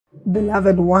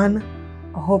Beloved one,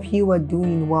 I hope you are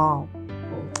doing well.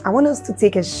 I want us to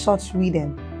take a short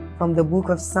reading from the book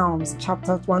of Psalms,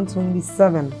 chapter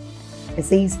 127. It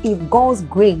says, if God's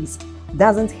grace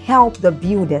doesn't help the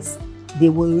builders, they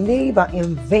will labor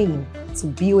in vain to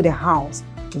build a house.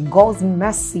 If God's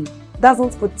mercy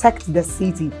doesn't protect the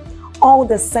city, all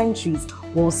the centuries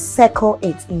will circle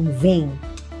it in vain.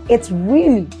 It's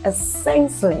really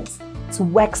senseless to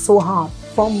work so hard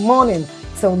from morning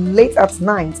till late at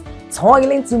night,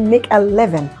 toiling to make a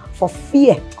living for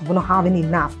fear of not having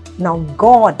enough. Now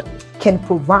God can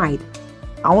provide.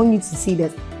 I want you to see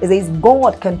this. It says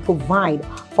God can provide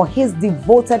for his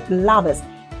devoted lovers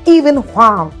even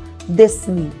while they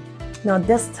sleep. Now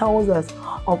this tells us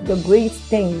of the great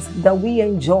things that we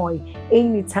enjoy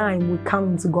anytime we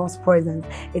come into God's presence.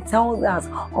 It tells us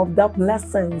of the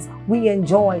blessings we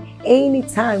enjoy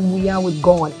anytime we are with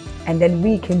God. And then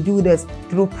we can do this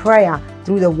through prayer,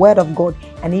 through the word of God,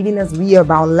 and even as we are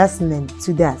about listening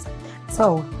to that.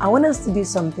 So I want us to do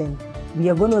something. We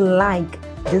are going to like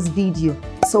this video.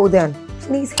 So then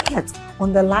please hit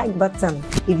on the like button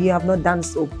if you have not done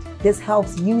so. This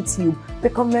helps YouTube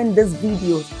recommend these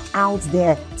videos out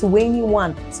there to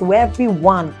anyone, so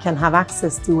everyone can have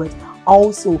access to it.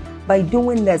 Also, by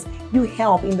doing this, you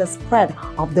help in the spread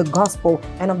of the gospel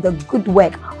and of the good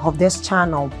work of this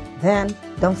channel. Then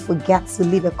don't forget to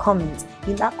leave a comment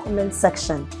in that comment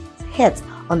section. Hit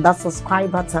on that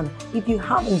subscribe button if you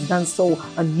haven't done so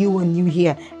and you are new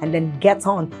here, and then get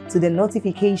on to the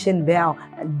notification bell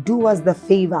and do us the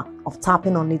favor of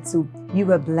tapping on it too.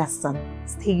 You are blessed.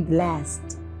 Stay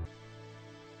blessed.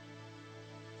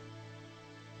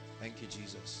 Thank you,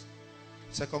 Jesus.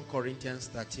 2 Corinthians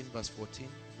 13 verse 14.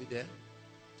 We there?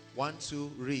 1,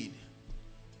 2, read.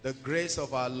 The grace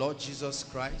of our Lord Jesus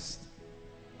Christ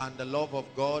and the love of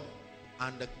God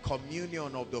and the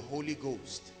communion of the Holy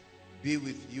Ghost be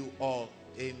with you all.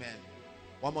 Amen.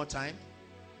 One more time.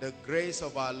 The grace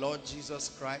of our Lord Jesus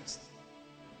Christ,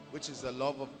 which is the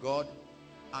love of God,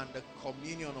 and the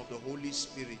communion of the Holy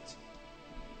Spirit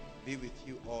be with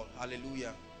you all.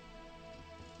 Hallelujah.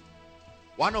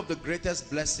 One of the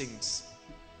greatest blessings,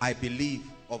 I believe,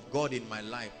 of God in my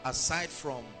life, aside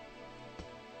from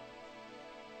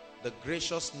the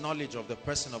gracious knowledge of the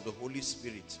person of the Holy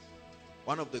Spirit,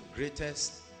 one of the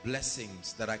greatest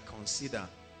blessings that I consider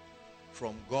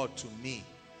from God to me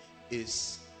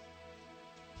is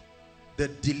the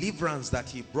deliverance that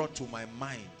he brought to my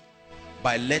mind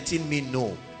by letting me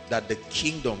know that the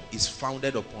kingdom is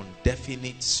founded upon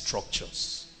definite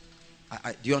structures.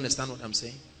 Do you understand what I'm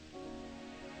saying?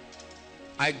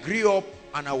 I grew up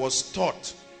and I was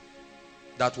taught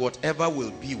that whatever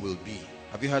will be, will be.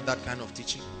 Have you heard that kind of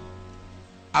teaching?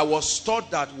 I was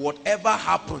taught that whatever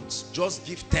happens, just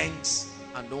give thanks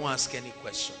and don't ask any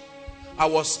question. I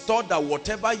was taught that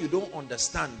whatever you don't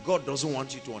understand, God doesn't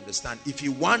want you to understand. If he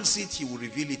wants it, he will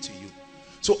reveal it to you.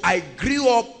 So I grew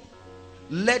up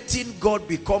letting God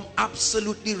become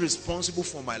absolutely responsible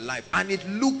for my life, and it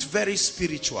looked very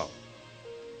spiritual.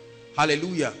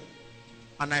 Hallelujah.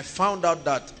 And I found out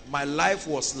that my life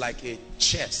was like a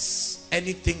chess.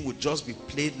 Anything would just be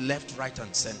played left, right,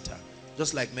 and center,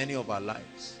 just like many of our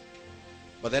lives.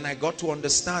 But then I got to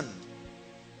understand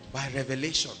by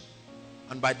revelation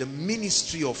and by the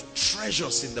ministry of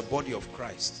treasures in the body of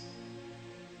Christ,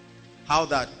 how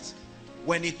that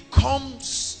when it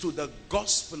comes to the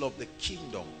gospel of the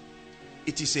kingdom,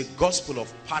 it is a gospel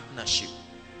of partnership.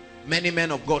 Many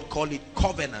men of God call it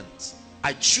covenant.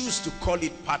 I choose to call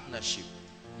it partnership.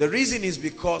 The reason is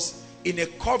because in a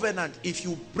covenant, if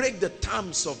you break the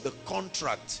terms of the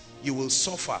contract, you will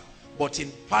suffer. But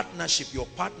in partnership, your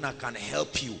partner can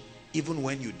help you even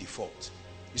when you default.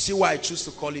 You see why I choose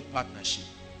to call it partnership?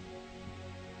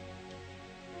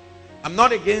 I'm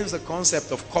not against the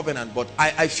concept of covenant, but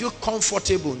I feel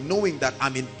comfortable knowing that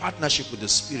I'm in partnership with the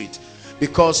Spirit,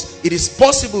 because it is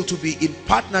possible to be in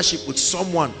partnership with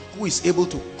someone who is able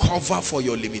to cover for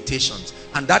your limitations,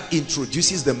 and that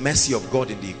introduces the mercy of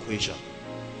God in the equation.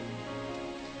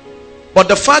 But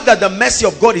the fact that the mercy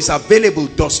of God is available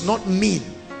does not mean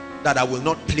that I will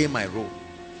not play my role.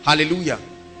 Hallelujah.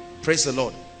 Praise the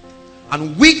Lord.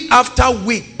 And week after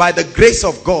week, by the grace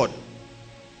of God,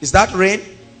 is that rain?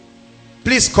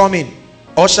 Please come in.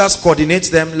 Ushers,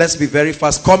 coordinate them. Let's be very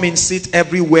fast. Come in, sit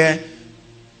everywhere.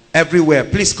 Everywhere.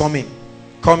 Please come in.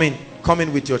 Come in. Come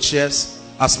in with your chairs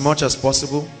as much as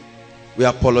possible. We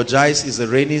apologize. It's a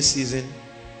rainy season.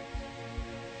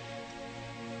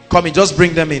 Come in. Just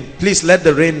bring them in. Please let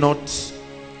the rain not.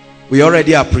 We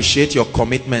already appreciate your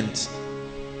commitment.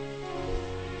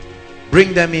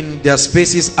 Bring them in. Their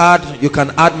spaces. You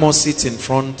can add more seats in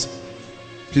front.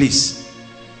 Please.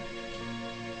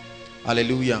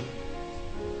 Hallelujah.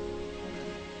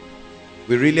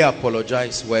 We really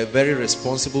apologize. We're a very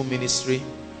responsible ministry,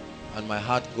 and my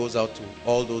heart goes out to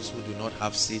all those who do not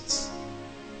have seats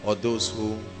or those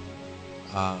who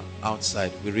are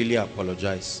outside. We really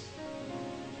apologize.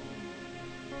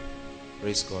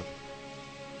 Praise God.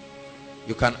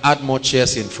 You can add more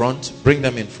chairs in front. Bring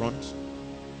them in front.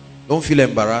 Don't feel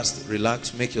embarrassed.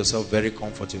 Relax. Make yourself very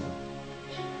comfortable.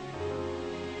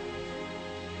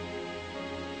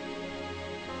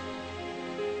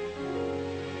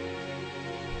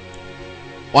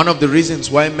 One of the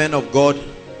reasons why men of God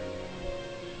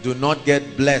do not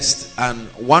get blessed, and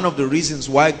one of the reasons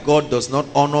why God does not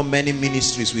honor many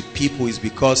ministries with people, is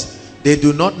because they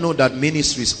do not know that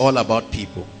ministry is all about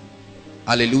people.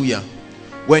 Hallelujah.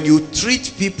 When you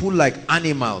treat people like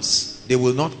animals, they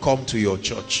will not come to your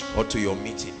church or to your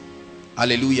meeting.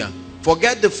 Hallelujah.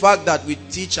 Forget the fact that we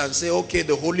teach and say, okay,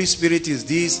 the Holy Spirit is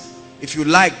this. If you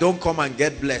like, don't come and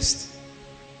get blessed.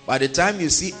 By the time you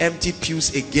see empty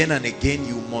pews again and again,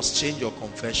 you must change your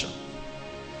confession.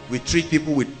 We treat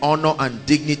people with honor and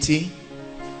dignity,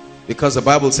 because the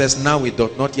Bible says, now it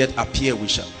doth not yet appear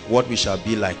what we shall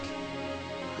be like.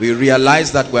 We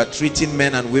realize that we are treating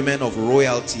men and women of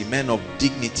royalty, men of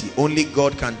dignity. Only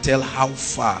God can tell how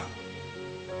far.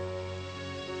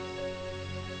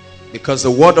 Because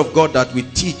the word of God that we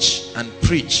teach and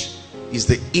preach is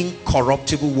the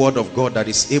incorruptible word of God that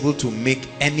is able to make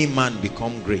any man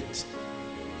become great.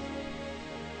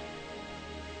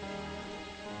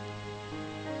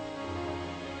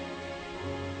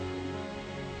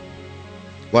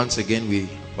 Once again, we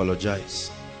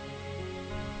apologize.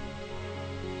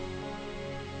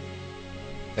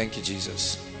 Thank you,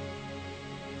 Jesus.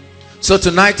 So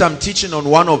tonight I'm teaching on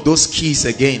one of those keys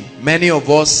again. Many of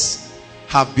us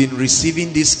have been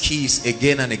receiving these keys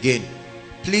again and again.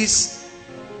 Please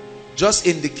just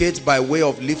indicate by way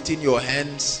of lifting your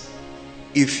hands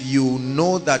if you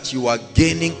know that you are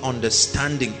gaining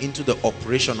understanding into the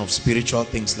operation of spiritual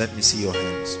things. Let me see your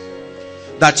hands.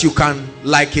 That you can,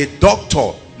 like a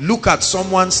doctor, look at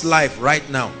someone's life right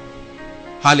now.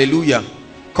 Hallelujah.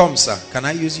 Come, sir. Can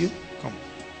I use you? Come.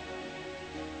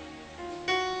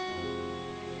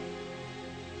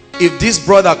 If this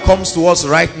brother comes to us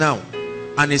right now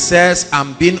and he says,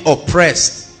 I'm being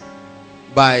oppressed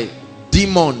by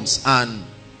demons and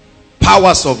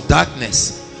powers of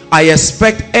darkness, I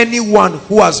expect anyone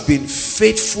who has been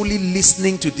faithfully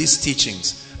listening to these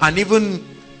teachings, and even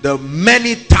the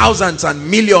many thousands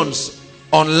and millions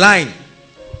online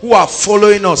who are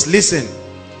following us, listen,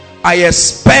 I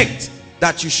expect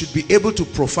that you should be able to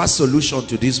provide solution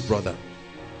to this brother.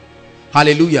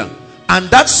 Hallelujah. And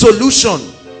that solution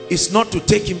is not to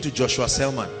take him to Joshua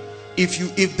Selman.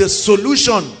 If the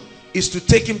solution is to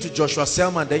take him to Joshua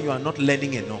Selman, then you are not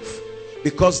learning enough.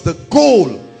 Because the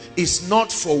goal is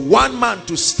not for one man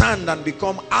to stand and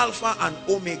become Alpha and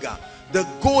Omega. The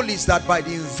goal is that by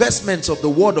the investments of the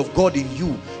word of God in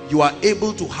you, you are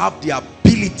able to have the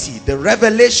ability, the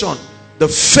revelation, the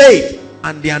faith,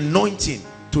 and the anointing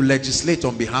to legislate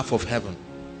on behalf of heaven.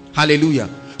 Hallelujah.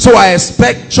 So I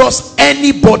expect just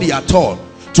anybody at all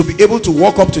to be able to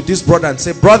walk up to this brother and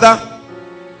say, brother,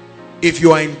 if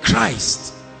you are in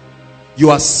Christ, you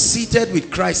are seated with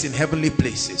Christ in heavenly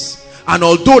places. And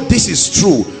although this is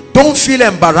true, don't feel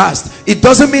embarrassed. It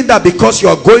doesn't mean that because you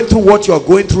are going through what you are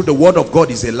going through, the word of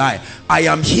God is a lie. I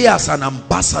am here as an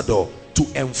ambassador to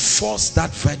enforce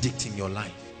that verdict in your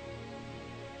life.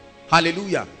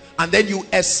 Hallelujah. And then you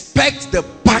expect the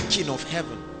backing of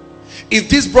heaven. If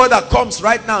this brother comes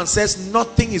right now and says,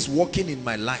 nothing is working in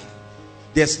my life,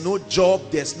 there's no job,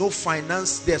 there's no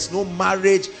finance, there's no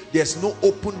marriage, there's no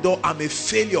open door, I'm a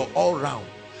failure all round,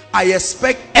 I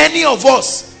expect any of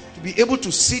us to be able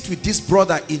to sit with this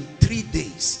brother in 3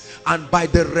 days, and by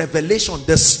the revelation,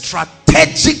 the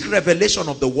strategic revelation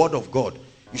of the word of God,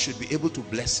 you should be able to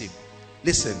bless him.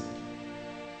 Listen,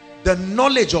 the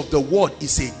knowledge of the word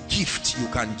is a gift you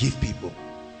can give people.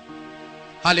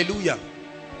 Hallelujah.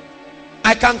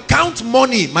 I can count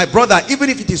money, my brother, even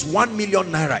if it is 1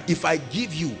 million naira. If I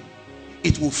give you,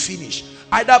 it will finish.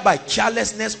 Either by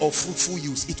carelessness or fruitful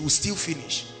use, it will still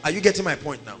finish. Are you getting my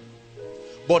point now?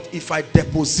 But if I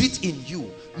deposit in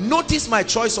you, notice my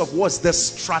choice of words, the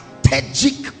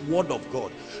strategic word of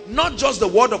God. Not just the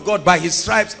word of God by his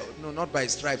stripes. No, not by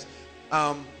his stripes.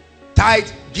 Tithe,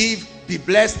 give, be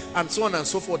blessed, and so on and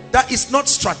so forth. That is not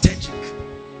strategic.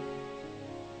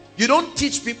 You don't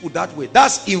teach people that way.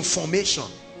 That's information.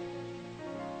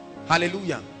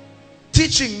 Hallelujah.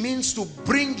 Teaching means to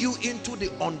bring you into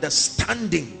the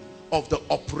understanding of the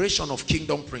operation of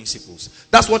kingdom principles.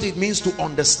 That's what it means to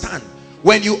understand.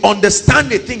 When you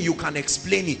understand a thing, you can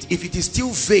explain it. If it is still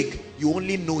vague, You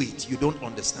only know it, you don't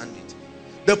understand it.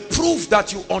 The proof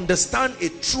that you understand a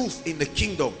truth in the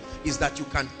kingdom is that you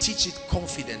can teach it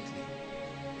confidently.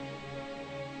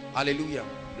 Hallelujah.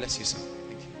 Bless you, sir.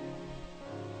 Thank you.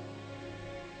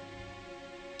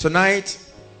 Tonight,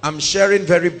 I'm sharing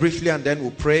very briefly and then we'll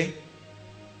pray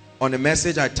on a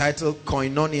message I titled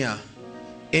Koinonia,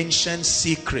 Ancient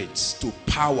Secrets to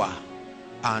Power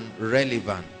and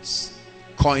Relevance.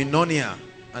 Koinonia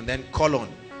and then colon,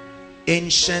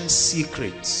 Ancient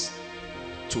Secrets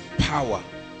to Power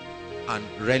and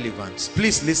Relevance.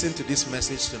 Please listen to this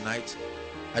message tonight.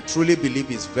 I truly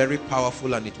believe it's very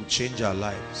powerful and it will change our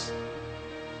lives.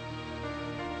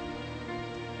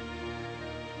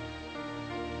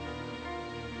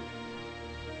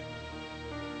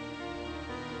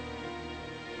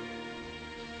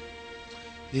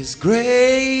 His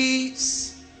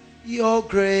grace, your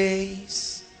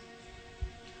grace,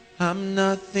 I'm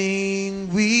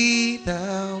nothing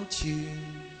without you.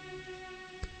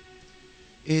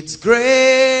 It's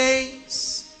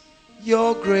grace,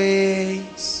 your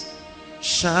grace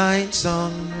shines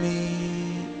on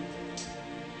me.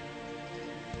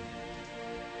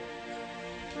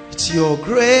 It's your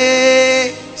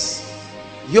grace,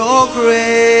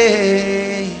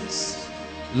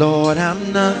 Lord,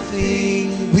 I'm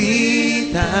nothing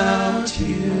without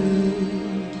you.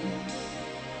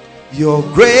 Your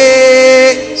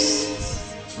grace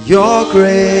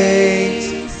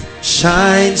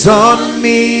shines on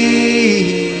me.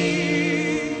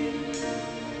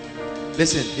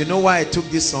 Listen, you know why I took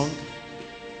this song?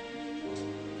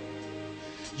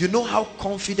 You know how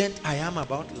confident I am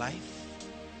about life?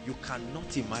 You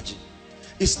cannot imagine.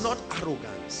 It's not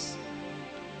arrogance.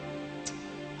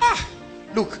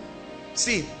 Look,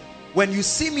 see, when you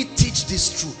see me teach these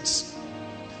truths,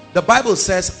 the Bible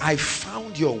says, I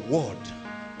found your word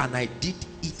and I did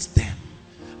eat them,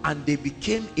 and they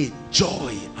became a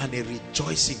joy and a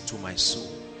rejoicing to my soul.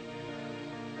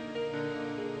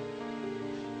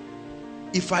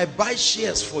 If I buy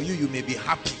shares for you, you may be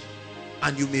happy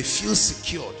and you may feel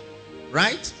secured,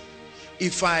 right?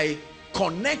 If I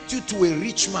connect you to a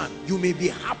rich man, you may be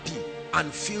happy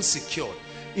and feel secured.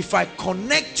 If I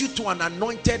connect you to an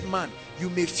anointed man, you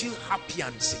may feel happy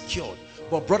and secured.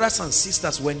 But brothers and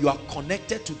sisters, when you are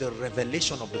connected to the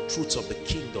revelation of the truths of the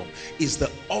kingdom, is the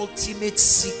ultimate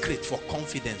secret for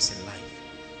confidence in life.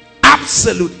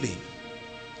 Absolutely.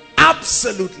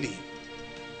 Absolutely.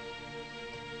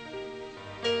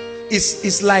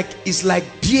 It's like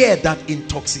beer that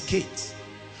intoxicates.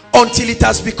 Until it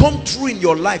has become true in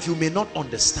your life, you may not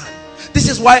understand. This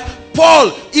is why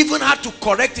Paul even had to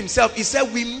correct himself. He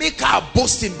said, we make our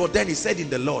boasting, but then he said in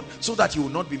the Lord, so that you will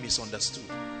not be misunderstood.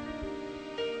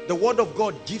 The word of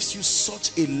God gives you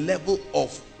such a level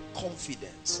of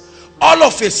confidence. All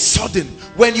of a sudden,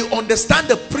 when you understand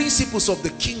the principles of the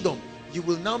kingdom, you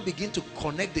will now begin to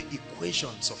connect the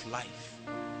equations of life.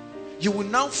 You will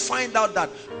now find out that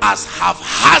as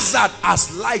haphazard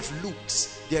as life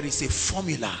looks, there is a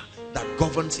formula that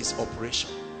governs its operation.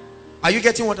 Are you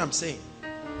getting what I'm saying?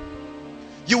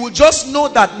 You will just know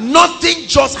that nothing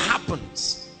just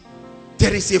happens.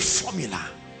 There is a formula.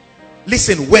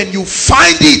 Listen, when you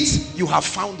find it, you have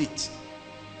found it.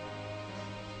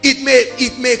 It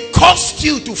may cost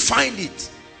you to find it.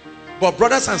 But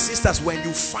brothers and sisters, when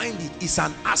you find it, it's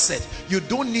an asset. You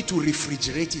don't need to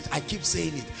refrigerate it. I keep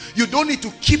saying it. You don't need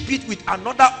to keep it with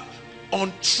another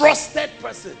untrusted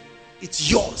person. It's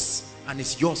yours, and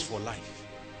it's yours for life.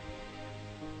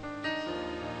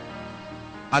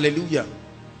 Hallelujah.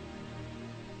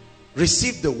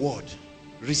 Receive the word.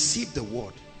 Receive the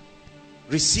word.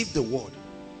 Receive the word.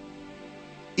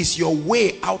 It's your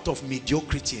way out of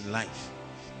mediocrity in life.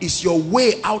 It's your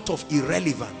way out of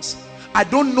irrelevance. I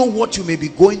don't know what you may be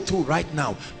going through right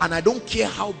now, and I don't care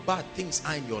how bad things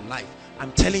are in your life.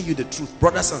 I'm telling you the truth,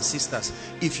 brothers and sisters.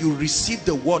 If you receive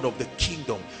the word of the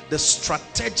kingdom, the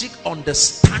strategic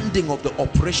understanding of the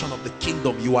operation of the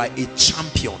kingdom, you are a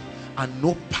champion, and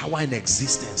no power in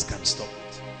existence can stop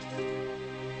it.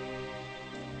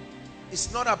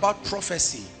 It's not about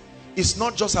prophecy. It's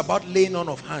not just about laying on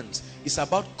of hands. It's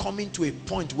about coming to a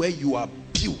point where you are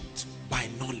built by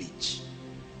knowledge.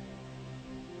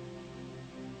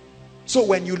 So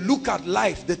when you look at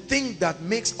life, the thing that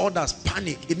makes others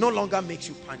panic, it no longer makes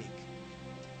you panic.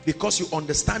 Because you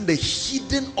understand the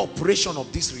hidden operation of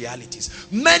these realities.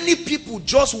 Many people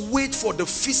just wait for the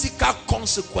physical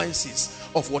consequences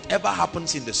of whatever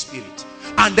happens in the spirit,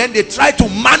 and then they try to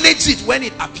manage it when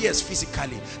it appears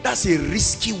physically. That's a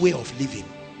risky way of living.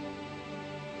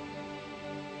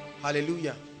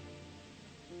 Hallelujah.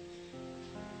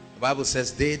 The Bible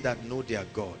says, they that know their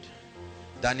God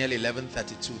Daniel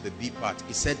 11:32, the B part.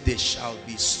 He said they shall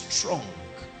be strong,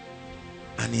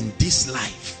 and in this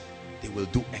life they will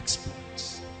do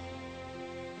exploits.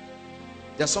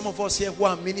 There are some of us here who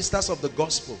are ministers of the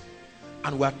gospel,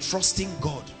 and we are trusting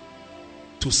God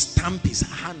to stamp his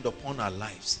hand upon our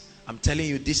lives. I'm telling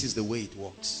you, this is the way it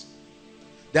works.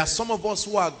 There are some of us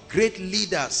who are great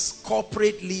leaders,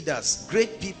 corporate leaders,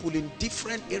 great people in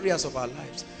different areas of our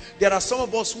lives. There are some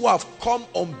of us who have come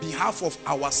on behalf of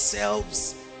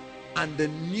ourselves and the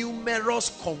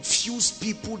numerous confused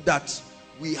people that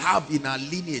we have in our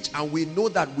lineage, and we know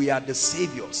that we are the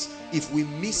saviors. If we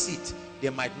miss it,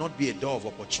 there might not be a door of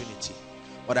opportunity.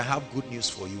 But I have good news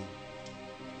for you.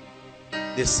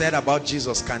 They said about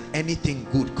Jesus, can anything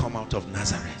good come out of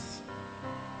Nazareth?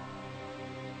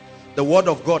 The word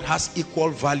of God has equal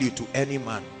value to any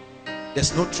man.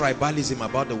 There's no tribalism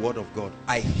about the word of God.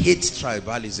 I hate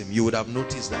tribalism. You would have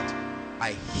noticed that.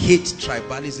 I hate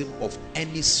tribalism of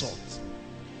any sort,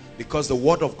 because the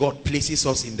word of God places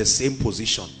us in the same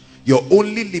position. Your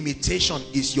only limitation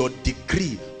is your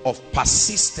degree of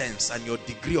persistence and your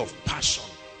degree of passion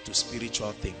to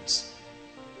spiritual things.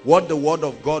 What the word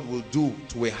of God will do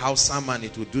to a Hausa man,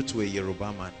 it will do to a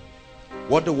Yoruba man.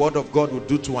 What the word of God will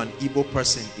do to an Igbo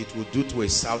person, it will do to a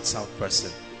South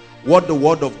person. What the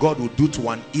word of God will do to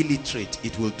an illiterate,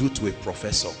 it will do to a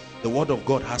professor. The word of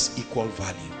God has equal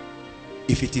value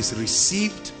if it is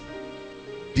received,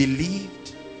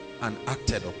 believed, and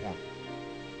acted upon.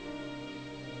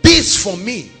 This for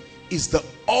me is the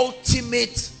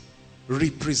ultimate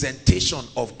representation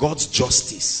of God's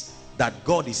justice, that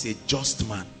God is a just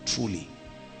man, truly.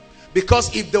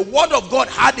 Because if the word of God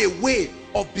had a way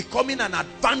of becoming an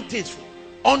advantage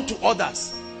unto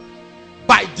others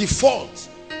by default,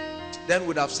 then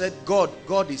would have said God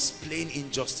is playing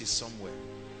injustice somewhere.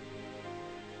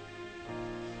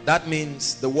 That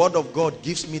means the word of God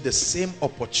gives me the same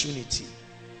opportunity,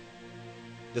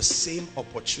 the same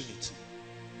opportunity,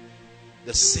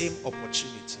 the same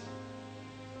opportunity.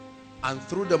 And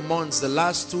through the months, the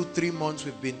last 2-3 months,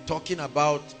 we've been talking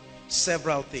about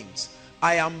several things.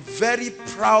 I am very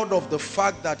proud of the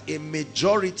fact that a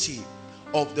majority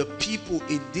of the people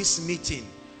in this meeting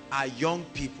are young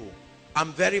people.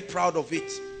 I'm very proud of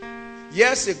it.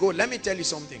 Years ago, let me tell you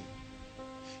something.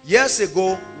 Years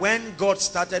ago, when God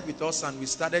started with us and we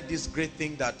started this great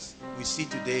thing that we see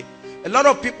today, a lot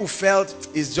of people felt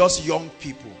it's just young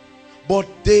people. But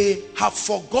they have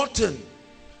forgotten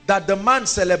that the man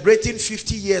celebrating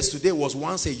 50 years today was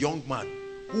once a young man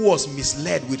who was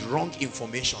misled with wrong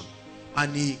information.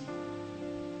 And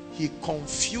he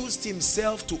confused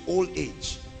himself to old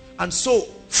age. And so,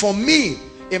 for me,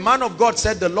 a man of God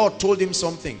said the Lord told him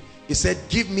something. He said,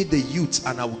 give me the youth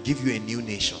and I will give you a new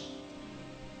nation.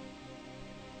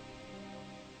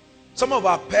 Some of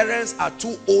our parents are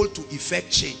too old to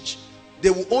effect change.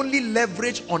 They will only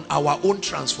leverage on our own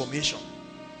transformation.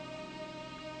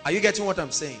 Are you getting what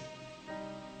I'm saying?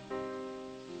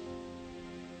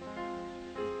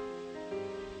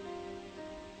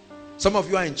 Some of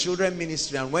you are in children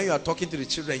ministry, and when you are talking to the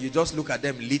children, you just look at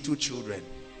them, little children.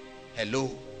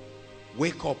 Hello.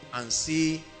 Wake up and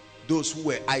see those who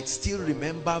were. I still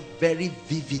remember very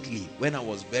vividly when I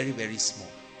was very, very small.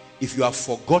 If you have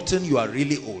forgotten, you are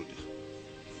really old.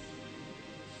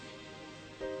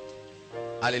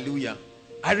 Hallelujah.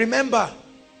 I remember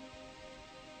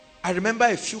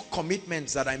a few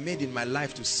commitments that I made in my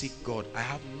life to seek God. I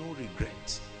have no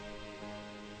regret.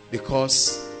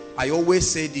 Because I always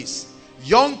say this.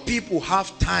 Young people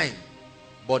have time,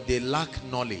 but they lack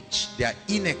knowledge. They are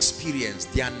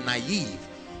inexperienced. They are naive.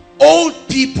 Old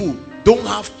people don't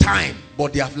have time,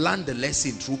 but they have learned the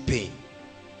lesson through pain.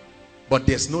 But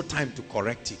there's no time to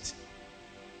correct it.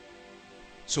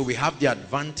 So we have the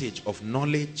advantage of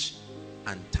knowledge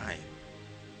and time.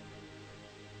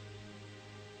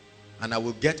 And I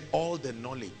will get all the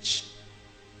knowledge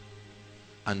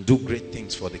and do great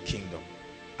things for the kingdom.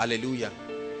 Hallelujah.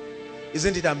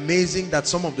 Isn't it amazing that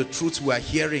some of the truths we are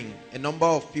hearing, a number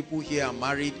of people here are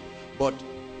married, but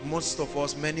most of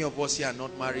us, many of us here are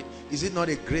not married. Is it not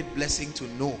a great blessing to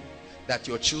know that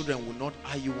your children will not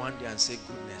argue one day and say,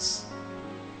 goodness,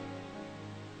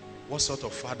 what sort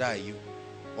of father are you?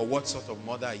 Or what sort of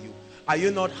mother are you? Are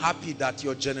you not happy that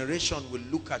your generation will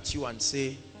look at you and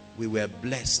say, we were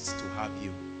blessed to have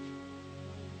you?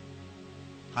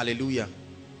 Hallelujah.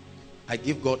 I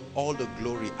give God all the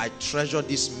glory. I treasure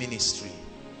this ministry.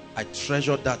 I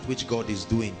treasure that which God is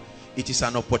doing. It is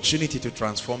an opportunity to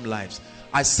transform lives.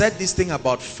 I said this thing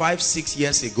about 5-6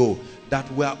 years ago, that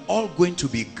we are all going to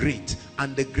be great,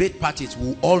 and the great part is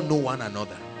we'll all know one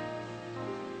another.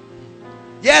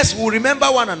 Yes, we'll remember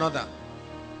one another.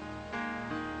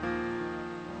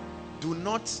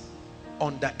 cannot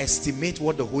underestimate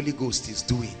what the Holy Ghost is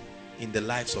doing in the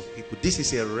lives of people. This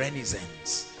is a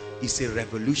renaissance. It's a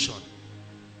revolution.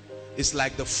 It's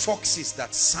like the foxes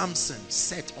that Samson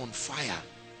set on fire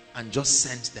and just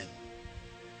sent them.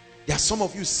 There are some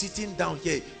of you sitting down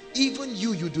here, even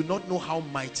you do not know how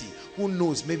mighty. Who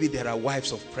knows, maybe there are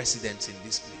wives of presidents in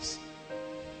this place.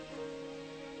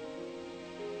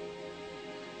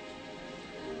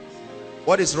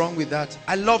 What is wrong with that?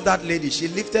 I love that lady. She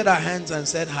lifted her hands and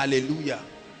said, hallelujah.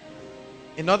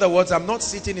 In other words, I'm not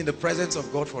sitting in the presence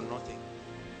of God for nothing.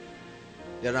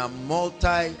 There are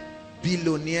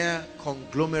multi-billionaire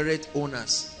conglomerate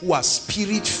owners who are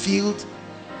spirit-filled.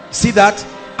 See that?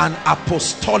 And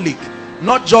apostolic.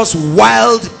 Not just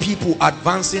wild people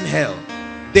advancing hell.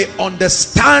 They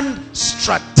understand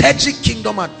strategic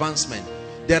kingdom advancement.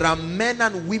 There are men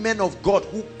and women of God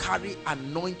who carry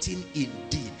anointing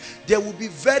indeed. There will be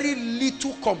very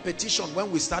little competition when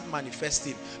we start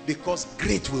manifesting, because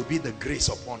great will be the grace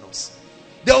upon us.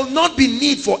 There will not be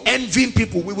need for envying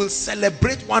people. We will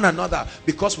celebrate one another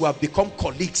because we have become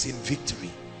colleagues in victory.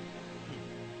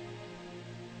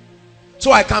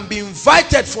 So I can be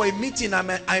invited for a meeting.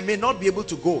 I may not be able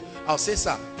to go. I'll say,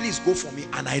 sir, please go for me.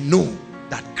 And I know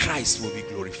that Christ will be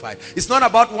glorified. It's not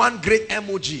about one great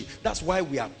emoji. That's why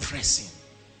we are pressing.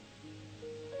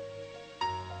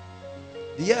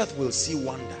 The earth will see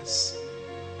wonders.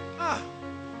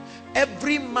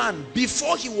 Every man,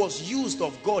 before he was used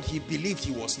of God, he believed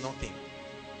he was nothing.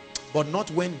 But not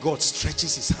when God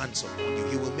stretches his hands upon you.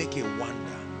 He will make a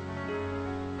wonder.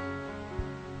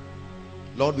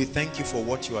 Lord, we thank you for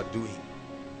what you are doing.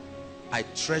 I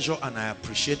treasure and I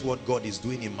appreciate what God is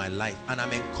doing in my life. And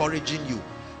I'm encouraging you,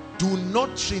 do not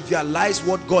trivialize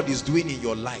what God is doing in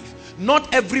your life.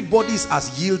 Not everybody is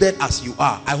as yielded as you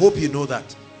are. I hope you know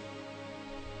that.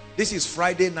 This is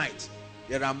Friday night.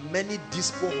 There are many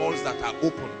disco halls that are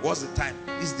open. What's the time?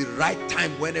 It's the right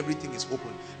time when everything is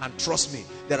open. And trust me,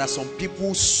 there are some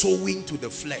people sowing to the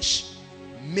flesh,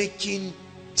 making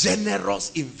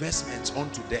generous investments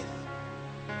unto death.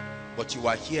 But you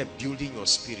are here building your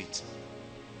spirit.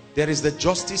 There is the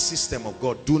justice system of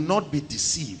God. Do not be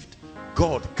deceived.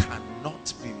 God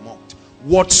cannot be mocked.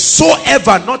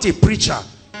 Whatsoever, not a preacher,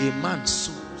 a man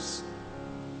sows.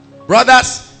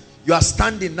 Brothers, you are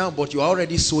standing now, but you are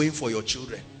already sowing for your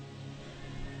children.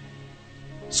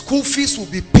 School fees will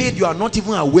be paid. You are not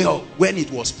even aware when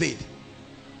it was paid.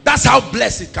 That's how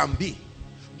blessed it can be.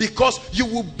 Because you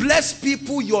will bless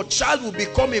people. Your child will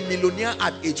become a millionaire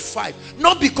at age 5.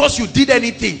 Not because you did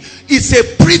anything. It's a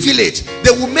privilege. They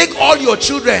will make all your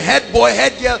children head boy,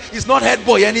 head girl. It's not head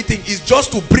boy anything. It's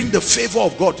just to bring the favor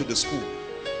of God to the school.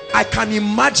 I can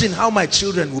imagine how my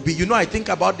children will be. You know, I think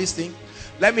about this thing.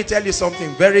 Let me tell you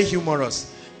something very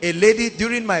humorous. A lady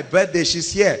during my birthday,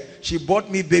 she's here. She bought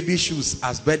me baby shoes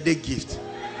as birthday gift.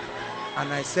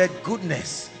 And I said,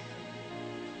 goodness.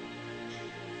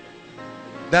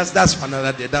 That's for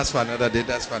another day. That's for another day.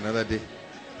 That's for another day.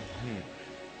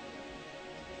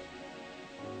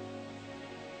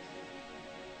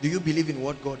 Do you believe in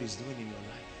what God is doing in your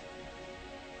life?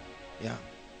 Yeah.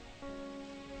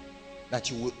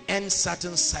 That you will end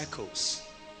certain cycles.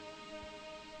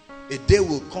 A day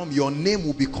will come, your name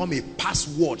will become a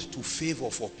password to favor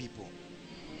for people.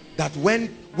 That when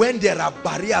there are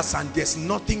barriers and there's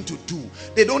nothing to do,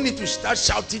 they don't need to start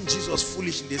shouting Jesus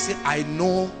foolishly. They say, I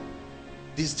know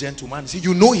this gentleman. See,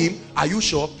 you know him? Are you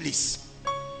sure? Please.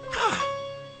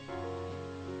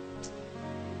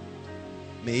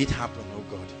 May it happen, oh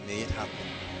God. May it happen.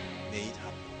 May it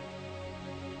happen.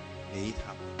 May it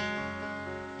happen.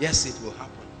 Yes, it will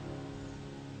happen.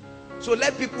 So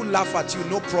let people laugh at you,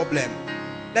 no problem.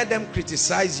 Let them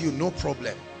criticize you, no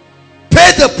problem.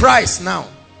 Pay the price now.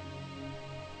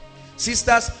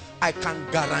 Sisters, I can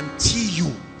guarantee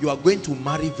you, you are going to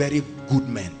marry very good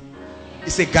men.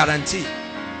 It's a guarantee.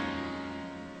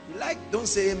 Don't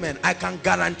say amen. I can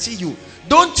guarantee you.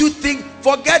 Don't you think,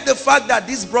 forget the fact that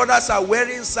these brothers are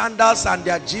wearing sandals and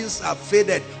their jeans are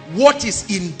faded. What is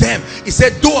in them? He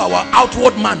said, though our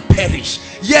outward man perish,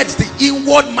 yet the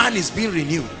inward man is being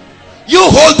renewed. You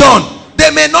hold on.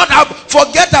 They may not have,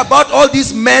 forget about all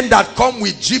these men that come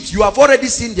with jeeps. You have already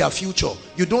seen their future.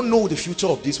 You don't know the future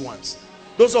of these ones.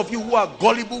 Those of you who are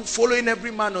gullible, following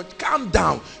every man, calm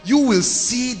down. You will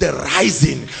see the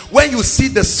rising when you see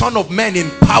the Son of Man in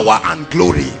power and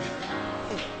glory.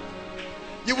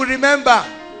 You will remember,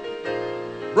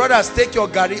 brothers, take your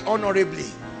gari honorably.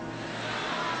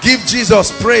 Give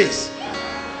Jesus praise.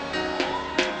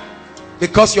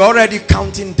 Because you're already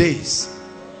counting days.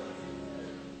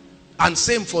 And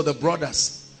same for the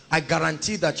brothers. I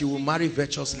guarantee that you will marry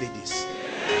virtuous ladies.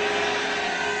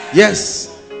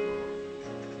 Yes.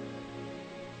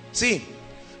 See,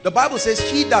 the Bible says,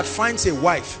 he that finds a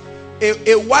wife.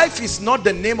 A wife is not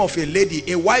the name of a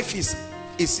lady. A wife is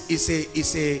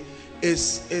a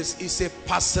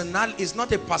personal. It's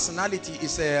not a personality.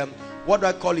 It's a, what do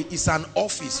I call it? It's an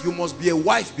office. You must be a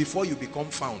wife before you become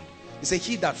found. It's a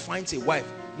he that finds a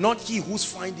wife, not he whose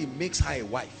finding makes her a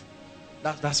wife.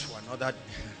 That's for another.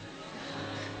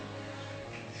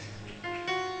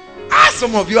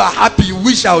 Some of you are happy. You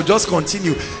wish I would just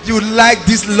continue. You like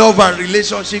this love and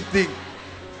relationship thing.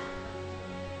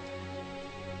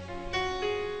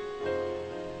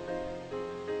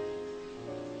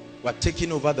 We're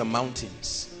taking over the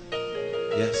mountains.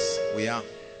 Yes, we are.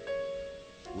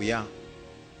 We are.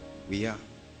 We are.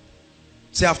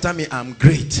 Say after me, I'm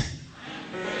great.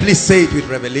 Please say it with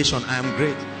revelation. I am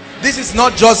great. This is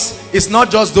not just, it's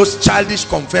not just those childish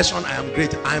confession. I am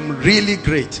great. I'm really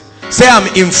great. Say I'm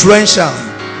influential.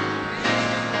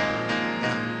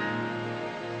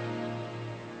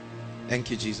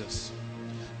 Thank you, Jesus.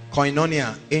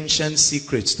 Koinonia, ancient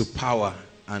secrets to power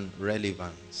and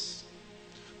relevance.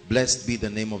 Blessed be the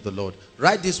name of the Lord.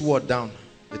 Write this word down.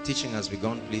 The teaching has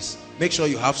begun, please. Make sure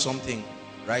you have something.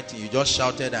 Right? You just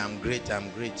shouted, I'm great,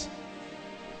 I'm great.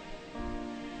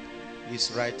 Please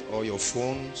write, or your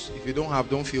phones. If you don't have,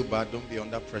 don't feel bad, don't be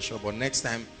under pressure. But next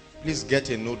time, please get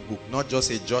a notebook, not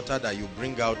just a jotter that you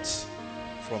bring out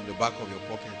from the back of your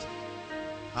pocket.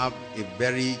 Have a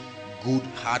very good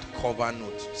hardcover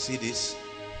note. See this?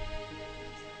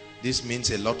 This means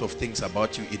a lot of things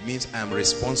about you. It means I am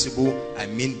responsible. I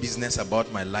mean business about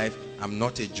my life. I'm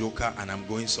not a joker and I'm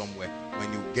going somewhere.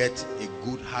 When you get a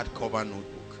good hardcover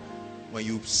notebook, when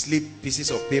you slip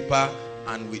pieces of paper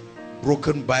and with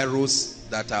broken biros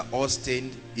that are all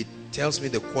stained, it tells me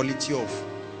the quality of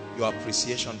your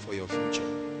appreciation for your future.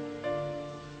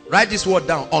 Write this word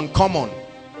down. Uncommon.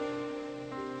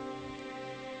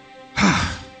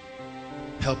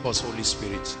 Help us, Holy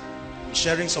Spirit. I'm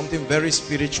sharing something very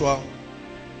spiritual,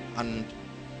 and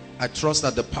I trust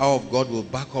that the power of God will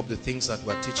back up the things that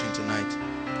we're teaching tonight.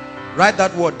 Write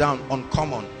that word down,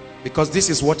 uncommon, because this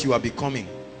is what you are becoming.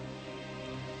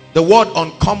 The word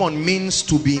uncommon means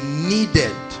to be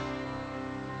needed.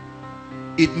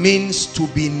 It means to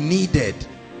be needed.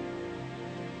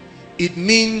 It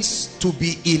means to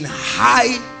be in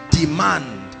high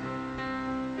demand.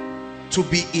 To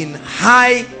be in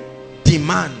high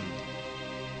demand.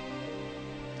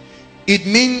 It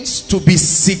means to be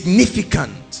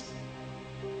significant.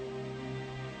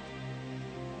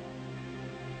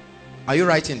 Are you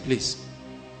writing, please?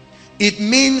 It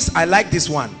means, I like this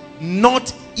one,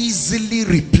 not easily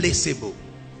replaceable.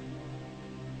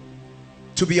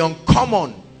 To be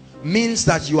uncommon means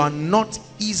that you are not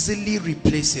easily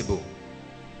replaceable.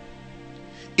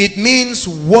 It means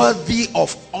worthy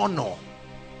of honor.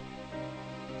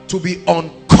 To be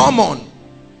uncommon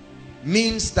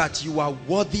means that you are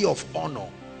worthy of honor.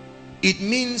 It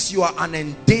means you are an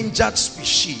endangered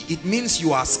species. It means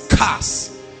you are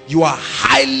scarce. You are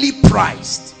highly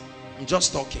prized. I'm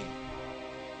just talking.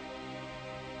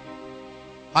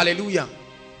 Hallelujah.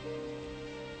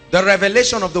 The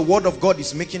revelation of the word of God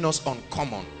is making us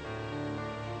uncommon.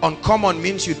 Uncommon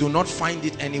means you do not find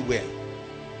it anywhere.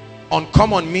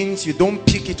 Uncommon means you don't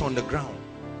pick it on the ground.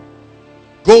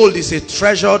 Gold is a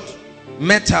treasured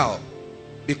metal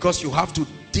because you have to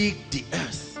dig the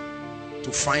earth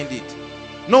to find it.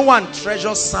 No one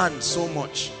treasures sand so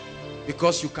much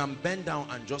because you can bend down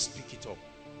and just pick it up.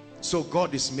 So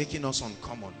God is making us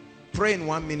uncommon. Pray in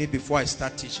 1 minute before I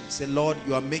start teaching. Say, Lord,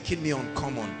 you are making me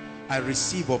uncommon. I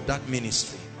receive of that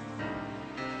ministry.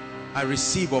 I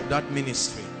receive of that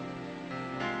ministry.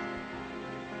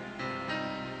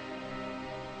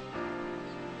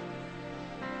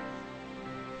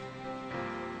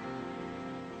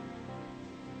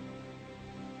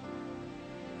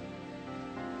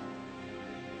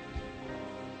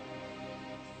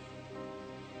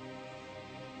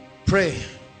 Pray.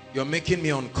 You're making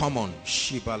me uncommon.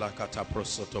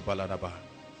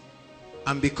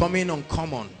 I'm becoming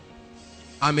uncommon.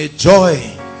 I'm a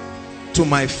joy to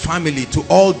my family, to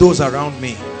all those around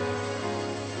me.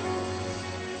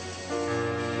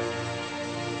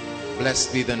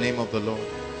 Blessed be the name of the Lord.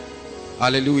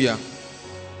 Hallelujah.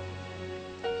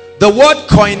 The word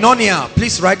koinonia,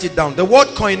 please write it down. The word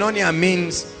koinonia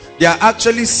means, there are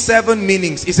actually 7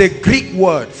 meanings. It's a Greek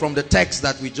word from the text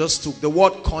that we just took. The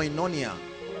word koinonia.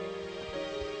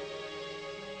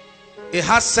 It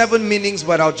has 7 meanings,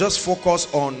 but I'll just focus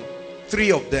on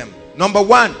 3 of them. Number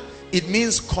 1, it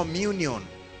means communion.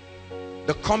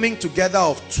 The coming together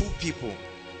of 2 people.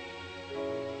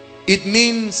 It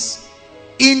means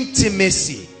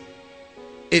intimacy.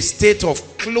 A state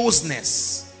of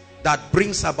closeness. that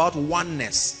brings about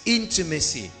oneness,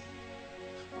 intimacy.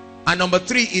 And number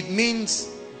 3, it means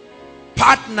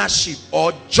partnership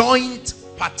or joint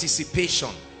participation.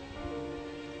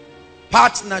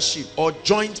 Partnership or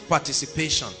joint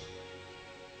participation.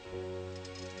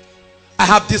 I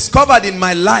have discovered in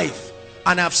my life,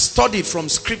 and I have studied from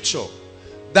scripture,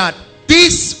 that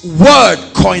this word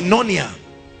koinonia,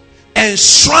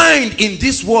 enshrined in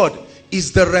this word,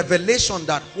 is the revelation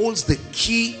that holds the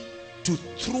key to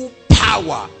true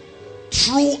power,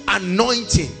 true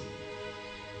anointing.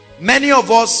 Many of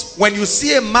us, when you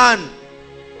see a man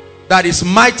that is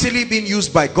mightily being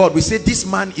used by God, we say this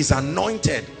man is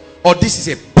anointed, or this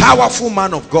is a powerful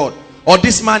man of God, or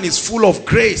this man is full of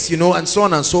grace, you know, and so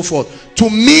on and so forth, to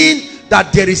mean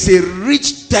that there is a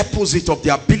rich deposit of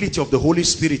the ability of the Holy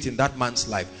Spirit in that man's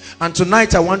life. And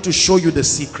tonight I want to show you the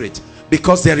secret,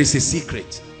 because there is a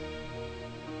secret.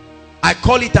 I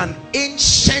call it an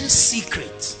ancient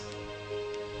secret.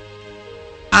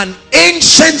 An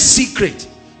ancient secret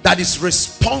that is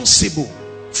responsible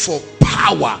for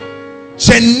power,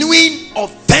 genuine,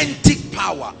 authentic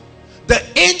power. The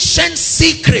ancient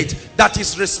secret that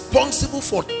is responsible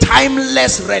for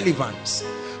timeless relevance.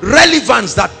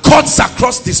 Relevance that cuts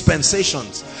across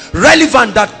dispensations.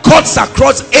 Relevance that cuts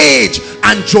across age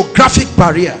and geographic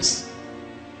barriers.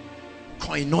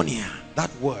 Koinonia,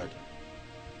 that word.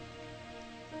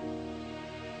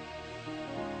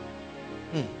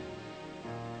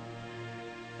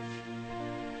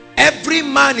 Every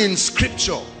man in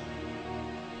scripture,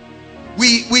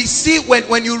 we see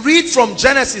when you read from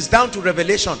Genesis down to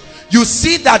Revelation, you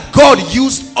see that God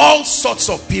used all sorts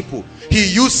of people.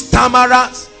 He used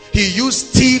tamarats, he used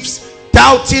thieves,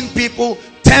 doubting people,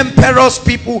 temperous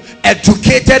people,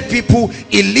 educated people,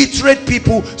 illiterate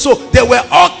people. So there were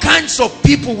all kinds of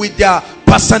people with their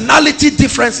personality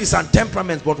differences and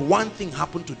temperaments, but one thing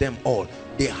happened to them all.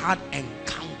 They had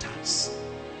encounters,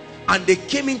 and they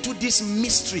came into this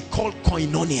mystery called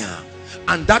koinonia,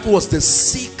 and that was the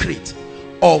secret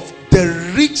of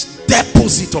the rich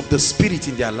deposit of the Spirit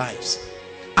in their lives,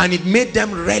 and it made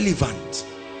them relevant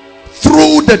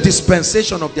through the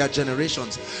dispensation of their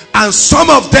generations. And some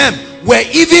of them were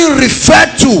even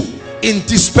referred to in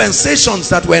dispensations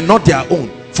that were not their own.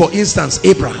 For instance,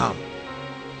 Abraham,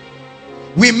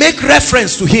 we make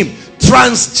reference to him.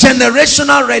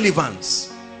 Transgenerational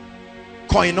relevance.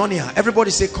 Koinonia.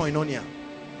 Everybody say koinonia.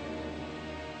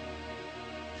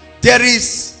 There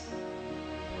is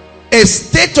a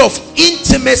state of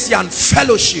intimacy and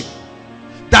fellowship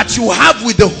that you have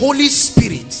with the Holy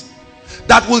Spirit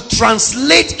that will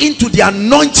translate into the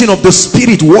anointing of the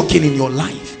Spirit working in your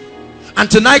life. And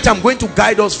tonight I'm going to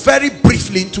guide us very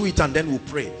briefly into it, and then we'll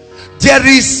pray. There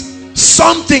is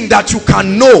something that you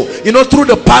can know. You know, through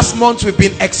the past months we've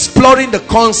been exploring the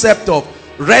concept of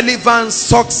relevance,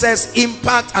 success,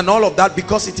 impact, and all of that,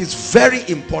 because it is very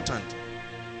important.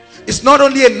 It's not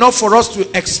only enough for us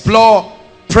to explore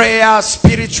prayer,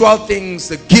 spiritual things,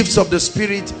 the gifts of the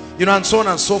Spirit, you know, and so on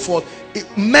and so forth.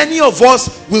 Many of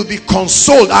us will be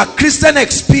consoled. Our Christian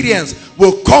experience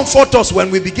will comfort us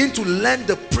when we begin to learn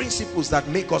the principles that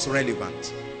make us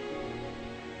relevant.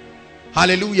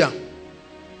 Hallelujah.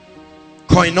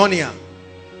 Koinonia,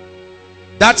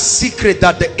 that secret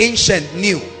that the ancient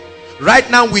knew. Right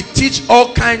now we teach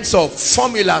all kinds of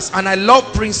formulas, and I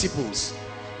love principles.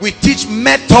 We teach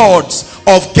methods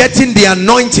of getting the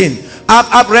anointing.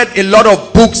 I've read a lot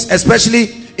of books,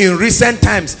 especially in recent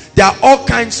times. There are all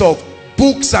kinds of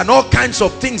books and all kinds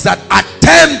of things that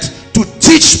attempt to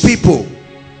teach people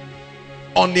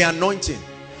on the anointing.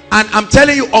 And I'm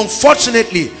telling you,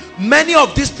 unfortunately, many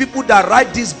of these people that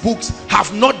write these books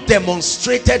have not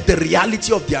demonstrated the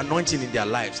reality of the anointing in their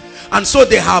lives. And so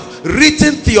they have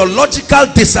written theological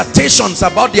dissertations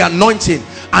about the anointing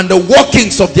and the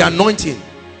workings of the anointing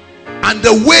and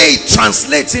the way it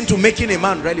translates into making a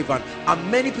man relevant.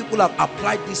 And many people have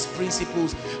applied these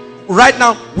principles. Right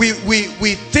now we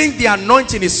think the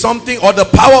anointing is something, or the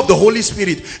power of the Holy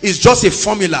Spirit is just a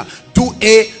formula. Do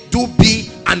A, do B,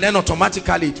 and then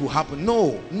automatically it will happen.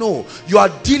 No, you are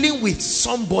dealing with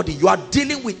somebody. You are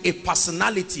dealing with a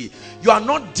personality. You are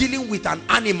not dealing with an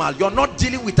animal. You are not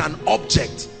dealing with an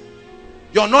object.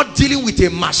 You are not dealing with a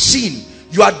machine.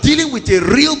 You are dealing with a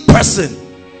real person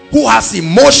who has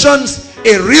emotions,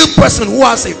 a real person who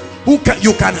has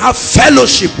you can have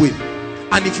fellowship with.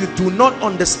 And if you do not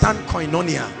understand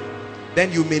koinonia,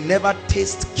 then you may never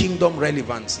taste kingdom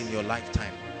relevance in your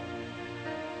lifetime.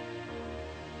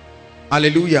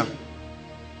 Hallelujah.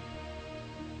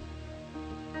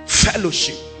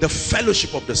 Fellowship, the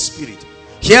fellowship of the Spirit.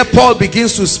 Here Paul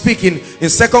begins to speak in 2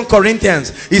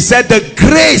 Corinthians. He said, the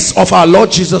grace of our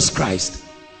Lord Jesus Christ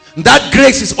That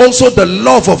grace is also the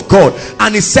love of God.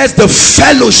 And it says the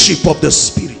fellowship of the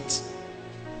Spirit.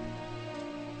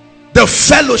 The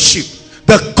fellowship,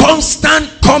 the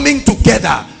constant coming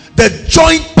together, the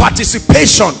joint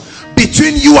participation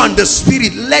between you and the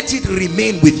Spirit, let it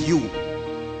remain with you.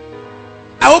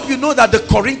 I hope you know that the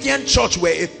Corinthian church were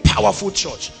a powerful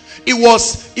church. It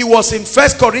was in 1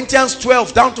 Corinthians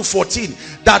 12 down to 14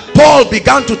 that Paul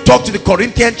began to talk to the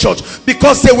Corinthian church,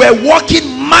 because they were walking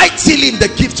mightily in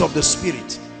the gifts of the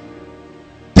Spirit.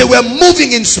 They were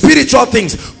moving in spiritual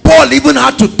things. Paul even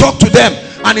had to talk to them.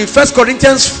 And in 1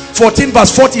 Corinthians 14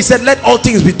 verse 40, he said, let all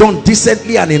things be done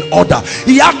decently and in order.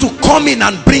 He had to come in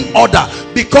and bring order,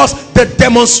 because the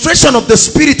demonstration of the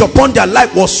Spirit upon their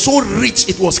life was so rich,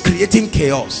 it was creating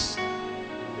chaos.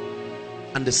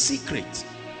 And the secret,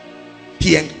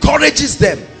 he encourages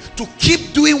them to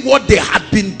keep doing what they had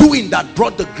been doing that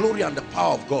brought the glory and the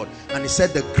power of God. And he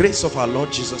said, the grace of our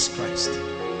Lord Jesus Christ,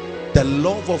 the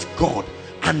love of God,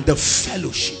 and the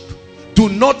fellowship. Do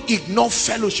not ignore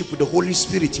fellowship with the Holy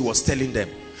Spirit, he was telling them.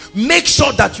 Make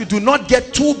sure that you do not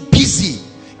get too busy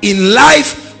in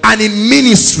life and in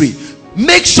ministry.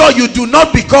 Make sure you do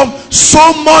not become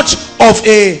so much of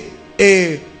a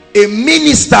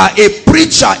minister, a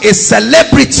preacher, a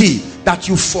celebrity, that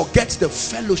you forget the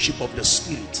fellowship of the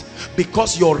Spirit,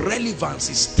 because your relevance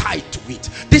is tied to it.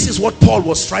 This is what Paul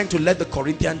was trying to let the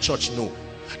Corinthian church know,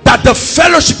 that the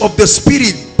fellowship of the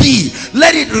Spirit be,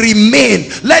 let it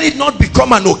remain, let it not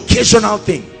become an occasional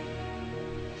thing.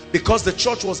 Because the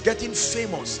church was getting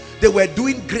famous, they were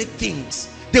doing great things,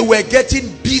 they were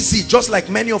getting busy, just like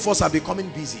many of us are becoming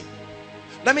busy.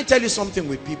 Let me tell you something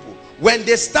with people. When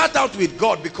they start out with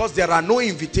God, because there are no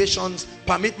invitations,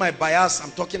 permit my bias,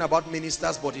 I'm talking about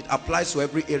ministers, but it applies to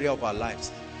every area of our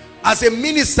lives. As a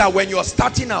minister, when you're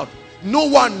starting out, no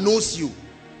one knows you.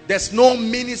 There's no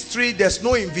ministry, there's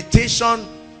no invitation,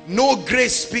 no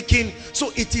grace speaking.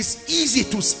 So it is easy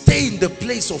to stay in the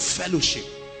place of fellowship.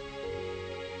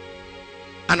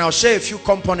 And I'll share a few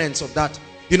components of that.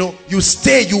 You know, you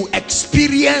stay, you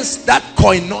experience that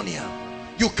koinonia.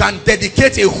 You can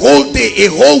dedicate a whole day, a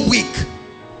whole week.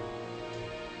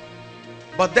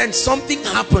 But then something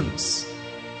happens.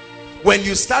 When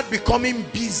you start becoming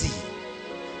busy,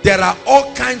 there are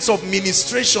all kinds of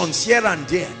ministrations here and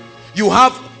there. You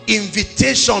have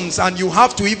invitations, and you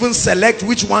have to even select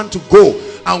which one to go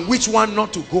and which one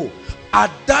not to go.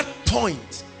 At that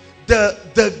point,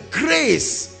 the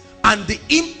grace and the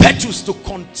impetus to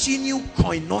continue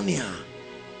koinonia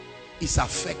is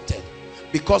affected,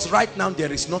 because right now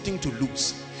there is nothing to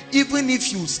lose. Even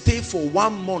if you stay for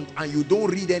 1 month and you don't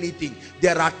read anything,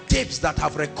 there are tapes that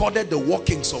have recorded the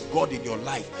workings of God in your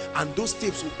life, and those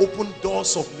tapes will open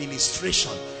doors of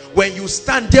ministration. When you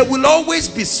stand, there will always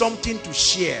be something to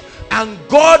share, and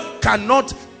God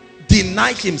cannot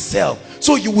deny himself.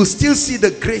 So you will still see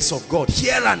the grace of God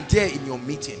here and there in your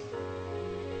meeting.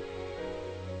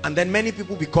 And then many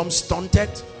people become stunted,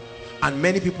 and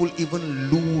many people even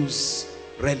lose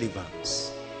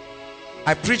relevance.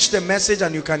 I preached a message,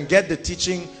 and you can get the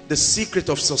teaching, The Secret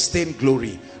of Sustained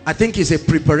Glory. I think it's a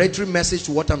preparatory message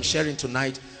to what I'm sharing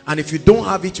tonight, and if you don't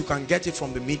have it, you can get it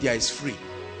from the media. It's free.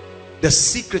 The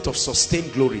secret of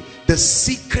sustained glory, the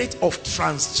secret of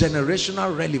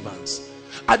transgenerational relevance.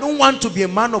 I don't want to be a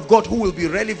man of God who will be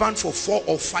relevant for 4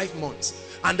 or 5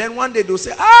 months, and then one day they'll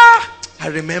say, I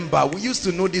remember we used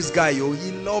to know this guy, oh,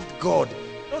 he loved God.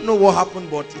 I don't know what happened,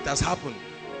 but it has happened.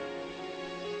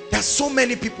 There's so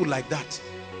many people like that.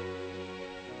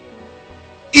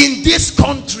 In this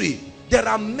country, there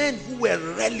are men who were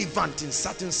relevant in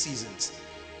certain seasons.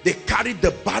 They carried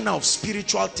the banner of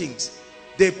spiritual things.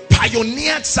 They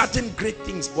pioneered certain great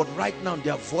things, but right now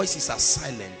their voices are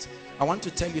silent. I want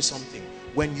to tell you something.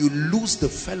 When you lose the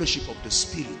fellowship of the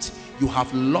Spirit, you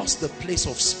have lost the place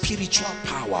of spiritual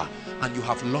power, and you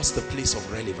have lost the place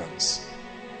of relevance.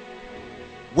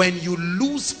 When you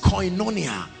lose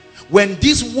koinonia, when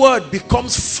this word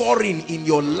becomes foreign in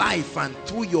your life and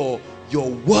through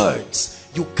your words,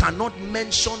 you cannot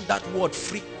mention that word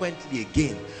frequently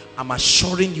again. I'm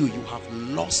assuring you, you have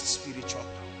lost spiritual power.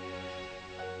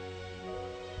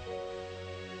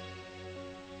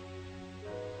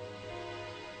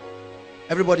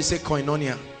 Everybody say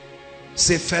koinonia.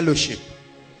 Say fellowship.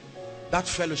 That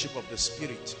fellowship of the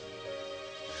Spirit.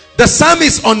 The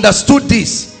psalmist understood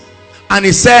this, and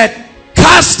he said,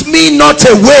 cast me not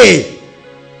away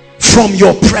from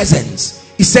your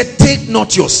presence. He said, take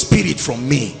not your spirit from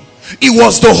me. It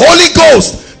was the Holy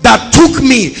Ghost that took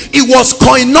me. It was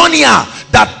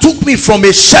koinonia that took me from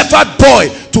a shepherd boy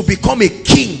to become a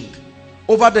king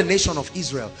over the nation of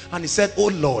Israel. And he said, oh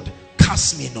Lord,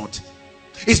 cast me not.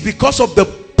 It's because of the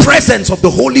presence of the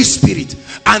Holy Spirit,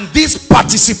 and this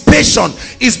participation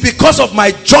is because of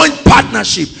my joint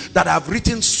partnership that I've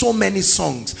written so many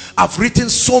songs, I've written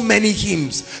so many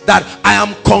hymns, that I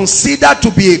am considered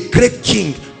to be a great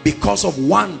king because of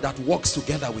one that works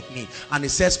together with me. And it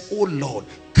says, oh Lord,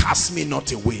 cast me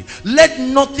not away. Let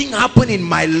nothing happen in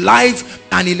my life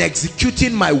and in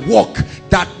executing my work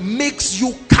that makes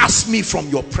you cast me from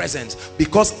your presence,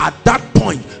 because at that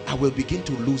point I will begin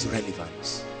to lose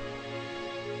relevance.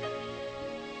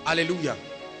 Hallelujah.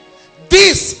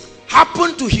 This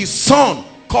happened to his son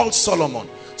called Solomon.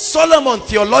 Solomon,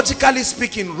 theologically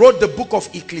speaking, wrote the book of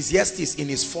Ecclesiastes in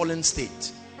his fallen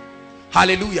state.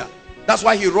 Hallelujah. That's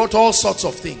why he wrote all sorts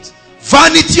of things.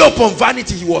 Vanity upon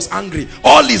vanity, he was angry.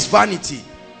 All his vanity.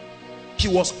 He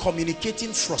was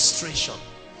communicating frustration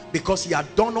because he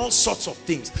had done all sorts of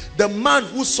things. The man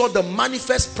who saw the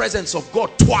manifest presence of God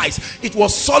twice, it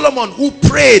was Solomon who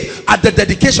prayed at the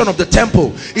dedication of the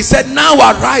temple. He said, now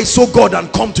arise, O God,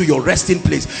 and come to your resting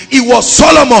place. It was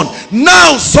Solomon.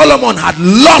 Now Solomon had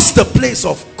lost the place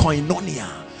of koinonia,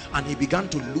 and he began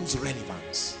to lose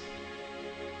relevance.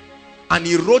 And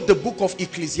he wrote the book of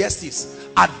Ecclesiastes,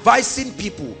 advising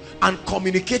people and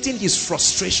communicating his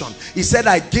frustration. He said,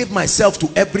 I gave myself to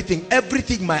everything.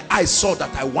 Everything my eyes saw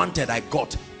that I wanted, I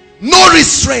got. No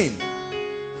restraint.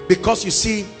 Because you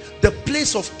see, the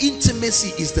place of intimacy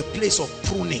is the place of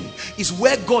pruning. Is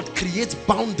where God creates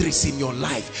boundaries in your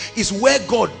life. Is where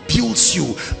God builds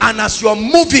you. And as you're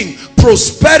moving,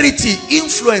 prosperity,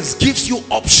 influence gives you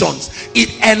options. It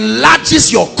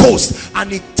enlarges your coast,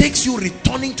 and it takes you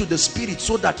returning to the Spirit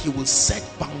so that he will set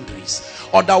boundaries.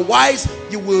 Otherwise,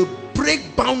 you will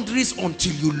break boundaries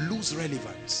until you lose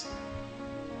relevance.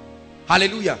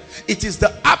 Hallelujah. It is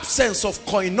the absence of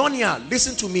koinonia,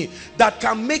 listen to me, that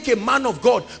can make a man of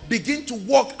God begin to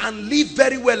walk and live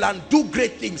very well and do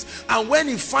great things. And when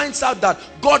he finds out that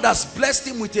God has blessed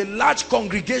him with a large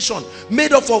congregation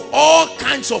made up of all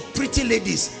kinds of pretty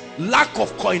ladies, lack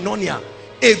of koinonia,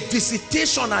 a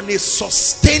visitation and a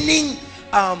sustaining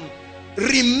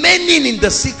remaining in the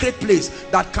secret place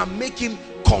that can make him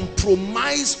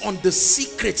compromise on the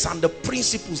secrets and the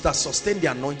principles that sustain the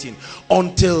anointing,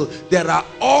 until there are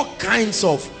all kinds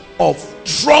of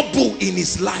trouble in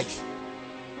his life,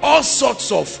 all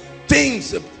sorts of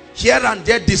things here and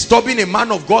there, disturbing a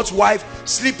man of God's wife,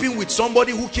 sleeping with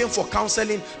somebody who came for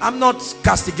counseling. I'm not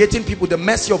castigating people, the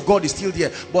mercy of God is still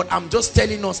there, but I'm just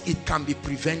telling us it can be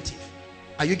preventive.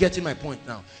 Are you getting my point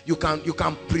now? You can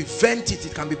prevent it.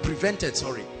 It can be prevented,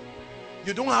 sorry.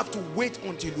 You don't have to wait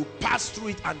until you pass through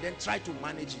it and then try to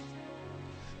manage it.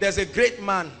 There's a great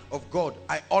man of God.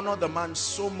 I honor the man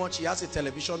so much. He has a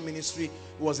television ministry.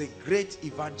 He was a great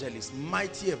evangelist,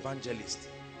 mighty evangelist.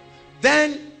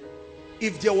 Then,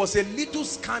 if there was a little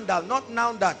scandal, not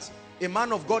now that a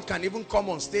man of God can even come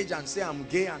on stage and say, I'm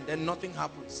gay, and then nothing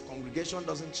happens. Congregation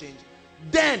doesn't change.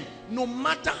 Then, no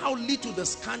matter how little the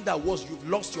scandal was, you've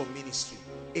lost your ministry.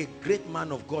 A great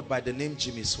man of God by the name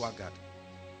Jimmy Swaggart.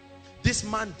 This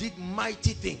man did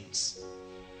mighty things.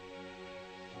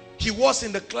 He was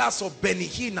in the class of Benny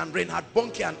Hinn and Reinhard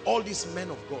Bonnke and all these men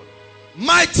of God.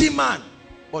 Mighty man.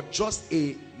 But just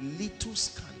a little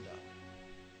scandal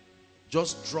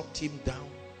just dropped him down.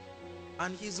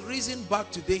 And he's risen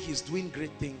back today. He's doing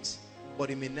great things. But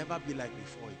he may never be like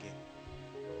before again.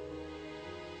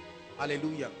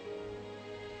 Hallelujah.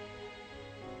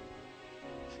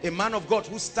 A man of God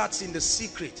who starts in the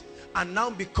secret and now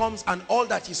becomes, and all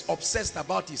that he's obsessed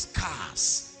about is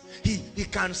cars. He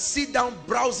can sit down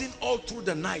browsing all through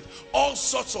the night, all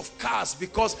sorts of cars,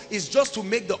 because it's just to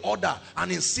make the order,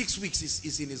 and in 6 weeks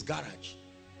is in his garage.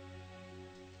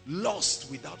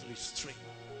 Lost without restraint.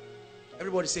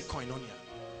 Everybody say koinonia.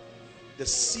 The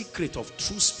secret of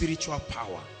true spiritual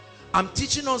power. I'm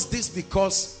teaching us this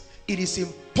because it is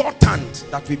important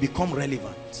that we become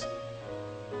relevant.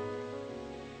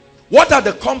 What are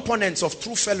the components of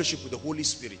true fellowship with the Holy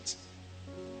Spirit?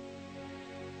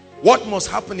 What must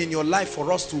happen in your life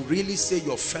for us to really say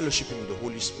you're fellowshipping with the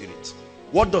Holy Spirit?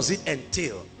 What does it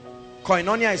entail?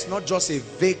 Koinonia is not just a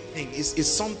vague thing. It's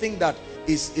something that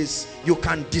is you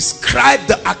can describe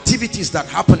the activities that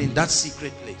happen in that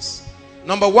secret place.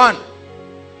 Number one,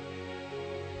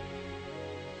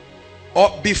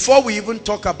 or before we even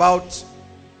talk about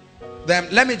them,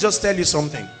 let me just tell you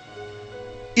something.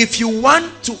 If you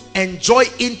want to enjoy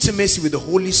intimacy with the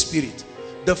Holy Spirit,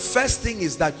 the first thing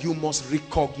is that you must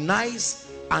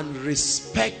recognize and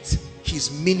respect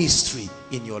his ministry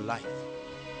in your life.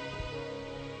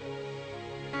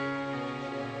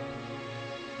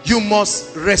 You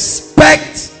must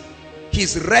respect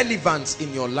his relevance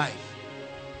in your life.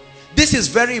 This is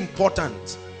very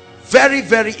important. Very,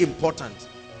 very important.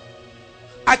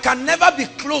 I can never be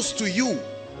close to you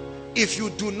if you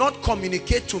do not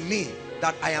communicate to me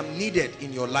that I am needed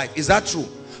in your life. Is that true?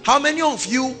 How many of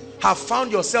you have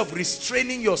found yourself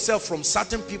restraining yourself from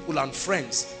certain people and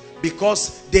friends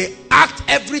because they act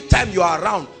every time you are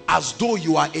around as though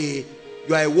you are a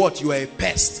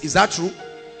pest? Is that true?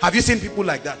 Have you seen people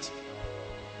like that?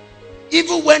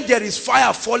 Even when there is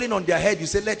fire falling on their head, you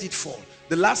say, let it fall.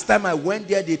 The last time I went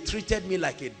there, they treated me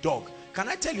like a dog. Can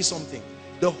I tell you something?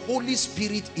 The Holy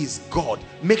Spirit is God.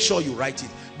 Make sure you write it.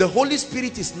 The Holy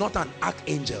Spirit is not an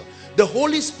archangel. The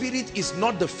Holy Spirit is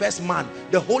not the first man.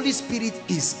 The Holy Spirit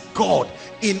is God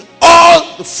in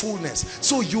all the fullness.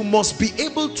 So you must be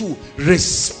able to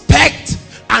respect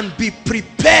and be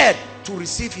prepared to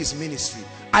receive his ministry.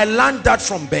 I learned that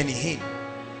from Benny Hinn.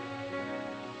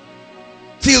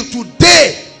 Till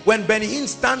today, when Benny Hinn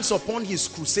stands upon his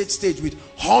crusade stage with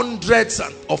hundreds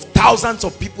of thousands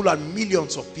of people and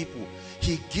millions of people,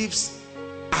 he gives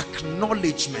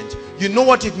acknowledgement. You know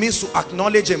what it means to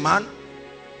acknowledge a man?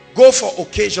 Go for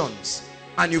occasions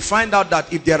and you find out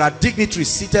that if there are dignitaries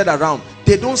seated around,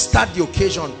 they don't start the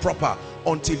occasion proper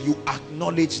until you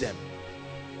acknowledge them.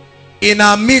 In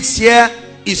our midst here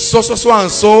is so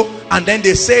and so, and then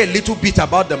they say a little bit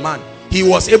about the man. He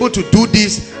was able to do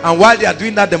this, and while they are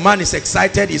doing that, the man is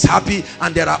excited, he's happy,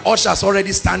 and there are ushers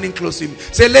already standing close to him.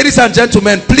 Say, ladies and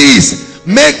gentlemen, please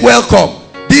make welcome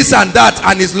this and that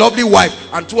and his lovely wife.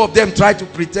 And two of them try to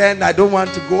pretend, I don't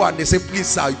want to go, and they say, please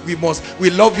sir, we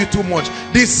love you too much,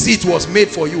 this seat was made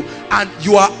for you. And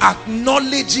you are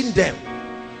acknowledging them,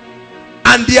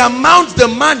 and the amount the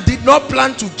man did not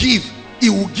plan to give, he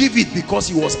will give it because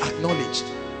he was acknowledged.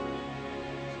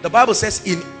 The Bible says,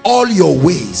 in all your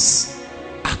ways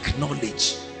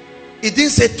acknowledge. It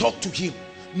didn't say talk to him.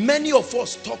 Many of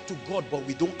us talk to God, but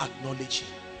we don't acknowledge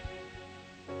him.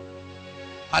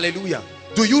 Hallelujah.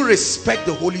 Do you respect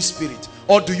the Holy Spirit,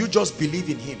 or do you just believe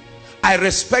in him? I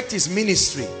respect his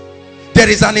ministry. There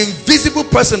is an invisible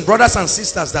person, brothers and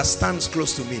sisters, that stands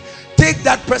close to me. Take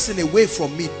that person away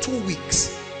from me. 2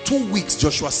 weeks. 2 weeks,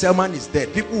 Joshua Selman is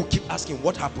dead. People will keep asking,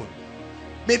 what happened?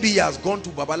 Maybe he has gone to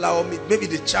Babalawo. Maybe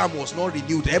the charm was not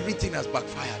renewed. Everything has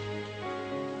backfired.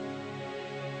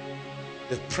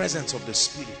 The presence of the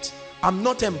Spirit. I'm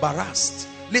not embarrassed.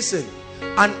 Listen,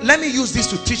 and let me use this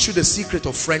to teach you the secret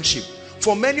of friendship.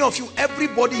 For many of you,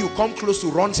 everybody you come close to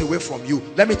runs away from you.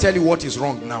 Let me tell you what is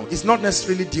wrong now. It's not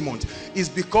necessarily demons. It's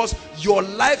because your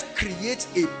life creates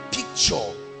a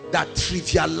picture that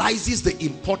trivializes the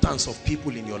importance of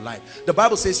people in your life. The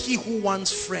Bible says, he who wants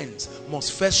friends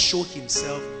must first show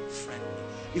himself friendly.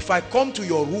 If I come to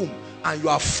your room and you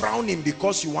are frowning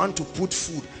because you want to put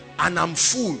food and I'm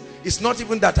full, it's not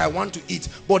even that I want to eat,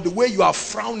 but the way you are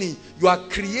frowning, you are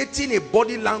creating a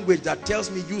body language that tells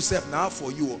me, you self now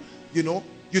for you. You know,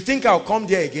 you think I'll come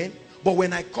there again? But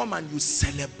when I come and you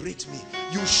celebrate me,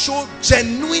 you show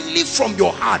genuinely from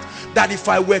your heart that if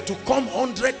I were to come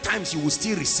 100 times, you will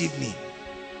still receive me.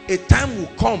 A time will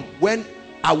come when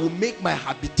I will make my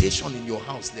habitation in your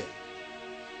house there.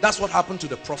 That's what happened to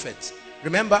the prophet.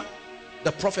 Remember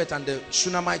the prophet and the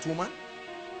Shunammite woman?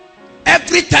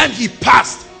 Every time he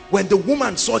passed, when the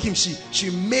woman saw him, she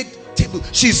made table.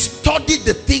 She studied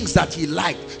the things that he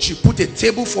liked. She put a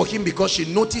table for him because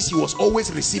she noticed he was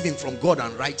always receiving from God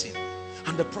and writing.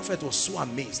 And the prophet was so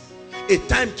amazed. A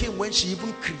time came when she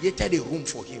even created a room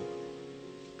for him,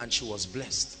 and she was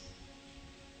blessed.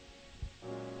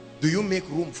 Do you make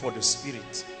room for the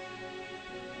Spirit?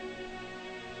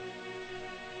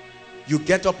 You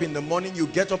get up in the morning, you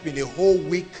get up in a whole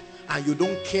week, and you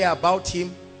don't care about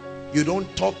him. You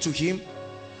don't talk to him.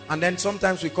 And then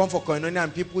sometimes we come for koinonia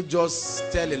and people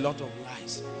just tell a lot of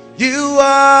lies. You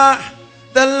are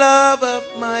the love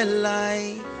of my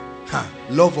life.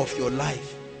 Love of your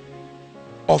life.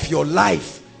 Of your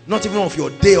life. Not even of your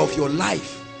day, of your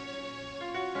life.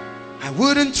 I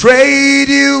wouldn't trade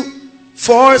you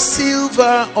for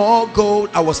silver or gold.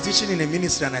 I was teaching in a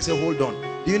ministry and I said, hold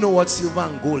on. Do you know what silver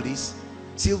and gold is?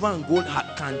 Silver and gold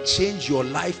can change your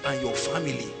life and your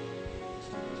family.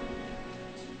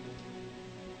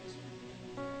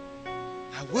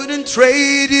 I wouldn't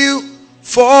trade you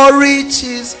for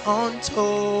riches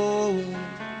untold.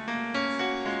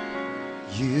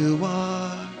 You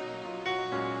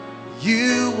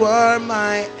are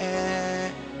my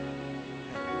heir.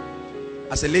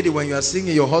 As a lady, when you are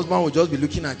singing, your husband will just be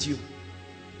looking at you.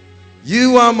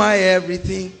 You are my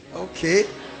everything. Okay.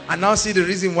 And now see the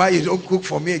reason why you don't cook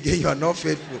for me again. You are not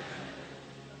faithful.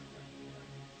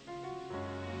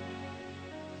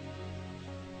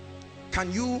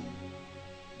 Can you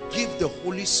give the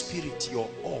Holy Spirit your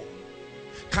all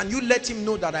Can you let him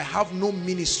know that I have no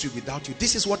ministry without you?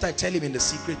 This is what I tell him in the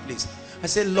secret place. I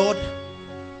say, Lord,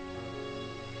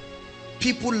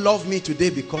 people love me today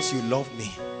because you love me.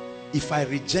 If I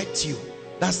reject you,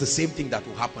 that's the same thing that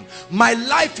will happen. My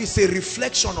life is a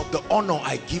reflection of the honor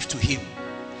I give to him.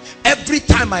 Every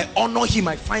time I honor him,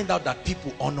 I find out that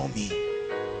people honor me.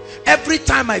 Every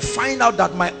time I find out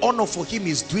that my honor for him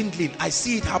is dwindling, I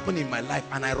see it happen in my life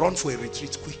and I run for a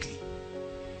retreat quickly.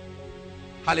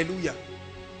 Hallelujah.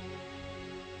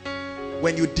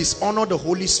 When you dishonor the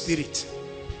Holy Spirit,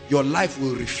 your life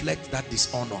will reflect that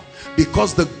dishonor,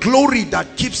 because the glory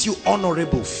that keeps you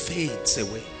honorable fades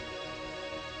away.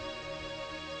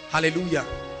 Hallelujah.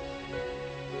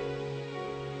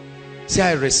 Say,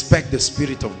 I respect the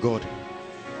Spirit of God.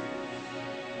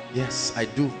 Yes, I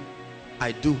do.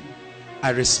 I do. I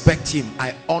respect him.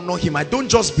 I honor him. I don't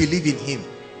just believe in him.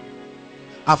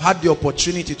 I've had the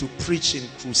opportunity to preach in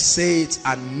crusades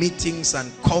and meetings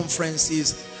and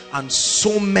conferences and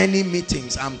so many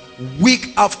meetings. I'm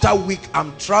week after week,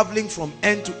 I'm traveling from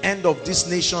end to end of this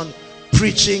nation,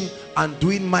 preaching and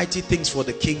doing mighty things for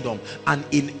the kingdom. And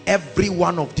in every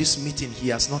one of this meeting, he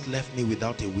has not left me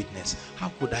without a witness. How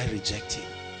could I reject him?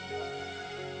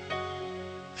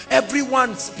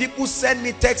 Everyone, people send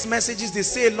me text messages. They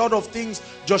say a lot of things.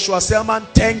 Joshua Selman,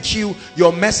 thank you.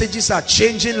 Your messages are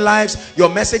changing lives. Your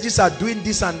messages are doing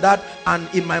this and that. And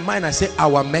in my mind, I say,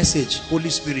 our message, Holy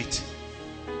Spirit.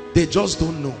 They just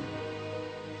don't know.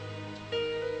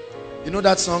 You know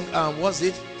that song? What's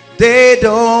it? They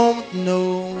don't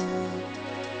know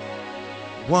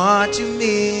what you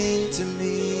mean to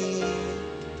me.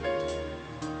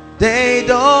 They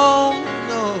don't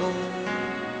know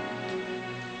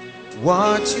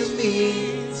what you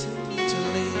mean to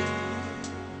me.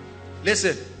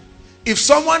 Listen, if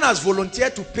someone has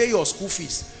volunteered to pay your school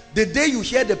fees, the day you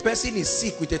hear the person is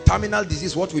sick with a terminal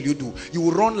disease, what will you do? You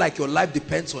will run like your life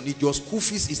depends on it. Your school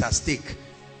fees is at stake.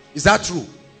 Is that true?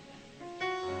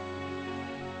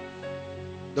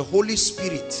 The Holy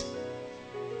Spirit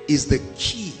is the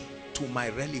key to my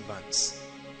relevance.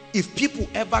 If people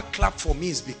ever clap for me,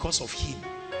 it's because of him.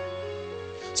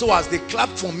 So as they clap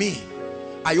for me,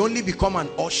 I only become an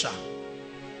usher.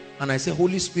 And I say,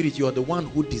 Holy Spirit, you are the one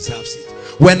who deserves it.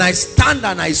 When I stand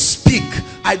and I speak,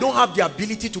 I don't have the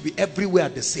ability to be everywhere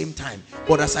at the same time.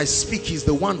 But as I speak, he's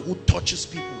the one who touches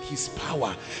people. His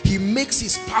power. He makes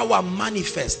his power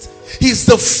manifest. He's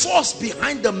the force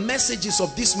behind the messages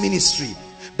of this ministry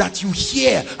that you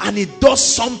hear, and it does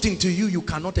something to you you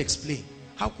cannot explain.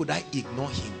 How could I ignore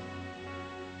him?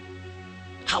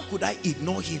 How could I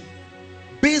ignore him?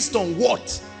 Based on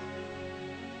what?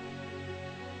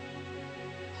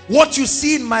 What you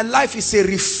see in my life is a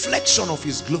reflection of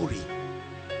his glory.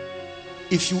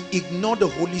 If you ignore the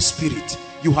Holy Spirit,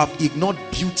 you have ignored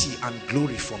beauty and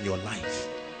glory from your life.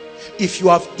 If you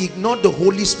have ignored the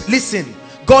Holy Spirit, listen,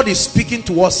 God is speaking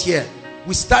to us here.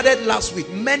 We started last week.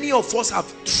 Many of us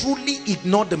have truly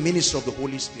ignored the ministry of the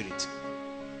Holy Spirit.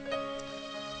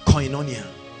 Koinonia.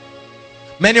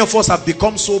 Many of us have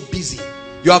become so busy.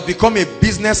 You have become a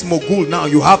business mogul now.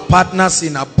 You have partners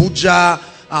in Abuja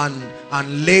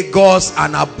and Lagos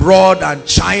and abroad and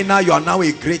China. You are now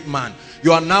a great man.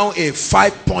 You are now a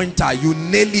 5-pointer. You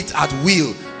nail it at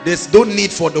will. There's no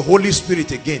need for the Holy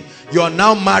Spirit again. You are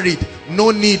now married. No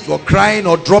need for crying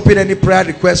or dropping any prayer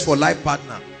request for life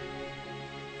partner.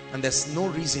 And there's no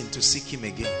reason to seek him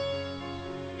again.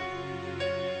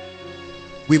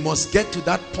 We must get to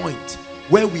that point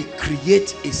where we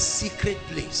create a secret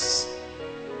place.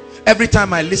 Every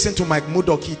time I listen to Mike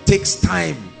Murdoch, he takes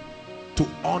time to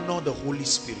honor the Holy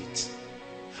Spirit.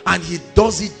 And he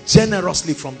does it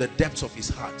generously from the depths of his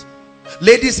heart.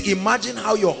 Ladies, imagine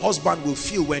how your husband will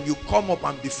feel when you come up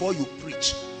and before you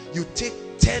preach, you take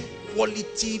 10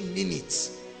 quality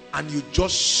minutes and you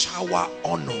just shower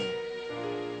honor.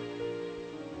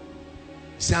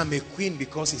 Say, I'm a queen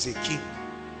because he's a king.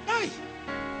 Hi.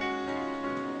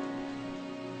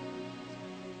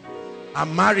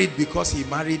 I'm married because he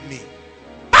married me.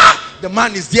 Ah! The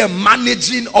man is there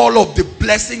managing all of the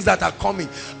blessings that are coming.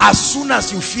 As soon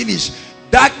as you finish,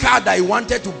 that car that you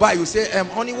wanted to buy, you say,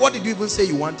 honey, what did you even say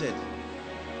you wanted?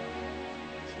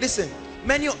 Listen,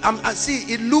 I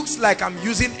see, it looks like I'm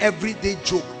using everyday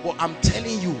joke, but I'm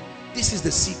telling you, this is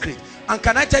the secret. And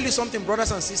can I tell you something,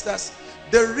 brothers and sisters?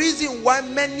 The reason why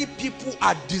many people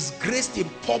are disgraced in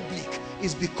public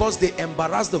is because they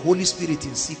embarrass the Holy Spirit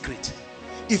in secret.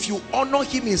 If you honor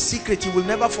him in secret, he will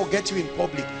never forget you in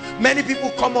public. Many people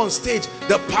come on stage,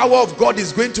 the power of God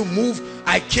is going to move.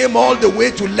 I came all the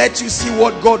way to let you see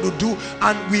what God will do,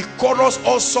 and we chorus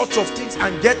all sorts of things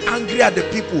and get angry at the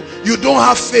people. You don't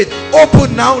have faith.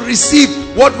 Open now, receive.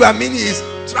 What we are meaning is,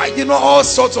 try, you know, all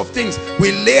sorts of things.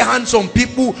 We lay hands on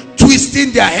people,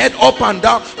 twisting their head up and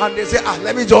down, and they say,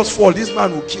 let me just fall, this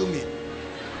man will kill me.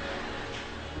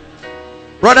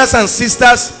 Brothers and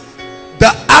sisters,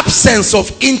 the absence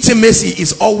of intimacy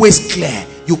is always clear.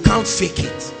 You can't fake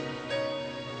it.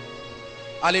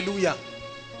 Hallelujah.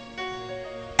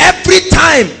 Every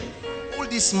time, hold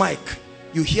this mic,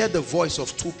 you hear the voice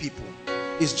of two people.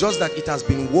 It's just that it has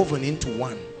been woven into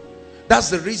one. That's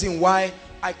the reason why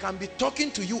I can be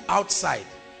talking to you outside.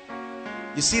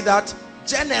 You see that?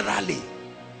 Generally.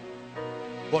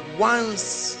 But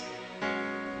once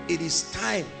it is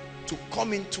time to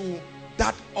come into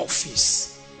that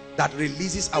office that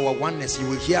releases our oneness, you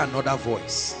will hear another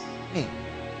voice.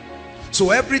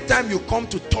 So every time you come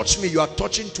to touch me, you are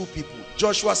touching two people.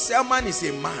 Joshua Selman is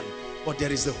a man, but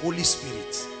there is the Holy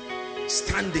Spirit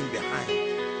standing behind.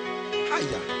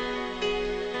 Hiya.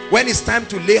 When it's time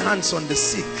to lay hands on the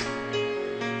sick,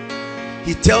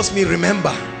 he tells me,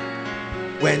 remember,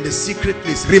 we're in the secret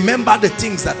place. Remember the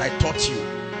things that I taught you.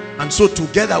 And so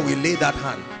together we lay that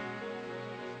hand.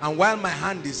 And while my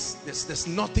hand is, there's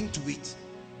nothing to it.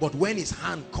 But when his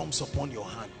hand comes upon your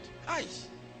hand,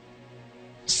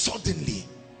 suddenly,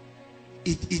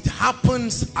 it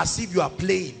happens as if you are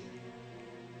playing.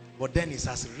 But then it's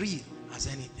as real as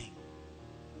anything.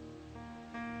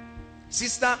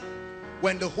 Sister,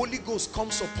 when the Holy Ghost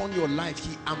comes upon your life,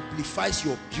 he amplifies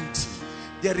your beauty.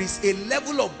 There is a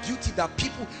level of beauty that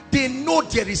people, they know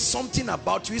there is something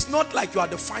about you. It's not like you are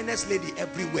the finest lady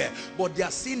everywhere, but they are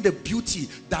seeing the beauty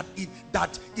that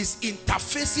is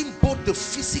interfacing both the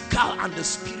physical and the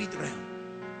spirit realm.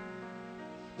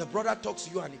 The brother talks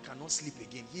to you and he cannot sleep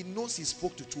again. He knows he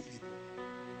spoke to two people.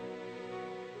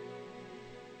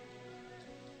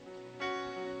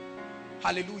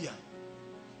 Hallelujah.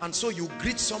 And so you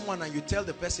greet someone and you tell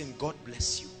the person, God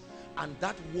bless you. And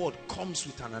that word comes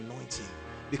with an anointing,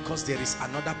 because there is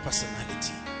another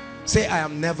personality. Say, I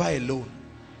am never alone.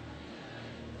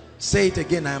 Say it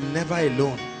again, I am never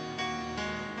alone.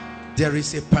 There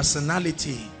is a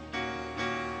personality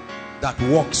that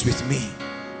walks with me,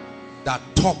 that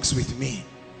talks with me.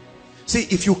 See,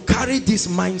 if you carry this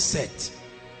mindset,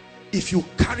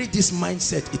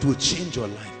 it will change your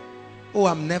life. Oh,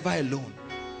 I'm never alone.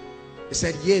 He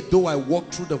said, yea, though I walk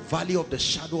through the valley of the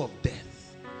shadow of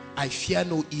death, I fear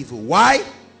no evil. Why?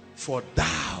 For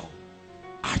thou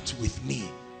art with me.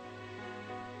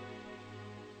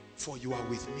 For you are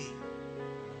with me.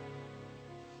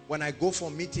 When I go for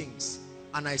meetings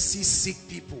and I see sick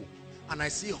people and I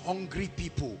see hungry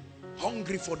people,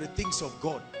 hungry for the things of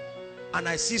God, and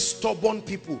I see stubborn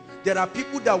people, there are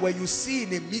people that when you see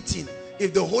in a meeting,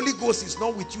 if the Holy Ghost is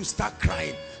not with you, start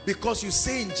crying, because you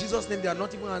say in Jesus' name, they are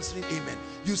not even answering amen.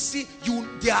 You see,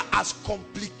 they are as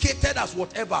complicated as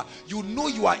whatever. You know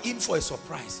you are in for a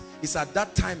surprise. It's at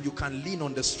that time you can lean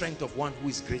on the strength of one who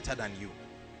is greater than you.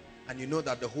 And you know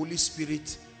that the Holy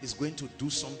Spirit is going to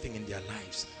do something in their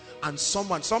lives. And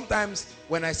sometimes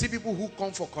when I see people who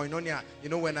come for koinonia, you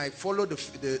know, when I follow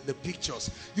the pictures,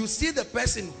 you see the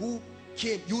person who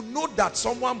came, you know that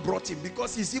someone brought him,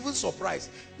 because he's even surprised.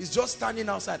 He's just standing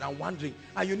outside and wondering,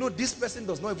 and you know this person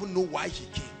does not even know why he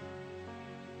came.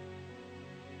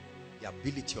 The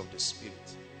ability of the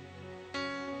Spirit.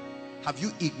 Have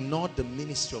you ignored the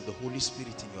ministry of the Holy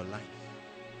Spirit in your life?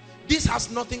 This has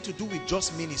nothing to do with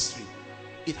just ministry.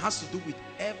 It has to do with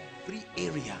every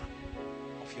area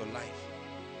of your life.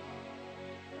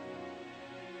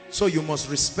 So you must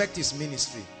respect his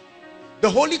ministry. The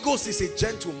Holy Ghost is a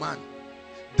gentleman.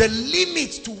 The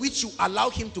limit to which you allow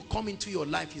him to come into your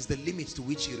life is the limit to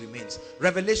which he remains.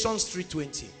 Revelations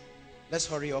 3:20. Let's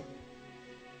hurry up.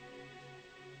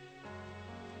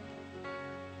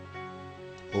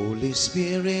 Holy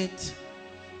Spirit,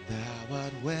 thou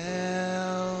art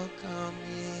welcome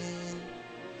in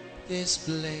this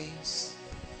place.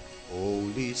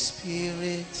 Holy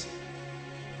Spirit,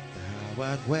 thou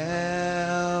art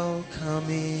welcome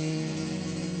in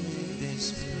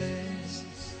this place.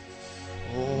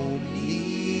 Omnipotent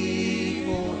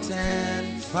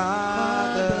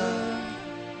Father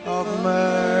of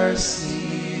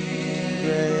mercy and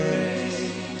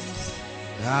grace,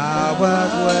 thou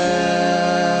art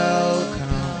welcome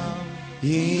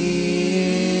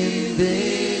in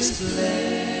this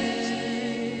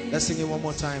place. Let's sing it one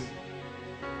more time.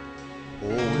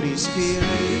 Holy Spirit,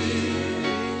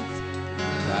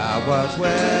 thou art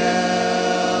welcome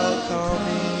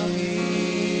in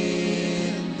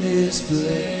this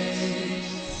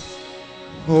place.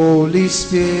 Holy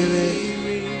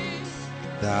Spirit,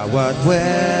 thou art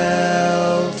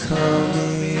welcome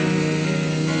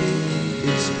in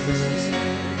this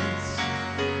place.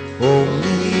 Omnipotent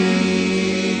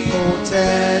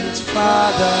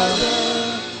Father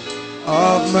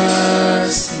of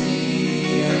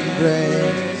mercy and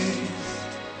grace,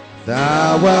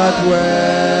 thou art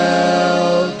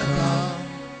welcome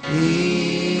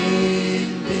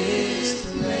in this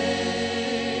place.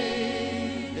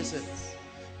 Listen,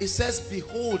 it says,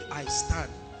 behold, I stand.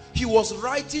 He was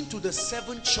writing to the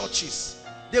 7 churches.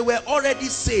 They were already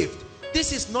saved.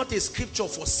 This is not a scripture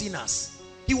for sinners.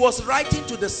 He was writing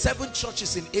to the 7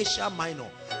 churches in Asia Minor.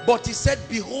 But he said,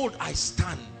 behold, I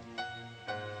stand.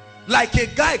 Like a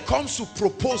guy comes to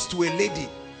propose to a lady.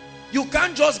 You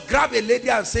can't just grab a lady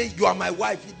and say, you are my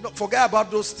wife. Forget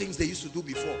about those things they used to do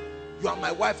before. You are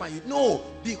my wife and you. No.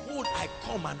 Behold, I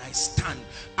come and I stand.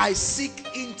 I seek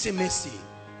intimacy.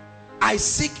 I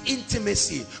seek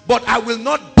intimacy. But I will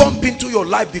not bump into your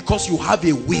life because you have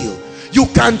a will. You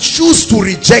can choose to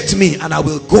reject me and I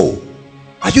will go.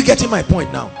 Are you getting my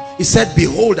point now? He said,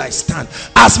 behold, I stand.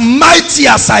 As mighty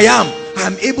as I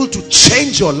am able to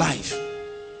change your life.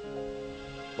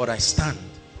 But I stand.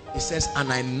 He says,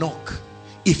 and I knock.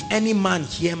 If any man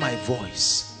hear my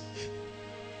voice.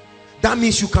 That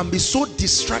means you can be so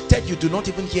distracted you do not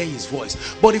even hear his voice.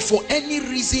 But if for any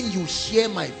reason you hear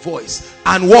my voice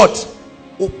and what?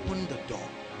 Open the door.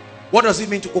 What does it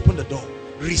mean to open the door?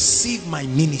 Receive my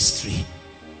ministry.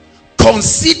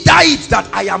 Consider it that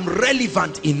I am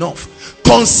relevant enough.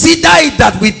 Consider it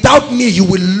that without me you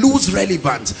will lose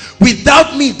relevance.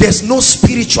 Without me there's no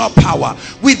spiritual power.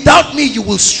 Without me you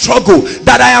will struggle.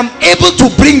 That I am able to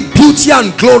bring beauty and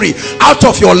glory out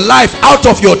of your life, out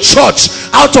of your church,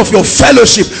 out of your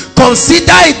fellowship.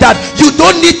 Consider it that you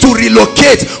don't need to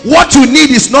relocate. What you need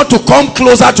is not to come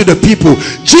closer to the people.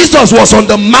 Jesus was on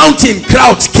the mountain,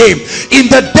 crowds came. In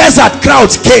the desert,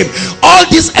 crowds came. All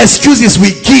these excuses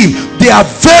we give, there are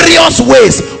various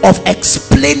ways of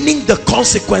explaining the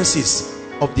consequences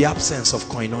of the absence of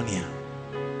koinonia.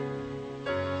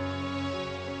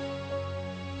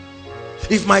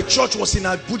 If my church was in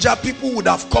Abuja, people would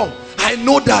have come. I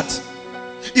know that.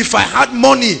 If I had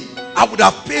money, I would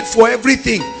have paid for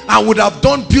everything. I would have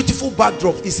done beautiful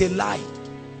backdrops. It's a lie.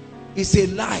 It's a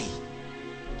lie.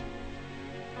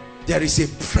 There is a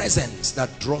presence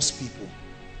that draws people.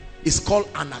 It's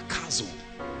called anakazo.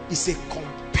 It's a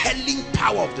compelling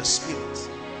power of the Spirit.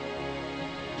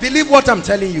 Believe what I'm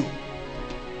telling you.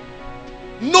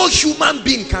 No human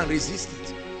being can resist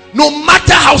it. No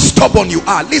matter how stubborn you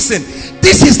are. Listen,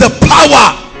 this is the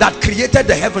power that created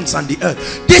the heavens and the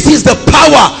earth. This is the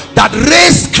power that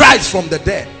raised Christ from the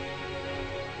dead.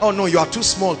 Oh no, you are too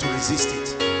small to resist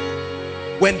it.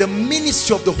 When the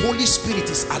ministry of the Holy Spirit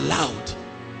is allowed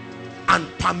and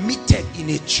permitted in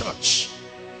a church,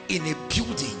 in a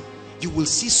building, you will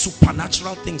see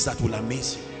supernatural things that will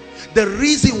amaze you. The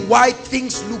reason why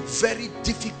things look very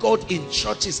difficult in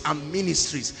churches and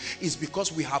ministries is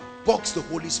because we have boxed the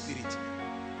Holy Spirit.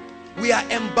 We are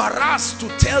embarrassed to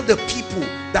tell the people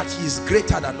that he is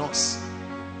greater than us.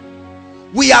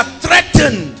 We are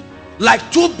threatened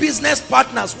like two business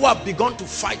partners who have begun to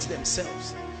fight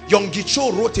themselves. Yonggi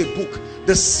Cho wrote a book,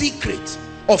 The Secret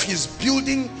of his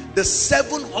building the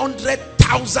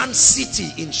 700,000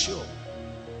 city in Seoul.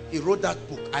 He wrote that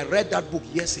book. I read that book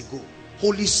years ago.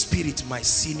 Holy Spirit, my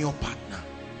senior partner.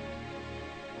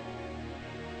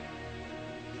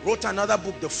 He wrote another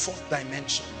book, The Fourth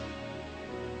Dimension.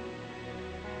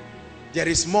 There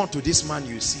is more to this man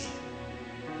you see.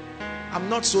 I'm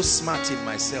not so smart in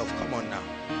myself. Come on now.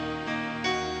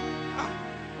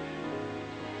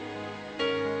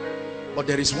 But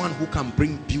there is one who can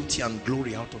bring beauty and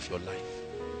glory out of your life.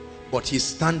 But he's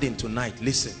standing tonight.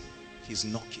 Listen, he's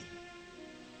knocking.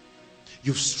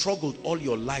 You've struggled all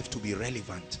your life to be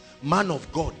relevant. Man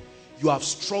of God, you have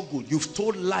struggled. You've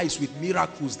told lies with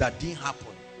miracles that didn't happen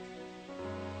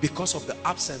because of the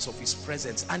absence of his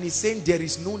presence. And he's saying there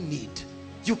is no need.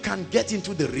 You can get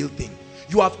into the real thing.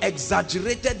 You have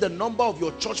exaggerated the number of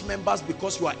your church members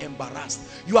because you are embarrassed.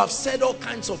 You have said all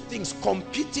kinds of things,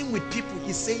 competing with people.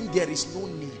 He's saying there is no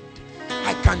need.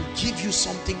 I can give you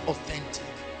something authentic.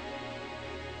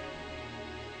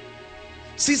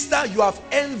 Sister, you have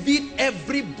envied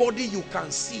everybody you can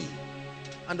see.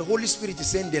 And the Holy Spirit is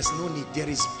saying there's no need. There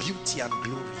is beauty and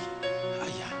glory.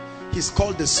 He's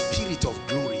called the Spirit of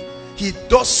glory. He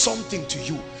does something to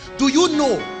you. Do you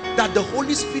know that the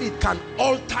Holy Spirit can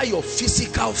alter your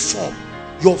physical form?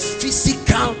 Your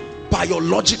physical,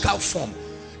 biological form.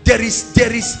 There is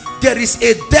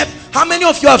a depth. How many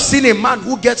of you have seen a man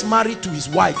who gets married to his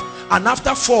wife and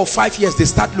after 4 or 5 years they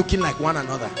start looking like one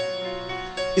another?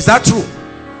 Is that true?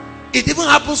 It even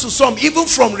happens to some, even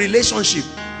from relationship.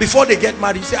 Before they get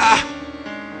married, you say,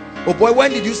 oh boy,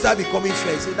 when did you start becoming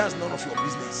fair? You say, that's none of your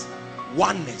business.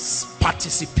 Oneness,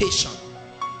 participation.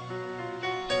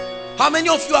 How many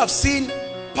of you have seen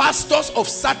pastors of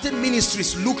certain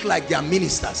ministries look like they are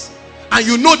ministers, and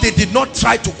you know they did not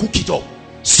try to cook it up?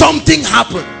 Something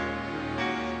happened.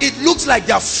 It looks like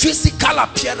their physical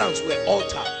appearance were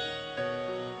altered.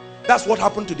 That's what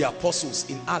happened to the apostles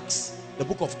in Acts, the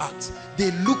book of Acts.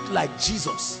 They looked like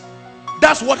Jesus.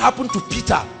 That's what happened to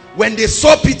Peter. When they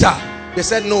saw Peter, they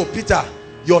said, no, Peter,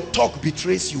 your talk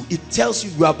betrays you. It tells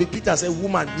you you have been. Peter said,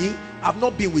 woman, me, I've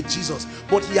not been with Jesus.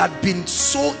 But he had been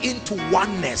so into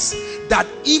oneness that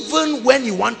even when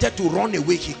he wanted to run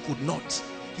away, he could not.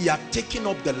 He had taken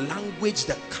up the language,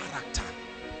 the character.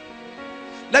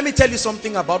 Let me tell you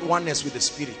something about oneness with the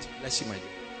Spirit. Let's see, my dear.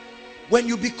 When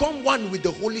you become one with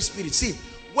the Holy Spirit, see,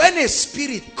 when a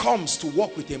spirit comes to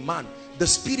walk with a man, the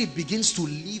spirit begins to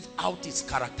live out its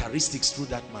characteristics through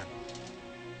that man.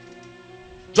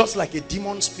 Just like a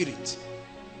demon spirit,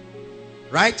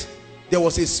 right? There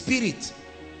was a spirit,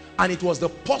 and it was the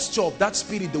posture of that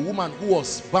spirit the woman who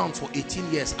was bound for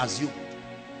 18 years assumed.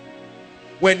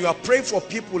 When you are praying for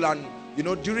people, and you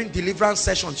know, during deliverance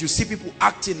sessions, you see people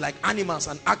acting like animals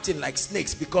and acting like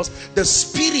snakes, because the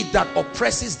spirit that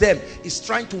oppresses them is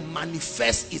trying to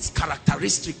manifest its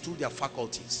characteristic through their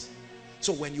faculties.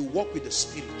 So when you walk with the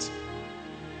Spirit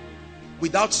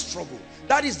without struggle,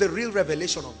 that is the real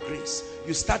revelation of grace.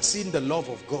 You start seeing the love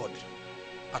of God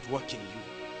at work in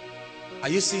you. Are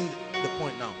you seeing the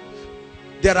point now?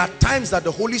 There are times that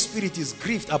the Holy Spirit is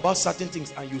grieved about certain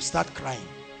things and you start crying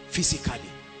physically,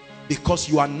 because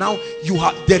you are now,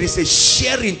 there is a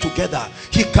sharing together.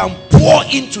 He can pour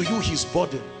into you his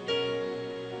burden.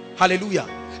 Hallelujah.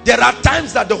 There are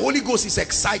times that the Holy Ghost is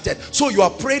excited, so you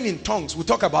are praying in tongues. We'll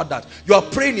talk about that. You are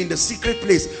praying in the secret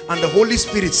place, and the Holy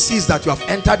Spirit sees that you have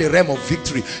entered the realm of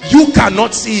victory. You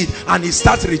cannot see it, and he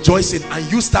starts rejoicing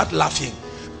and you start laughing.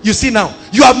 You see now,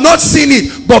 you have not seen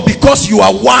it, but because you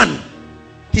are one,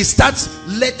 he starts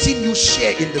letting you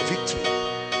share in the victory.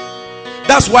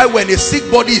 That's why when a sick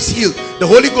body is healed, the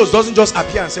Holy Ghost doesn't just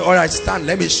appear and say, all right, stand,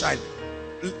 let me shine.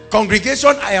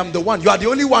 Congregation, I am the one. You are the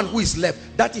only one who is left.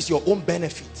 That is your own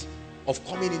benefit of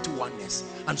coming into oneness.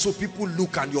 And so people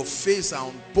look, and your face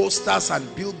on posters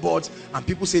and billboards, and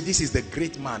people say, this is the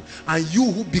great man. And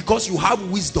you, who, because you have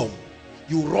wisdom,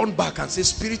 you run back and say,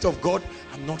 Spirit of God,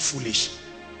 I'm not foolish.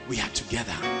 We are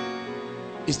together.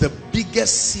 It's the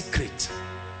biggest secret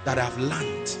that I've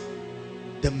learned.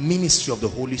 The ministry of the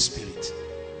Holy Spirit.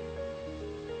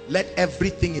 Let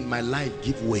everything in my life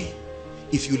give way.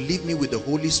 If you leave me with the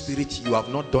Holy Spirit, you have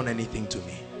not done anything to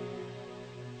me.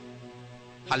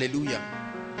 Hallelujah.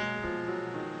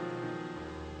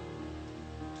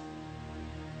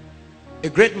 A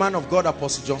great man of God,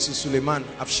 Apostle Johnson Suleiman,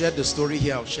 I've shared the story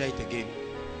here, I'll share it again.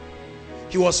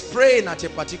 He was praying at a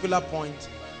particular point,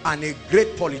 and a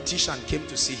great politician came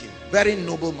to see him. Very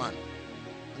noble man.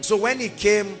 And so when he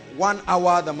came, 1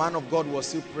 hour the man of God was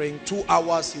still praying. 2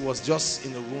 hours he was just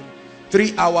in the room.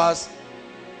 3 hours,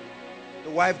 the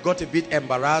wife got a bit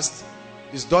embarrassed.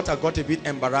 His daughter got a bit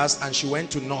embarrassed, and she went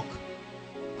to knock.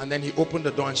 And then he opened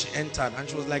the door and she entered, and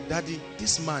she was like, Daddy,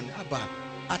 this man, Abba,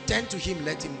 attend to him,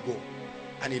 let him go.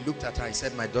 And he looked at her. He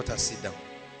said, my daughter, sit down.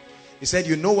 He said,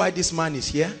 you know why this man is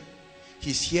here?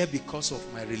 He's here because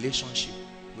of my relationship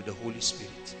with the Holy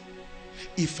Spirit.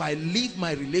 If I leave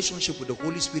my relationship with the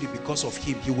Holy Spirit because of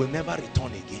him, he will never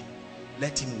return again.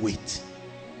 Let him wait.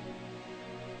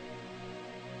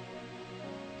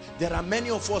 There are many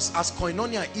of us, as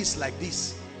Koinonia is like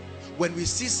this, when we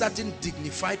see certain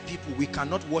dignified people, we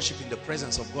cannot worship in the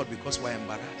presence of God because we're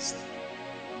embarrassed.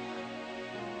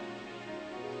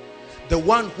 The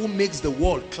one who makes the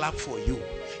world clap for you,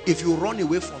 if you run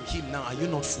away from him now, are you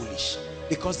not foolish?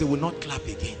 Because they will not clap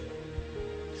again.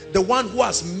 The one who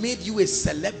has made you a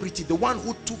celebrity, the one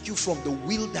who took you from the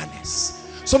wilderness.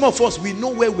 Some of us, we know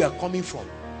where we are coming from.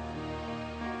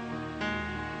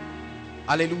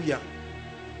 Hallelujah.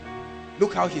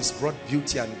 Look how he's brought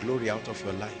beauty and glory out of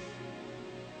your life.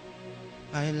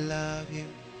 I love you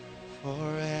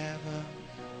forever.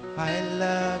 I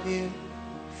love you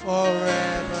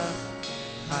forever.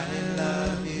 I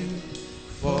love you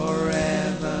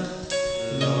forever,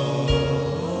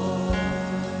 Lord.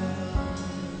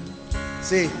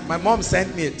 See, my mom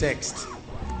sent me a text.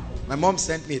 My mom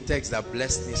sent me a text that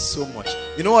blessed me so much.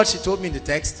 You know what she told me in the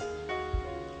text?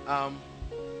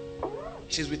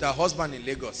 She's with her husband in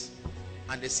Lagos,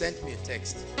 And they sent me a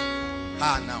text.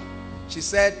 Now. She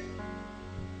said,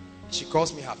 she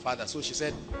calls me her father. So she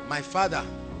said, my father,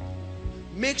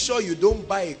 make sure you don't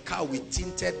buy a car with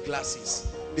tinted glasses,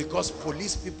 because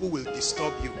police people will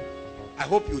disturb you. I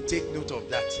hope you take note of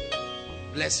that.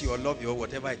 Bless you or love you or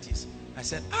whatever it is. I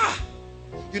said,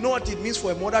 you know what it means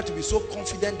for a mother to be so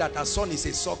confident that her son is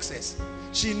a success?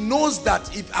 She knows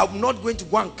that if I'm not going to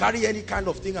go and carry any kind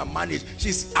of thing and manage,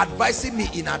 she's advising me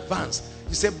in advance.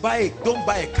 You say, don't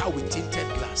buy a car with tinted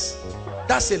glass.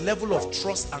 That's a level of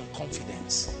trust and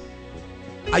confidence.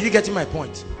 Are you getting my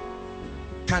point?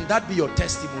 Can that be your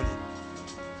testimony?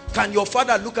 Can your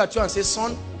father look at you and say,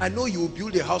 son, I know you will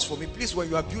build a house for me. Please, when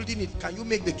you are building it, can you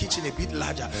make the kitchen a bit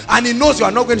larger? And he knows you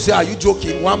are not going to say, are you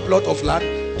joking? One plot of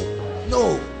land?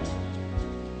 No.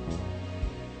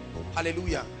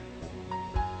 Hallelujah.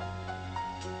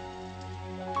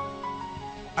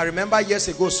 I remember years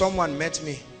ago, someone met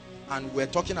me and we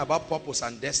were talking about purpose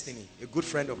and destiny. A good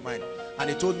friend of mine. And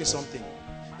he told me something.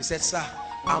 He said, sir,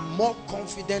 I'm more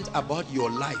confident about your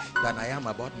life than I am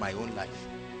about my own life.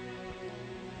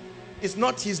 He's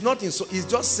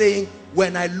just saying,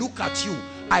 when I look at you,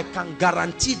 I can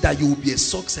guarantee that you will be a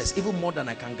success, even more than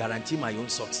I can guarantee my own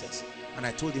success. And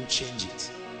I told him, change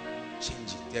it.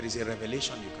 Change it. There is a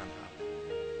revelation you can have.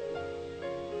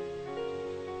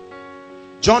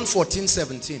 John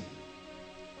 14:17.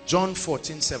 John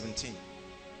 14:17.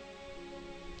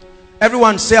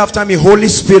 Everyone say after me, Holy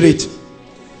Spirit,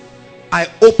 I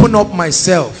open up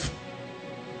myself.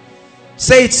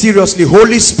 Say it seriously.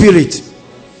 Holy Spirit,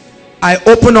 I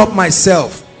open up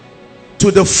myself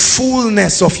to the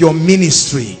fullness of your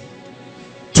ministry,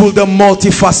 to the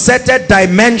multifaceted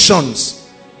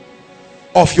dimensions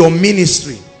of your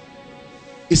ministry.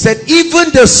 He said,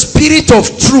 even the Spirit of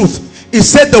truth, he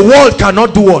said the world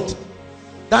cannot do what?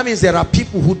 That means there are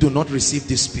people who do not receive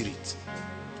this Spirit.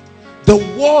 The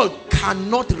world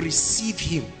cannot receive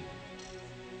him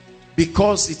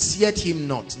because it seeth him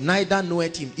not, neither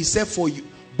knoweth him. He said, for you,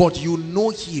 but you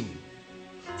know him,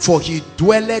 for he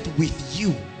dwelleth with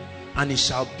you, and he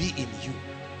shall be in you.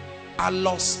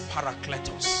 Allos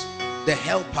Parakletos, the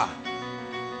helper.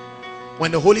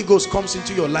 When the Holy Ghost comes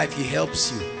into your life, he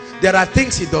helps you. There are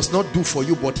things he does not do for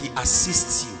you, but he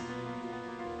assists you.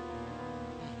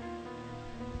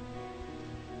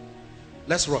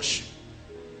 Let's rush.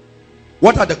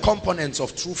 What are the components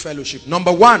of true fellowship?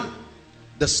 Number one,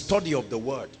 the study of the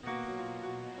word.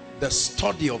 The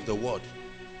study of the word.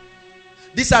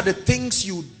 These are the things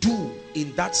you do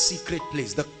in that secret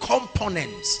place. The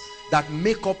components that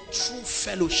make up true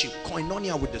fellowship,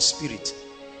 koinonia with the Spirit.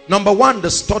 Number one,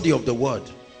 the study of the word.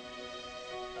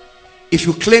 If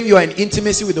you claim you are in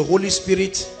intimacy with the Holy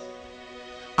Spirit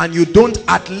and you don't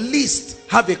at least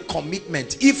have a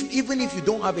commitment, even if you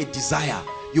don't have a desire,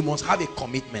 you must have a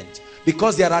commitment.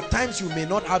 Because there are times you may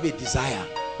not have a desire,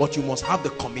 but you must have the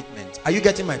commitment. Are you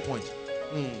getting my point?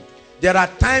 There are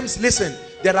times, listen,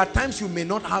 there are times you may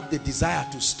not have the desire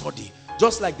to study.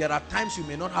 Just like there are times you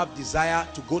may not have desire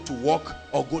to go to work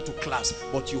or go to class,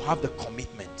 but you have the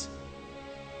commitment.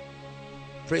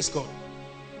 Praise God.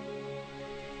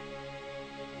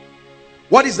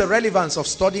 What is the relevance of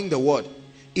studying the word?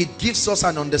 It gives us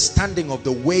an understanding of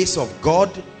the ways of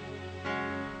God.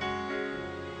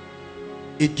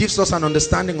 It gives us an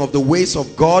understanding of the ways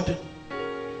of God,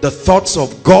 the thoughts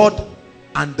of God,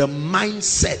 and the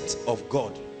mindset of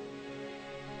God.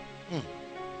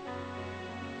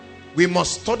 We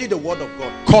must study the word of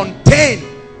God contained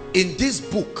in this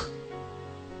book.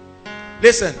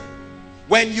 Listen,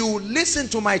 when you listen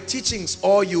to my teachings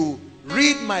or you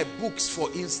read my books,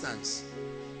 for instance,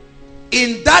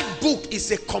 in that book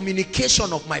is a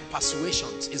communication of my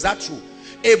persuasions. Is that true?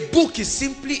 A book is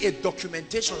simply a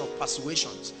documentation of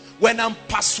persuasions. When I'm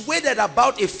persuaded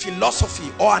about a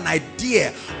philosophy or an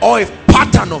idea or a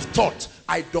pattern of thought,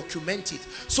 I document it.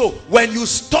 So when you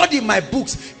study my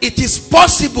books, it is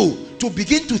possible to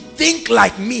begin to think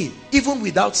like me even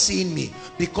without seeing me,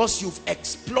 because you've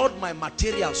explored my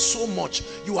material so much.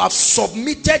 You have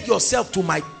submitted yourself to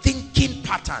my thinking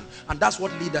pattern, and that's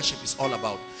what leadership is all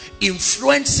about.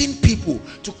 Influencing people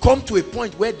to come to a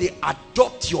point where they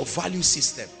adopt your value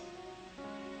system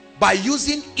by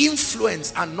using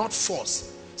influence and not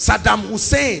force. Saddam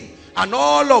Hussein and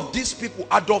all of these people,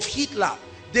 Adolf Hitler,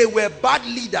 they were bad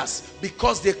leaders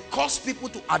because they caused people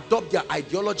to adopt their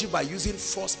ideology by using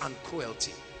force and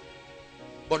cruelty.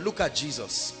 But look at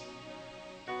Jesus.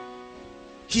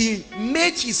 He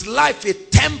made his life a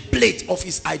template of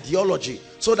his ideology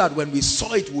so that when we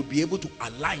saw it, we would be able to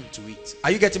align to it.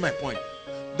 Are you getting my point?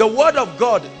 The word of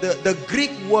God, the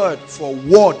Greek word for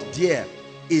word there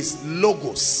is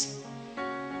logos.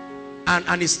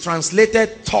 and it's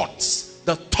translated thoughts.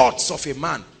 The thoughts of a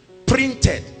man.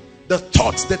 Printed. The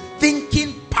thoughts, the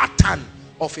thinking pattern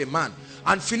of a man.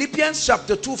 And Philippians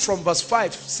chapter 2 from verse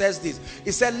 5 says this.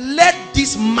 It said, let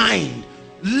this mind,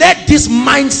 let this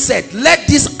mindset, let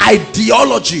this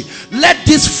ideology, let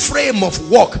this frame of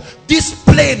work, this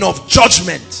plane of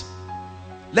judgment,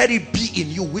 let it be in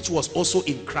you, which was also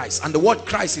in Christ. And the word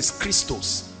Christ is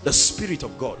Christos, the Spirit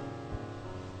of God.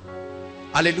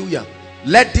 Hallelujah.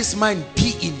 Let this mind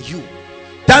be in you.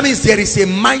 That means there is a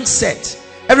mindset.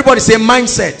 Everybody say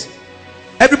mindset.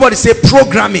 Everybody say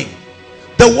programming.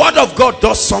 The word of God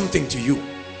does something to you.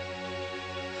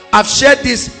 I've shared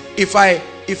this. If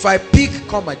I pick,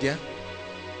 come my dear,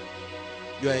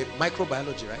 you're a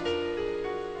microbiology,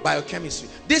 right? Biochemistry.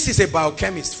 This is a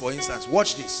biochemist, for instance.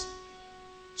 Watch this.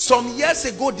 Some years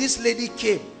ago, this lady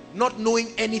came not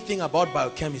knowing anything about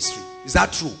biochemistry. Is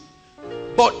that true?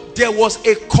 But there was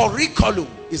a curriculum,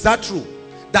 is that true,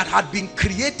 that had been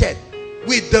created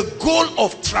with the goal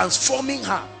of transforming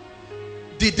her.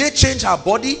 Did they change her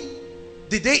body?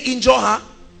 Did they injure her?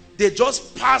 They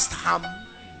just passed her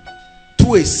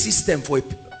through a system for a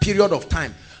period of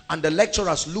time, and the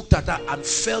lecturers looked at her and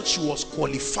felt she was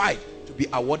qualified to be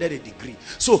awarded a degree.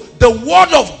 So the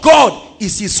word of God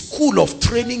is his school of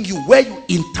training you, where you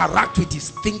interact with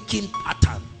his thinking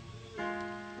pattern.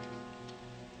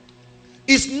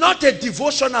 It's not a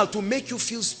devotional to make you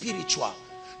feel spiritual.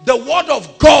 The word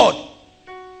of God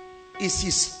is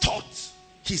his thought,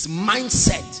 his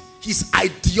mindset, his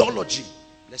ideology.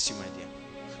 Bless you, my dear.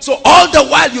 So all the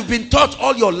while you've been taught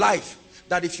all your life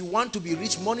that if you want to be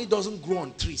rich, money doesn't grow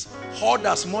on trees. Hoard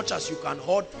as much as you can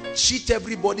hoard, cheat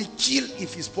everybody, kill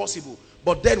if it's possible.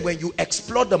 But then when you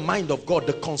explore the mind of God,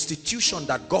 the constitution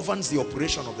that governs the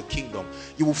operation of the kingdom,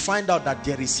 you will find out that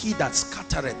there is he that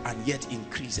scattereth and yet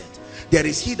increaseth. There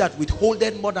is he that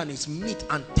withholdeth more than his meat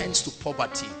and tends to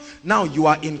poverty. Now you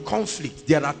are in conflict.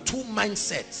 There are two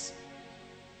mindsets.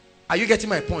 Are you getting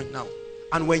my point now?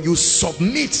 And when you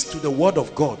submit to the word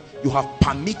of God, you have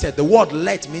permitted. The word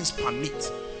let means permit.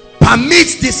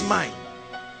 Permit this mind.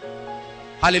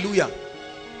 Hallelujah.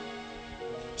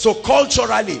 So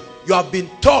culturally, you have been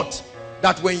taught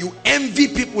that when you envy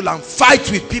people and fight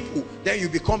with people, then you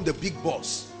become the big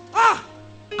boss.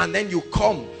 And then you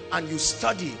come and you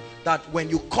study that when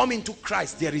you come into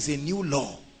Christ, there is a new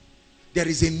law. There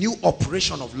is a new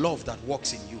operation of love that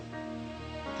works in you.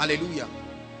 Hallelujah.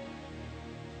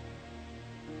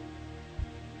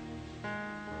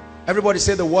 Everybody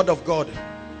say, the word of God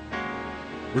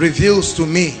reveals to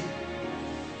me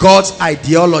God's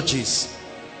ideologies,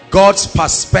 God's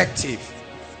perspective,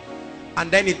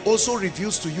 and then it also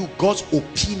reveals to you God's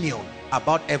opinion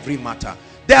about every matter.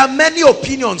 There are many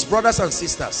opinions, brothers and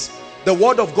sisters. The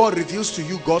word of God reveals to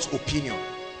you God's opinion.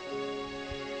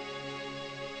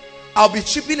 I'll be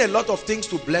chipping a lot of things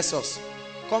to bless us.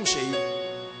 Come, Sheyu.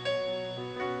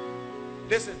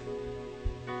 Listen.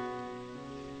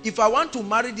 If I want to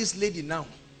marry this lady now,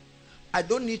 I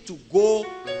don't need to go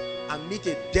and meet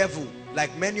a devil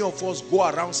like many of us go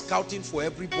around scouting for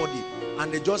everybody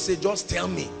and they just say, just tell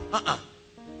me.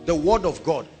 The word of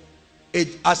God.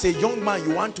 As a young man,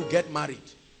 you want to get married.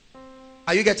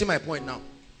 Are you getting my point now?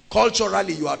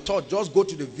 Culturally, you are taught, just go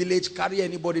to the village, carry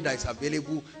anybody that is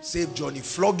available, save Johnny,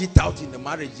 flog it out in the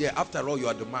marriage there. After all, you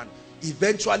are the man.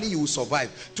 Eventually, you will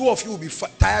survive. Two of you will be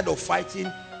tired of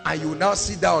fighting, and you will now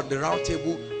sit down on the round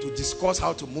table to discuss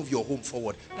how to move your home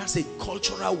forward. That's a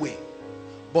cultural way.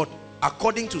 But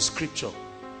according to scripture,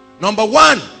 number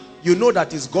one, you know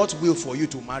that it's God's will for you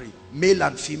to marry. Male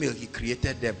and female, he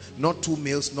created them. Not two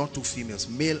males, not two females.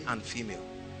 Male and female.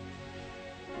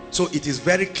 So it is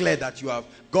very clear that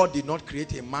God did not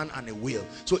create a man and a whale.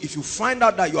 So if you find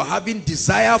out that you are having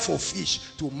desire for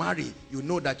fish to marry, you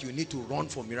know that you need to run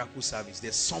for miracle service.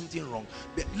 There's something wrong.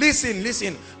 But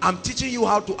listen. I'm teaching you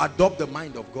how to adopt the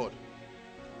mind of God.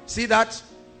 See that?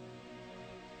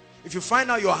 If you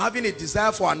find out you're having a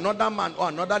desire for another man or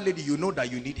another lady, you know that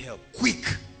you need help. Quick.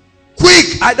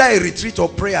 Either a retreat or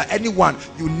prayer. Anyone,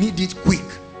 you need it quick.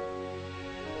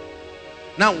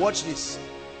 Now watch this.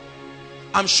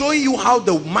 I'm showing you how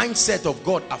the mindset of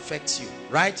God affects you,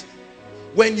 right?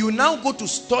 When you now go to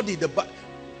study the Bible,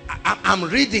 I'm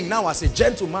reading now as a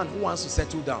gentleman who wants to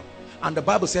settle down. And the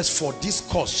Bible says, for this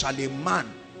cause shall a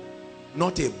man,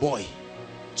 not a boy.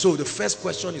 So the first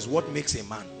question is, what makes a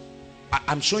man?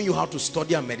 I'm showing you how to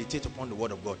study and meditate upon the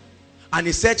word of God. And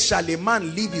he said, shall a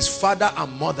man leave his father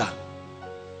and mother?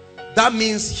 That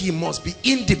means he must be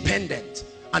independent.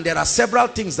 And there are several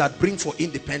things that bring for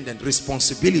independent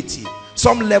responsibility,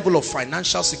 some level of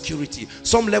financial security,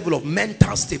 some level of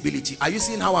mental stability. Are you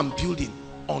seeing how I'm building?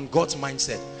 on God's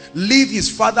mindset. Leave his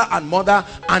father and mother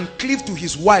and cleave to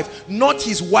his wife. Not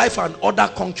his wife and other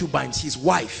concubines, his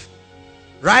wife.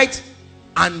 Right?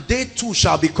 And they two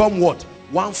shall become what?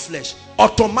 One flesh.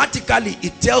 Automatically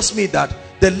it tells me that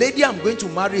the lady I'm going to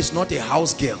marry is not a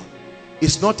house girl.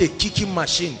 It's not a kicking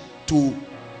machine to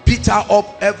beat her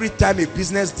up every time a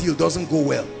business deal doesn't go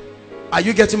well. Are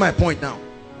you getting my point now?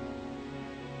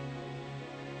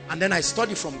 And then I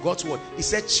study from God's word. He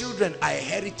said children are a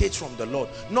heritage from the Lord,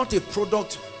 not a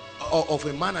product of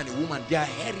a man and a woman. They are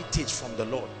heritage from the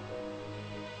Lord.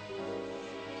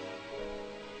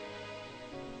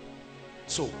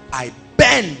 So I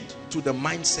bend to the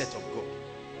mindset of God.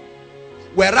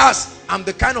 Whereas I'm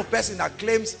the kind of person that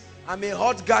claims I'm a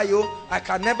hot guy, I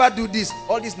can never do this.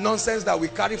 All this nonsense that we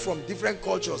carry from different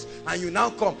cultures. And you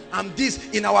now come, I'm this.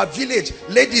 In our village,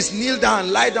 ladies kneel down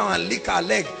and lie down and lick her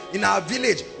leg. In our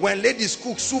village, when ladies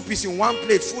cook, soup is in one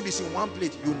plate, food is in one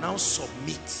plate. You now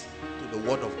submit to the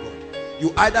word of God.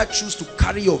 You either choose to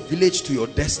carry your village to your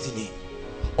destiny,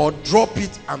 or drop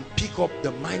it and pick up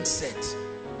the mindset.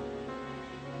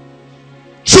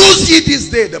 Choose ye this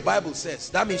day, the Bible says.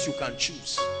 That means you can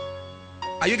choose.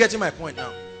 Are you getting my point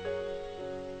now?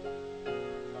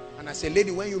 And I say, lady,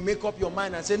 when you make up your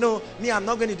mind and say, no, me, I'm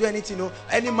not going to do anything, no,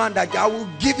 any man that I will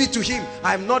give it to him.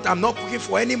 I'm not cooking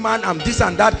for any man. I'm this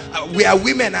and that. We are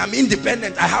women. I'm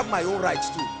independent. I have my own rights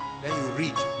too. Then you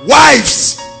read,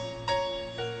 wives.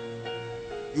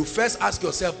 You first ask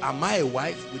yourself, am I a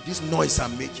wife with this noise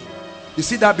I'm making? You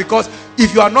see that? Because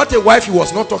if you are not a wife, he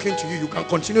was not talking to you. You can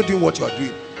continue doing what you are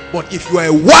doing. But if you are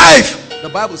a wife, the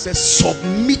Bible says,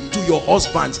 submit to your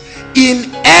husbands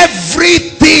in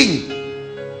everything.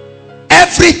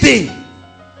 Everything.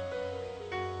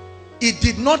 It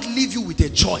did not leave you with a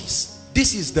choice.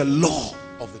 This is the law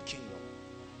of the kingdom.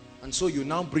 And so you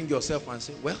now bring yourself and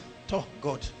say, well,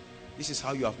 God, this is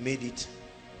how you have made it.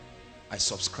 I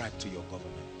subscribe to your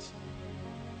government.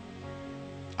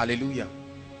 Hallelujah.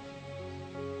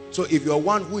 So if you're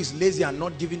one who is lazy and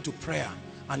not given to prayer,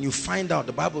 and you find out,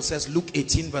 the Bible says, Luke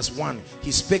 18 verse 1,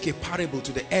 he spake a parable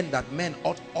to the end that men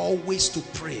ought always to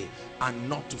pray and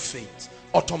not to faint.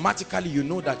 Automatically you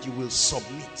know that you will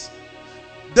submit.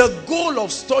 The goal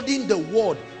of studying the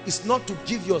word is not to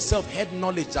give yourself head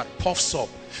knowledge that puffs up.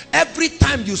 Every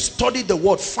time you study the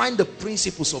word, find the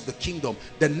principles of the kingdom.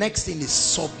 The next thing is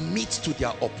submit to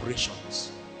their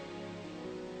operations.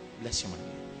 Bless you, man.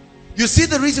 You see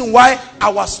the reason why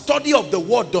our study of the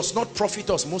word does not profit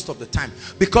us most of the time.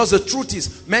 Because the truth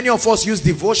is, many of us use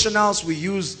devotionals, we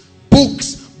use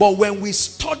books, but when we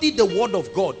study the word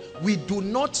of God, we do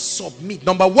not submit.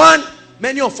 Number one,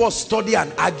 many of us study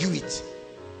and argue it.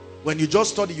 When you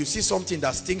just study, you see something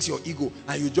that stings your ego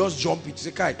and you just jump it. You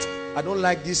say, Kai, I don't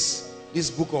like this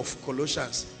book of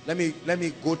Colossians. Let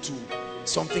me go to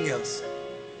something else.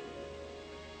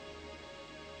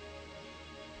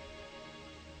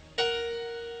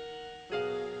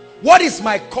 What is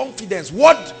my confidence?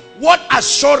 What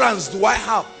assurance do I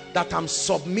have that I'm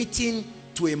submitting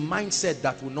to a mindset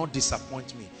that will not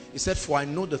disappoint me? He said, for I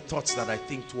know the thoughts that I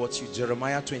think towards you.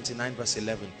 Jeremiah 29 verse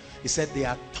 11. He said, they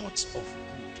are thoughts of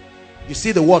good. You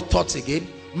see the word thoughts again?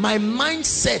 My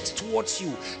mindset towards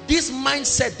you, this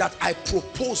mindset that I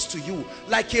propose to you,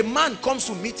 like a man comes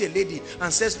to meet a lady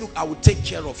and says, look, I will take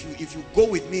care of you. If you go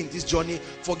with me in this journey,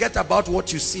 forget about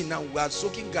what you see now. We are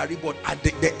soaking Gary, but at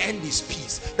the end is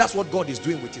peace. That's what God is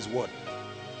doing with his word.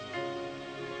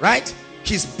 Right?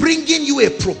 He's bringing you a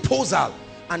proposal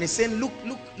and he's saying,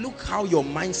 look how your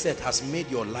mindset has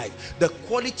made your life. The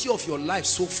quality of your life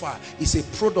so far is a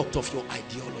product of your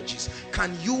ideologies.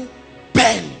 Can you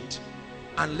bend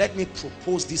and let me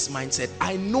propose this mindset?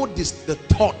 I know the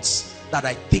thoughts that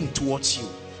I think towards you.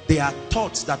 They are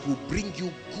thoughts that will bring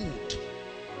you good.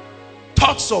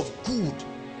 Thoughts of good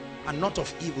and not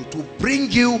of evil, to bring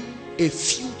you a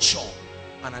future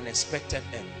and an expected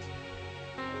end.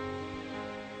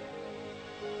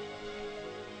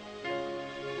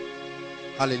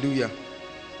 Hallelujah.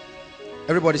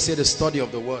 Everybody say the study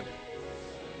of the word.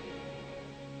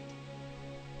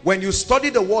 When you study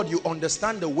the word, you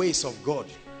understand the ways of God.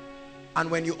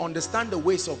 And when you understand the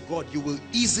ways of God, you will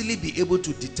easily be able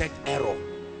to detect error.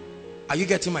 Are you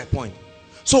getting my point?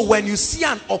 So when you see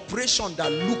an operation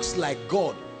that looks like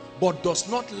God, but does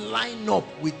not line up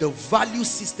with the value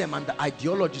system and the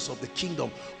ideologies of the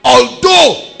kingdom,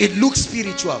 although it looks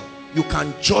spiritual, you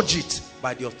can judge it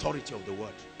by the authority of the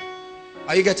word.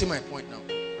 Are you getting my point now?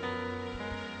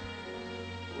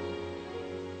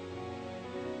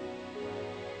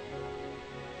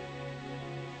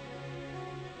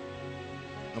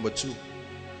 Number 2.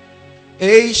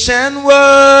 Ancient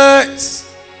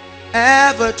words,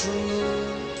 ever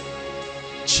true,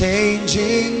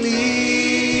 changing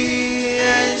me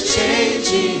and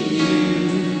changing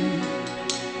you.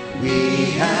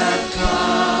 We have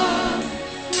come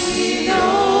with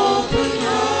open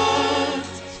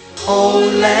hearts.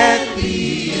 Oh, let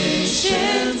the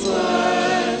ancient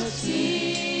words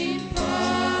impart.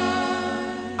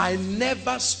 I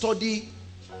never study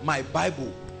my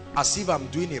Bible as if I'm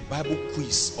doing a Bible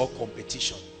quiz or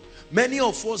competition. Many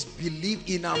of us believe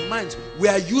in our minds we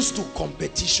are used to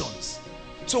competitions.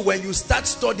 So when you start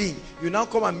studying, you now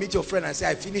come and meet your friend and say,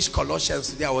 I finished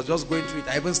Colossians today, I was just going through it,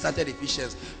 I even started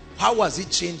Ephesians. How has it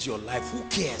changed your life? Who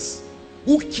cares?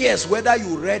 Who cares whether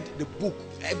you read the book?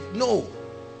 No.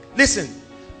 Listen,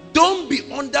 don't be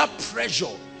under pressure.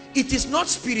 It is not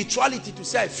spirituality to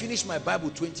say I finished my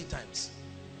Bible 20 times.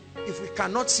 If we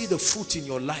cannot see the fruit in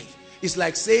your life, it's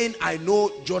like saying I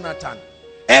know Jonathan.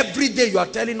 Every day you are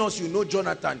telling us you know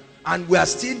Jonathan and we are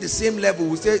still in the same level.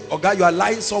 We say, oh God, you are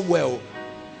lying somewhere.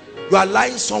 You are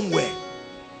lying somewhere.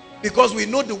 Because we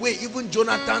know the way even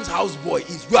Jonathan's houseboy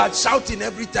is. You are shouting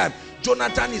every time,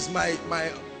 Jonathan is my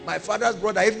father's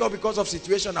brother. If not because of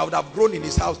situation, I would have grown in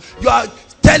his house. You are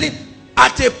telling,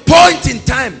 at a point in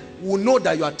time, we know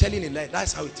that you are telling a lie.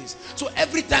 That's how it is. So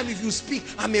every time if you speak,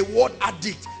 I'm a word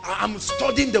addict, I'm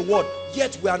studying the word,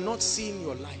 yet we are not seeing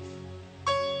your life.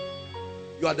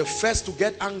 You are the first to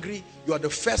get angry. You are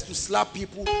the first to slap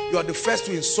people. You are the first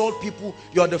to insult people.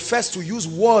 You are the first to use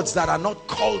words that are not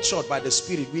cultured by the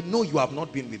Spirit. We know you have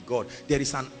not been with God. There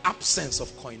is an absence of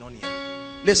koinonia.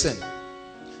 Listen,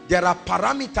 there are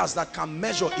parameters that can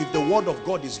measure if the word of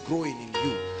God is growing in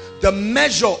you. The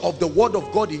measure of the word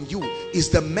of God in you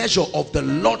is the measure of the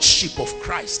lordship of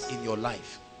Christ in your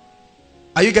life.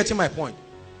 Are you getting my point?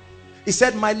 He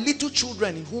said, my little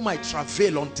children in whom I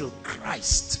travail until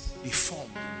Christ be formed.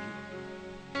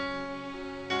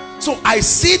 So I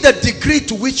see the degree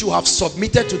to which you have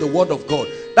submitted to the word of God.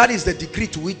 That is the degree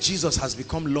to which Jesus has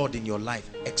become Lord in your life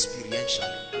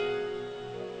experientially.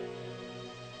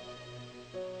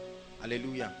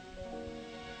 Hallelujah.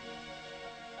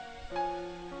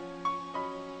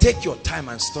 Take your time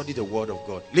and study the word of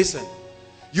God. Listen,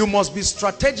 you must be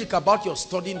strategic about your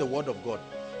studying the word of God.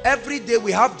 Every day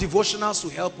we have devotionals to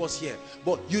help us here,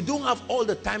 but you don't have all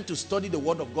the time to study the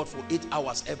word of God for 8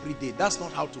 hours every day. That's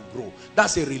not how to grow.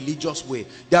 That's a religious way.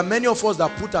 There are many of us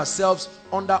that put ourselves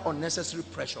under unnecessary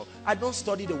pressure. I don't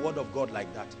study the word of God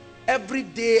like that. Every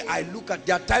day I look at,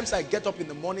 there are times I get up in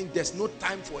the morning, there's no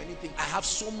time for anything. I have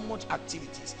so much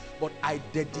activities, but I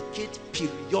dedicate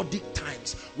periodic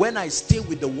times when I stay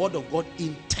with the word of God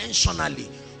intentionally,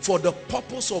 for the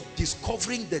purpose of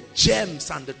discovering the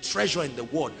gems and the treasure in the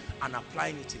word and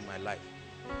applying it in my life.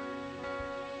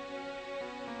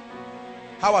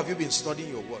 How have you been studying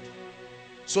your word?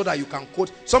 So that you can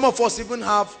quote. Some of us even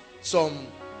have some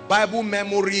Bible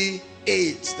memory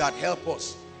aids that help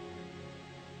us.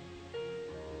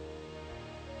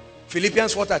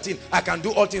 Philippians 4:13, I can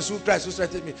do all things through Christ who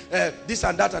strengthens me. This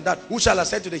and that and that. Who shall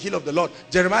ascend to the hill of the Lord?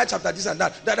 Jeremiah chapter this and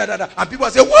that. And people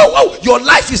say, whoa, your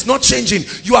life is not changing.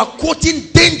 You are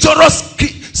quoting dangerous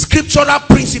scriptural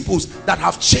principles that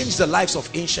have changed the lives of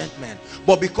ancient men.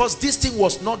 But because this thing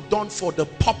was not done for the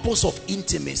purpose of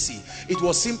intimacy, it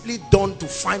was simply done to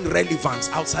find relevance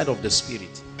outside of the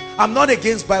Spirit. I'm not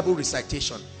against Bible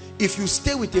recitation. If you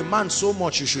stay with a man so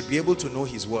much, you should be able to know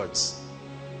his words.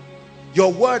 Your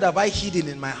word have I hidden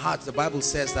in my heart, the Bible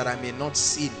says, that I may not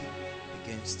sin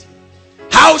against you.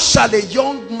 How shall a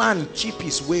young man keep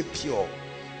his way pure?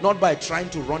 Not by trying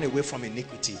to run away from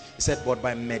iniquity. He said, but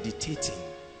by meditating.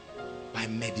 By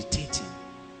meditating.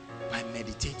 By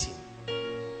meditating.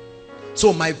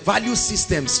 So my value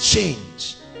systems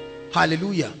change.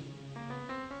 Hallelujah.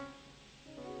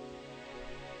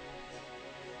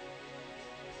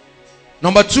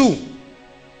 Number 2.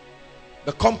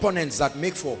 The components that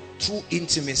make for true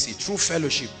intimacy, true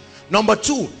fellowship. Number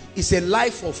 2 is a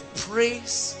life of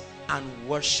praise and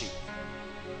worship.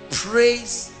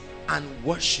 Praise and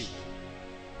worship.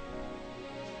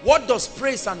 What does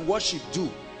praise and worship do?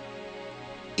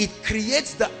 It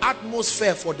creates the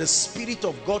atmosphere for the Spirit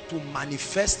of God to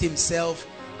manifest himself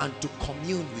and to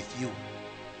commune with you.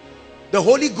 The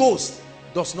Holy Ghost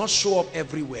does not show up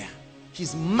everywhere.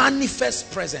 His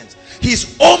manifest presence,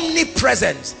 his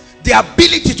omnipresence, the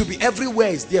ability to be everywhere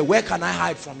is there. Where can I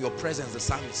hide from your presence? The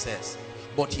psalmist says.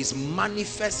 But his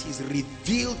manifest, his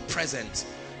revealed presence,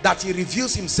 that he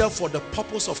reveals himself for the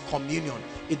purpose of communion,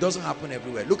 it doesn't happen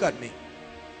everywhere. Look at me.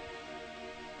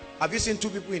 Have you seen two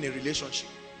people in a relationship?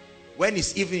 When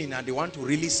it's evening and they want to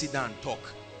really sit down and talk,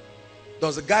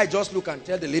 does the guy just look and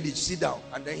tell the lady to sit down,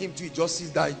 and then him too just sits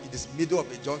down in the middle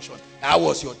of a junction? How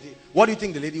was your day? What do you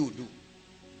think the lady would do?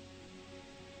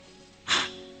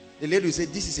 The lady will say,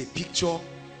 this is a picture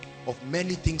of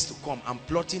many things to come. I'm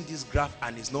plotting this graph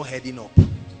and it's not heading up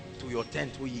to your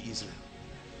tent, O ye Israel.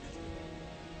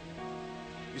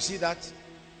 You see that?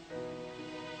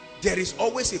 There is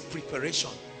always a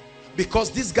preparation. Because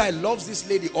this guy loves this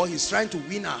lady or he's trying to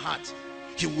win her heart.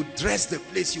 He would dress the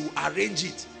place, he will arrange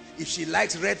it. If she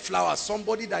likes red flowers,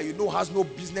 somebody that you know has no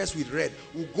business with red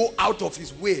will go out of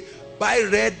his way, buy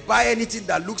red, buy anything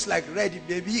that looks like red. It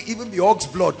may be even the ox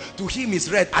blood. To him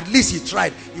is red. At least he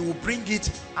tried. He will bring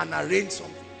it and arrange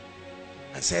something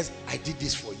and says, I did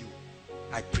this for you.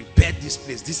 I prepared this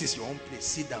place. This is your own place.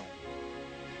 Sit down.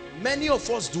 Many of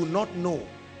us do not know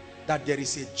that there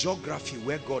is a geography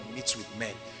where God meets with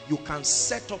men. You can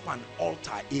set up an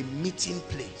altar, a meeting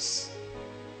place.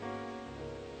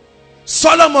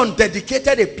 Solomon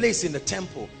dedicated a place in the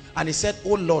temple and he said,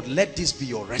 oh Lord, let this be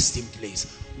your resting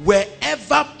place.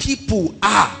 Wherever people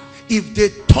are, if they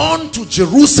turn to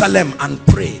Jerusalem and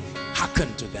pray,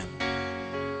 hearken to them.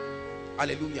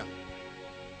 Hallelujah.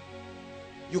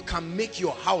 You can make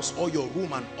your house or your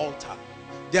room an altar.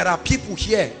 There are people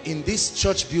here in this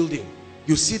church building.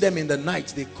 You see them in the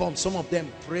night, they come, some of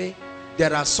them pray.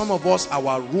 There are some of us,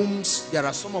 our rooms, there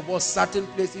are some of us, certain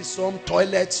places, some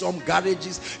toilets, some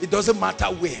garages. It doesn't matter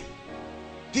where.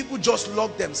 People just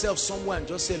lock themselves somewhere and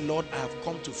just say, Lord, I have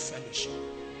come to fellowship.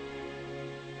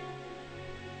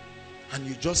 And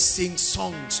you just sing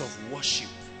songs of worship.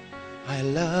 I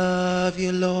love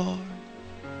you, Lord,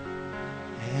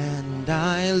 and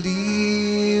I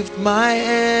lift my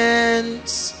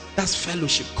hands. That's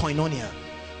fellowship, koinonia.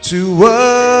 To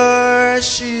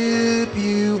worship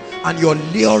you. And you're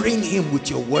luring him with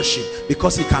your worship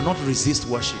because he cannot resist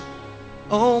worship.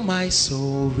 Oh, my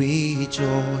soul,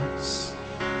 rejoice.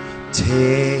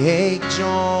 Take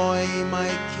joy, my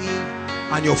King.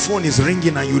 And your phone is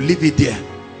ringing and you leave it there.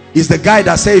 It's the guy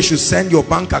that says you should send your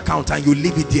bank account and you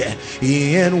leave it there.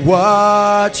 In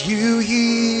what you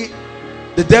hear.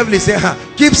 The devil is saying,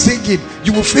 keep singing.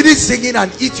 You will finish singing and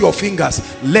eat your fingers.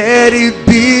 Let it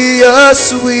be a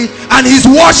sweet. And he's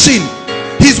watching.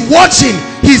 He's watching.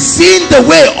 He's seeing the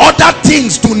way other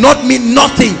things do not mean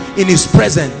nothing in his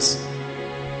presence.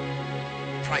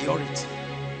 Priority.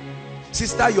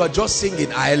 Sister, you are just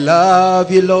singing, I love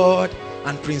you, Lord.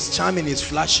 And Prince Charming is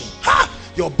flashing. Ha!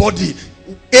 Your body.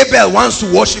 Abel wants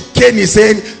to worship. Cain is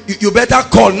saying, you better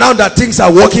call now that things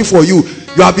are working for you.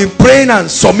 You have been praying and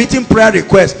submitting prayer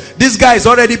requests. This guy is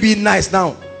already being nice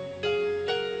now.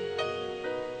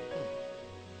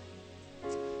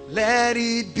 Let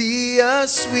it be a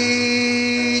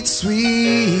sweet,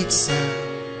 sweet sound.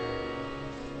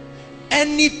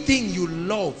 Anything you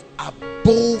love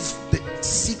above the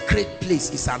secret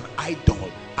place is an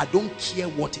idol. I don't care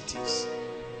what it is.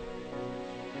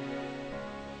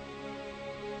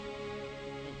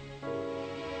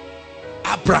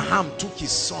 Abraham took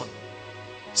his son.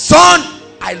 Son,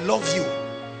 I love you,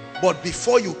 but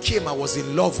before you came I was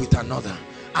in love with another,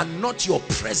 and not your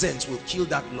presence will kill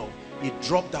that love. He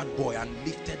dropped that boy and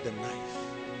lifted the knife.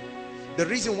 The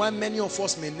reason why many of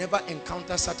us may never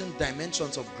encounter certain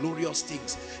dimensions of glorious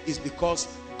things is because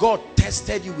God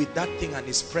tested you with that thing and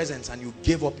his presence, and you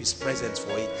gave up his presence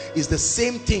for it. It's the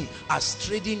same thing as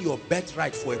trading your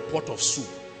birthright for a pot of soup.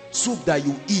 Soup that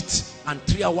you eat and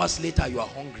 3 hours later you are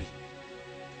hungry.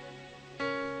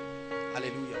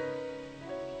 Hallelujah.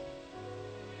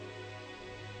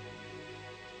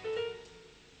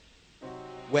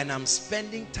 When I'm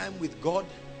spending time with God,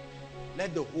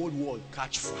 let the whole world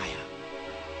catch fire.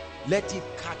 Let it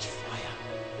catch fire.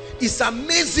 It's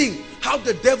amazing how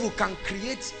the devil can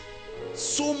create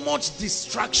so much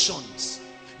distractions.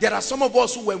 There are some of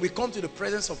us who, when we come to the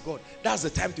presence of God, that's the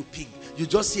time to ping. You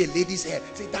just see a lady's hair,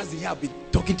 say, that's the hair I've been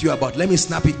talking to you about, let me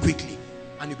snap it quickly.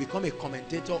 And you become a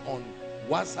commentator on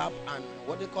WhatsApp and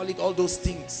what they call it, all those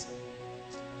things.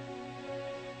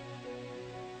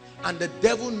 And the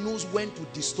devil knows when to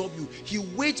disturb you. He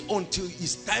waits until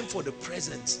it's time for the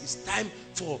presence. It's time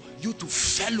for you to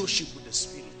fellowship with the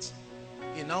Spirit.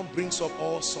 He now brings up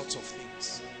all sorts of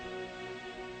things.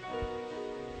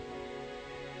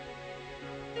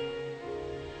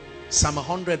 Psalm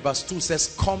 100 verse 2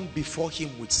 says, come before him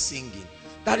with singing.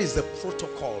 That is the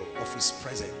protocol of his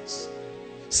presence.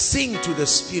 Sing to the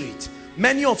Spirit.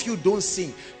 Many of you don't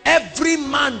sing. Every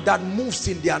man that moves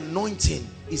in the anointing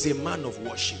is a man of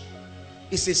worship.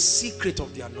 It's a secret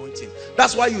of the anointing.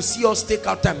 That's why you see us take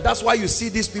out time. That's why you see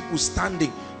these people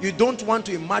standing. You don't want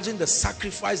to imagine the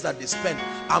sacrifice that they spend.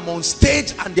 I'm on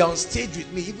stage and they're on stage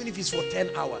with me, even if it's for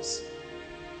 10 hours.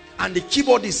 And the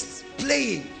keyboard is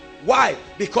playing. Why?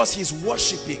 Because he's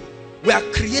worshiping. We are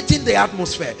creating the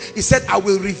atmosphere. He said, I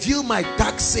will reveal my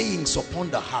dark sayings upon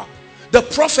the harp. The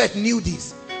prophet knew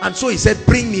this. And so he said,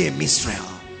 bring me a minstrel.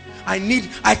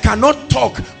 I cannot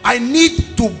talk. I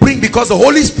need to bring, because the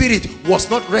Holy Spirit was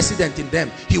not resident in them.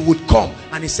 He would come,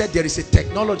 and he said there is a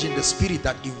technology in the spirit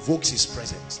that invokes his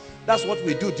presence. That's what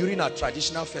we do during our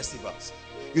traditional festivals.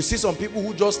 You see some people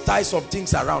who just tie some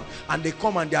things around, and they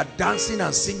come and they are dancing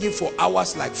and singing for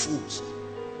hours like fools.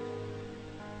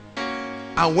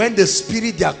 And when the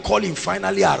spirit they are calling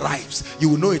finally arrives, you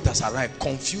will know it has arrived.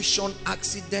 Confusion,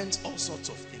 accidents, all sorts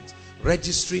of things.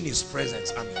 Registering his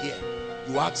presence. I'm here.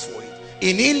 You ask for it.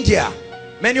 In India,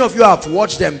 many of you have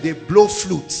watched them. They blow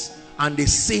flutes and they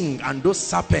sing, and those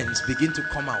serpents begin to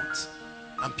come out,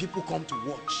 and people come to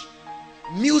watch.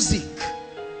 Music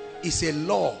is a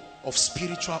law of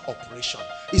spiritual operation.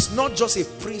 It's not just a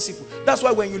principle. That's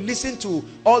why when you listen to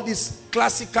all these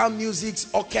classical musics,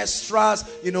 orchestras,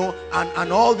 you know,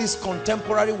 and all this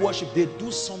contemporary worship, they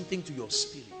do something to your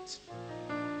spirit.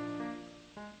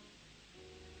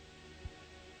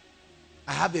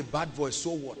 I have a bad voice,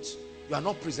 so what? You are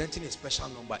not presenting a special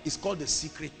number. It's called the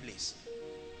secret place.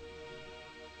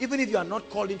 Even if you are not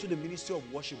called into the ministry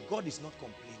of worship, God is not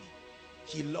complaining.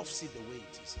 He loves it the way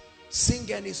it is.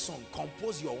 Sing any song,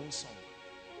 compose your own song.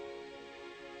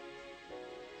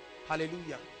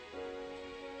 Hallelujah.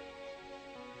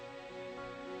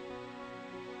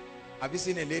 Have you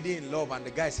seen a lady in love and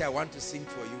the guy said, I want to sing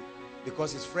for you,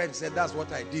 because his friend said that's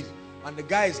what I did, and the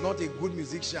guy is not a good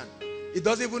musician. He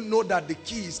doesn't even know that the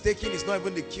key he's taking is not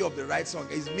even the key of the right song.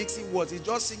 He's mixing words. He's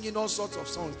just singing all sorts of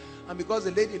songs. And because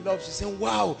the lady loves, she's saying,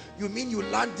 wow, you mean you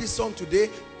learned this song today?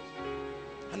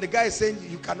 And the guy is saying,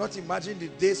 you cannot imagine the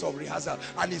days of rehearsal.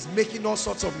 And he's making all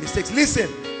sorts of mistakes. Listen,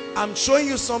 I'm showing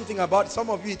you something about some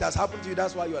of you. It has happened to you.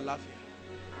 That's why you're laughing.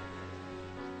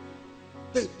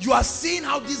 You are seeing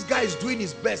how this guy is doing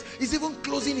his best. He's even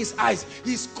closing his eyes.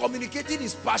 He's communicating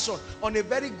his passion. On a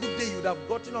very good day, you would have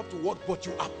gotten up to work, but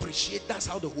you appreciate. That's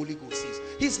how the Holy Ghost is.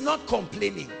 He's not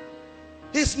complaining.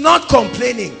 He's not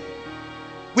complaining.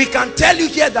 We can tell you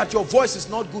here that your voice is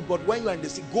not good, but when you are in the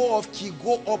sea, go off key,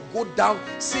 go up, go down,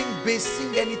 sing bass,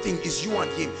 sing anything. It's you and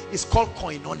him. It's called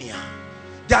koinonia.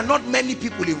 There are not many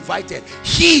people invited.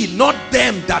 He, not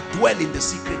them, that dwell in the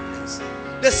secret place.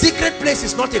 The secret place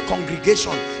is not a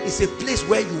congregation. It's a place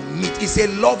where you meet. It's a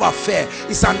love affair.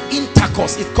 It's an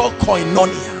intercourse. It's called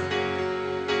koinonia.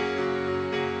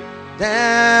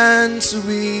 Dance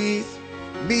with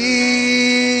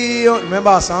me.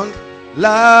 Remember our song?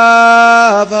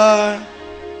 Lover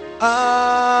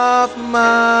of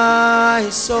my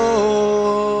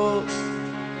soul,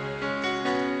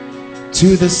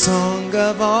 to the song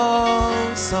of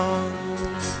all songs.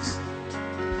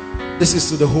 This is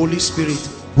to the Holy Spirit.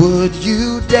 Would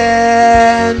you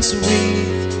dance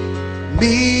with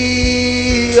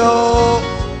me, oh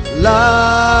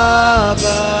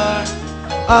lover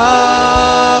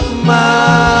of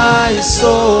my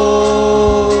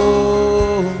soul,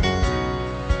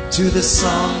 to the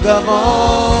song of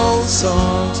all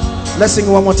songs. Let's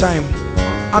sing one more time.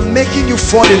 I'm making you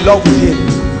fall in love with him.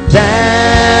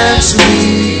 Dance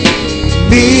with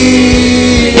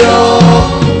me, oh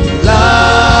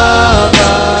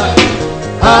lover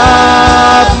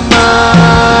of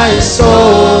my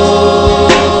soul,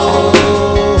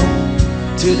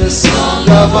 to the song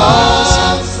of all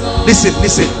songs. Listen,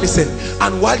 listen, listen.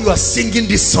 And while you are singing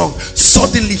this song,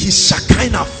 suddenly his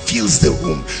Shekinah fills the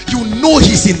room. You know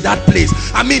he's in that place.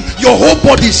 I mean, your whole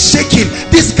body is shaking.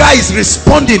 This guy is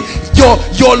responding.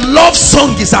 Your love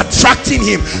song is attracting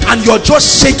him, and you're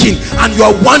just shaking and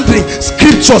you're wondering.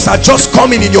 Scriptures are just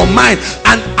coming in your mind,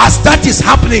 and as that is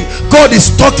happening, God is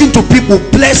talking to people.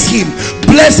 Bless him,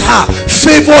 bless her,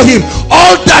 favor him.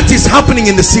 All that is happening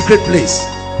in the secret place.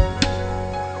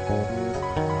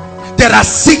 There are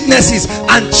sicknesses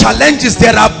and challenges.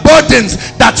 There are burdens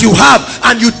that you have,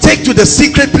 and you take to the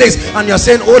secret place, and you're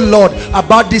saying, oh Lord,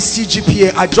 about this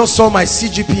CGPA, I just saw my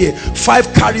CGPA 5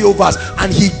 carryovers,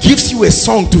 and he gives you a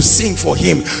song to sing for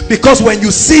him, because when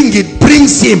you sing, it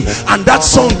brings him, and that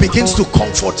song begins to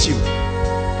comfort you.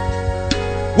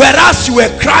 Whereas you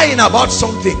were crying about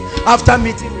something, after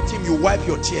meeting with him, you wipe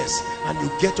your tears and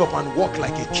you get up and walk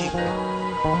like a king.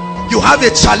 You have a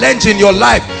challenge in your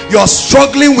life, you're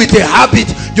struggling with a habit,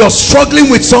 you're struggling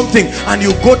with something, and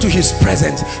you go to his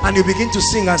presence and you begin to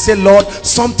sing and say, Lord,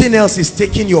 something else is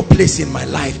taking your place in my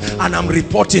life, and I'm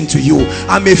reporting to you.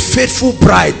 I'm a faithful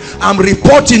bride. I'm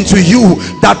reporting to you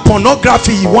that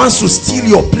pornography wants to steal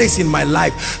your place in my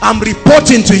life. I'm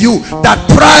reporting to you that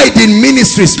pride in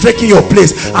ministry is taking your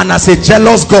place, and as a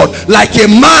jealous God, like a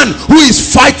man who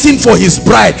is fighting for his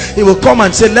bride, he will come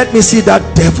and say, let me see that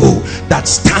devil that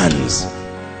stands.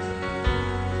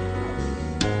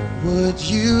 Would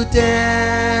you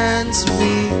dance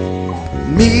with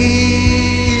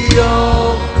me,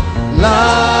 oh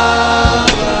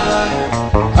Lord,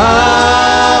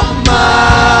 of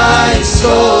my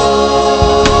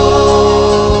soul,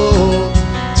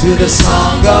 to the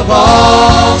song of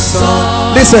all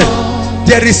songs. Listen,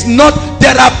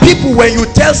 there are people, when you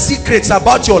tell secrets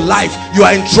about your life, you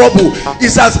are in trouble.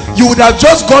 It's as you would have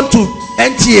just gone to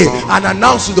NTA and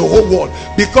announced to the whole world,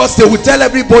 because they will tell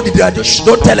everybody, they are just,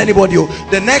 don't tell anybody.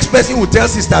 The next person will tell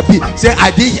Sister B, say,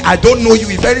 I don't know you.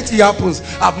 If anything happens,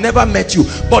 I've never met you.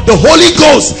 But the Holy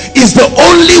Ghost is the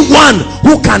only one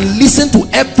who can listen to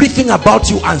everything about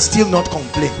you and still not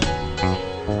complain.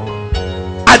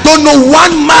 I don't know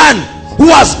one man who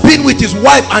has been with his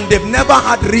wife and they've never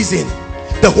had reason.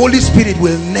 The Holy Spirit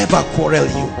will never quarrel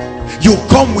you. You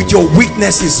come with your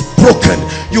weaknesses broken.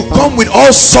 You come with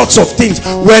all sorts of things.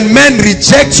 When men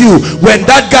reject you, when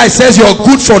that guy says you're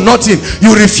good for nothing,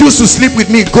 you refuse to sleep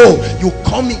with me, go. You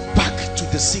coming back to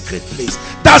the secret place.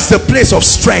 That's the place of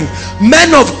strength.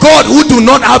 Men of God who do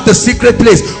not have the secret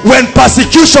place, when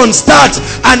persecution starts,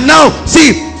 and now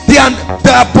see, the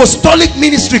apostolic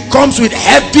ministry comes with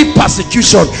heavy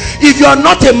persecution. If you are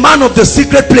not a man of the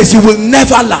secret place, you will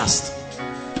never last.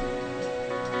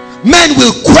 Men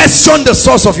will question the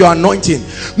source of your anointing.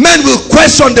 Men will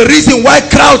question the reason why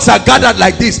crowds are gathered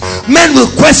like this. Men will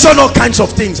question all kinds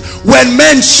of things. When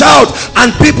men shout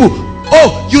and people,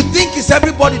 oh, you think it's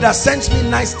everybody that sends me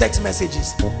nice text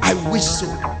messages? I wish so.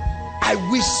 I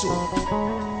wish so.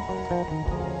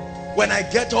 When I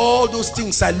get all those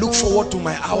things, I look forward to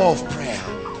my hour of prayer,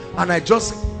 and I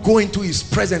just go into his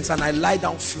presence and I lie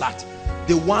down flat.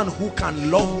 The one who can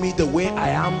love me the way I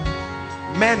am.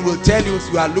 Men will tell you,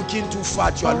 you are looking too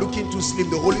fat, you are looking too slim.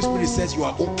 The Holy Spirit says you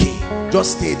are okay.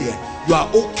 Just stay there. You are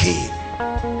okay.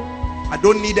 I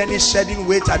don't need any shedding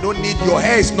weight. I don't need, your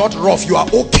hair is not rough. You are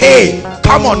okay.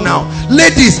 Come on now.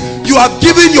 Ladies, you have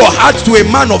given your heart to a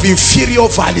man of inferior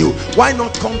value. Why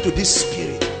not come to this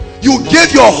spirit? You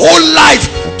gave your whole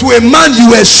life to a man you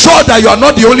were sure that you are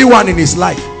not the only one in his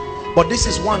life. But this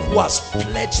is one who has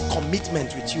pledged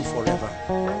commitment with you forever.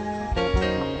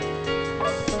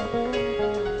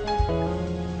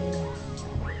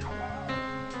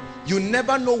 You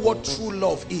never know what true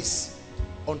love is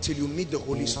until you meet the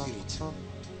Holy Spirit.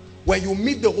 When you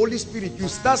meet the Holy Spirit, you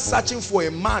start searching for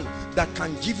a man that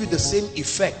can give you the same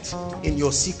effect in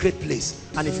your secret place.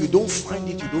 And if you don't find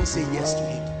it, you don't say yes to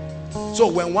him. So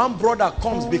when one brother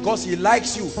comes because he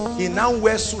likes you, he now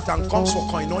wears suit and comes for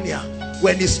koinonia.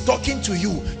 When he's talking to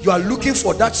you, you are looking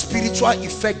for that spiritual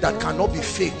effect that cannot be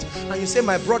faked. And you say,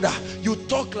 my brother, you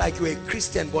talk like you're a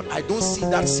Christian, but I don't see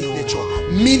that signature.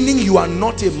 Meaning you are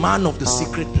not a man of the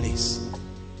secret place.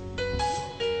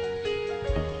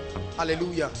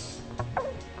 Hallelujah.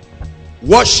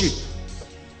 Worship.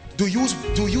 Do you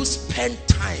spend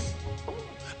time?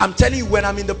 I'm telling you, when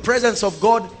I'm in the presence of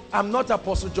God, I'm not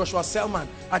Apostle Joshua Selman.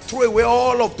 I throw away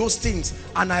all of those things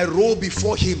and I roll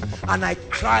before him and I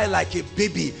cry like a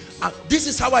baby. And this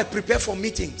is how I prepare for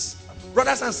meetings.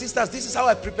 Brothers and sisters, this is how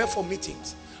I prepare for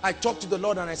meetings. I talk to the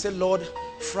Lord and I say, Lord,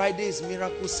 Friday is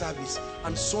miracle service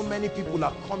and so many people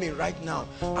are coming right now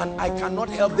and I cannot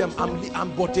help them.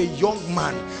 I'm but a young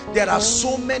man. There are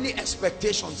so many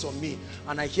expectations on me,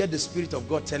 and I hear the Spirit of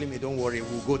God telling me, don't worry,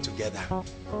 we'll go together,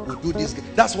 we'll do this.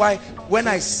 That's why when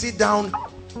I sit down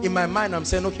in my mind, I'm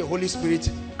saying, okay, Holy Spirit,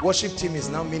 worship team is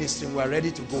now ministering, we're ready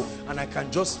to go, and I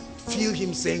can just feel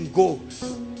him saying, go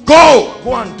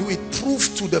and do it.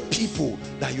 Prove to the people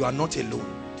that you are not alone.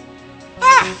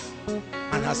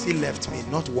 And has he left me?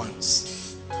 Not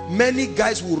once. Many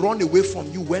guys will run away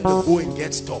from you when the going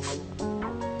gets tough.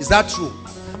 Is that true?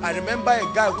 I remember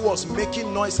a guy who was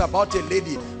making noise about a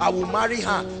lady. I will marry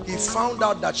her. He found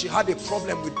out that she had a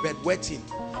problem with bedwetting,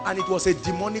 and it was a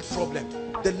demonic problem.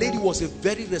 The lady was a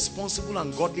very responsible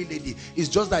and godly lady. It's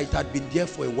just that it had been there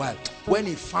for a while. When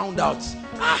he found out,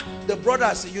 the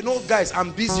brother said, you know guys,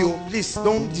 I'm busy, oh, please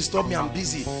don't disturb me, I'm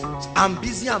busy. I'm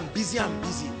busy.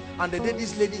 And the day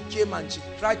this lady came and she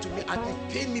cried to me, and it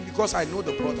pained me because I know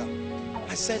the brother.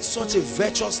 I said, such a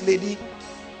virtuous lady.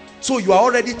 So you are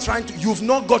already trying to, you've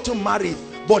not gotten married,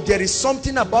 but there is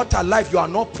something about her life you are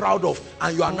not proud of,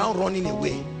 and you are now running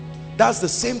away. That's the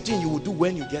same thing you will do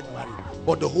when you get married.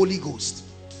 But the Holy Ghost,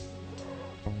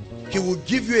 he will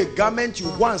give you a garment, you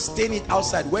go and stain it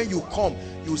outside. When you come,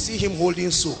 you see him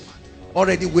holding soap,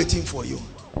 already waiting for you.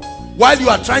 While you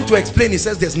are trying to explain, he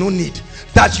says there's no need.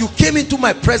 That you came into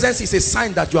my presence is a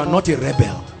sign that you are not a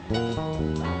rebel.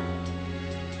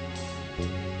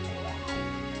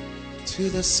 To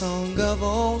the song of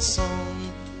all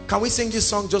songs. Can we sing this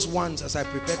song just once as I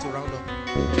prepare to round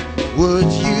up?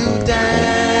 Would you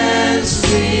dance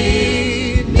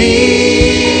with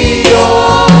me?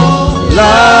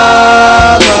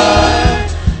 lover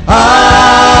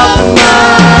of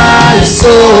my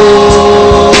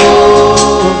soul,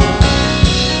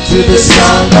 to the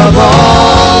song of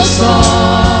all songs.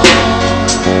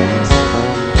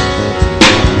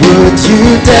 Would you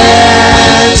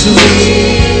dance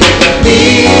with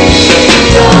me,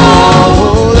 oh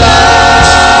lover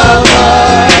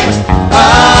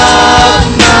of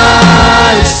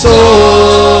my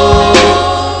soul,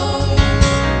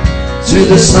 to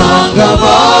the song of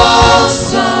all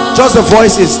songs? Just the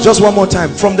voices, just one more time,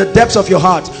 from the depths of your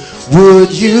heart.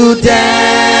 Would you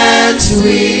dance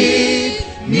with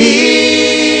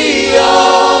me,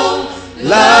 oh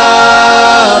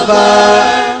lover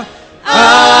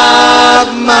of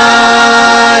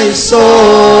my soul,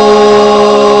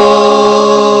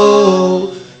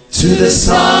 to the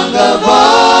song of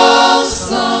all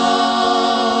songs.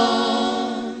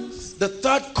 The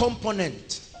third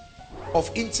component of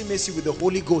intimacy with the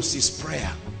Holy Ghost is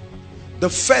prayer. The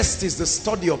first is the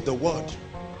study of the word.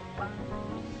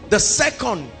 The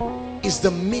second is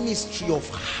the ministry of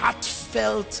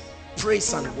heartfelt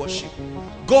praise and worship.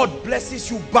 God blesses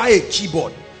you, buy a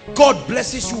keyboard. God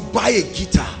blesses you, buy a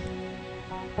guitar.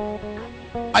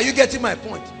 Are you getting my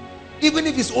point? Even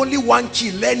if it's only one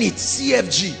key, learn it,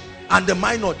 CFG and the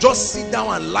minor. Just sit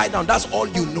down and lie down. That's all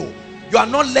you know. You are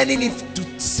not learning it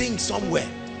to sing somewhere.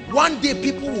 One day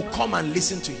people will come and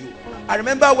listen to you. I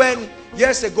remember when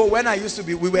years ago, when I used to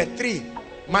be, we were three.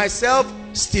 Myself,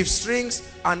 Steve Strings,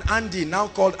 and Andy, now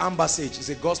called Ambassage, is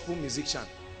a gospel musician.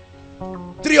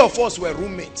 Three of us were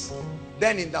roommates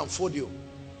then in Danfodio,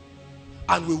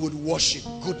 and we would worship.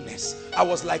 Goodness, I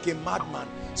was like a madman.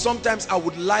 Sometimes I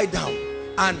would lie down,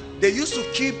 and they used to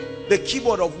keep the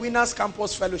keyboard of Winners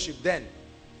Campus Fellowship then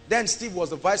Steve was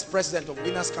the vice president of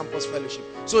Winners Campus Fellowship,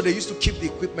 so they used to keep the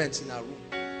equipment in our room.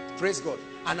 Praise God.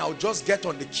 And I would just get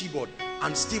on the keyboard,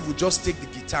 and Steve would just take the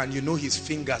guitar, and you know his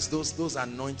fingers, those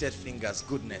anointed fingers,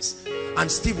 goodness. And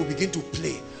Steve would begin to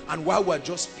play, and while we're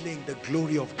just playing, the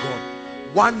glory of God.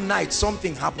 One night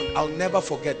something happened I'll never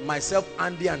forget. Myself,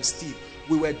 Andy, and Steve,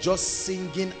 we were just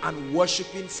singing and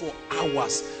worshiping for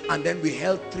hours, and then we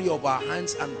held three of our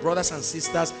hands, and brothers and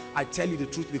sisters, I tell you the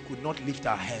truth, we could not lift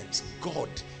our hands. God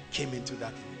came into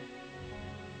that room.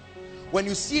 When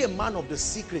you see a man of the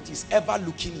secret, he's ever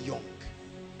looking young.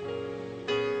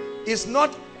 It's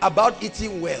not about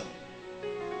eating well.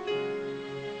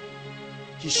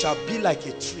 He shall be like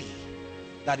a tree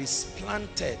that is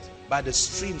planted by the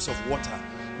streams of water,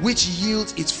 which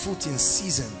yields its fruit in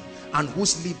season, and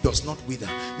whose leaf does not wither.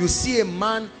 You see a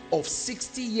man of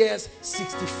 60 years,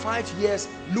 65 years,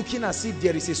 looking as if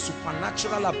there is a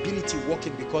supernatural ability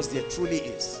working, because there truly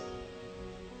is.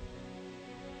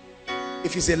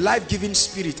 If it's a life-giving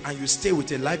spirit and you stay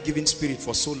with a life-giving spirit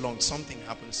for so long, something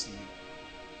happens to you.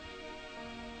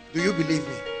 Do you believe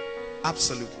me?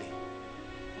 Absolutely.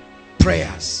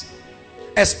 Prayers,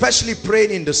 especially praying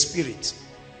in the spirit.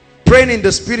 Praying in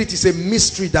the spirit is a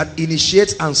mystery that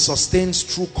initiates and sustains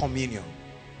true communion.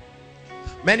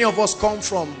 Many of us come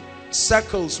from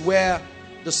circles where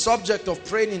the subject of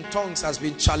praying in tongues has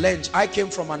been challenged. I came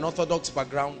from an Orthodox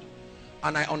background,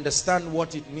 and I understand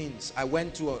what it means. I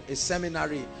went to a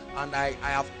seminary, and I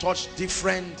have touched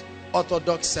different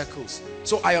Orthodox circles.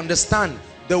 So I understand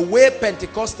the way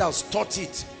Pentecostals taught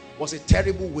it was a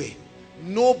terrible way.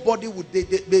 Nobody would,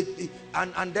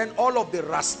 and then all of the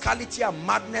rascality and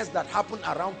madness that happened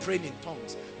around praying in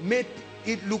tongues made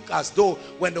it look as though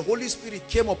when the Holy Spirit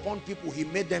came upon people, he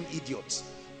made them idiots.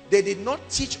 They did not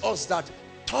teach us that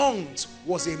tongues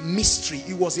was a mystery.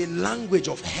 It was a language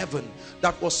of heaven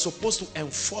that was supposed to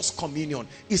enforce communion.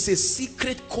 It's a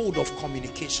secret code of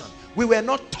communication. We were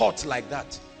not taught like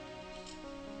that.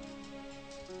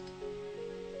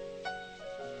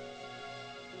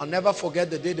 I'll never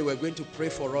forget the day they were going to pray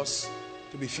for us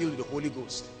to be filled with the Holy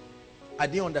Ghost. I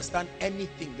didn't understand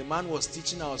anything. The man was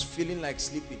teaching, I was feeling like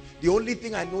sleeping. The only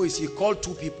thing I know is he called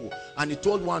two people, and he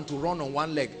told one to run on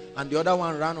one leg and the other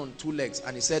one ran on two legs,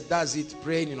 and he said, that's it,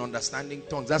 praying in understanding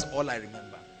tongues. That's all I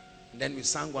remember. And then we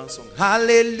sang one song.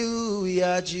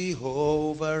 Hallelujah,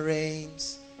 Jehovah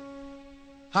reigns.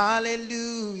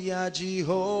 Hallelujah,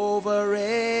 Jehovah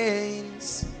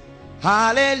reigns.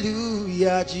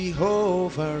 Hallelujah,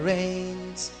 Jehovah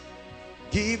reigns.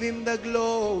 Give him the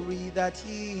glory that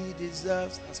he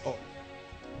deserves. That's all.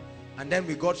 And then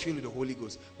we got filled with the Holy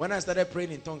Ghost. When I started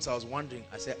praying in tongues, I was wondering.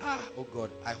 I said, oh God,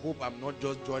 I hope I'm not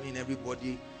just joining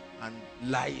everybody and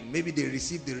lying. Maybe they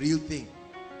received the real thing.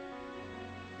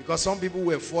 Because some people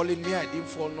were falling. Me, I didn't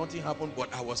fall. Nothing happened.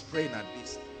 But I was praying at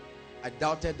least. I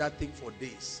doubted that thing for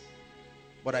days.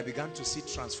 But I began to see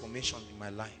transformation in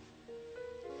my life.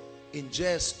 In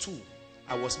JS 2,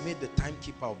 I was made the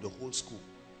timekeeper of the whole school.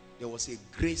 There was a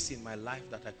grace in my life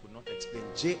that I could not explain.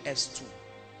 JS2,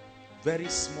 very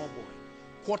small boy.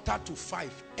 4:45,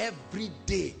 every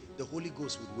day the Holy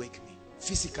Ghost would wake me,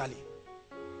 physically.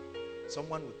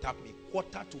 Someone would tap me,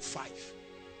 4:45.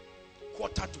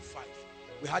 4:45.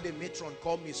 We had a matron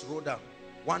called Miss Rhoda,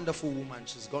 wonderful woman.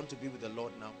 She's gone to be with the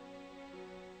Lord now.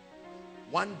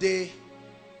 One day,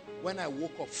 when I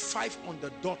woke up, 5 on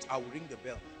the dot, I would ring the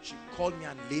bell. She called me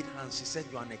and laid hands. She said,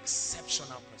 "You're an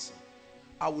exceptional person."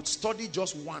 I would study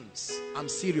just once. I'm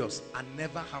serious. And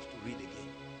never have to read again.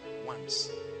 Once.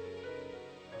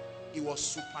 It was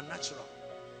supernatural.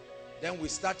 Then we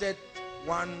started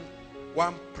one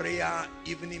prayer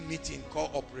evening meeting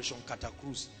called Operation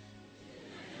Catacruz.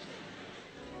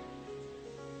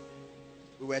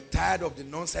 We were tired of the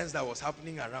nonsense that was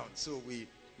happening around. So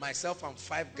myself and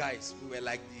 5 guys, we were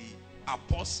like the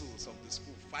apostles of the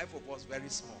school. 5 of us, very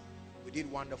small. We did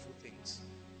wonderful things.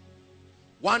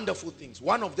 Wonderful things.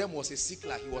 One of them was a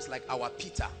sickler. He was like our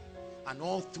Peter. And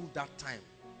all through that time,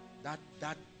 that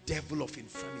devil of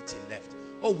infirmity left.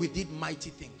 Oh, we did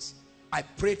mighty things. I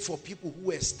prayed for people who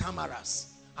were stammerers.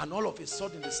 And all of a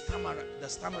sudden, the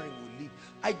stammering will leave.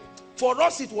 For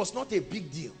us, it was not a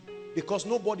big deal. Because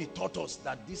nobody taught us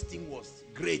that this thing was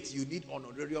great. You need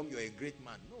honorarium. You're a great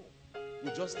man. No.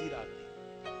 We just did our thing.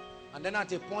 And then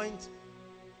at a point,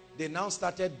 they now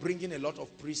started bringing a lot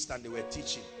of priests and they were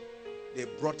teaching. They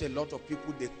brought a lot of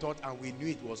people they taught, and we knew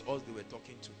it was us they were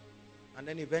talking to. And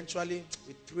then eventually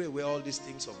we threw away all these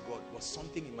things of God. It was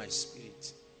something in my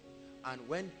spirit. And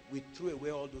when we threw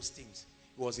away all those things,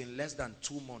 it was in less than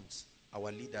 2 months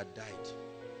our leader died.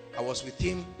 I was with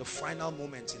him the final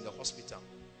moments in the hospital.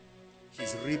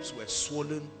 His ribs were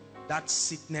swollen. That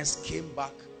sickness came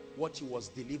back, what he was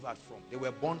delivered from. They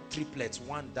were born triplets.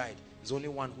 One died. There's only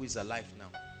one who is alive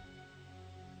now.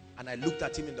 And I looked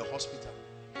at him in the hospital.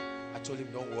 I told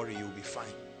him, "Don't worry, you'll be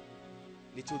fine."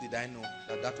 Little did I know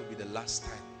that that would be the last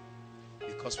time,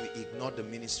 because we ignored the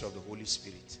ministry of the Holy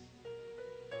Spirit.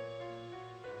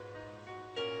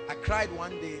 I cried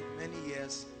one day, many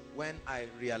years, when I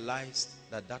realized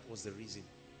that that was the reason.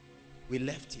 We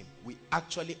left him. We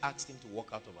actually asked him to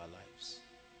walk out of our lives.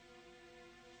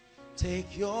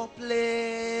 Take your place.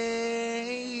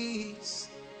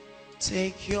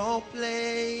 Take your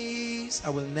place. I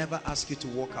will never ask you to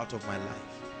walk out of my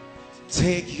life.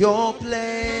 Take your place.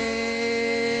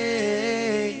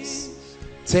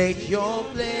 Take your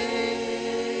place.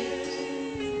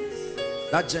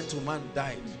 That gentleman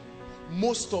died.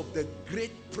 Most of the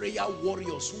great prayer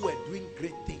warriors who were doing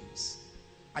great things,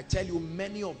 I tell you,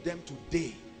 many of them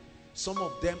today, some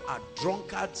of them are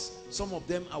drunkards, some of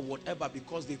them are whatever,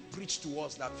 because they preach to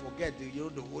us that forget the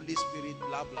Holy Spirit,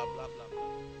 blah, blah, blah, blah.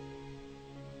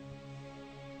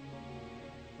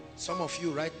 Some of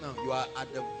you right now, you are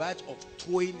at the verge of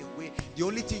throwing away. The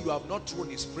only thing you have not thrown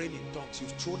is praying in tongues.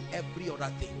 You've thrown every other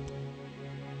thing.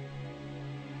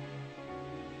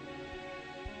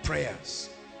 Prayers.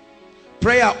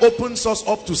 Prayer opens us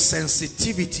up to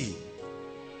sensitivity.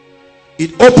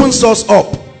 It opens us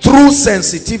up through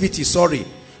sensitivity,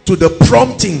 to the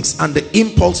promptings and the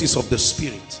impulses of the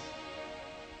Spirit.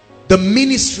 The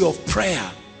ministry of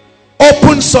prayer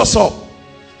opens us up,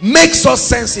 makes us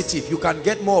sensitive. You can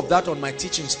get more of that on my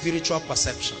teaching, Spiritual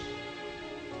Perception.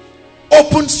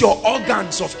 Opens your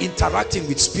organs of interacting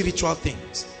with spiritual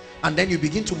things. And then you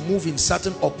begin to move in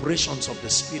certain operations of the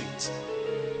Spirit.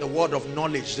 The word of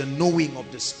knowledge, the knowing of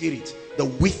the Spirit, the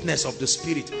witness of the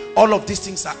Spirit. All of these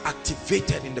things are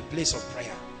activated in the place of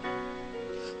prayer.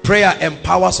 Prayer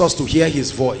empowers us to hear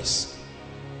His voice.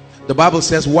 The Bible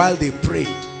says while they prayed,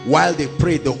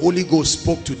 the Holy Ghost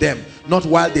spoke to them. Not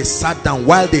while they sat down,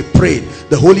 while they prayed,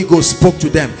 the Holy Ghost spoke to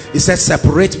them. He said,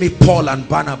 "Separate me Paul and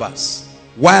Barnabas."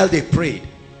 While they prayed.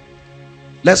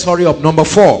 Let's hurry up. Number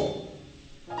 4,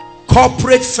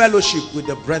 corporate fellowship with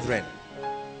the brethren.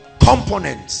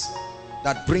 Components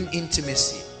that bring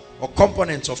intimacy, or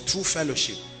components of true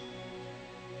fellowship.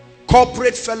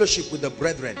 Corporate fellowship with the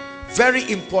brethren,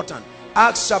 very important.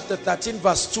 Acts chapter 13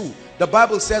 verse 2, the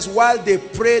Bible says while they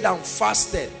prayed and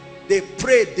fasted, they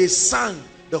prayed, they sang,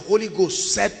 the Holy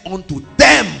Ghost said unto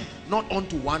them, not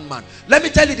unto one man. Let me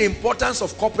tell you the importance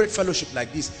of corporate fellowship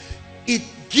like this. It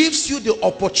gives you the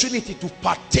opportunity to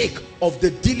partake of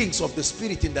the dealings of the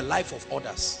Spirit in the life of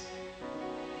others.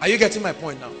 Are you getting my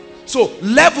point now? So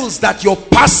levels that your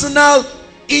personal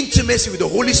intimacy with the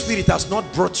Holy Spirit has not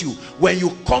brought you, when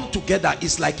you come together,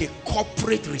 it's like a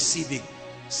corporate receiving.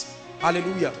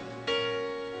 Hallelujah.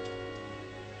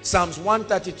 Psalms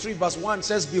 133 verse 1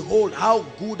 says, "Behold, how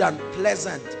good and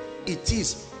pleasant it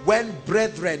is when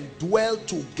brethren dwell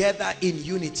together in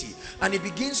unity. And he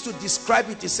begins to describe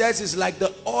it. He says it's like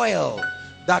the oil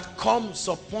that comes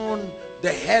upon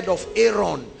the head of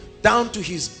Aaron, down to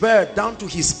his beard, down to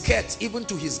his skirts, even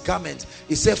to his garment.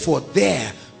 He said, for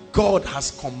there God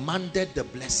has commanded the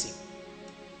blessing.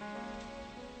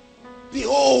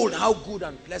 Behold how good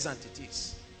and pleasant it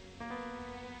is.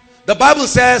 The Bible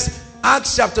says,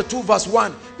 Acts chapter 2 verse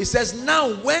 1, it says,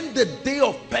 now when the day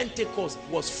of Pentecost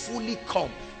was fully come,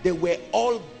 they were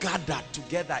all gathered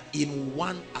together in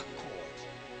one accord.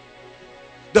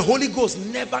 The Holy Ghost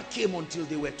never came until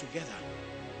they were together.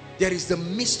 There is the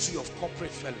mystery of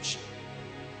corporate fellowship.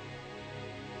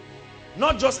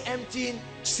 Not just emptying,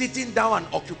 sitting down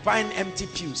and occupying empty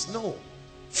pews. No,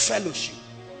 fellowship.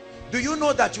 Do you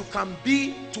know that you can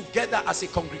be together as a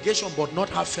congregation but not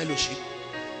have fellowship?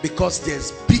 Because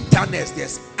there's bitterness,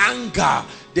 there's anger,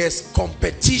 there's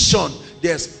competition,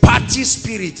 there's party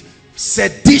spirit,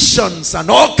 seditions and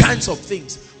all kinds of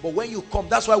things. But when you come,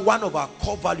 that's why one of our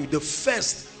core value, the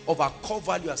first of our core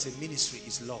value as a ministry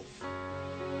is love.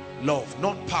 Love,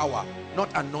 not power,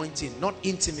 not anointing, not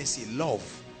intimacy.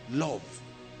 Love, love,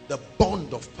 the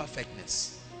bond of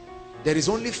perfectness. There is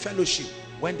only fellowship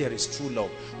when there is true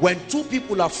love. When two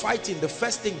people are fighting, the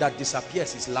first thing that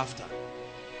disappears is laughter.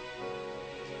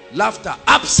 Laughter,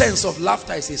 absence of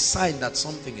laughter is a sign that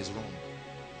something is wrong.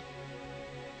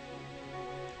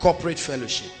 Corporate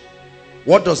fellowship.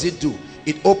 What does it do?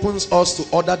 It opens us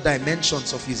to other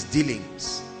dimensions of his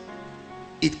dealings.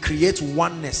 It creates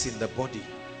oneness in the body.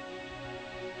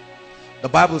 The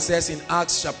Bible says in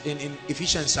in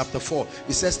Ephesians chapter 4,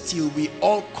 it says, till we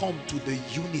all come to the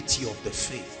unity of the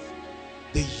faith.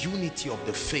 The unity of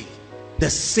the faith. The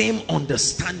same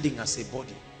understanding as a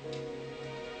body.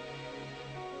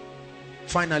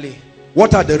 Finally,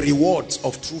 what are the rewards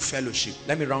of true fellowship?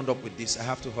 Let me round up with this. I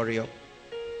have to hurry up.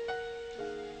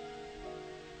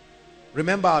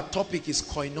 Remember, our topic is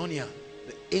koinonia,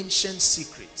 the ancient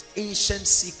secrets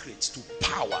to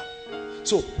power.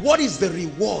 So what is the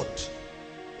reward?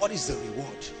 What is the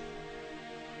reward?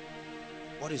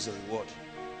 What is the reward?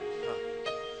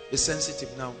 Be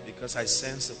sensitive now, because I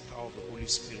sense the power of the Holy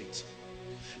Spirit.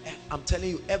 I'm telling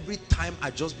you, every time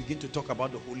I just begin to talk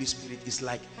about the Holy Spirit, it's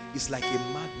like a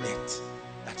magnet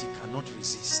that you cannot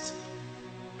resist.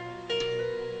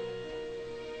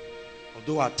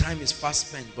 Although our time is fast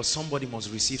spent, but somebody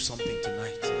must receive something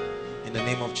tonight in the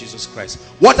name of Jesus Christ.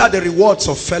 What are the rewards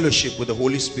of fellowship with the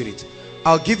Holy Spirit?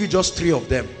 I'll give you just 3 of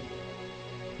them.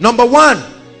 Number 1,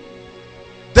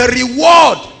 the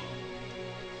reward,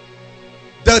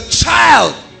 the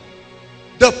child,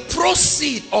 the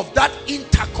proceed of that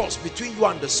intercourse between you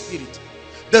and the Spirit.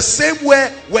 The same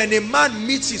way when a man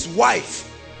meets his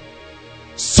wife,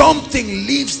 something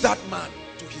leaves that man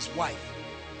to his wife,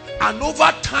 and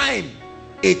over time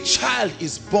a child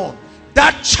is born.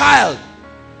 That child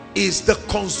is the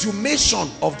consummation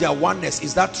of their oneness.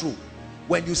 Is that true?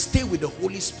 When you stay with the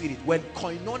Holy Spirit, when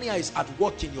koinonia is at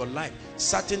work in your life,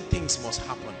 certain things must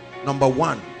happen. Number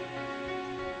 1,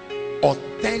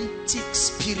 authentic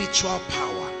spiritual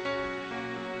power.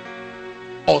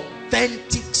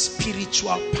 Authentic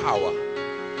spiritual power.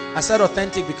 I said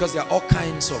authentic because there are all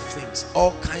kinds of things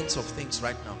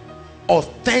right now.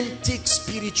 Authentic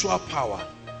spiritual power.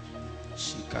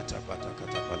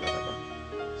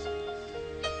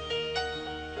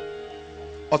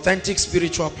 Authentic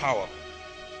spiritual power.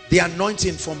 The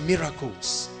anointing for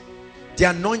miracles, the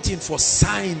anointing for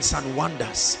signs and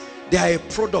wonders. They are a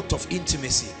product of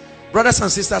intimacy. Brothers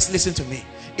and sisters, listen to me.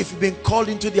 If you've been called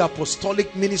into the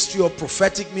apostolic ministry or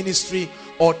prophetic ministry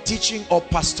or teaching or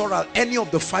pastoral, any of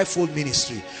the fivefold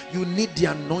ministry, you need the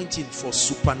anointing for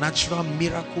supernatural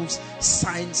miracles,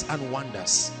 signs and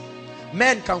wonders.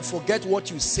 Men can forget what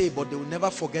you say, but they will never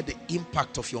forget the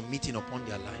impact of your meeting upon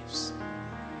their lives.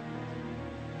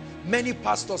 Many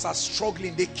pastors are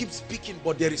struggling. They keep speaking,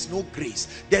 but there is no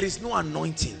grace. There is no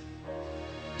anointing.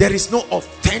 There is no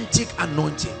authentic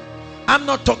anointing. I'm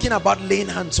not talking about laying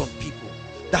hands on people.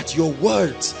 That your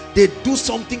words, they do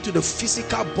something to the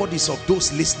physical bodies of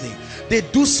those listening. They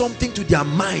do something to their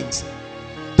minds.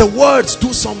 The words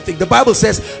do something. The Bible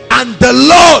says, and the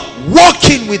Lord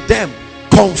walking with them,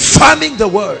 confirming the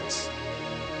words.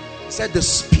 He said, the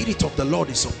Spirit of the Lord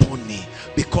is upon me,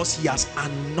 because he has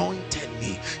anointed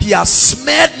me. He has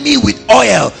smeared me with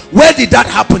oil. Where did that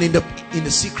happen? In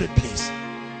the secret place.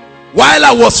 While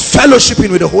I was fellowshipping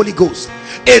with the Holy Ghost,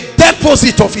 a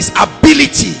deposit of his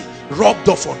ability rubbed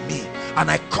off on me,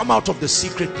 and I come out of the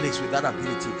secret place with that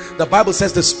ability. The Bible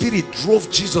says the Spirit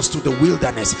drove Jesus to the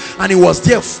wilderness, and he was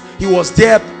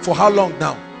there for how long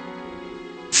now?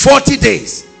 40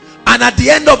 days. And at the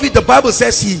end of it, the Bible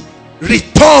says he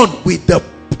returned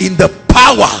in the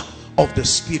power of the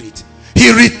Spirit.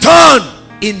 He returned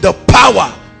in the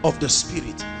power of the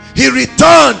Spirit. He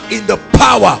returned in the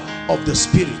power of the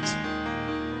Spirit.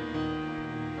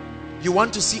 You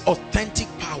want to see authentic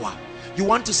power. You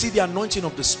want to see the anointing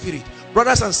of the Spirit.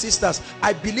 Brothers and sisters,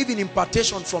 I believe in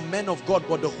impartation from men of God,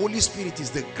 but the Holy Spirit is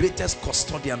the greatest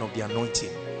custodian of the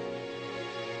anointing.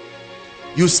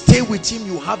 You stay with him,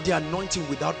 you have the anointing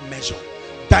without measure.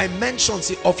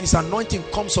 Dimensions of his anointing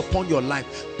comes upon your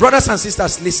life. Brothers and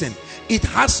sisters, listen. It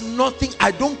has nothing,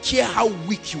 I don't care how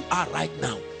weak you are right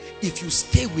now. If you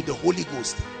stay with the Holy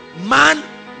Ghost, man,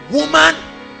 woman,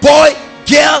 boy,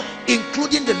 girl,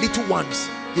 including the little ones,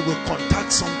 you will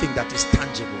contact something that is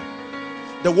tangible.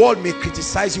 The world may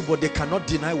criticize you, but they cannot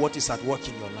deny what is at work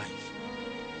in your life.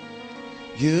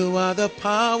 You are the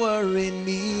power in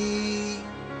me.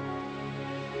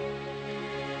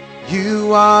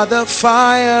 You are the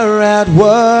fire at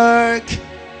work.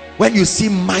 When you see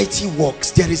mighty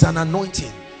works, there is an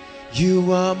anointing.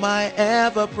 You are my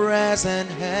ever-present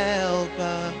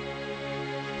helper,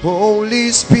 Holy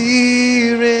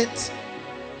Spirit.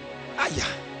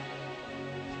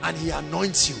 And he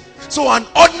anoints you. So an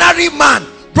ordinary man,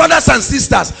 brothers and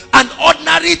sisters, an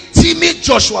ordinary timid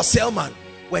Joshua Selman,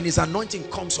 when his anointing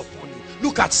comes upon you,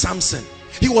 look at Samson.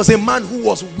 He was a man who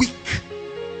was weak,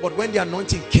 but when the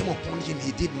anointing came upon him,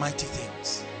 he did mighty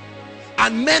things.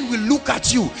 And men will look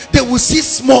at you, they will see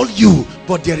small you,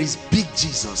 but there is big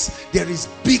Jesus, there is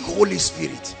big Holy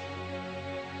Spirit.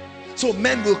 So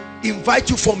men will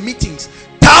invite you for meetings,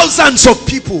 thousands of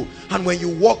people, and when you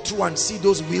walk through and see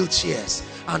those wheelchairs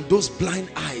and those blind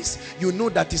eyes, you know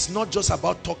that it's not just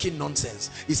about talking nonsense.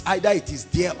 It's either it is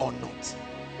there or not.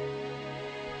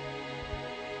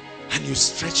 And you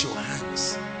stretch your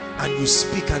hands and you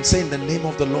speak and say, in the name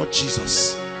of the Lord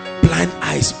Jesus, blind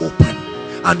eyes open.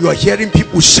 And you are hearing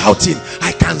people shouting,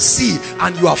 I can see,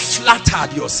 and you are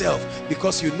flattered yourself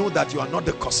because you know that you are not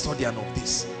the custodian of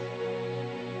this.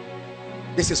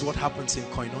 This is what happens in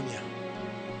Koinonia.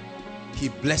 He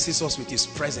blesses us with his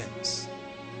presence,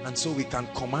 and so we can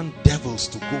command devils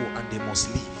to go and they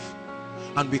must leave,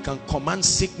 and we can command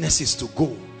sicknesses to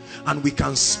go, and we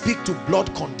can speak to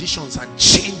blood conditions and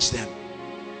change them,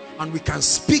 and we can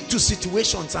speak to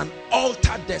situations and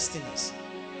alter destinies.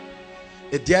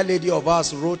 A dear lady of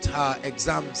ours wrote her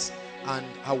exams and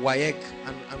her WAEC,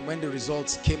 and when the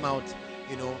results came out,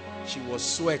 you know, she was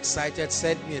so excited,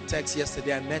 sent me a text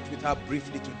yesterday. I met with her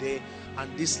briefly today,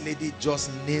 and this lady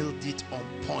just nailed it on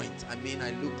point. I mean,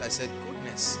 I looked, I said,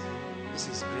 goodness, this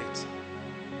is great.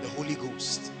 The Holy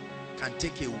Ghost can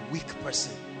take a weak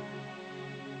person.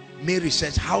 Mary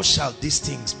said, how shall these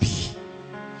things be?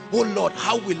 Oh Lord,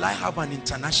 how will I have an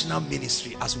international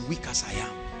ministry as weak as I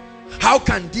am? How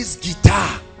can this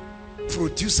guitar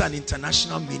produce an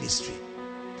international ministry?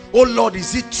 Oh Lord,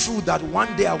 is it true that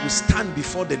one day I will stand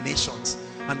before the nations?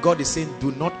 And God is saying,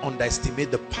 do not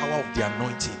underestimate the power of the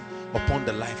anointing upon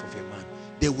the life of a man.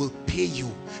 They will pay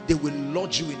you, they will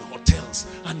lodge you in hotels,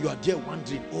 and you are there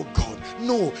wondering, oh God,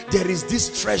 no, there is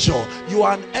this treasure. You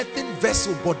are an earthen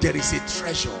vessel, but there is a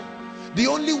treasure. The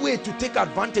only way to take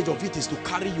advantage of it is to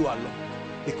carry you along,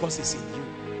 because it's in you.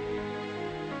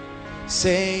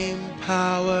 Same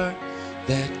power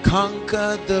that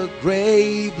conquered the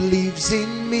grave lives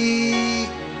in me.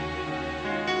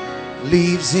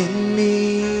 Lives in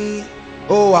me.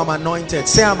 Oh, I'm anointed.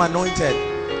 Say, I'm anointed.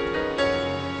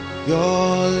 Your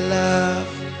love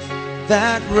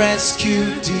that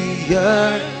rescued the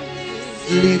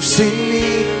earth lives in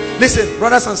me. Listen,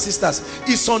 brothers and sisters,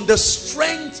 it's on the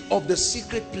strength of the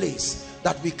secret place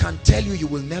that we can tell you, you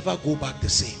will never go back the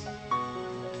same.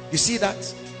 You see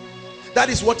that? That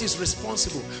is what is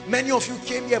responsible. Many of you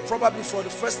came here probably for the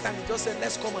first time. You just said,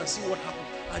 let's come and see what happened.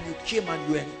 And you came and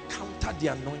you encountered the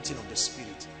anointing of the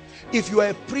Spirit. If you are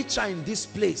a preacher in this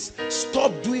place,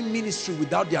 stop doing ministry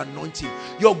without the anointing.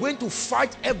 You're going to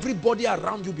fight everybody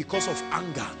around you because of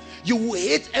anger. You will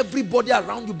hate everybody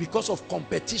around you because of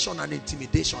competition and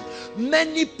intimidation.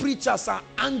 Many preachers are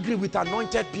angry with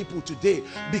anointed people today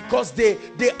because they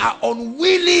are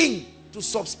unwilling to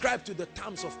subscribe to the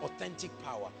terms of authentic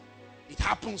power. It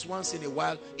happens once in a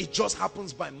while. It just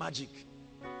happens by magic.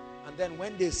 And then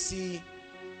when they see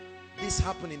this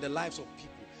happen in the lives of people,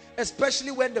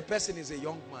 especially when the person is a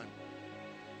young man,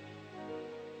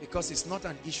 because it's not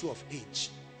an issue of age,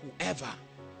 whoever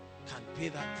can pay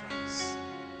that price.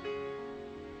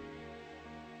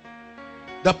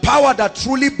 The power that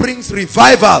truly brings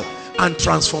revival and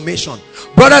transformation,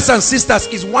 brothers and sisters,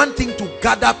 is one thing to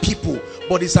gather people,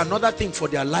 but it's another thing for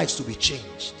their lives to be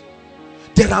changed.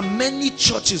 There are many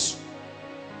churches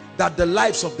that the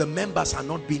lives of the members are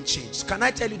not being changed. Can I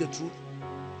tell you the truth?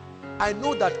 I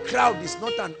know that crowd is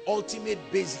not an ultimate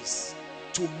basis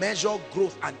to measure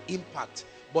growth and impact,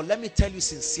 but let me tell you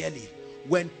sincerely,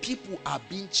 when people are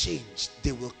being changed,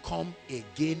 they will come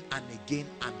again and again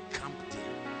and camp there.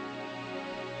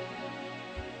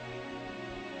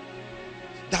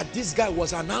 That this guy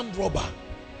was an armed robber,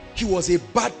 he was a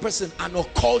bad person, an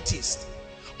occultist.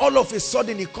 All of a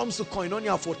sudden he comes to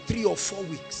Koinonia for 3 or 4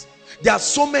 weeks. There are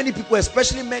so many people,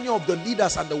 especially many of the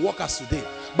leaders and the workers today.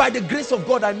 By the grace of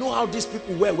God, I know how these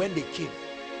people were when they came.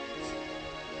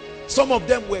 Some of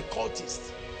them were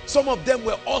cultists. Some of them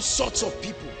were all sorts of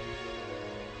people.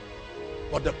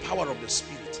 But the power of the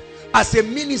Spirit. As a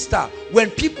minister,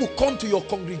 when people come to your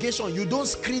congregation, you don't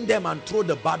screen them and throw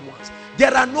the bad ones.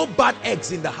 There are no bad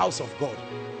eggs in the house of God,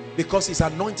 because his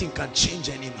anointing can change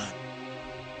any man.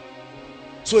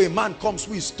 So a man comes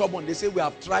who is stubborn, they say we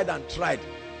have tried and tried,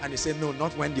 and they say no,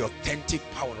 not when the authentic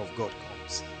power of God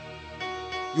comes.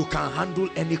 You can handle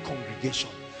any congregation.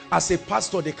 As a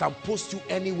pastor, they can post you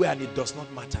anywhere and it does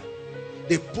not matter.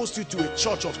 They post you to a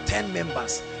church of 10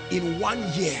 members in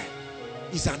 1 year.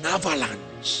 It's an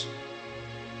avalanche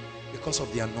because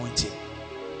of the anointing.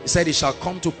 He said it shall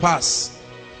come to pass.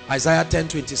 Isaiah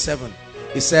 10:27.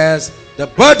 He says the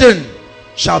burden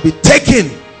shall be taken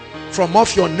from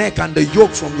off your neck and the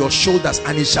yoke from your shoulders,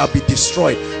 and it shall be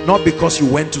destroyed. Not because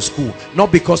you went to school,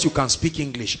 not because you can speak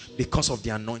English, because of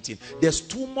the anointing. There's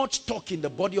too much talk in the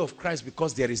body of Christ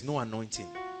because there is no anointing.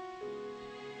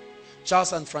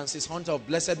 Charles and Francis Hunter of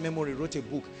blessed memory wrote a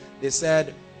book. They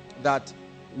said that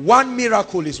 1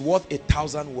 miracle is worth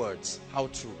 1,000 words. How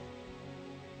true.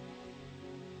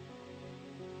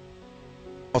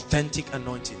 Authentic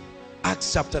anointing.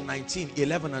 Acts chapter 19,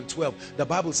 11 and 12. The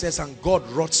Bible says, and God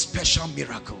wrought special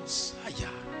miracles.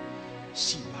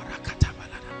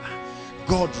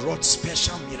 God wrought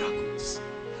special miracles.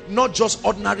 Not just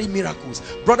ordinary miracles.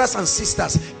 Brothers and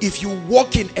sisters, if you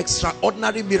walk in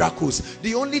extraordinary miracles,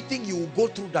 the only thing you will go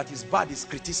through that is bad is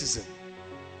criticism.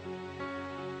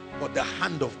 But the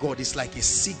hand of God is like a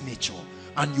signature,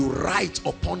 and you write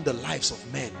upon the lives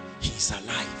of men, he is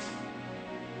alive.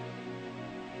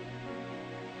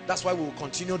 That's why we will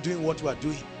continue doing what we are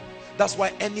doing. That's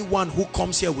why anyone who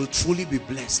comes here will truly be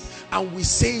blessed. And we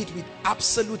say it with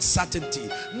absolute certainty,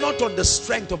 not on the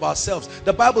strength of ourselves.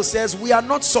 The Bible says we are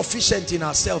not sufficient in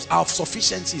ourselves. Our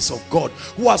sufficiency is of God,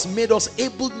 who has made us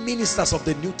able ministers of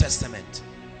the New Testament.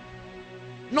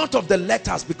 Not of the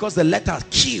letters, because the letter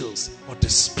kills, but the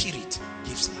Spirit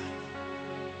gives life.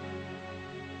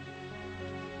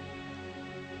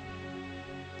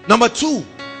 Number 2,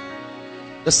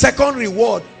 the second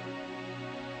reward of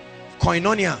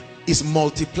Koinonia is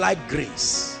multiplied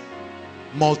grace.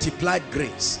 Multiplied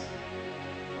grace.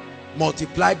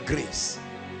 Multiplied grace.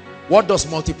 What does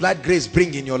multiplied grace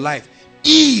bring in your life?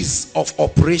 Ease of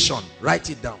operation. Write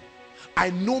it down. I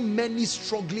know many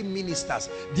struggling ministers.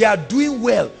 They are doing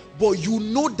well, but you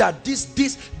know that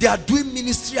they are doing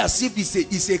ministry as if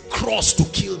it's a cross to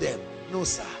kill them. No,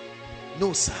 sir.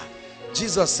 No, sir.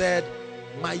 Jesus said,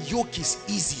 my yoke is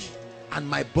easy and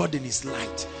my burden is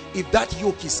light. If that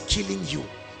yoke is killing you,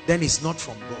 then it's not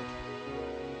from God.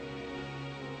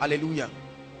 Hallelujah.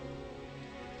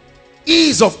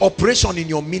 Ease of operation in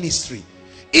your ministry.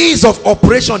 Ease of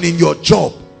operation in your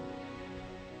job.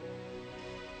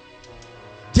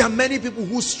 There are many people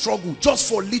who struggle just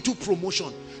for little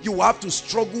promotion. You have to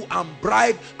struggle and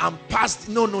bribe and pass.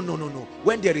 No.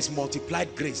 When there is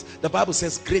multiplied grace, the Bible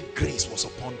says great grace was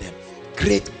upon them.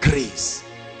 Great grace.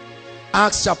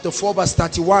 Acts chapter 4 verse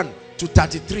 31 to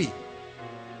 33.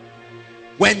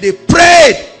 When they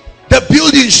prayed, the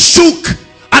building shook,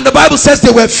 and the Bible says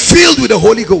they were filled with the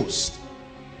Holy Ghost.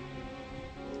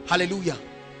 Hallelujah.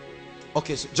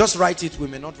 Okay, so just write it. We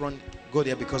may not go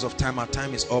there because of time. Our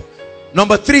time is up.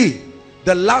 Number 3,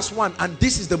 the last one, and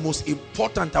this is the most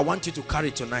important I want you to carry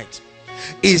tonight,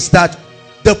 is that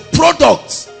the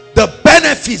products, the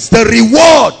benefits, the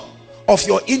reward of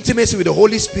your intimacy with the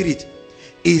Holy Spirit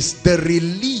is the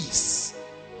release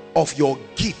of your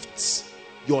gifts,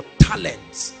 your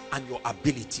talents, and your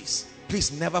abilities.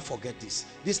 Please never forget this.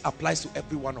 This applies to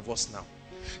every one of us now.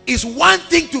 It's one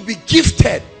thing to be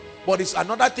gifted, but it's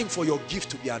another thing for your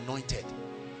gift to be anointed.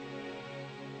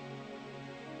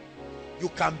 You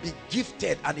can be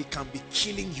gifted and it can be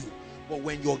killing you, but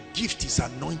when your gift is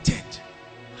anointed,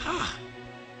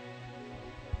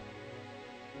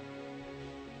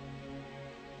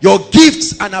 your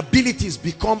gifts and abilities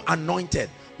become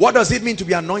anointed. What does it mean to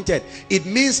be anointed? It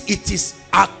means it is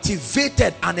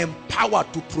activated and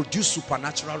empowered to produce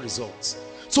supernatural results.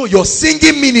 So your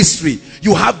singing ministry,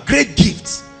 you have great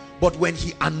gifts, But when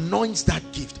he anoints that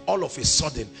gift, all of a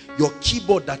sudden, your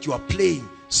keyboard that you are playing,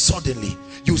 suddenly,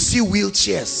 you see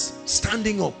wheelchairs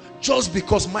standing up just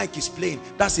because Mike is playing.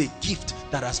 That's a gift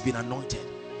that has been anointed.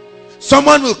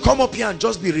 Someone will come up here and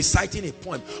just be reciting a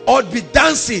poem or be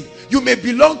dancing. You may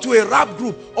belong to a rap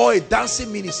group or a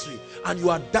dancing ministry, and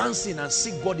you are dancing and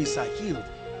sick bodies are healed.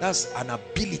 That's an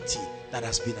ability that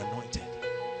has been anointed.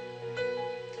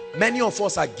 Many of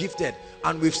us are gifted,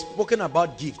 and we've spoken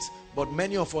about gifts, but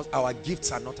many of us, our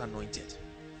gifts are not anointed.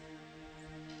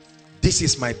 This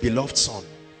is my beloved son.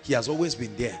 He has always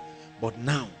been there, but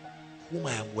now whom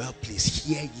I am well pleased,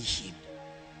 hear ye him.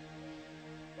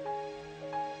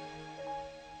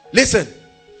 Listen,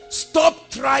 stop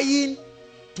trying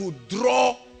to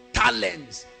draw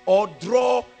talents or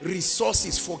draw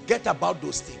resources. Forget about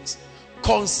those things.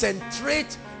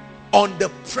 Concentrate on the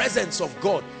presence of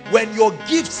God. When your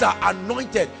gifts are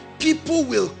anointed, people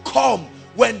will come.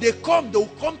 When they come, they'll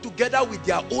come together with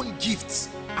their own gifts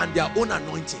and their own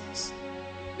anointings.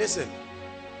 Listen,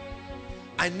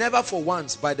 I never for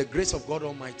once, by the grace of God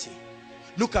Almighty,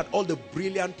 look at all the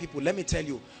brilliant people. Let me tell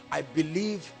you, I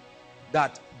believe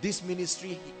that this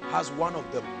ministry has one of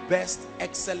the best,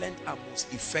 excellent, and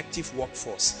most effective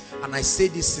workforce. And I say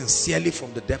this sincerely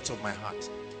from the depths of my heart.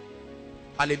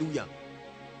 Hallelujah.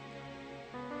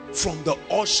 From the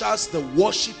ushers, the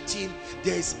worship team,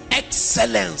 there is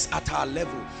excellence at our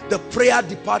level. The prayer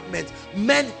department,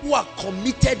 men who are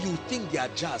committed, you think they are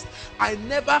just.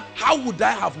 How would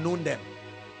I have known them?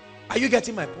 Are you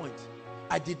getting my point?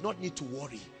 I did not need to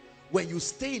worry. When you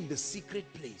stay in the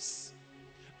secret place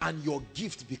and your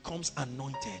gift becomes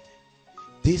anointed,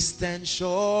 distant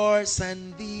shores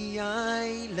and the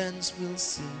islands will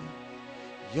see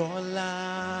your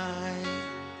light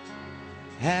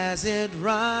as it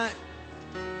rise.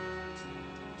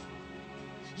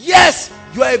 Yes,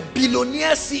 you are a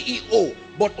billionaire CEO,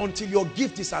 but until your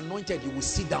gift is anointed, you will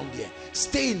sit down there.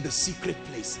 Stay in the secret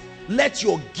place. Let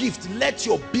your gift, let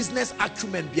your business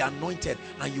acumen be anointed,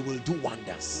 and you will do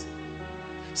wonders.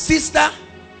 Sister,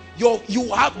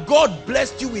 God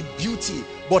blessed you with beauty,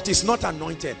 but it's not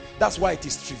anointed. That's why it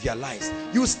is trivialized.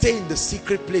 You stay in the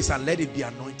secret place and let it be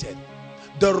anointed.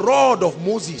 The rod of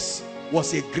Moses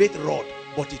was a great rod,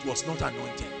 but it was not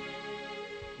anointed.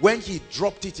 When he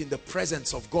dropped it in the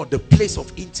presence of God, the place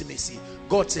of intimacy,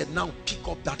 God said, now pick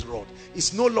up that rod.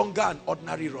 It's no longer an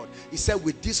ordinary rod. He said,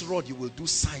 with this rod you will do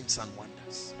signs and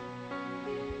wonders.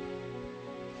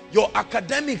 Your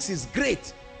academics is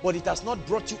great, but it has not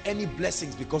brought you any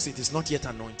blessings because it is not yet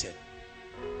anointed.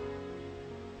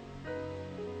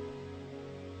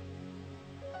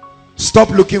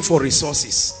 Stop looking for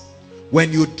resources.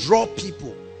 When you draw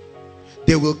people,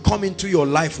 they will come into your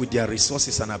life with their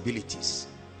resources and abilities.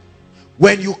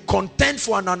 When you contend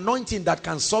for an anointing that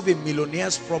can solve a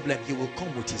millionaire's problem, he will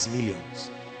come with his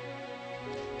millions.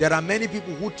 There are many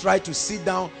people who try to sit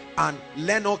down and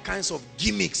learn all kinds of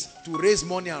gimmicks to raise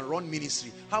money and run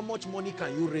ministry. How much money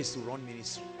can you raise to run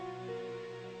ministry?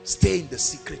 Stay in the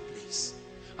secret place.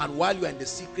 And while you are in the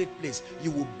secret place,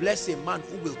 you will bless a man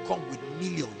who will come with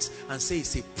millions and say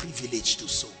it's a privilege to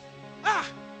sow.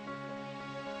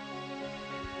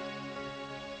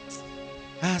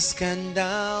 Ask and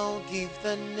thou give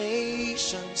the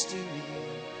nations to me,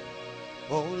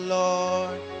 oh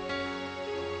Lord.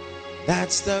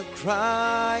 That's the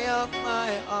cry of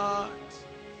my heart.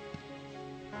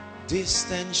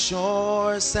 Distant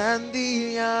shores and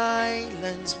the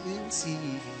islands will see.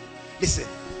 Listen,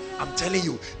 I'm telling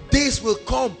you, days will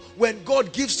come when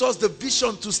God gives us the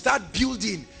vision to start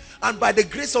building. And by the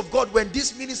grace of God, when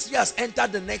this ministry has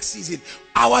entered the next season,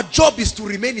 our job is to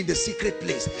remain in the secret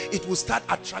place. It will start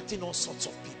attracting all sorts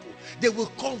of people. They will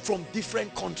come from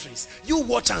different countries. You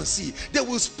watch and see. They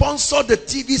will sponsor the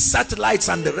TV satellites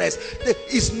and the rest.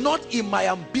 It's not in my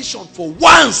ambition for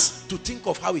once to think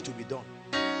of how it will be done.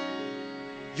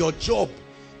 Your job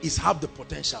is have the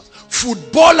potentials.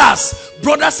 Footballers,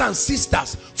 brothers and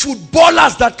sisters,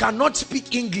 footballers that cannot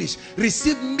speak English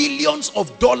receive millions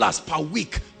of dollars per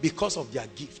week because of their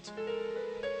gift.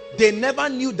 They never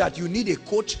knew that you need a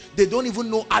coach. They don't even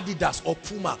know Adidas or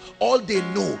Puma. All they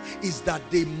know is that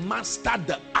they mastered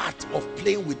the art of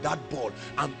playing with that ball,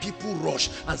 and people rush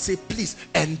and say, please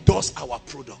endorse our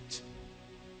product.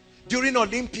 During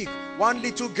Olympic, one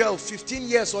little girl, 15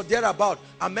 years or thereabout,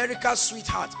 America's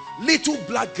sweetheart, little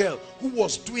black girl who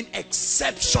was doing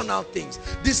exceptional things.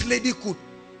 This lady could,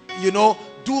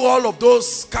 do all of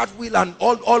those cartwheel and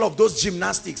all of those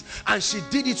gymnastics, and she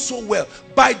did it so well.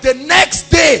 By the next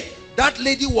day, that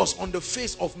lady was on the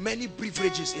face of many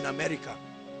beverages in America.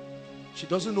 She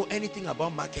doesn't know anything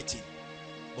about marketing,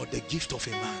 but the gift of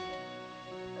a man,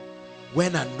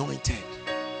 when anointed,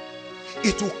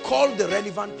 It will call the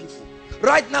relevant people.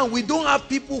 Right now, we don't have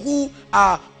people who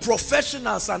are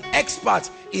professionals and experts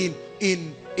in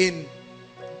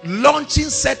launching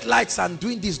satellites and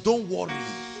doing this. Don't worry.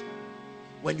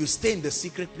 When you stay in the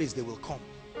secret place, they will come.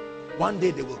 One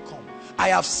day they will come. I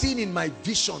have seen in my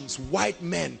visions white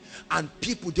men and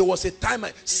people. There was a time,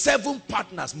 7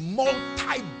 partners,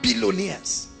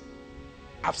 multi-billionaires.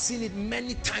 I've seen it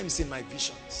many times in my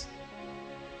visions.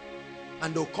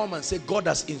 And they'll come and say, God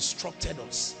has instructed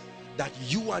us that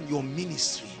you and your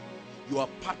ministry, you are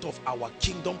part of our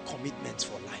kingdom commitments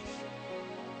for life.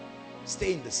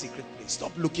 Stay in the secret place.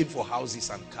 Stop looking for houses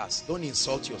and cars. Don't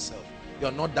insult yourself.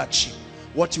 You're not that cheap.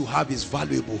 What you have is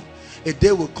valuable. A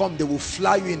day will come, they will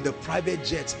fly you in the private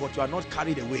jets, but you are not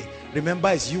carried away. Remember,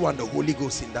 it's you and the Holy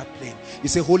Ghost in that plane. You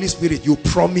say, Holy Spirit, you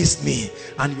promised me,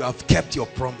 and you have kept your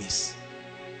promise.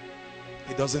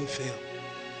 It doesn't fail.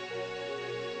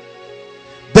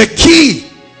 The key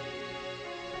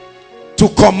to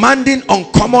commanding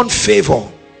uncommon favor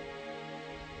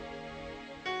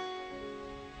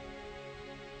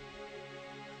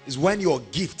is when your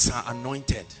gifts are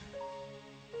anointed.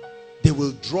 They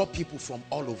will draw people from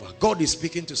all over. God is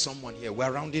speaking to someone here.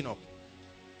 We're rounding up.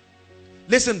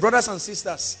 Listen, brothers and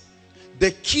sisters, the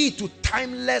key to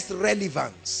timeless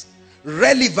relevance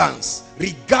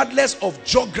regardless of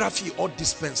geography or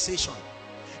dispensation,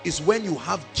 is when you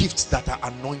have gifts that are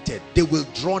anointed. They will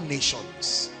draw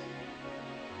nations.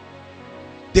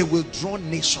 They will draw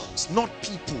nations, not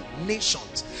people,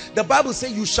 nations. The Bible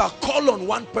says you shall call on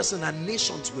one person and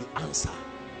nations will answer.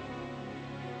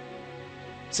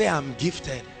 Say, I'm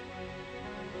gifted,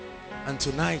 and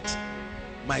tonight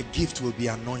my gift will be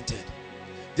anointed.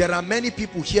 There are many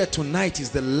people here. Tonight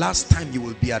is the last time you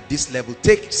will be at this level.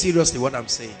 Take seriously what I'm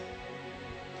saying.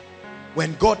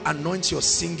 When God anoints your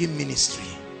singing ministry,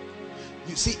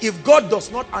 you see, if God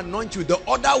does not anoint you, the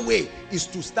other way is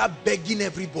to start begging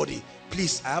everybody,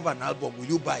 please, I have an album, will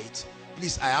you buy it?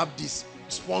 Please, I have this,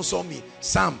 sponsor me.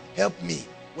 Sam, help me.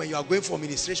 When you are going for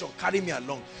ministration, carry me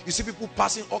along. You see people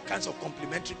passing all kinds of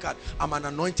complimentary cards. I'm an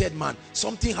anointed man.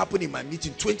 Something happened in my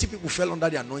meeting. 20 people fell under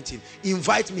the anointing.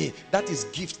 Invite me. That is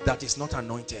gift that is not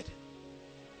anointed.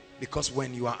 Because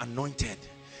when you are anointed,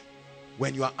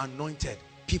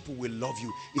 people will love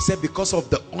you. He said, because of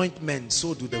the ointment,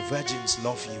 so do the virgins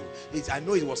love you. I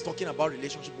know he was talking about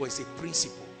relationship, but it's a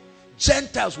principle.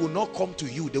 Gentiles will not come to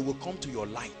you. They will come to your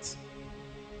light.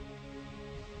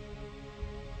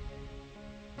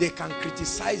 They can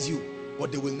criticize you,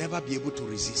 but they will never be able to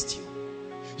resist you.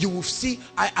 You will see,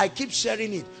 I keep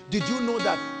sharing it. Did you know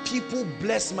that people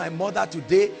bless my mother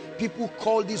today? People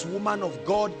call this woman of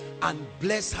God and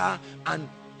bless her and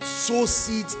sow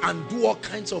seeds and do all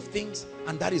kinds of things.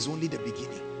 And that is only the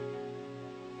beginning.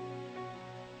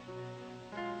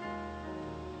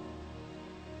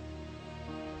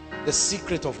 The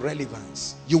secret of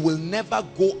relevance. You will never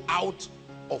go out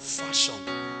of fashion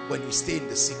when you stay in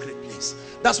the secret place.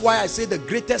 That's why I say the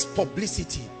greatest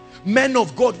publicity, men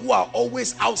of God who are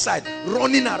always outside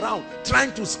running around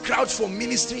trying to crouch for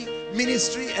ministry,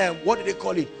 what do they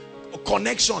call it,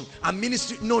 connection and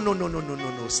ministry. No,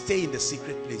 stay in the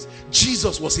secret place.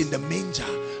 Jesus was in the manger.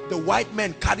 The white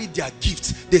men carried their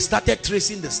gifts. They started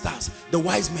tracing the stars. The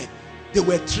wise men, they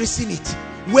were tracing it.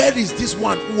 Where is this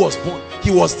one who was born?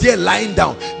 He was there lying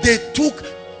down. They took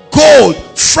gold,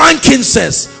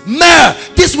 frankincense, myrrh.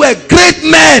 These were great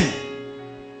men.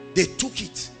 They took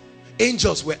it.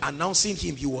 Angels were announcing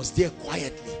him. He was there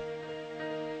quietly.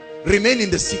 Remain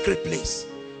in the secret place,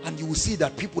 and you will see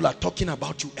that people are talking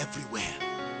about you everywhere.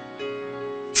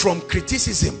 From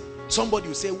criticism, somebody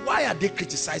will say, why are they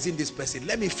criticizing this person?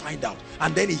 Let me find out.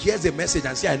 And then he hears a message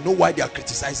and say, I know why they are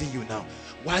criticizing you now.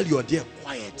 While you're there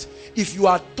quiet. If you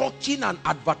are talking and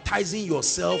advertising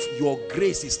yourself, your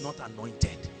grace is not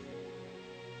anointed.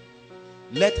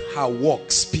 Let her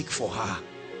work speak for her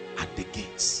at the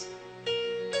gates.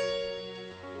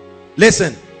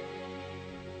 Listen,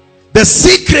 the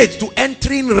secret to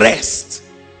entering rest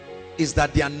is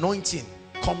that the anointing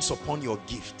comes upon your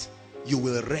gift. You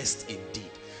will rest indeed.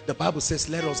 The Bible says,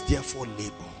 let us therefore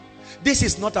labor. This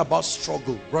is not about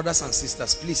struggle. Brothers and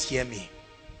sisters, please hear me.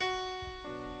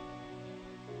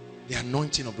 The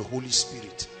anointing of the Holy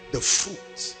Spirit, the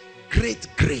fruit, great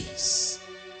grace,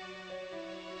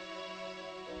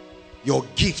 your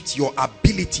gift, your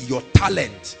ability, your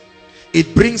talent,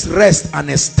 it brings rest and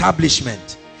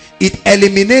establishment. It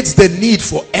eliminates the need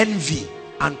for envy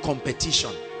and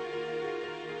competition.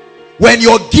 When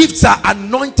your gifts are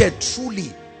anointed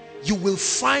truly, you will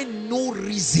find no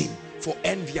reason for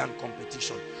envy and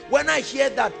competition. When I hear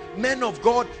that men of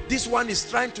God, this one is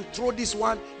trying to throw this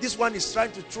one is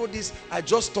trying to throw this, I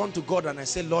just turn to God and I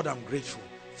say, Lord, I'm grateful.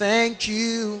 Thank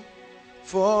you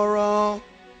for all.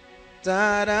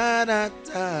 Da, da, da,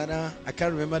 da, da. I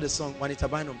can't remember the song. Juanita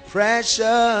Bynum.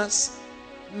 Precious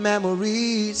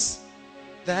memories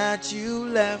that you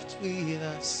left with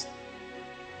us.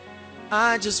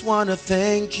 I just want to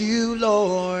thank you,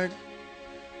 Lord.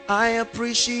 I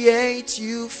appreciate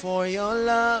you for your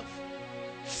love.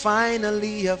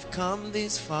 Finally have come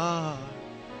this far.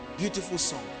 Beautiful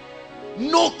song.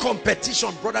 No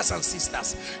competition, brothers and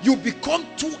sisters. You become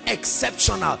too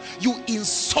exceptional. You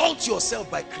insult yourself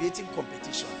by creating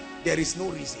competition. There is no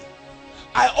reason.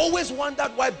 I always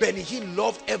wondered why Benny Hinn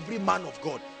loved every man of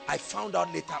God. I found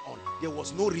out later on there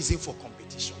was no reason for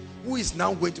competition. Who is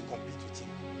now going to compete with him?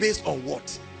 Based on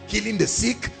what? Healing the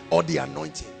sick or the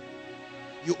anointing?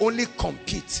 You only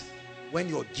compete when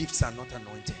your gifts are not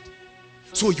anointed.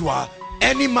 So you are,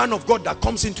 any man of God that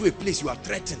comes into a place, you are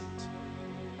threatened.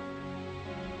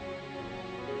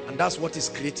 And that's what is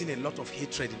creating a lot of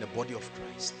hatred in the body of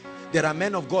Christ. There are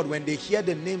men of God, when they hear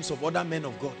the names of other men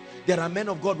of God, there are men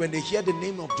of God, when they hear the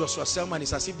name of Joshua Selman,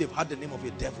 it's as if they've heard the name of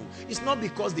a devil. It's not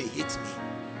because they hate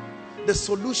me. The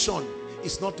solution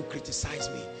is not to criticize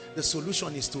me. The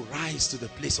solution is to rise to the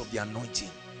place of the anointing.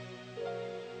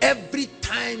 Every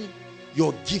time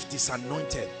your gift is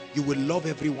anointed, you will love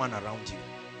everyone around you.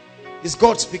 Is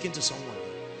God speaking to someone?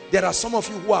 There are some of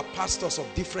you who are pastors of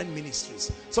different ministries.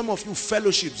 Some of you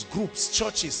fellowships, groups,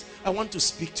 churches. I want to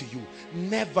speak to you.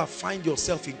 Never find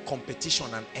yourself in competition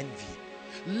and envy.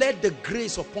 Let the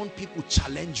grace upon people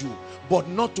challenge you, but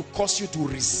not to cause you to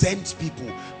resent people.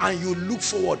 And you look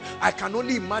forward. I can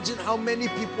only imagine how many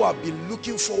people have been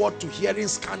looking forward to hearing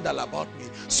scandal about me,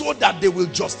 so that they will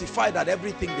justify that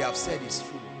everything they have said is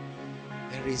true.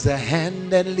 There is a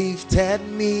hand that lifted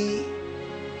me.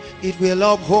 It will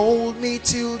uphold me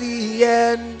till the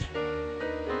end.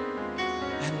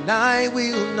 And I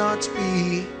will not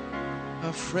be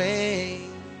afraid.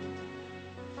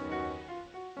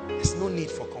 There's no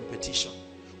need for competition.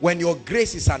 When your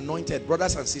grace is anointed,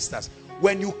 brothers and sisters,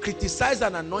 when you criticize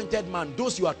an anointed man,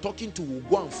 those you are talking to will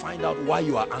go and find out why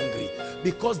you are angry.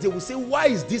 Because they will say, why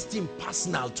is this thing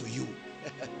personal to you?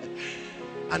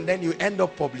 And then you end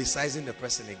up publicizing the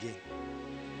person again.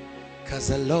 Because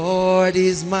the Lord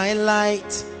is my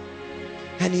light,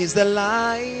 and He's the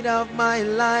light of my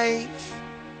life,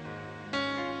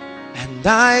 and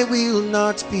I will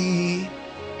not be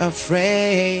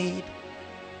afraid.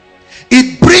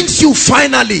 It brings you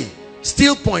finally,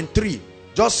 still point 3,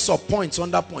 just sub points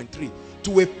under point 3,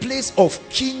 to a place of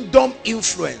kingdom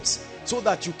influence, so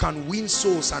that you can win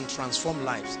souls and transform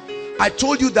lives. I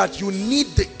told you that you need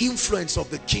the influence of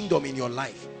the kingdom in your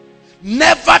life.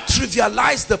 Never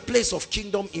trivialize the place of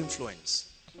kingdom influence.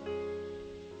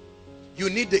 You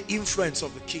need the influence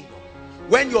of the kingdom.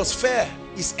 When your sphere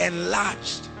is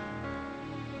enlarged,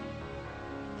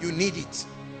 you need it,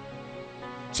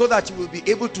 so that you will be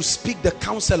able to speak the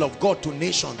counsel of God to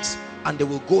nations, and they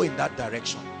will go in that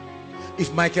direction.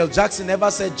 If Michael Jackson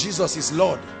ever said Jesus is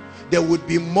Lord, there would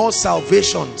be more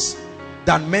salvations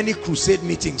than many crusade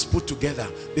meetings put together,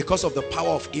 because of the power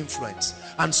of influence.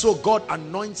 And so God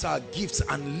anoints our gifts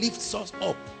and lifts us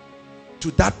up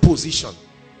to that position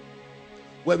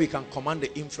where we can command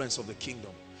the influence of the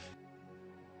kingdom.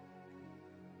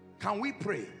 Can we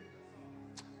pray?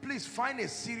 Please find a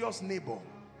serious neighbor,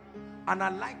 and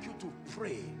I'd like you to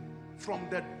pray from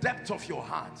the depth of your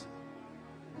heart.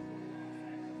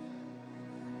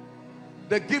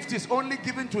 The gift is only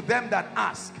given to them that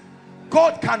ask.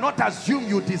 God cannot assume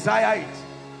you desire it.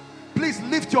 Please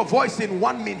lift your voice in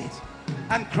 1 minute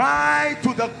and cry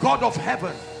to the God of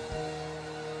heaven.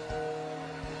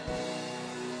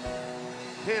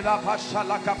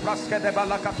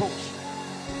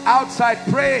 Outside,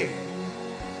 pray.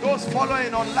 Those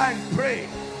following online, pray.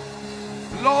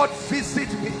 Lord, visit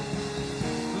me.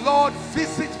 Lord,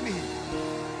 visit me.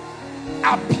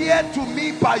 Appear to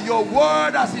me by your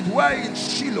word, as it were in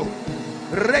Shiloh.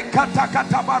 Pray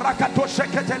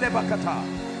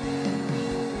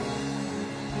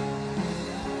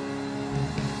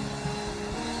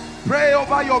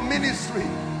over your ministry.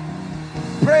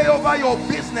 Pray over your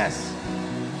business.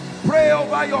 Pray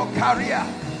over your career.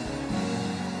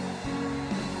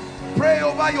 Pray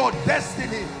over your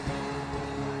destiny.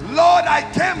 Lord, I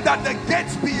came that the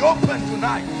gates be open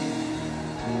tonight.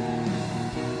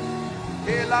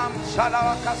 Elam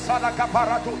shalaka salaka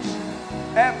paratus.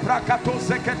 Emprakato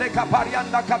sekede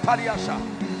kaparianda kapariasha.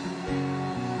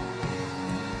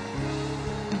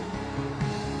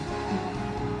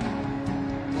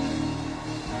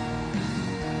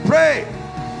 Pray.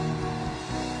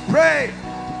 Pray.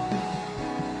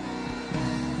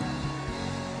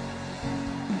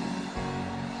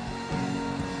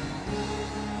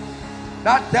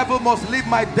 That devil must leave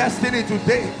my destiny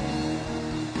today.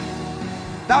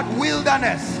 That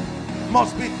wilderness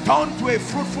must be turned to a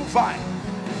fruitful vine.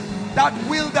 That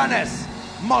wilderness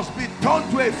must be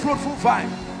turned to a fruitful vine.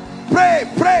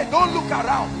 Pray, pray, don't look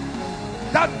around.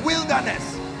 That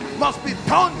wilderness must be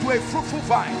turned to a fruitful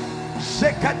vine.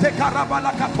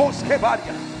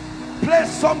 Place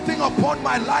something upon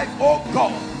my life, oh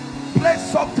God.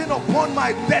 Place something upon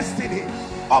my destiny,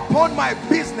 upon my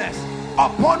business,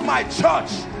 upon my church.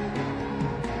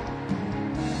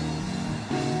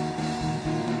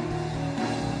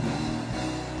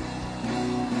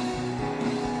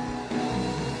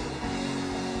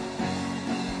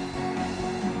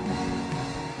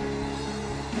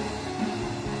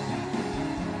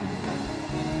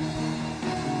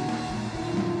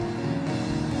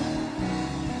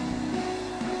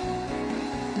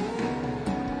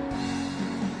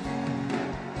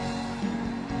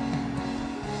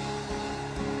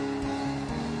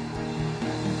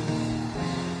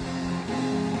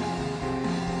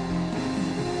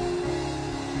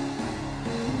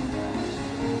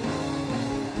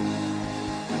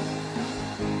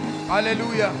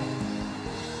 Hallelujah.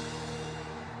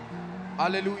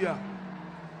 Hallelujah.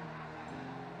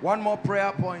 One more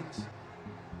prayer point,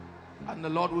 and the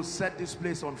Lord will set this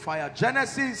place on fire.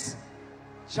 Genesis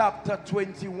chapter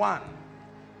 21.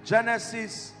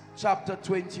 Genesis chapter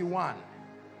 21.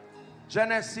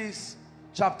 Genesis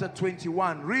chapter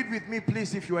 21. Read with me,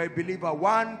 please, if you are a believer.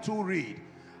 1, 2, read.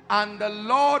 And the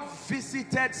Lord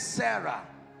visited Sarah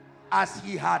as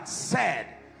he had said,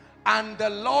 and the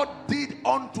Lord did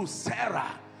unto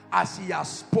Sarah as he has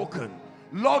spoken.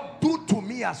 Lord, do to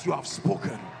me as you have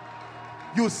spoken.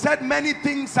 You said many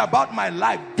things about my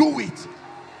life. Do it.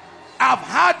 I've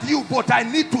heard you, but I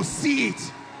need to see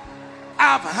it.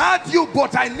 I've heard you,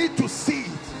 but I need to see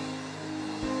it.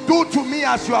 Do to me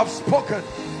as you have spoken.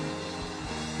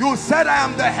 You said I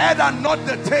am the head and not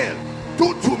the tail.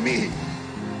 Do to me.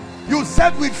 You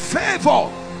said with favor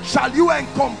shall you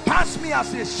encompass me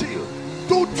as a shield.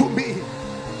 Do to me.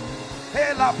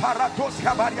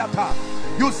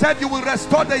 You said you will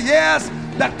restore the years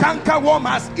the cankerworm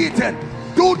has eaten.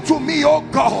 Do to me, oh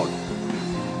God.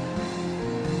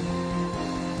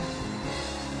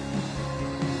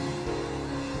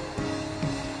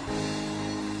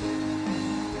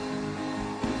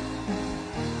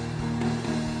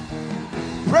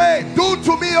 Pray, do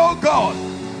to me, oh God.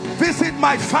 Visit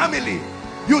my family.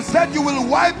 You said you will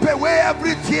wipe away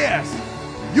every tears.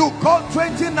 You called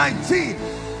 2019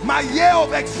 my year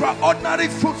of extraordinary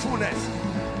fruitfulness.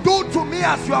 Do to me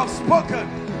as you have spoken.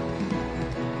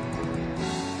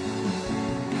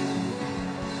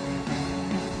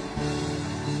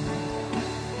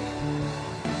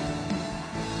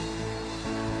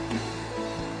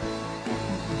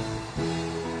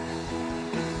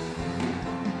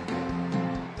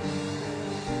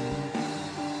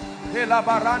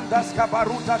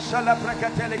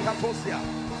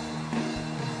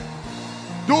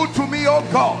 Do to me, oh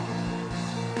God.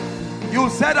 You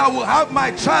said I will have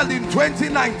my child in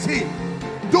 2019.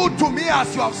 Do to me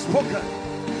as you have spoken.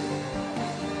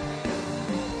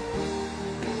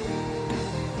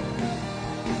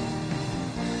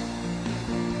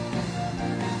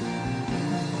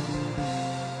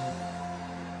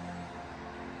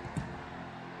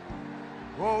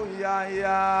 Oh yeah,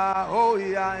 yeah, oh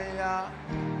yeah, yeah,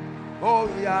 oh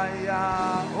yeah,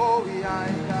 yeah, oh yeah,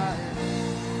 yeah.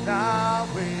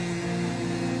 Yahweh,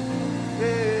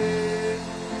 yeah.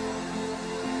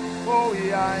 Oh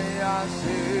yeah, yeah,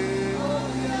 say. Oh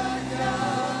yeah,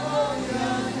 yeah, oh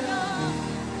yeah,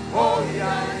 yeah. Oh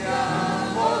yeah,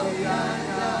 yeah, oh yeah,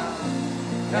 yeah.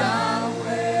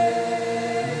 Yahweh,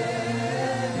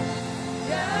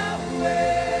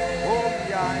 Yahweh. Oh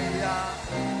yeah, yeah.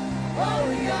 Oh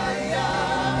yeah,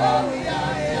 yeah, oh yeah,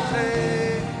 yeah. Say.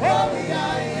 Oh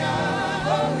yeah, yeah,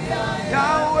 oh yeah, yeah.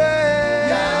 Yahweh.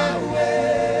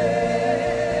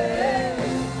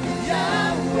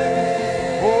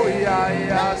 Oh yeah,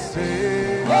 yeah,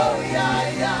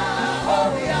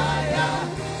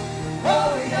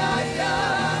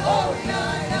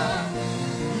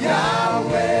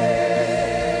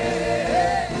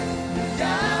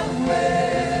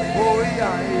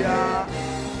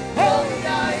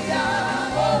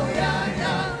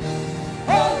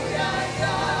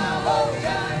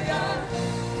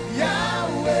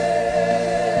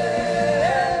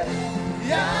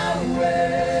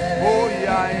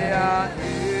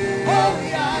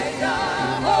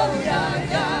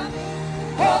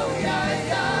 oh yeah,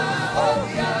 yeah, oh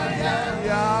yeah.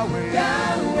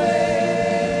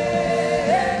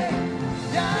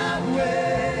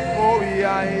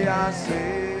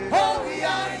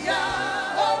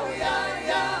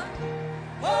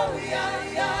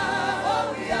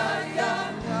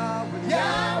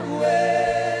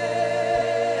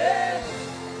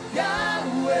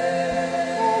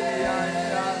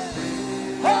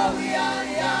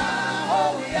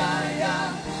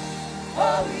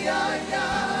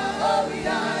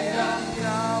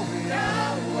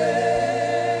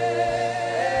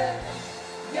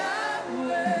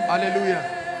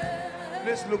 Hallelujah.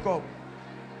 Let's look up.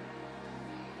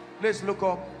 Let's look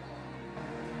up.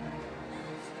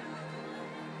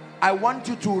 I want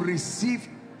you to receive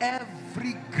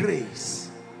every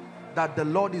grace that the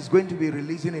Lord is going to be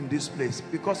releasing in this place.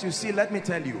 Because you see, let me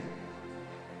tell you,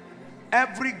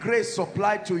 every grace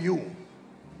supplied to you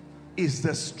is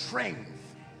the strength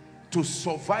to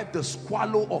survive the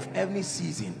squalor of any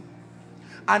season.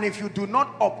 And if you do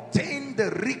not obtain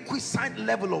the requisite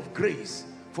level of grace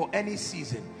for any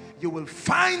season, you will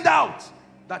find out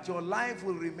that your life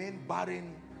will remain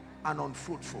barren and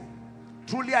unfruitful.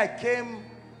 Truly, I came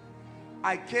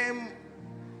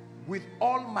with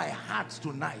all my heart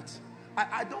tonight.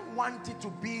 I don't want it to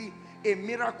be a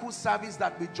miracle service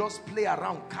that we just play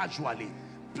around casually.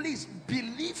 Please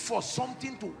believe for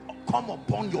something to come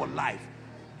upon your life.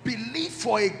 Believe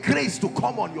for a grace to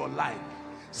come on your life.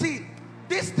 See,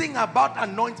 this thing about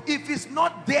anointing, if it's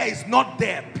not there, it's not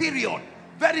there, period.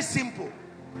 Very simple.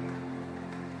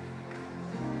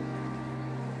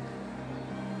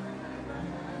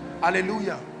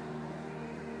 Hallelujah.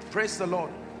 Praise the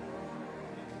Lord.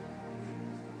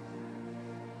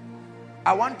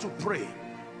 I want to pray.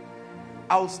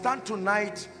 I'll stand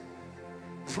tonight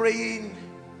praying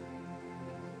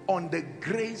on the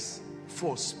grace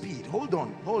for speed. Hold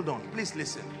on, please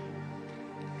listen.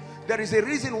 There is a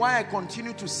reason why I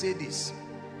continue to say this.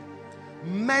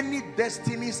 Many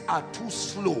destinies are too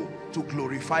slow to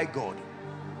glorify God.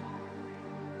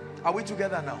 Are we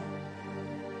together now?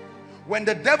 When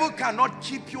the devil cannot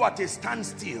keep you at a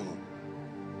standstill,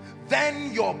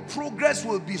 then your progress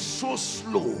will be so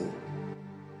slow.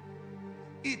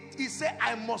 He said,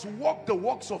 I must walk the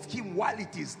works of him while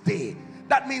it is day.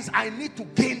 That means I need to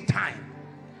gain time.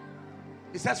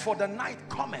 He says, for the night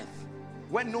cometh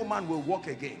when no man will walk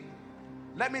again.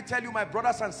 Let me tell you, my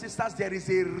brothers and sisters, there is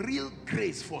a real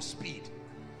grace for speed.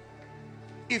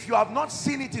 If you have not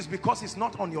seen it, it's because it's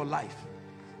not on your life.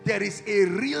 There is a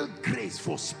real grace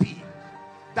for speed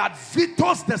that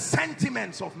vetoes the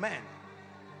sentiments of men.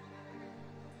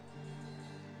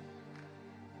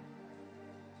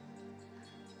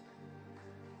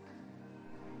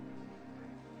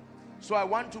 So I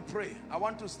want to pray. I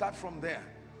want to start from there.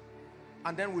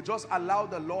 And then we just allow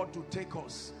the Lord to take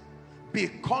us. Be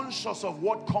conscious of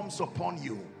what comes upon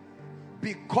you.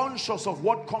 Be conscious of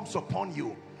what comes upon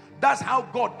you. That's how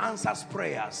God answers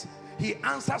prayers. He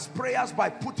answers prayers by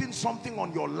putting something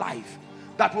on your life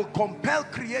that will compel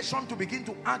creation to begin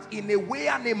to act in a way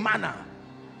and a manner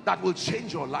that will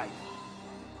change your life.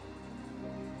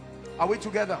 Are we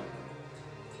together?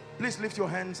 Please lift your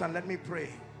hands and let me pray.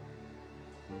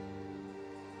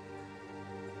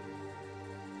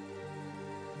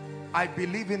 I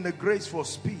believe in the grace for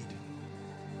speed.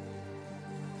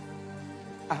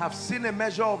 I have seen a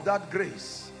measure of that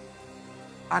grace,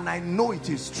 and I know it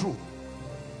is true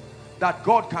that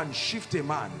God can shift a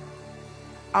man.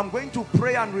 I'm going to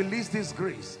pray and release this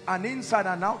grace, and inside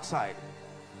and outside,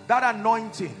 that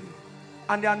anointing.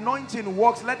 And the anointing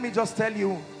works. Let me just tell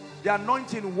you, the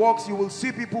anointing works. You will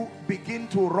see people begin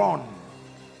to run.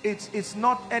 It's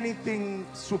not anything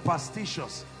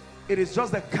superstitious. It is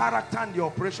just the character and the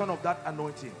operation of that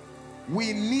anointing.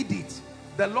 We need it.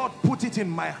 The Lord put it in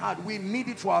my heart. We need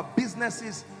it for our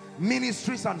businesses,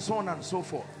 ministries, and so on and so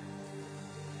forth.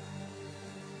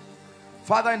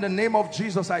 Father, in the name of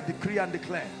Jesus, I decree and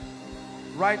declare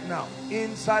right now,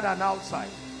 inside and outside,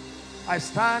 I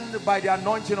stand by the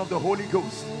anointing of the Holy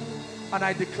Ghost, and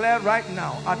I declare right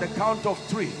now, at the count of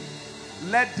 3,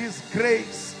 let this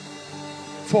grace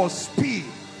for speed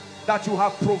that you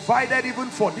have provided even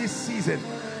for this season,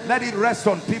 let it rest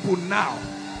on people now.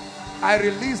 I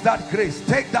release that grace.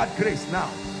 Take that grace now.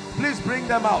 Please bring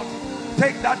them out.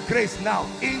 Take that grace now.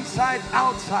 Inside,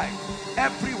 outside,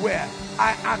 everywhere.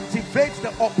 I activate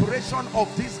the operation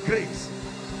of this grace.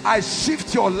 I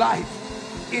shift your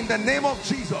life in the name of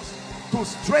Jesus to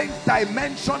strange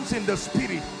dimensions in the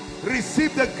spirit.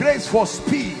 Receive the grace for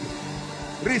speed.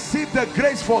 Receive the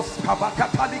grace for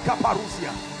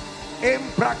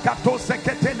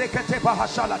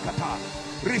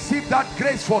receive that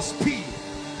grace for speed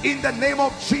in the name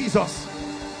of Jesus.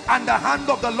 And the hand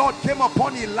of the Lord came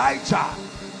upon Elijah,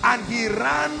 and he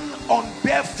ran on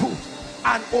barefoot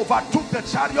and overtook the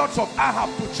chariots of Ahab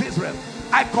to Jezreel.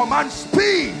 I command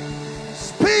speed,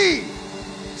 speed,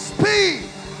 speed,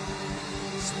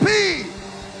 speed.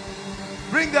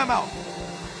 Bring them out.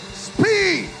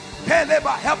 Speed.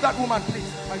 Help that woman,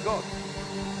 please. My God.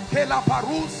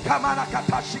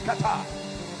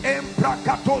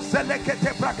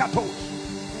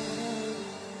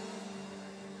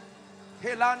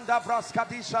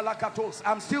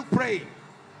 I'm still praying.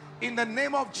 In the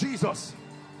name of Jesus.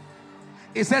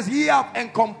 It says, ye have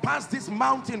encompassed this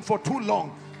mountain for too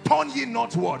long. Turn ye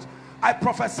northward. I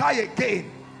prophesy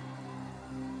again.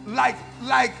 Like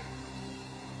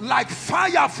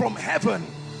fire from heaven.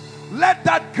 Let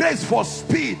that grace for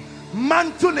speed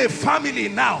mantle a family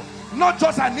now. Not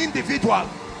just an individual.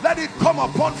 Let it come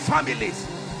upon families.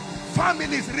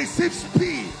 Families, receive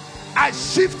speed. I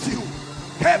shift you.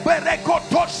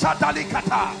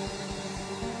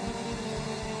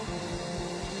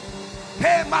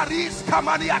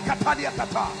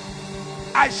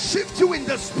 I shift you in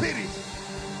the spirit.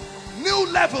 New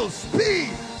level, speed.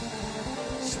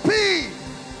 Speed.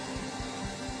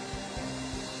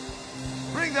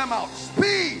 Bring them out.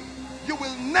 Speed. You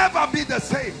will never be the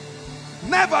same.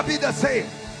 Never be the same.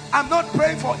 I'm not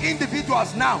praying for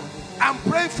individuals now. I'm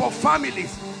praying for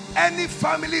families. Any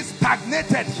family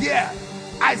stagnated here,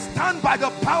 I stand by the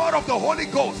power of the Holy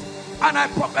Ghost and I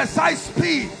prophesy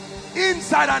speed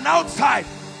inside and outside.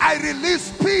 I release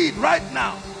speed right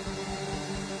now.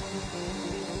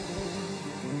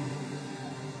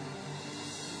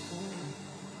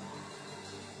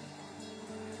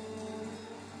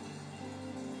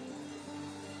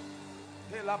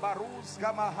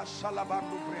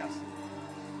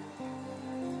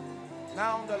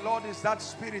 Now the Lord is that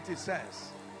spirit, it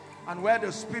says. And where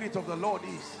the spirit of the Lord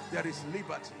is, there is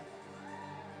liberty.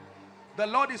 The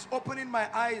Lord is opening my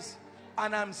eyes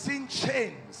and I'm seeing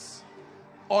chains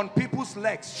on people's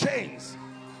legs. Chains.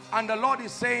 And the Lord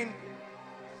is saying,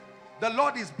 the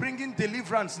Lord is bringing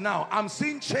deliverance now. I'm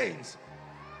seeing chains.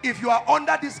 If you are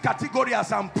under this category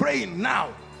as I'm praying now,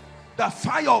 the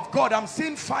fire of God, I'm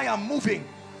seeing fire moving,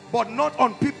 but not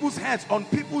on people's heads, on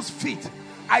people's feet.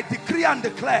 I decree and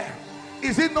declare,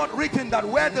 is it not written that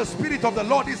where the spirit of the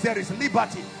Lord is, there is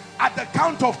liberty? At the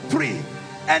count of 3,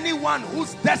 anyone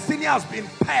whose destiny has been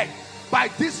pegged by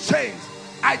these chains,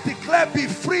 I declare, be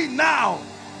free now.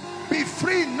 Be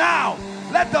free now.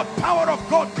 Let the power of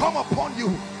God come upon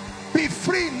you. Be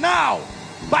free now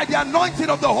by the anointing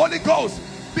of the Holy Ghost.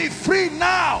 Be free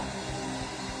now.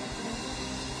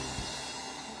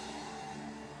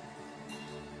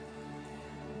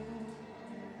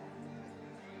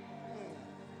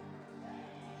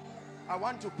 I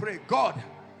want to pray. God,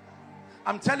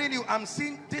 I'm telling you, I'm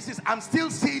still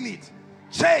seeing it.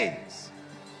 Chains.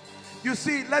 You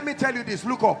see, let me tell you this.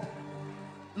 Look up.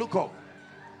 Look up.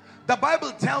 The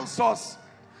Bible tells us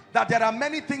that there are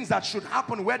many things that should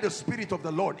happen where the spirit of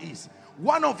the Lord is.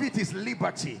 One of it is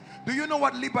liberty. Do you know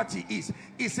what liberty is?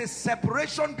 It's a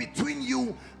separation between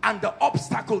you and the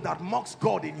obstacle that mocks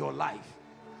God in your life.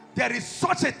 There is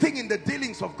such a thing in the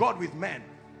dealings of God with men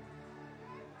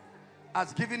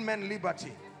as giving men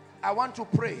liberty. I want to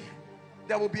pray.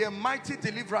 There will be a mighty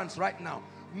deliverance right now.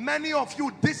 Many of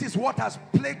you, this is what has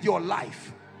plagued your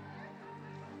life.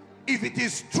 If it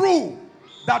is true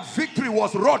that victory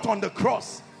was wrought on the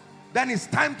cross, then it's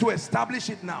time to establish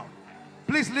it now.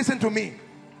 Please listen to me.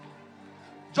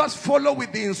 Just follow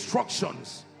with the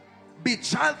instructions. Be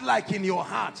childlike in your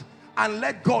heart and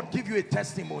let God give you a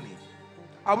testimony.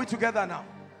 Are we together now?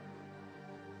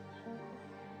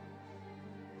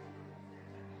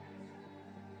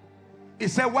 He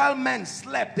said, while men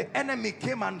slept, the enemy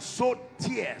came and sowed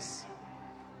tears,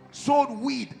 sowed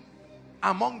weed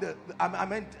among the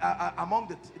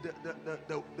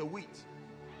wheat.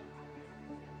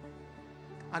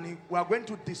 And we are going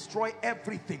to destroy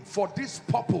everything. For this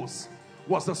purpose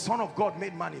was the Son of God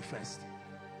made manifest.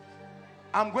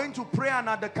 I'm going to pray, and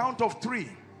at the count of 3,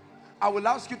 I will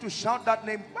ask you to shout that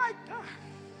name. My God.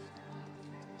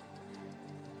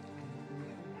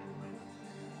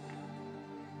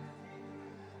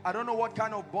 I don't know what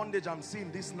kind of bondage I'm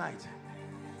seeing this night,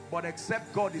 but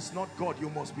except God is not God, you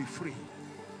must be free.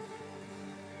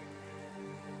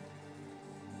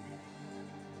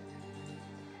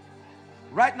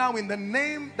 Right now, in the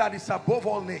name that is above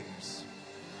all names,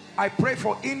 I pray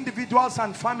for individuals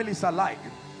and families alike.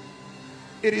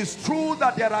 It is true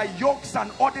that there are yokes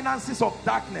and ordinances of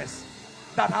darkness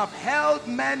that have held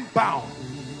men bound,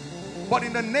 but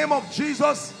in the name of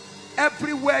Jesus,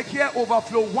 everywhere here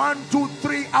overflow. 1, 2,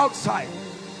 3 outside.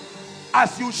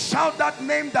 As you shout that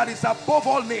name that is above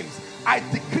all names, I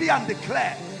decree and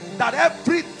declare that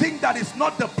everything that is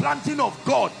not the planting of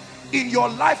God in your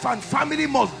life and family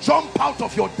must jump out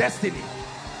of your destiny.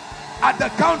 At the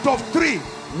count of 3,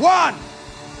 1,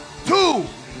 2,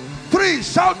 3,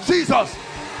 shout Jesus.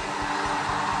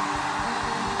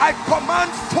 I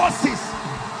command forces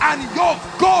and yoke,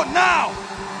 go now.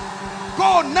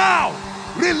 Go now.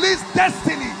 Release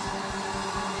destiny.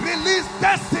 Release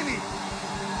destiny.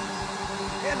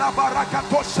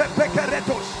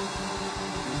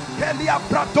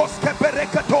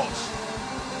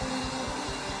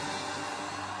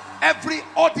 Every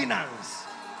ordinance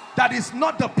that is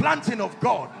not the planting of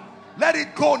God, let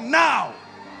it go now.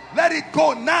 Let it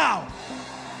go now.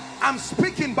 I'm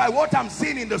speaking by what I'm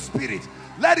seeing in the spirit.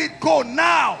 Let it go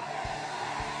now.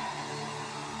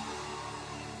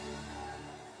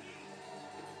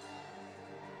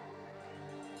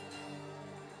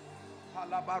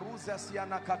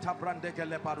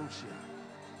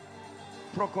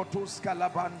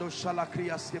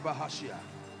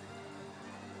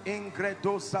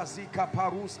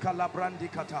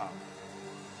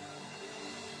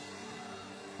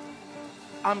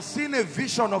 I'm seeing a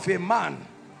vision of a man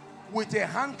with a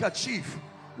handkerchief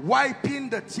wiping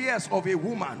the tears of a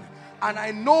woman, and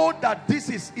I know that this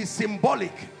is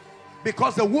symbolic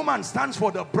because the woman stands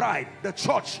for the bride, the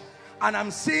church, and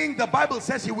I'm seeing the Bible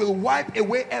says he will wipe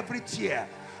away every tear.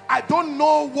 I don't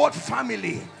know what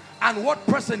family and what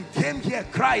person came here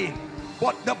crying,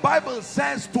 but the Bible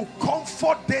says to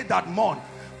comfort they that mourn.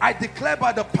 I declare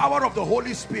by the power of the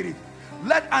Holy Spirit,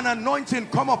 let an anointing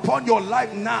come upon your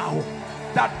life now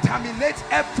that terminates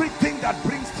everything that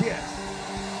brings tears.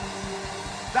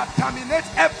 That terminates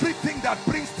everything that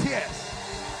brings tears.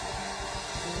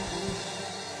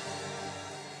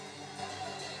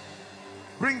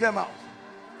 Bring them out.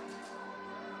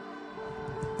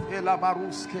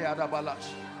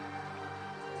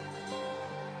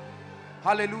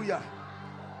 Hallelujah.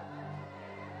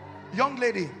 Young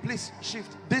lady, please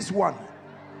shift. This one,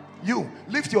 you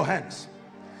lift your hands,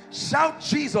 shout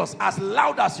Jesus as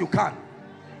loud as you can.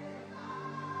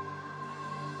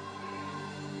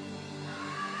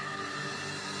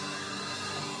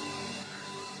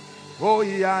 Oh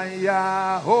yeah,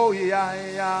 yeah, oh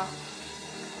yeah, yeah,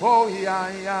 oh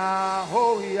yeah, yeah,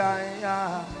 oh yeah,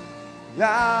 yeah,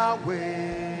 Yahweh,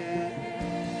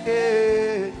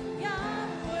 eh.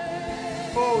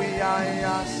 Oh yeah,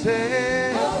 yeah,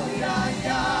 say. Oh yeah,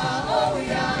 yeah, oh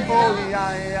yeah, yeah, oh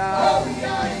yeah, yeah, oh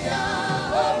yeah,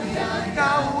 yeah, oh yeah,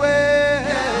 Yahweh,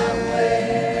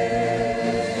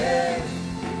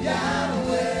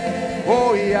 Yahweh,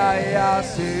 oh yeah, yeah,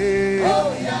 say.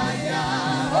 Oh yeah,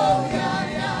 yeah, oh yeah,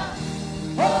 yeah,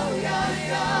 oh yeah,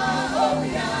 yeah,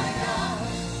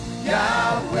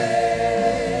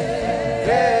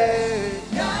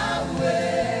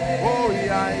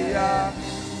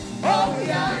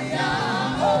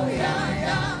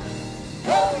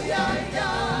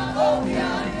 oh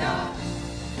yeah, yeah,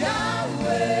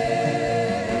 Yahweh.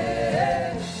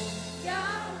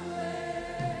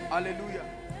 Hallelujah.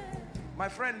 My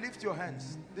friend, lift your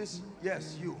hands. This,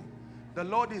 yes, you. The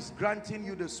Lord is granting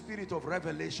you the spirit of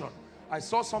revelation. I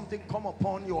saw something come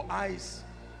upon your eyes,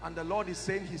 and the Lord is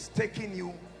saying he's taking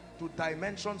you to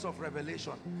dimensions of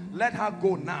revelation. Let her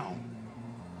go now.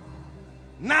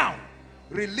 Now.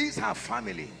 Release her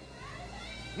family.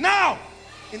 Now.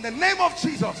 In the name of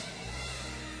Jesus.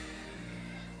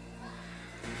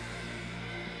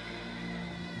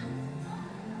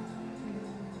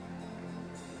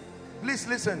 Please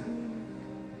listen.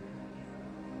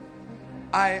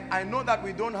 I know that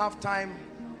we don't have time,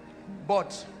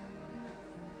 but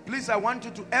please, I want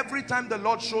you to, every time the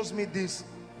Lord shows me this,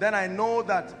 then I know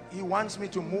that he wants me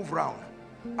to move around.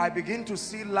 I begin to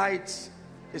see lights,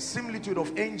 a similitude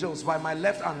of angels by my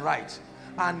left and right,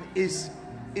 and is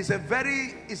a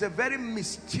very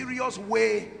mysterious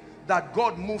way that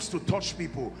God moves to touch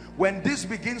people. When this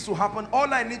begins to happen,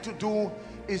 all I need to do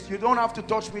is, you don't have to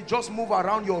touch me, just move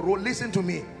around your row. Listen to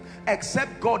me.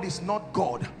 Except God is not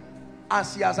God.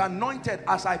 As he has anointed,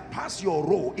 as I pass your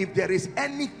row, if there is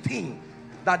anything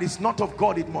that is not of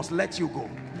God, it must let you go.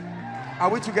 Are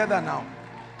we together now?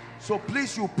 So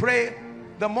please, you pray.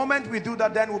 The moment we do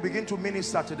that, then we'll begin to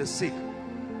minister to the sick.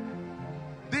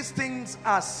 These things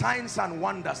are signs and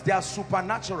wonders. They are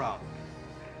supernatural.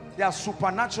 They are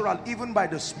supernatural even by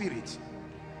the Spirit.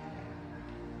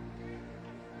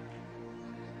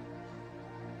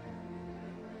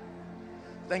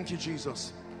 Thank you,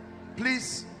 Jesus.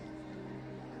 Please,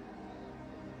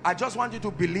 I just want you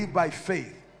to believe by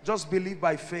faith. Just believe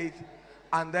by faith.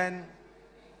 And then,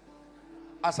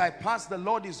 as I pass, the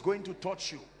Lord is going to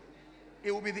touch you.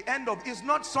 It will be the end of, it's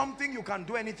not something you can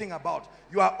do anything about.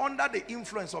 You are under the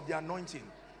influence of the anointing.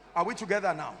 Are we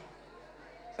together now?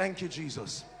 Thank you,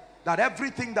 Jesus. That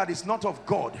everything that is not of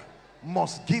God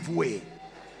must give way.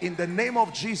 In the name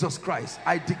of Jesus Christ,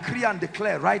 I decree and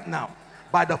declare right now,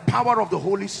 by the power of the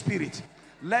Holy Spirit,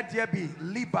 let there be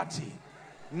liberty.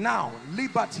 Now,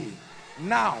 liberty.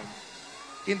 Now,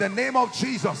 in the name of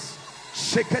Jesus.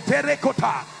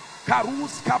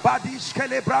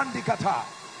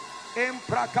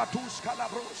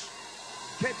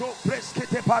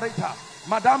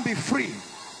 Madam, be free.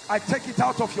 I take it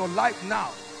out of your life now.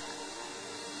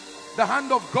 The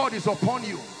hand of God is upon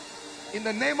you. In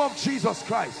the name of Jesus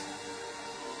Christ.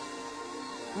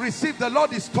 Receive. The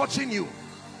Lord is touching you.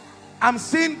 I'm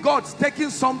seeing God taking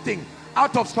something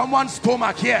out of someone's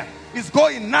stomach here. It's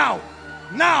going now.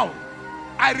 Now.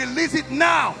 I release it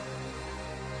now.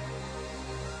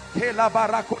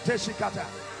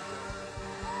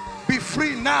 Be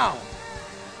free now.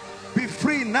 Be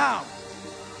free now.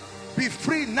 Be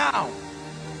free now.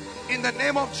 In the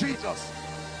name of Jesus.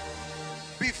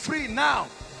 Be free now.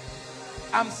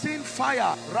 I'm seeing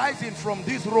fire rising from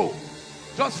this row.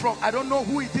 Just from, I don't know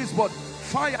who it is, but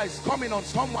fire is coming on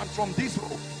someone from this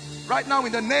row. Right now,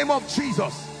 in the name of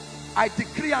Jesus, I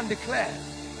decree and declare.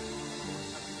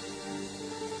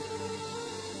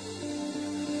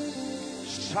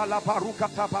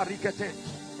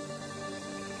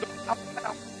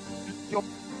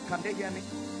 Can they hear me?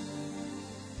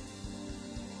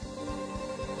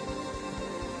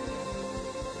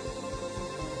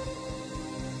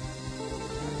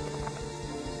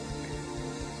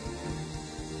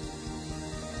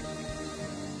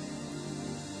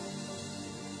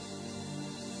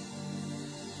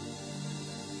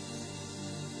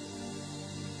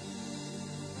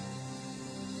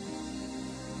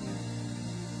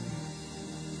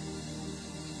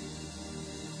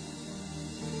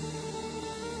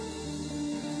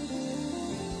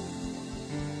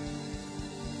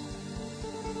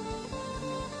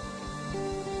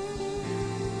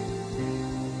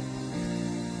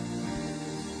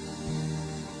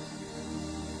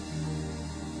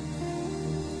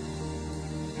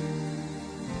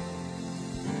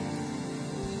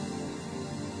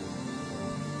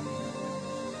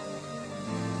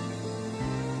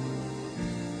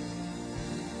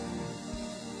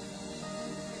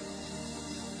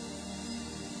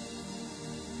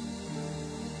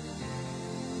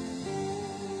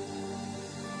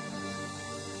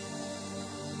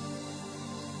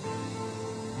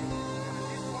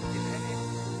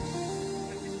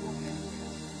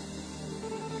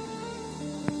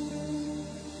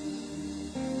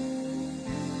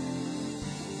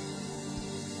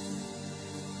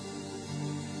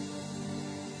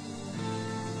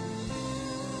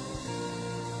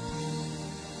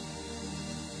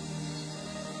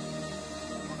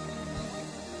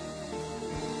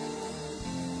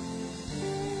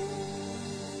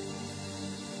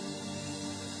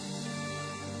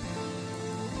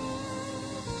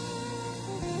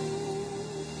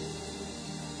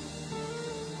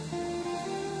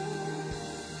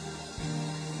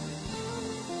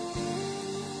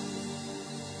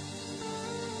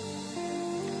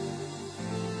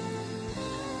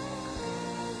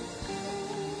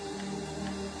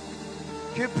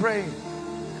 Keep praying.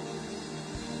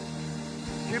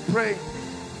 Keep praying.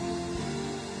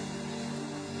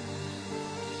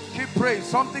 Keep praying.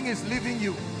 Something is leaving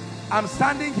you. I'm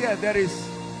standing here. There is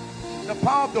the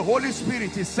power of the Holy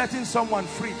Spirit is setting someone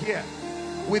free here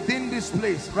within this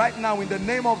place right now, in the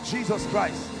name of Jesus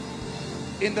Christ.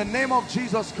 In the name of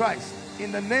Jesus Christ.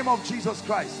 In the name of Jesus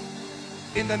Christ.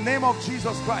 In the name of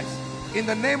Jesus Christ. In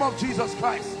the name of Jesus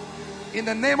Christ. In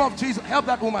the name of Jesus. Help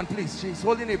that woman, please. She's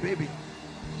holding a baby.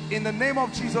 In the name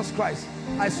of Jesus Christ,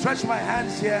 I stretch my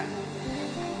hands here.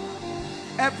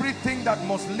 Everything that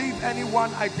must leave anyone,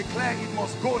 I declare it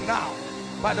must go now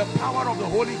by the power of the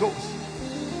Holy Ghost.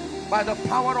 By the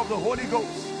power of the Holy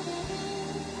Ghost.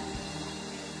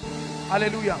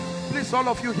 Hallelujah. Please, all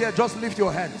of you here, just lift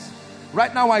your hands.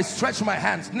 Right now, I stretch my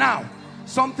hands. Now,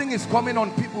 something is coming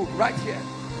on people right here.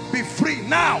 Be free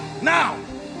now, now,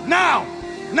 now,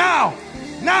 now,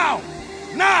 now,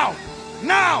 now,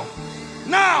 now.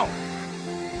 Now.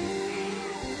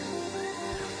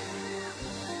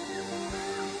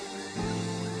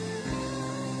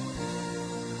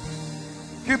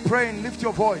 Keep praying. Lift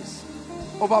your voice.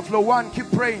 Overflow one.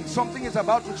 Keep praying. Something is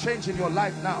about to change in your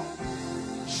life now.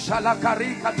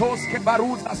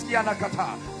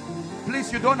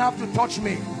 Please, you don't have to touch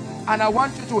me. And I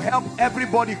want you to help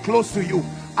everybody close to you.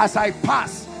 As I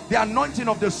pass, the anointing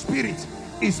of the Spirit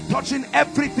is touching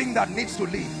everything that needs to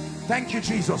leave. Thank you,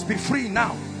 Jesus. Be free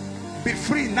now. Be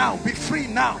free now. Be free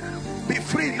now. Be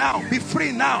free now. Be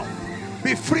free now.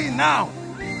 Be free now.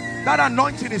 That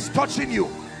anointing is touching you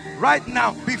right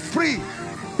now. Be free.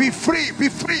 Be free. Be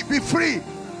free. Be free.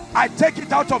 I take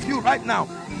it out of you right now.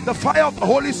 The fire of the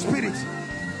Holy Spirit.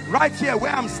 Right here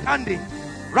where I'm standing.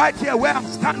 Right here where I'm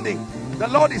standing. The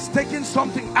Lord is taking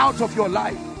something out of your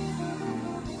life.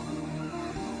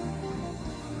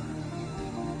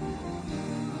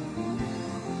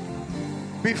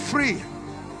 Be free.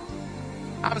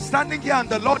 I'm standing here and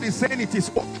the Lord is saying it is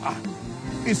over.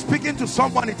 He's speaking to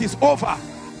someone. It is over.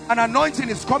 An anointing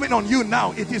is coming on you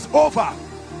now. It is over.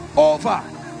 Over.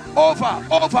 Over.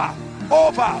 Over.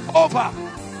 Over. Over.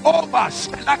 Over.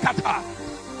 Shelakata.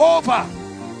 Over.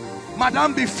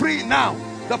 Madam, be free now.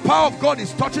 The power of God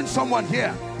is touching someone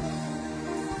here.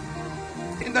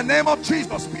 In the name of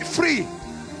Jesus, be free.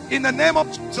 In the name of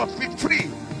Jesus, be free.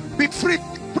 Be free.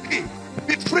 Be free.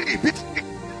 Be free. Be free.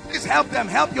 Please help them.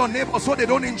 Help your neighbor so they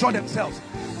don't injure themselves.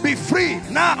 Be free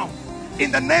now.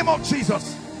 In the name of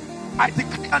Jesus, I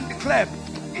decree and declare,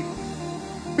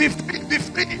 be free. Be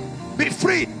free. Be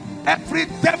free. Every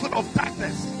devil of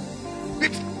darkness, be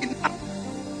free now.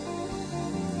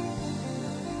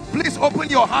 Please open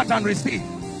your heart and receive.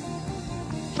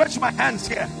 Stretch my hands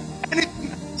here. Anything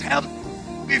that's held,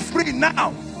 be free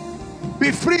now.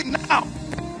 Be free now.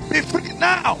 Be free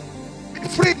now. Be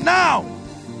free now.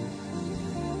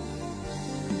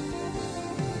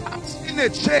 I'm seeing a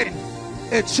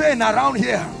chain around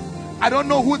here. I don't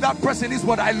know who that person is,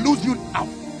 but I lose you now.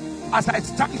 As I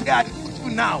stand here, I lose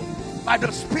you now. By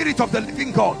the Spirit of the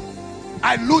living God,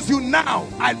 I lose you now.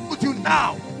 I lose you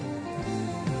now.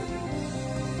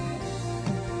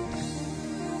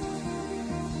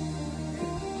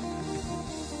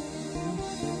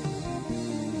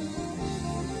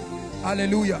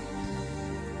 Hallelujah.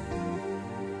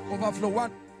 Overflow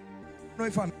one. I don't know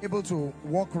if I'm able to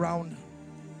walk around.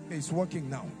 It's working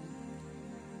now.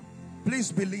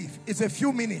 Please believe. It's a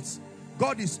few minutes.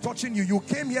 God is touching you. You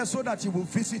came here so that He will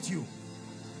visit you.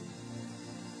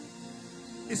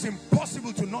 It's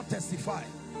impossible to not testify.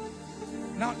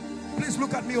 Now, please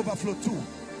look at me, Overflow 2.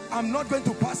 I'm not going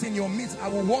to pass in your midst. I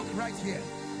will walk right here.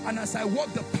 And as I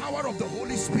walk, the power of the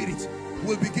Holy Spirit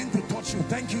will begin to touch you.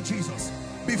 Thank you, Jesus.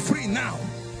 Be free now.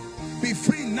 Be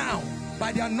free now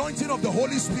by the anointing of the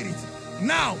Holy Spirit.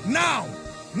 Now, now,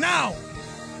 now.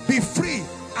 Be free.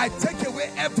 I take away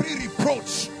every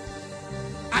reproach.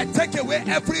 I take away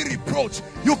every reproach.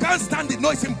 You can't stand it.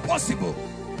 No, it's impossible.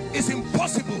 It's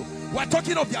impossible. We're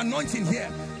talking of the anointing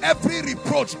here. Every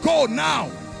reproach, go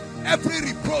now. Every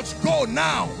reproach, go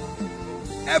now.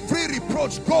 Every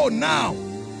reproach, go now.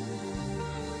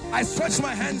 I stretch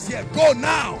my hands here. Go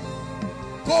now.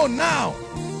 Go now.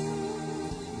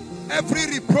 Every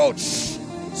reproach.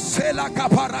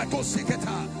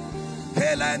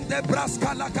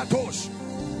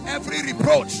 Every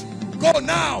reproach, go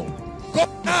now. Go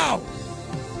now.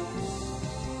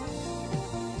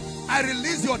 I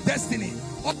release your destiny.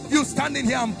 All of you standing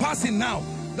here, I'm passing now.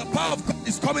 The power of God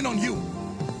is coming on you.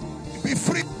 Be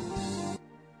free.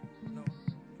 No.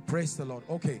 Praise the Lord.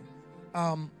 Okay.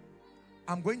 I'm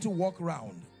going to walk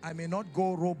around. I may not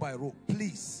go row by row.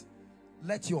 Please,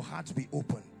 let your heart be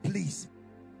open. Please.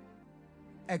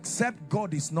 Except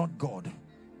God is not God.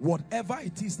 Whatever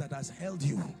it is that has held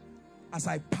you, as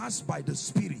I pass by the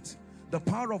Spirit, the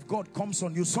power of God comes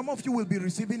on you. Some of you will be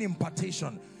receiving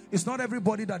impartation. It's not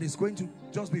everybody that is going to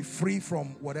just be free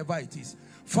from whatever it is.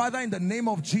 Father, in the name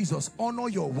of Jesus, honor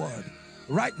your word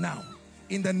right now.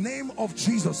 In the name of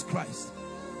Jesus Christ.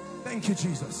 Thank you,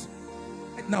 Jesus.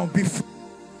 Right now, be free.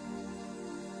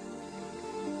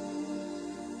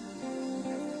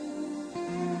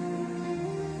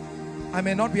 I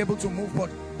may not be able to move, but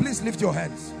please lift your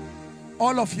hands.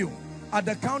 All of you, at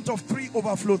the count of 3,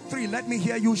 Overflow 3, let me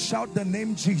hear you shout the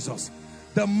name Jesus.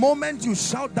 The moment you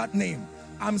shout that name,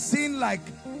 I'm seeing like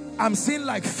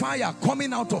fire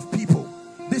coming out of people.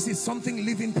 This is something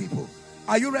living, people.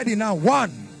 Are you ready now?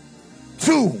 1,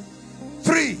 2,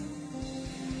 3.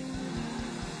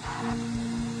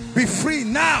 Be free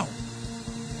now.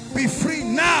 Be free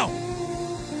now.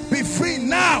 Be free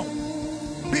now.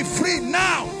 Be free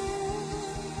now.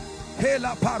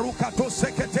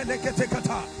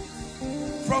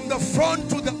 From the front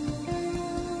to the...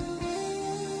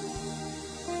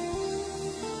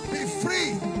 Be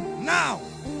free now.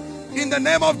 In the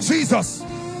name of Jesus,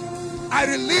 I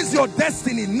release your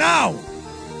destiny now.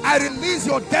 I release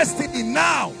your destiny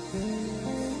now.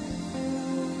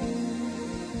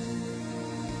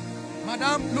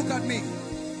 Madam, look at me.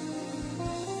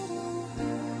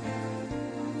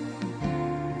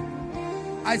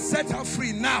 I set her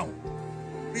free now.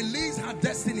 Release her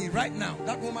destiny right now.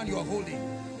 That woman you are holding.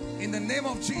 In the name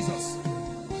of Jesus.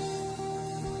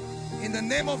 In the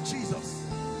name of Jesus.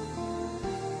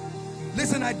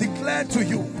 Listen, I declare to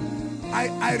you,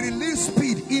 I release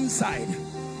speed inside.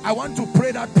 I want to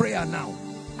pray that prayer now.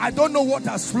 I don't know what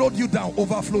has slowed you down.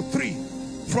 Overflow 3.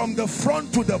 From the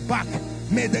front to the back.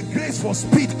 May the grace for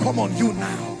speed come on you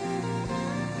now.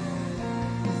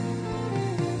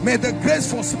 May the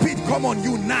grace for speed come on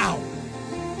you now.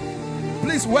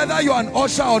 Please, whether you're an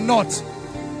usher or not,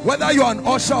 Whether you're an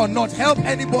usher or not, help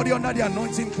anybody under the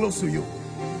anointing close to you.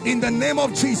 In the name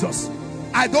of Jesus.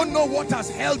 I don't know what has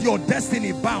held your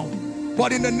destiny bound,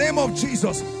 but in the name of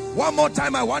Jesus, one more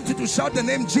time I want you to shout the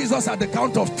name Jesus at the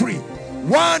count of 3.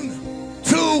 1,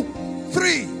 2,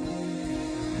 3.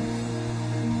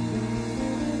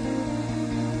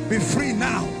 Be free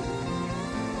now.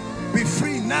 Be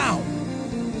free now.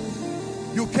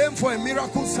 You came for a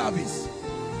miracle service.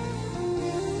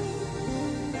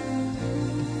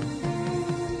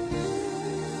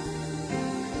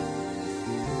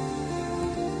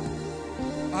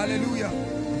 Hallelujah.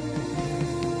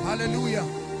 Hallelujah.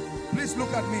 Please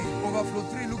look at me. Overflow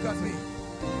 3, look at me.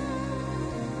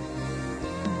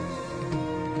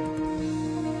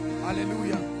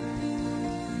 Hallelujah.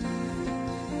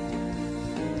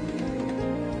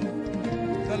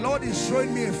 The Lord is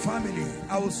showing me a family.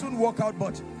 I will soon walk out,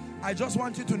 but I just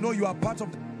want you to know you are part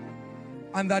of,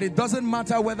 and that it doesn't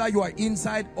matter whether you are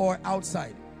inside or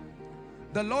outside.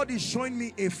 The Lord is showing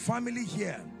me a family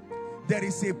here. There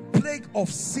is a plague of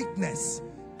sickness.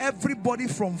 Everybody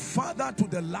from father to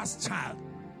the last child.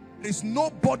 There is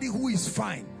nobody who is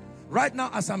fine. Right now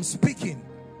as I'm speaking,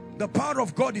 the power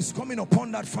of God is coming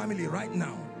upon that family right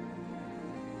now.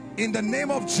 In the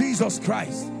name of Jesus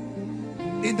Christ.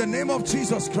 In the name of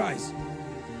Jesus Christ.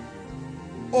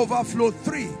 Overflow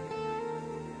 3.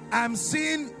 I'm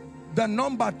seeing the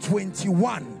number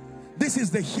 21. This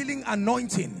is the healing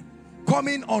anointing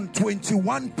coming on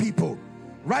 21 people.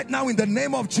 Right now in the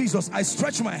name of Jesus, I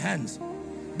stretch my hands.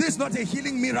 This is not a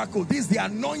healing miracle. This is the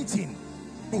anointing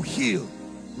to heal.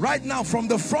 Right now from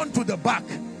the front to the back.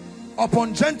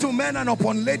 Upon gentlemen and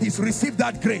upon ladies, receive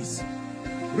that grace.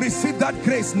 Receive that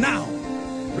grace now.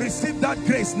 Receive that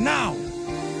grace now.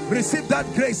 Receive that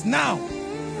grace now.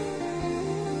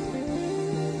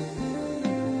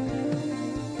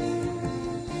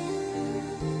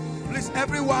 Please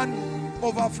everyone,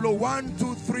 overflow 1,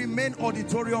 2, 3, main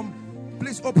auditorium.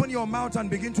 Please open your mouth and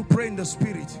begin to pray in the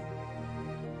spirit.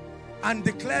 And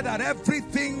declare that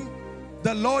everything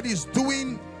the Lord is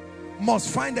doing must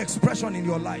find expression in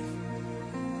your life.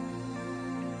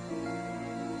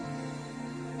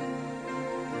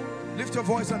 Lift your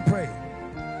voice and pray.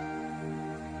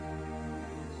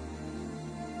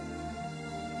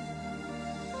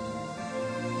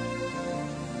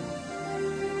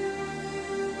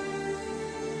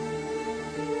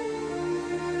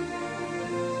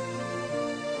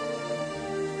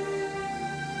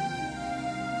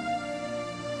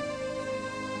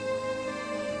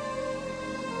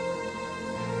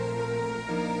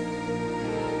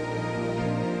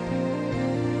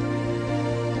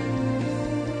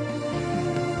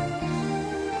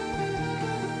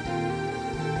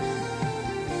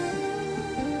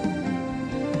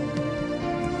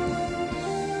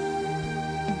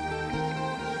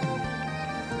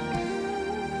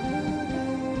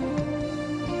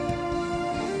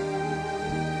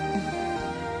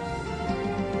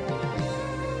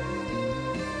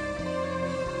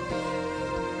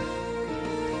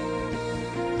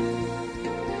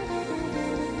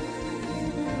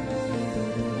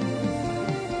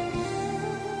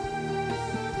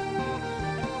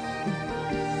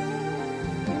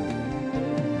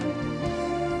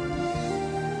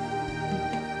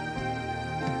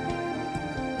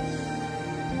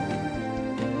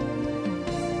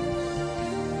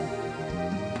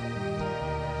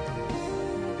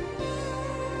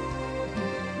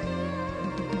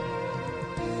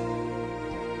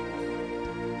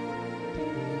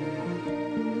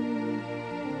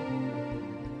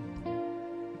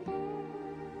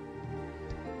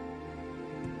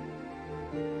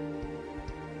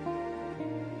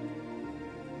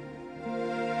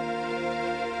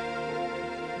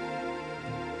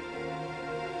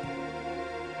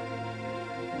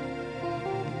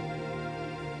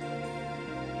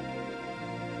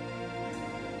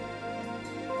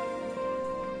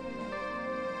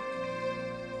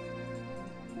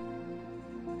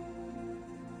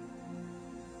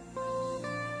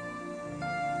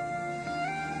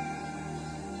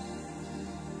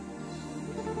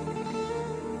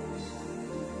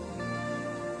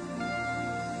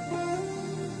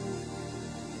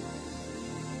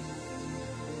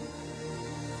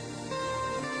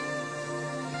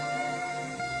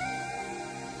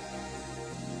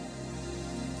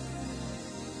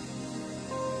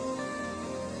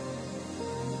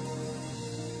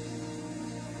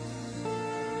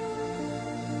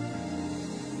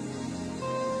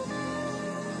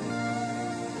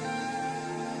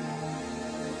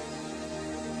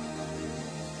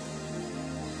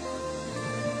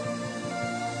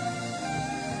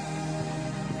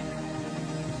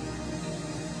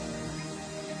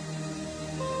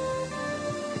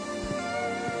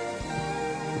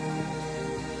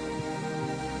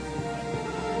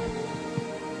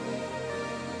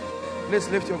 Please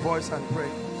lift your voice and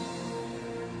pray.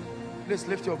 Please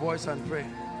lift your voice and pray.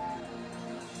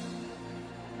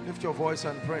 Lift your voice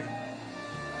and pray.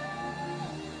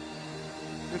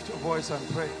 Lift your voice and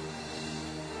pray.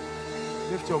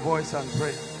 Lift your voice and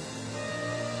pray.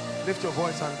 Lift your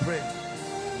voice and pray.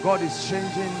 God is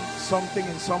changing something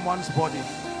in someone's body.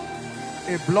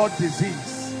 A blood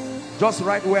disease, just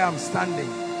right where I'm standing,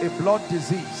 a blood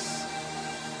disease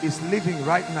is living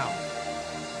right now.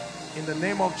 In the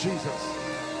name of Jesus.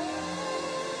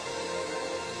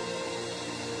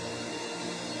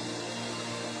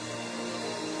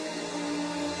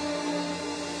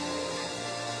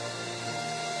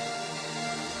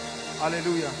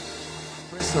 Hallelujah.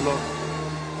 Praise the Lord.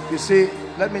 You see,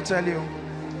 let me tell you,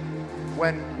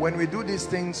 when we do these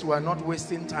things, we are not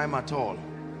wasting time at all.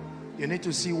 You need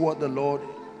to see what the Lord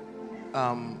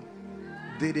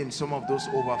did in some of those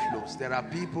overflows. There are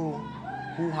people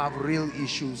who have real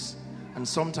issues, and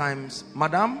sometimes,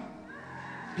 Madam,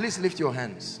 please lift your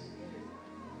hands.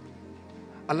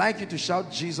 I'd like you to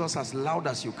shout Jesus as loud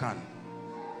as you can.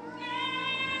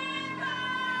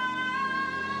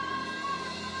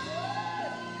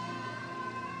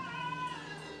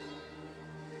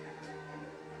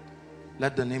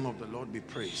 Let the name of the Lord be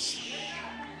praised.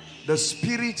 The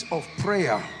spirit of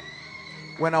prayer,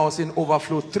 when I was in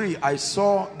overflow 3, I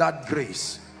saw that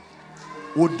grace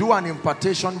would do an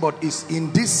impartation, but it's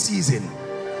in this season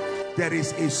there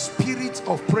is a spirit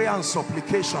of prayer and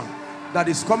supplication that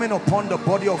is coming upon the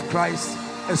body of Christ,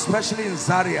 especially in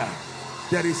Zaria.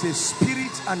 There is a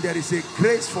spirit and there is a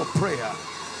grace for prayer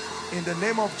in the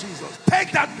name of Jesus.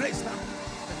 Take that grace now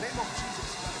in the name of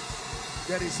Jesus Christ.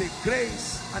 There is a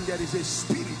grace and there is a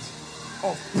spirit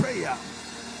of prayer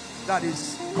that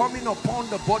is coming upon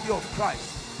the body of Christ.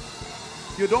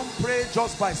 You don't pray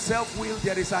just by self-will.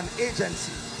 There is an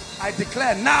agency. I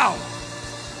declare now,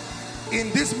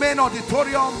 in this main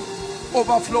auditorium,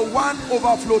 overflow 1,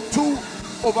 overflow 2,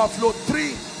 overflow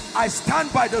 3, I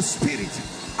stand by the Spirit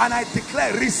and I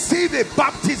declare, receive a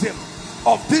baptism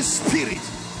of this Spirit.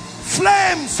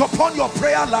 Flames upon your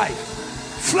prayer life.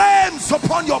 Flames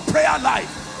upon your prayer life.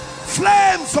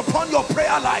 Flames upon your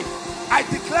prayer life. I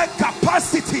declare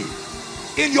capacity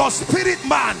in your spirit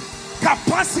man.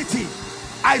 Capacity.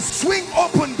 I swing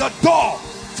open the door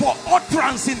for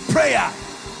utterance in prayer.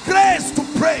 Grace to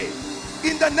pray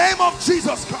in the name of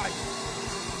Jesus Christ.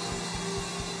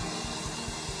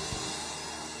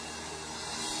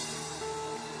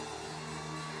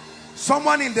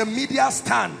 Someone in the media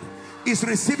stand is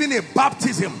receiving a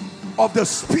baptism of the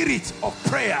spirit of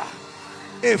prayer.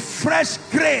 A fresh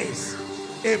grace.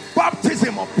 A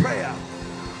baptism of prayer.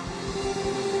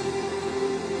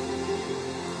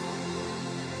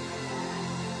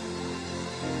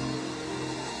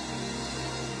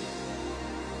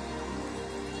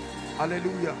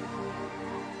 Hallelujah.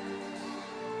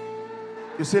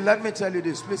 You see, let me tell you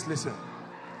this. Please listen.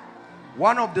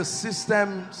 One of the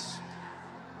systems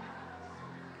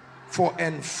for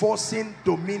enforcing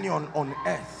dominion on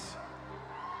earth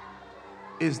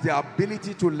is the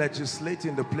ability to legislate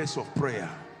in the place of prayer.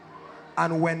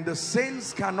 And when the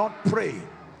saints cannot pray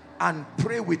and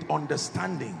pray with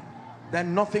understanding,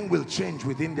 then nothing will change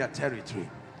within their territory.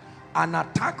 An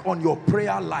attack on your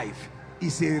prayer life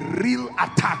is a real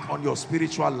attack on your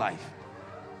spiritual life.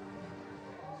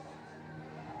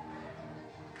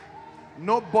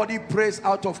 Nobody prays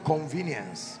out of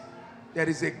convenience. There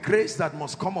is a grace that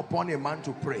must come upon a man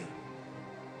to pray.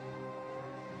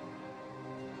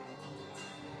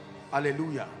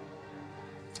 Hallelujah.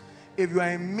 If you are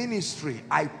in ministry,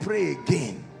 I pray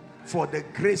again for the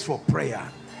grace for prayer.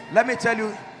 Let me tell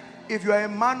you, if you are a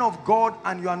man of God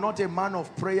and you are not a man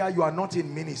of prayer, you are not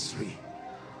in ministry.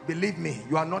 Believe me,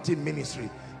 you are not in ministry.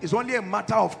 It's only a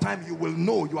matter of time you will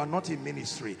know you are not in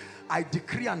ministry. I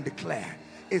decree and declare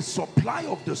a supply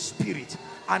of the Spirit,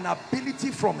 an ability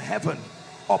from heaven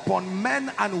upon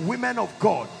men and women of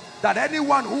God, that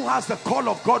anyone who has the call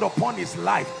of God upon his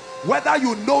life, whether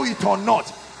you know it or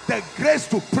not, the grace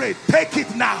to pray, take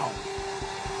it now.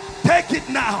 Take it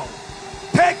now.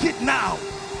 Take it now.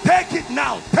 Take it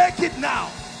now. Take it now.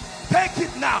 Take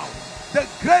it now. The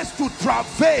grace to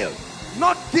travail.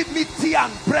 Not give me tea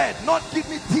and bread. Not give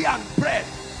me tea and bread.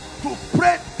 To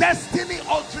pray destiny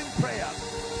altering prayers.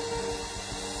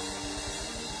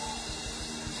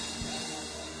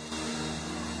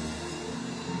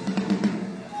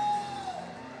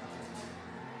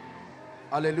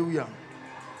 Hallelujah.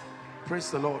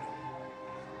 Praise the Lord.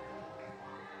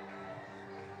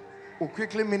 We'll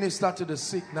quickly minister to the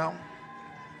sick now.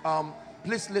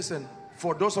 Please listen.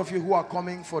 For those of you who are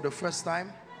coming for the first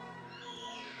time,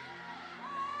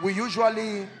 we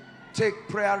usually take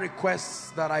prayer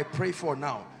requests that I pray for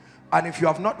now. And if you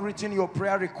have not written your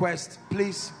prayer request,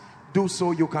 please do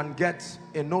so. You can get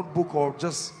a notebook or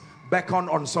just beckon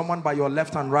on someone by your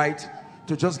left and right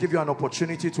to just give you an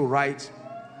opportunity to write.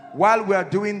 While we are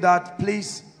doing that,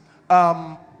 please,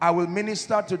 I will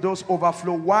minister to those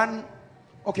overflow 1.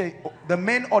 Okay, the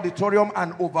main auditorium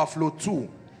and overflow 2.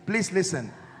 Please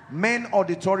listen. Main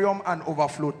auditorium and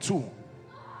overflow 2.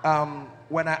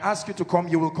 When I ask you to come,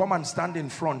 you will come and stand in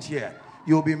front here.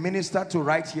 You will be ministered to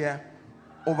right here.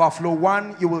 Overflow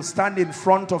 1, you will stand in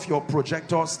front of your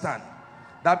projector stand,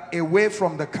 that away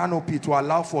from the canopy to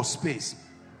allow for space.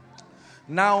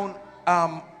 Now,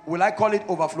 will I call it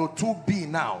overflow 2B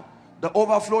now? The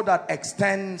overflow that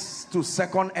extends to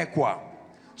second equa.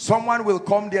 Someone will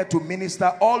come there to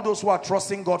minister. All those who are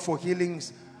trusting God for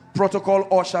healings, protocol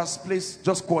ushers, please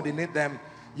just coordinate them.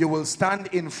 You will stand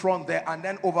in front there. And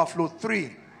then overflow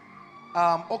 3.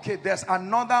 Okay, there's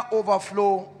another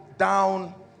overflow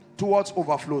down towards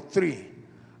overflow 3.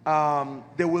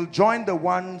 They will join the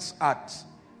ones at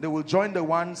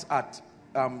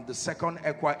the second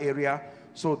equa area.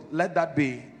 So let that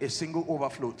be a single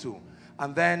overflow too.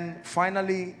 And then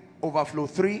finally, overflow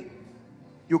 3,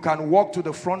 you can walk to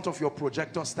the front of your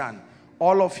projector stand.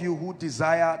 All of you who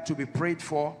desire to be prayed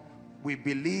for, we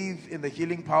believe in the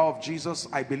healing power of Jesus.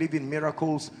 I believe in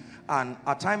miracles. And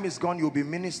our time is gone. You'll be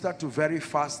ministered to very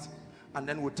fast. And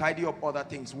then we'll tidy up other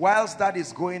things. Whilst that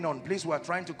is going on, please, we're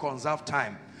trying to conserve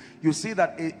time. You see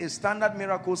that a standard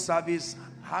miracle service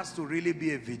has to really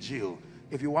be a vigil.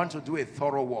 If you want to do a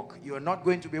thorough walk, you're not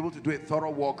going to be able to do a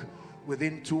thorough walk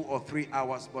within 2 or 3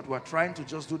 hours. But we're trying to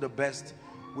just do the best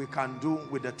we can do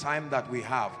with the time that we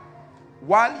have.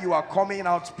 While you are coming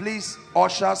out, please,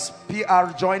 ushers,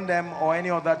 PR, join them, or any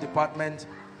other department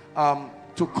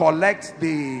to collect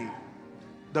the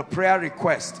prayer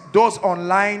request. Those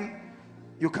online,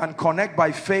 you can connect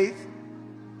by faith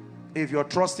if you're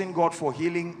trusting God for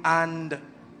healing, and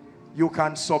you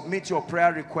can submit your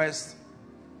prayer request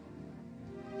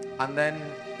and then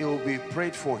it will be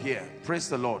prayed for here. Praise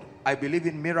the Lord. I believe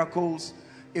in miracles.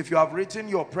 If you have written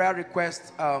your prayer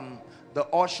request, the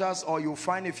ushers, or you'll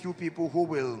find a few people who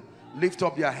will lift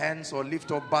up their hands or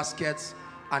lift up baskets,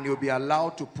 and you'll be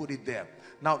allowed to put it there.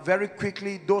 Now, very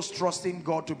quickly, those trusting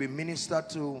God to be ministered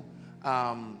to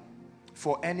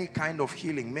for any kind of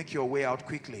healing, make your way out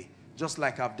quickly. Just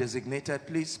like I've designated,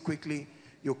 please, quickly,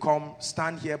 you come,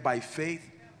 stand here by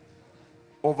faith.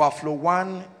 Overflow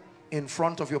 1 in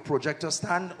front of your projector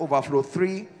stand. Overflow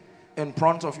 3 in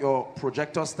front of your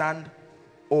projector stand.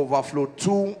 Overflow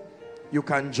 2, you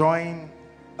can join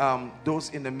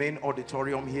those in the main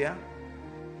auditorium here.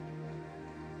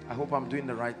 I hope I'm doing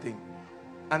the right thing.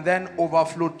 And then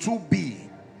overflow 2B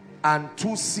and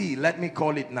 2C, let me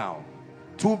call it now.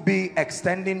 2B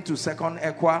extending to second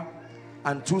equa,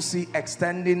 and 2C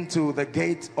extending to the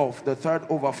gate of the third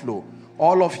overflow.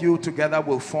 All of you together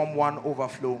will form one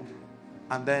overflow,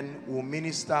 and then we'll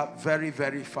minister very,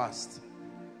 very fast.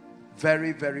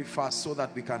 Very, very fast, so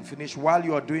that we can finish. While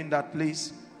you are doing that,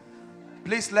 please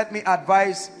let me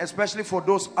advise, especially for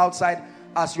those outside,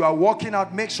 as you are walking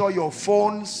out, make sure your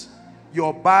phones,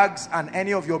 your bags, and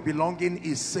any of your belonging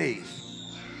is safe.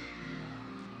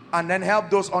 And then help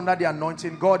those under the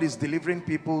anointing. God is delivering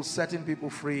people, setting people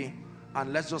free,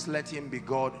 and let's just let him be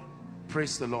God.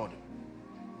 Praise the Lord.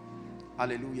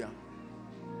 Hallelujah.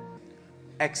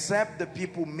 Except the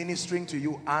people ministering to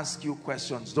you ask you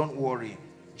questions, don't worry.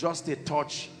 Just a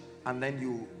touch, and then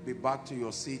you be back to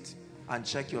your seat and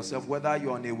check yourself, whether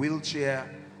you're on a wheelchair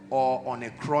or on a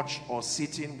crutch or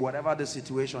sitting, whatever the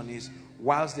situation is.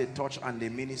 Whilst they touch and they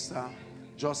minister,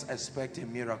 just expect a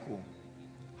miracle.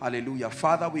 Hallelujah.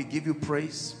 Father, we give you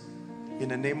praise in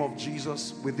the name of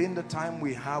Jesus. Within the time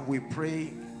we have, we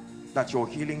pray that your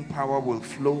healing power will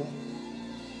flow.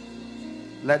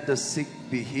 Let the sick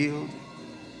be healed.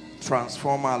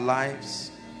 Transform our lives.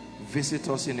 Visit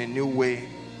us in a new way.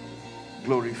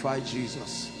 Glorify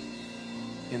Jesus.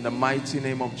 In the mighty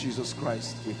name of Jesus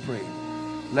Christ, we pray.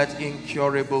 Let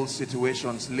incurable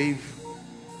situations leave.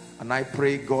 And I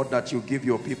pray, God, that you give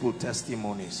your people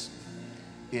testimonies.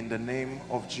 In the name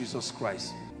of Jesus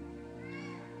Christ.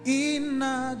 In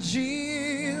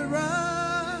Nigeria,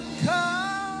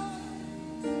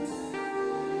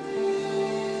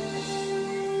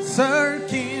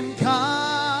 Sirkin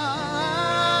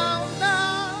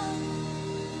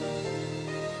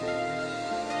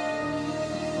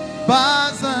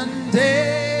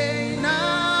Bazande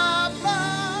Nava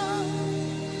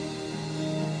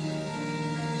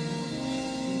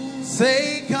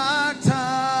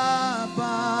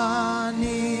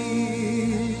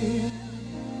Sekatabani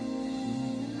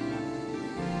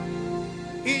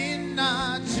in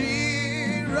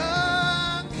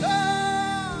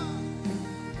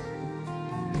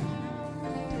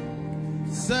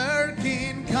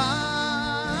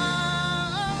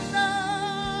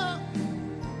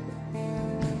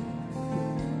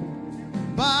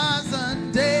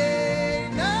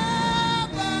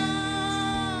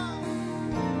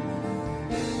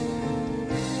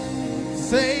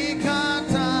Say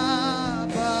katabani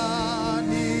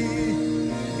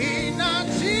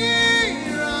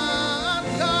inajiranka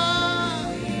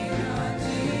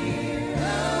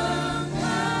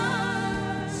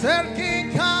serki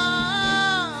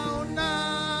kauna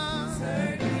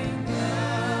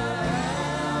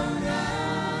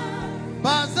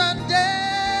bazande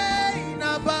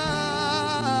naba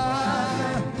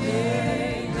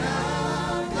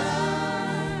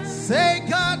say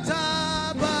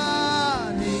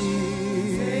katabani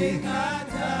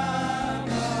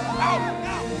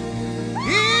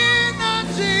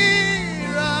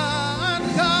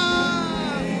inajiranka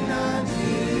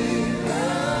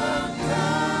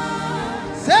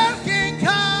serki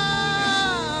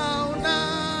kauna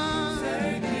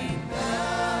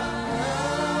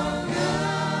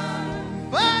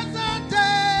bazande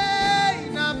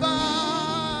naba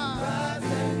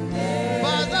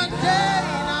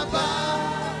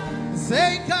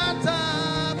say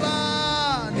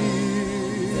katabani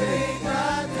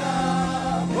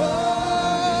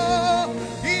oh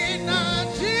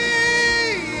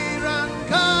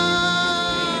inajiranka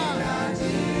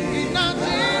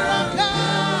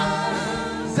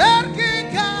serki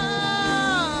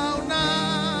kauna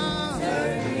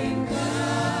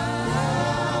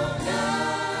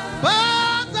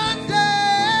bazande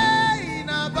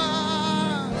naba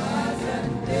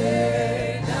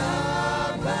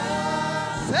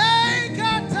say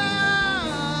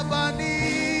katabani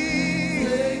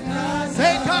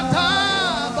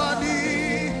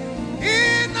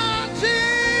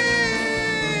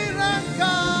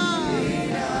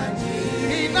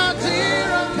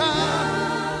inajiranka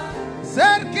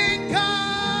serki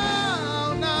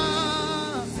kauna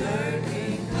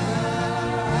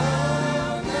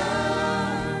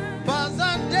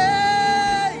bazande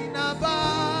naba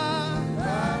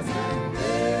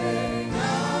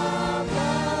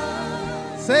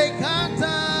say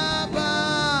katabani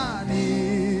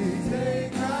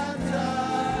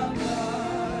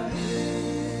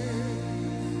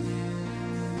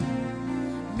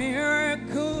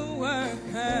Miracle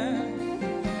worker,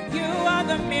 you are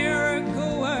the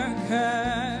miracle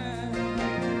worker.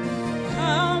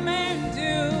 Come and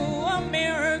do a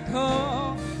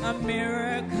miracle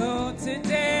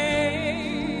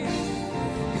today.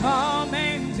 Come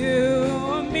and do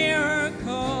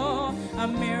a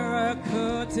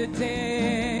miracle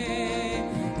today.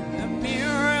 The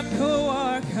miracle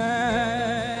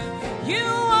worker, you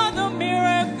are the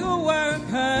miracle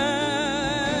worker.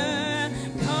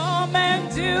 Come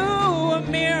and do a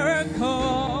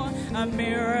miracle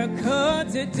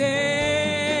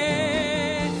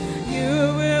today.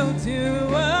 You will do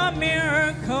a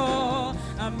miracle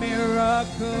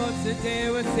today.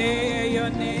 We say your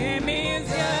name is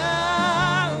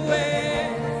Yahweh.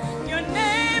 Your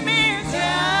name is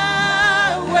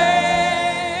Yahweh.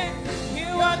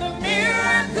 You are the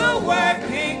miracle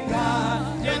working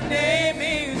God. Your name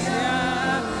is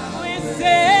Yahweh. We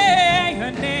say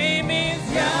your name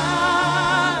is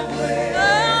Yahweh.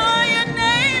 Oh, your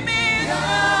name is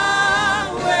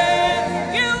Yahweh.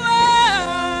 You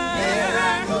are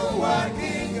miracle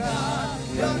working God.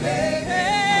 Your name is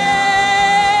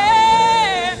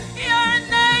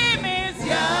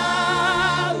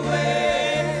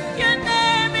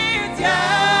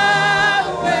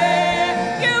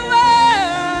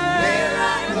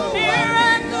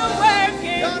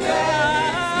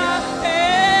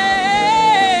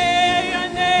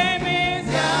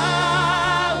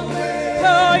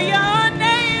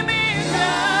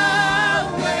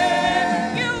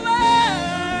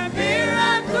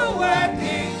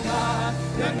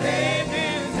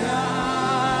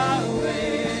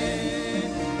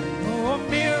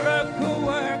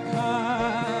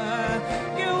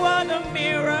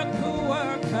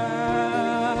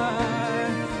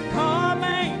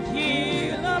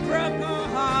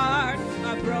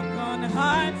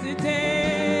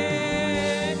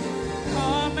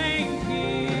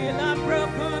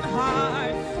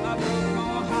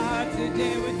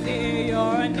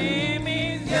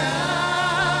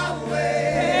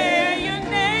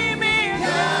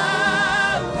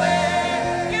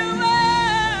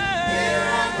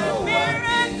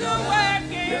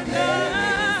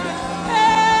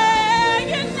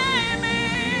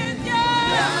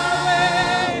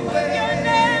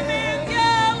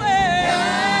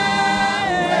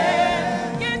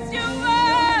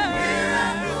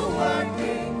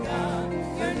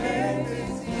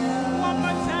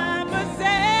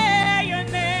Your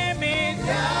name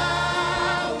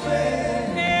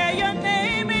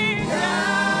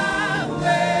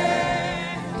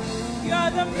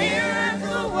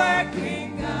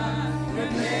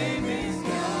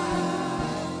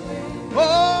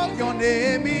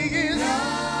name is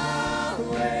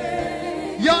Yahweh.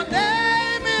 Your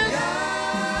name is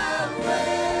Yahweh.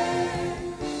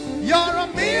 You're a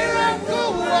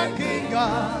miracle working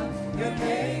God. Your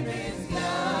name is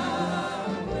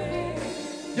Yahweh.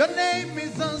 Your name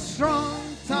is a strong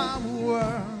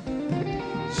tower.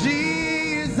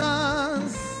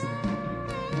 Jesus,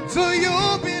 to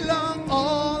you belong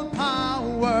all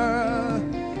power.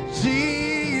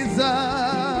 Jesus,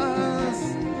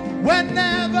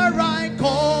 whenever I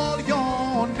call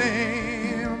your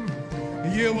name,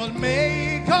 you will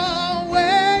make a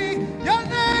way. Your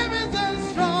name is a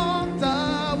strong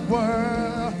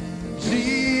tower.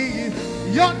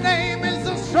 Jesus, your name is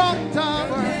a strong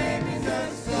tower.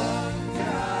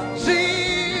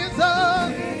 Jesus,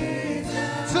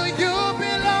 to you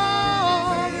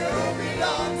belong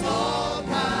all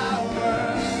power.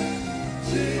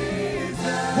 Jesus,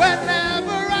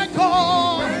 whenever I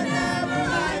call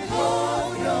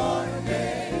your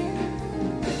name,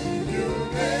 you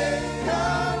make a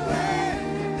way.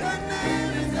 Your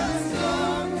name is a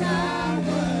strong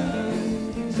tower.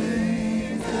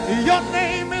 Jesus, your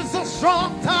name is a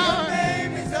strong tower. Your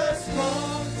name is a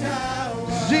strong tower.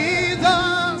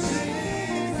 Jesus,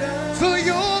 to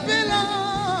you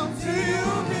belong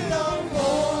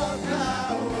all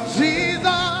power.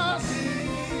 Jesus,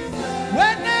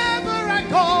 whenever I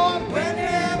call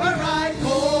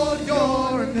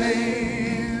your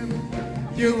name,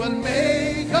 you will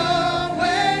make a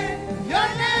way. Your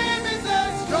name is a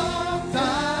strong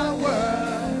tower.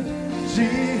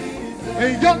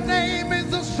 Jesus, your name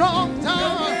is a strong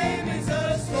tower.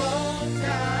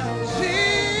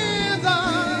 Jesus,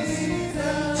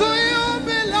 to you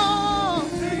belong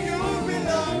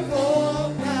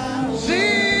all power.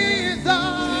 Jesus,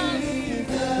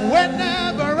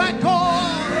 whenever I call,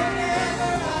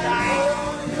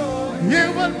 you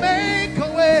will make a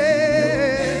way.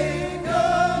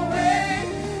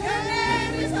 Your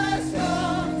name is a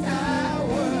strong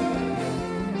tower.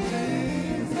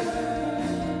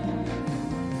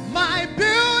 My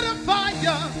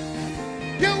beautifier,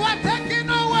 you are taking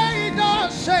away the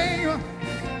shame.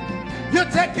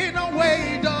 You're taking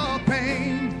away the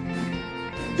pain.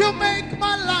 You make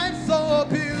my life so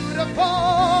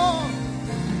beautiful.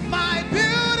 My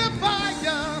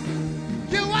beautifier,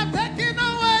 you are taking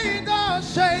away the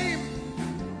shame,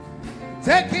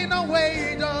 taking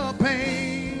away the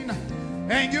pain,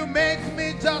 and you make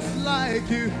me just like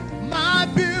you. My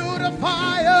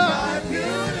beautifier,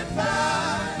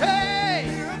 hey,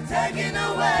 you're taking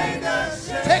away the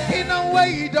shame, taking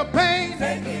away the pain,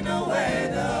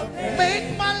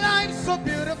 make my life so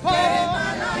beautiful.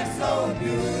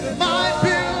 My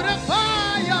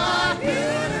beautifier,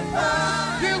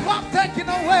 you have taken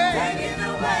away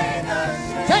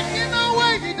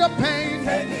the pain,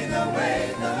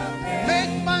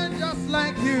 make mine just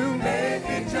like you.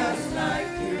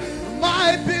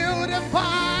 My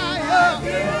beautifier,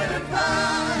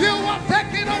 you have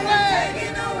taken away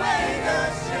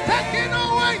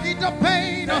the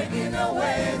pain,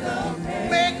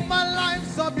 make my life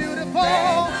so beautiful.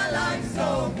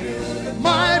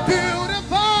 My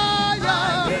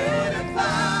beautifier,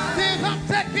 you have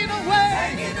taken away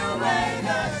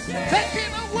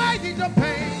the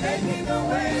pain,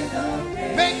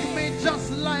 make me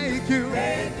just like you.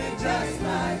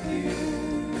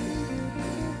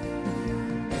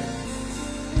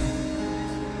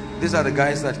 These are the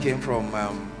guys that came from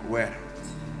where?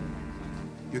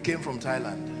 You came from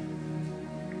Thailand.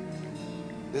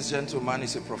 This gentleman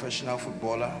is a professional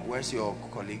footballer. Where's your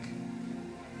colleague?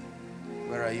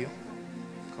 Where are you?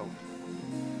 Come.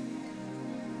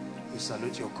 We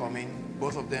salute your coming.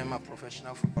 Both of them are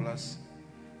professional footballers.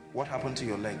 What happened to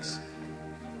your legs?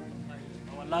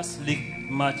 Our last league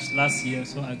match last year,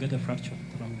 so I got a fracture.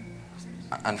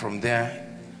 And from there,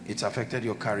 it's affected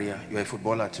your career. You're a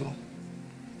footballer too.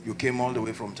 You came all the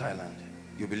way from Thailand.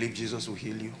 You believe Jesus will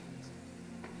heal you?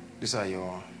 These are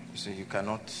your, so you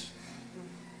cannot,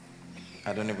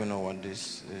 I don't even know what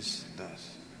this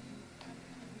does.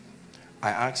 I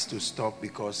asked to stop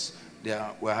because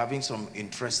we're having some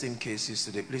interesting cases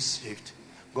today. Please shift.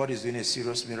 God is doing a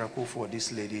serious miracle for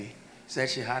this lady. Said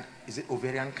she had, is it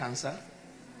ovarian cancer?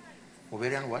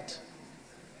 Ovarian what?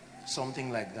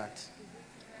 Something like that.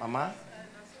 Mama?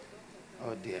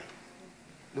 Oh dear.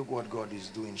 Look what God is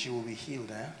doing. She will be healed,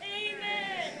 eh?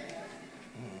 Amen.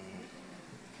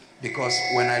 Because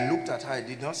when I looked at her, I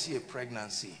did not see a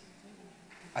pregnancy.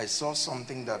 I saw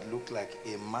something that looked like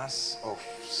a mass of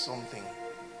something.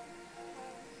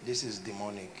 This is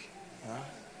demonic. Huh?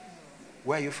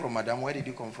 Where are you from, madam? Where did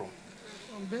you come from?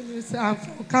 From Benue. I'm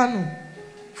from Kano.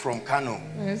 From Kano?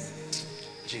 Yes.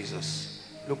 Jesus.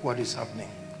 Look what is happening.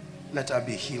 Let her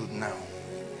be healed now.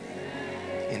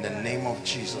 In the name of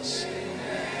Jesus.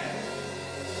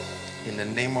 In the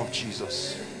name of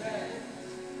Jesus.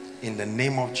 In the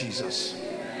name of Jesus.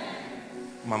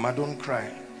 Mama, don't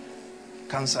cry.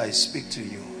 Cancer, I speak to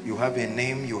you. You have a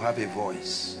name, you have a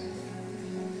voice.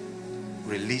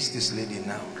 Release this lady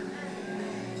now.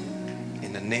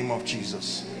 In the name of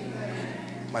Jesus.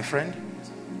 My friend,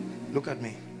 look at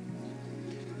me.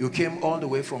 You came all the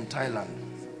way from Thailand.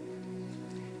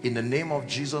 In the name of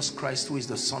Jesus Christ, who is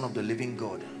the Son of the living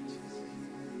God,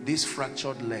 this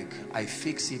fractured leg, I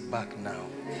fix it back now.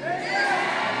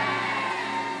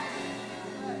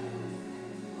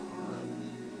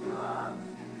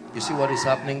 You see what is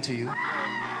happening to you?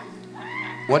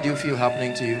 What do you feel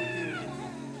happening to you?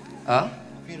 Huh?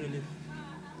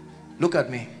 Look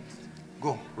at me.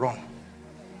 Go, run.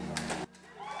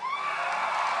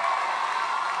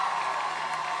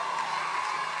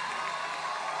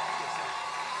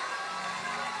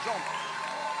 Jump.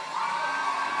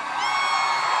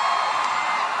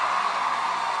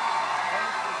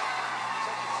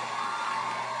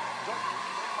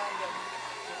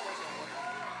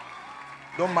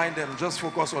 Don't mind them, just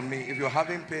focus on me. If you're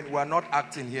having pain, we're not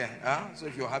acting here. So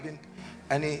if you're having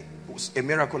a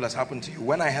miracle has happened to you.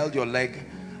 When I held your leg,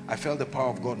 I felt the power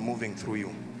of God moving through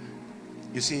you.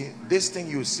 You see, this thing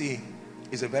you see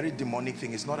is a very demonic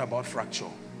thing. It's not about fracture.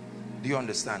 Do you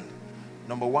understand?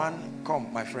 Number one,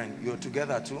 come, my friend, you're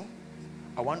together too.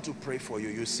 I want to pray for you.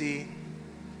 You see,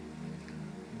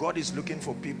 God is looking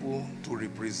for people to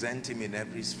represent him in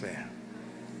every sphere.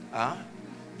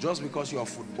 Just because you are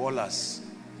footballers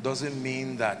doesn't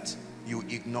mean that you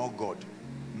ignore God.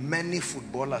 Many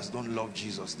footballers don't love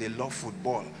Jesus. They love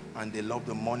football and they love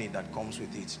the money that comes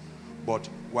with it. But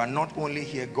we're not only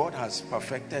here. God has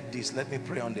perfected this. Let me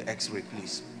pray on the x-ray,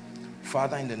 please.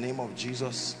 Father, in the name of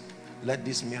Jesus, let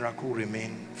this miracle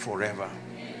remain forever.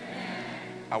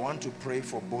 I want to pray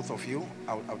for both of you.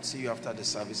 I'll see you after the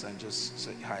service and just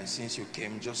say hi since you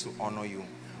came, just to honor you.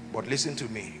 But listen to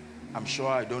me. I'm sure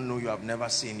I don't know you. I've never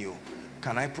seen you.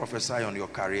 Can I prophesy on your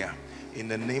career? In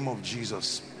the name of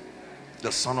Jesus,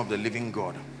 the Son of the living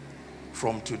God,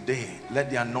 from today,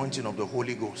 let the anointing of the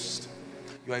Holy Ghost.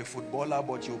 You are a footballer,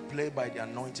 but you play by the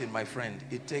anointing, my friend.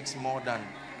 It takes more than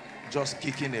just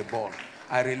kicking a ball.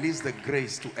 I release the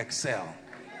grace to excel.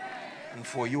 And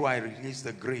for you, I release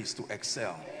the grace to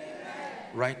excel.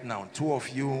 Right now, two of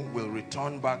you will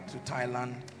return back to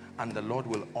Thailand and the Lord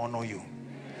will honor you.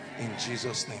 In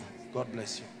Jesus' name. God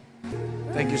bless you.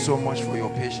 Thank you so much for your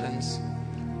patience.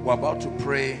 We're about to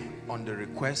pray on the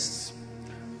requests.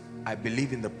 I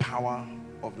believe in the power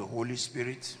of the Holy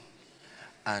Spirit,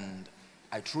 and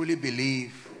I truly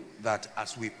believe that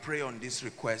as we pray on these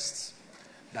requests,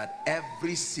 that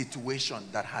every situation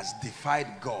that has defied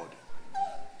God,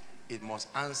 it must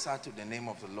answer to the name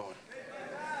of the Lord.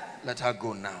 Let her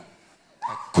go now.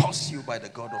 I curse you by the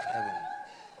God of heaven.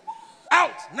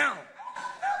 Out now.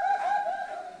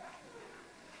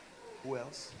 Who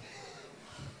else?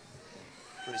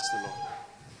 Praise the Lord.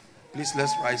 Please,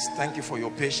 let's rise. Thank you for your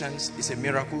patience. It's a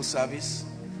miracle service.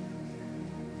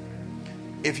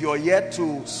 If you're yet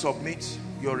to submit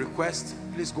your request,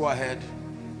 please go ahead.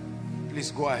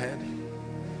 Please go ahead.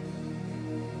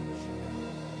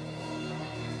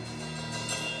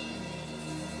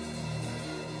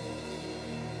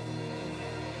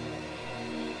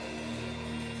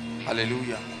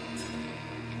 Hallelujah.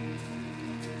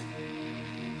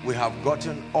 We have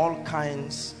gotten all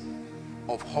kinds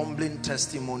of humbling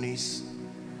testimonies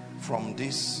from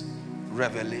this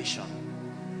revelation.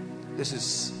 This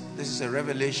is a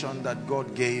revelation that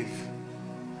God gave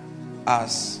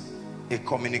as a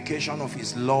communication of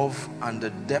his love and the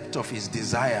depth of his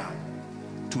desire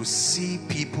to see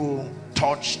people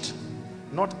touched.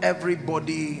 Not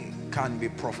everybody can be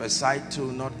prophesied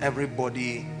to, not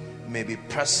everybody may be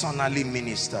personally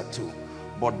ministered to.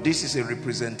 But this is a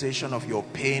representation of your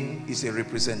pain, is a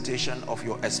representation of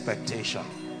your expectation.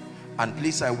 And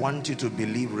please, I want you to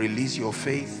believe, release your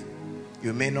faith.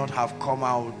 You may not have come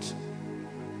out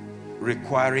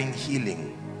requiring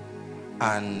healing.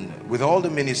 And with all the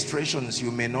ministrations,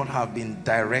 you may not have been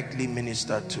directly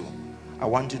ministered to. I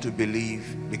want you to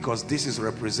believe, because this is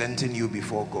representing you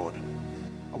before God.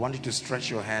 I want you to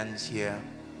stretch your hands here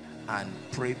and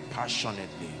pray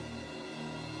passionately.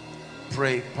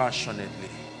 Pray passionately.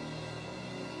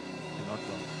 You're not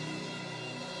done.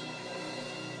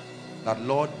 That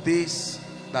Lord, this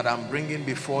that I'm bringing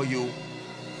before you,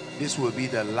 this will be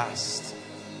the last.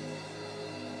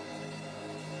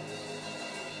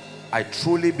 I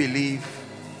truly believe.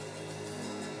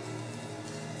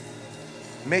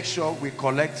 Make sure we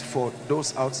collect for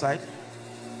those outside.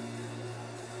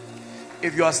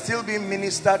 If you are still being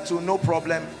ministered to, no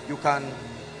problem. You can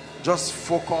just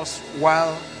focus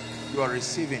while you are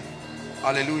receiving.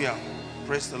 Hallelujah.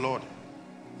 Praise the Lord.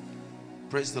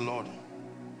 Praise the Lord.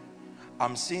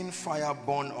 I'm seeing fire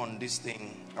burn on this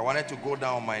thing. I wanted to go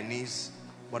down on my knees,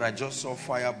 but I just saw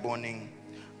fire burning,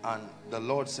 and the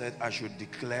Lord said I should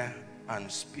declare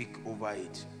and speak over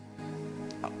it.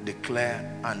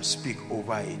 Declare and speak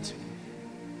over it.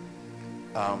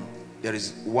 There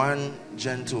is one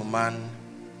gentleman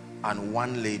and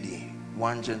one lady.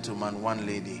 One gentleman, one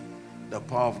lady. The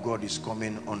power of God is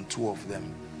coming on two of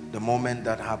them. The moment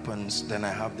that happens, then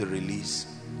I have the release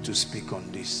to speak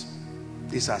on this.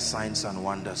 These are signs and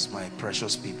wonders, my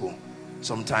precious people.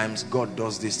 Sometimes God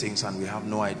does these things and we have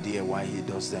no idea why he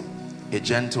does them. A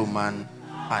gentleman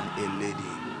and a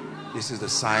lady. This is the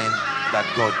sign that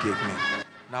God gave me.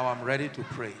 Now I'm ready to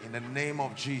pray. In the name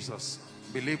of Jesus,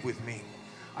 believe with me.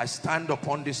 I stand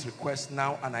upon this request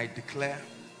now and I declare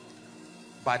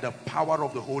by the power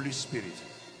of the Holy Spirit,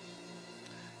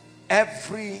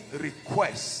 every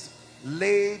request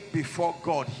laid before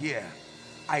God here,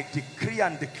 I decree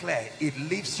and declare it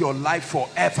lives your life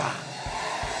forever.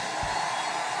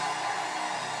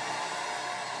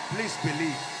 Please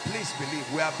believe. Please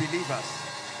believe. We are believers.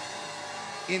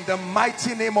 In the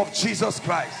mighty name of Jesus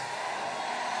Christ.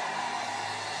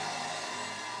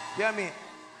 Hear me.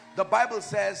 The Bible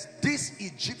says, these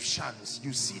Egyptians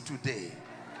you see today,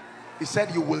 he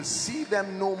said you will see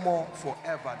them no more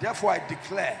forever. Therefore I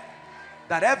declare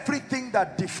that everything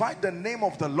that defied the name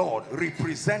of the Lord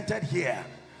represented here,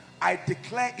 I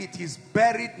declare it is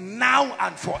buried now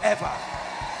and forever.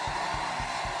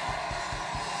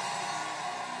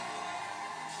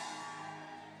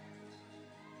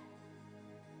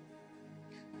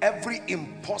 Every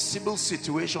impossible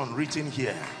situation written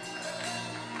here,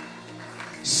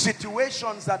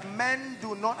 situations that men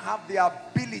do not have the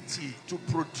ability to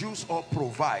produce or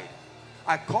provide,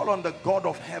 I call on the God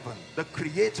of heaven, the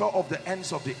creator of the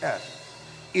ends of the earth.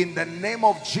 In the name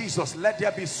of Jesus, let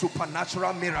there be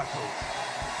supernatural miracles.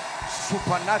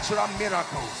 Supernatural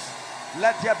miracles.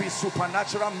 Let there be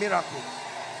supernatural miracles.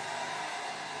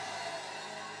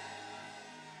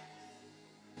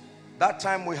 That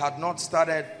time we had not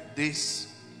started this.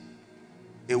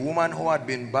 A woman who had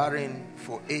been barren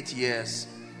for 8 years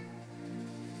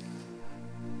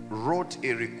wrote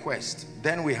a request.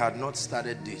 Then we had not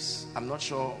started this. I'm not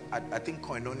sure. I think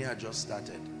Koinonia just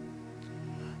started.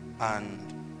 And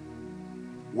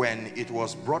when it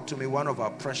was brought to me, one of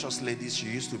our precious ladies, she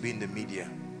used to be in the media,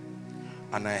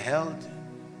 and I held,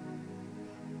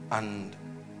 and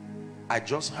I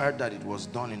just heard that it was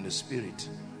done in the spirit,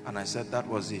 and I said that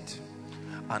was it.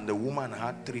 And the woman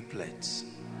had triplets.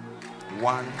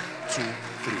 1, 2,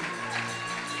 3.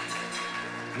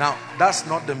 Now that's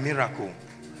not the miracle.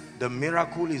 The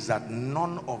miracle is that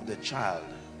none of the child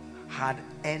had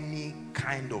any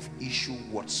kind of issue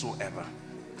whatsoever.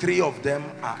 3 of them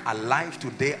are alive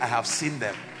today. I have seen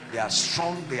them. They are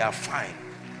strong, they are fine.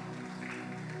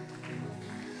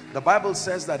 The Bible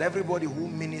says that everybody who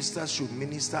ministers should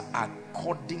minister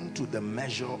according to the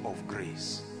measure of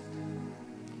grace.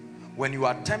 When you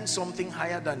attempt something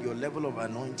higher than your level of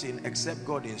anointing, except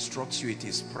God instructs you, it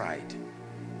is pride.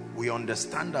 We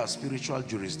understand our spiritual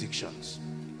jurisdictions.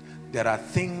 There are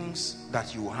things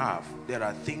that you have. There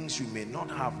are things you may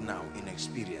not have now in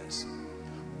experience.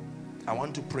 I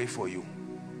want to pray for you.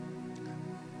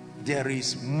 There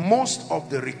is most of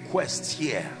the requests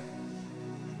here.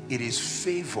 It is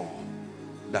favor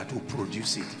that will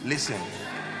produce it. Listen.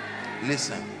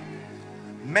 Listen.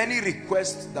 Many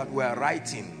requests that we are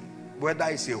writing, whether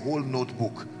it's a whole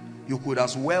notebook, you could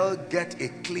as well get a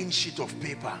clean sheet of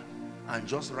paper and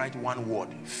just write one word,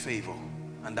 favor,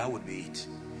 and that would be it.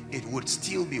 It would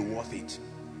still be worth it.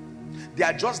 They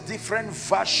are just different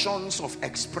versions of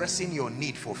expressing your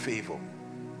need for favor.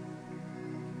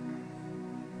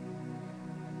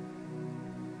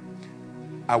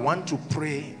 I want to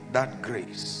pray that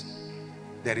grace.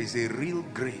 There is a real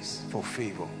grace for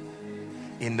favor.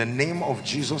 In the name of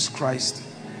Jesus Christ.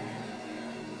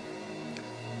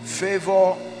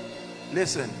 Favor,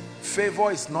 listen,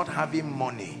 favor is not having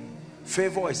money.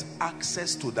 Favor is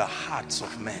access to the hearts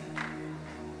of men.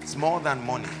 It's more than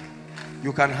money.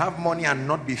 You can have money and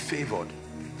not be favored.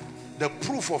 The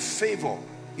proof of favor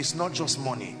is not just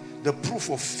money. The proof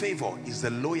of favor is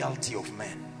the loyalty of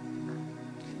men.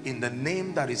 In the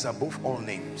name that is above all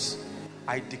names,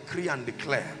 I decree and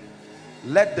declare,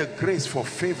 let the grace for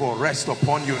favor rest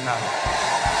upon you now.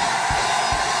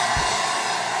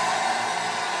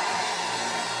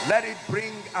 Let it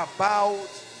bring about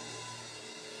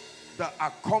the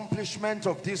accomplishment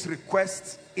of these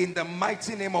requests in the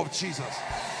mighty name of Jesus.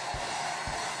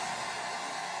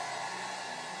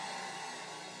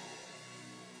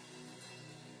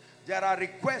 There are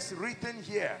requests written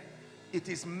here. It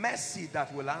is mercy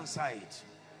that will answer it.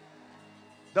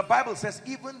 The Bible says,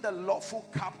 even the lawful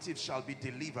captive shall be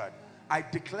delivered. I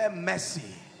declare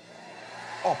mercy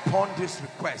upon this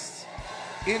request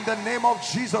in the name of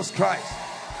Jesus Christ.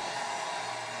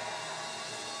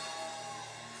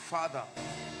 Father,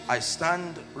 I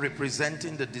stand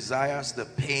representing the desires, the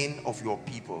pain of your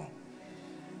people.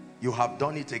 You have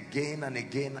done it again and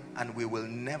again, and we will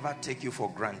never take you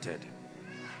for granted.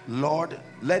 Lord,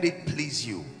 let it please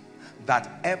you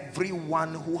that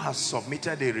everyone who has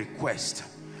submitted a request,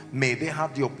 may they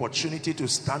have the opportunity to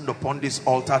stand upon this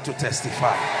altar to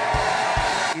testify.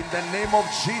 In the name of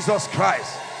Jesus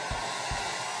Christ.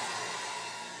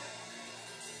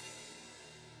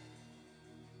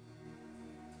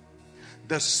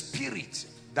 The spirit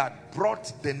that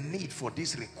brought the need for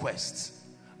these requests,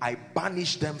 I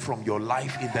banish them from your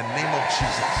life in the name of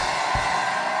Jesus.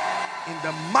 In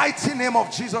the mighty name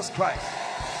of Jesus Christ.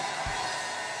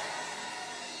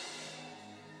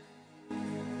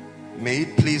 May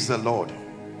it please the Lord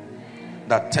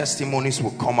that testimonies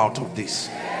will come out of this.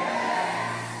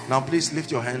 Now please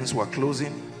lift your hands. We're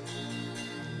closing.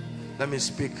 Let me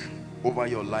speak over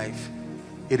your life.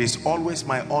 It is always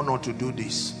my honor to do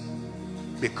this,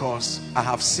 because I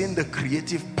have seen the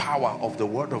creative power of the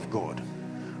Word of God.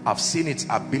 I've seen its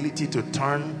ability to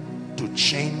turn, to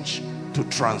change, to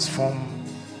transform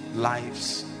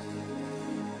lives.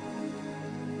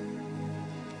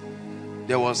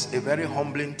 There was a very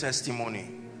humbling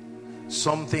testimony.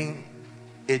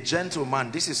 A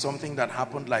gentleman, this is something that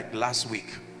happened like last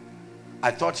week. I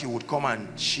thought he would come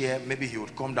and share, maybe he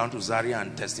would come down to Zaria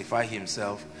and testify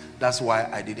himself. That's why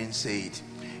I didn't say it.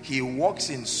 He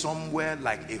works in somewhere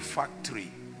like a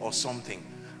factory or something,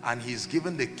 and he's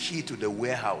given the key to the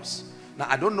warehouse. Now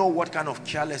I don't know what kind of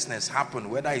carelessness happened,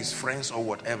 whether his friends or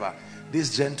whatever.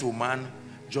 This gentleman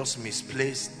just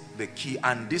misplaced the key,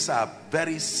 and these are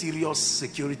very serious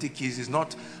security keys. It's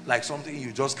not like something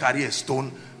you just carry a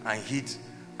stone and hit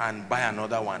and buy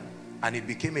another one. And it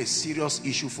became a serious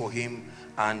issue for him,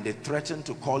 and they threatened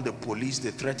to call the police.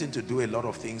 They threatened to do a lot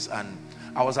of things, and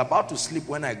I was about to sleep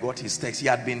when I got his text. He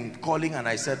had been calling, and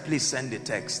I said, please send the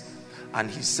text. And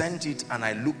he sent it, and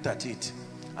I looked at it,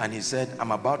 and he said,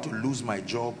 I'm about to lose my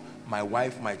job, my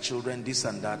wife, my children, this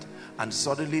and that. And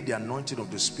suddenly the anointing of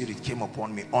the Spirit came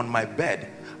upon me. On my bed,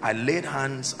 I laid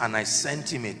hands and I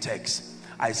sent him a text.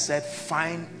 I said,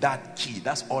 find that key.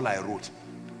 That's all I wrote.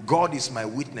 God is my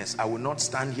witness. I will not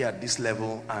stand here at this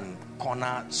level and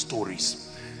corner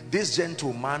stories. This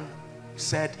gentleman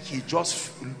said he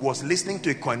just was listening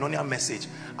to a koinonia message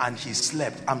and he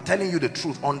slept. I'm telling you the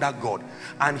truth, under God.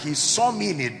 And he saw me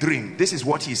in a dream. This is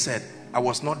what he said. I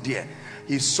was not there.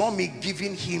 He saw me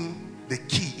giving him the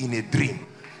key in a dream.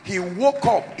 He woke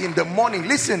up in the morning.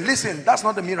 Listen, that's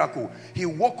not the miracle. He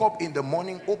woke up in the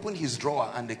morning, opened his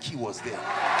drawer, and the key was there.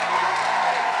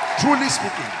 Truly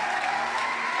speaking.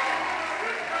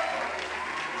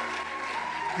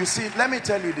 You see, let me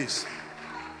tell you this.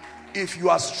 If you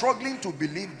are struggling to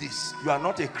believe this, you are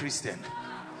not a Christian.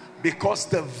 Because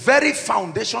the very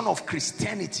foundation of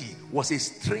Christianity was a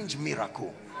strange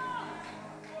miracle.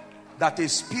 That a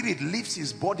spirit leaves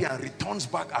his body and returns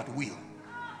back at will.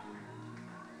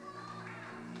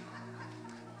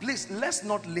 Please, let's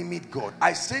not limit God.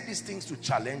 I say these things to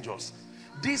challenge us.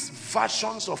 These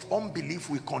versions of unbelief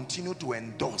we continue to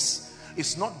endorse.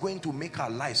 It's not going to make our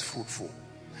lives fruitful.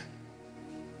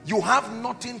 You have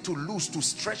nothing to lose to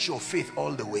stretch your faith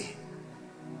all the way.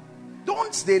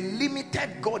 Don't they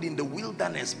limited God in the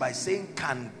wilderness by saying,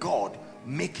 can God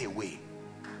make a way?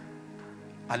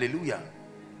 Hallelujah.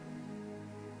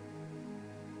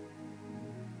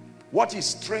 What is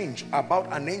strange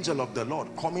about an angel of the Lord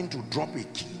coming to drop a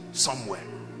key somewhere?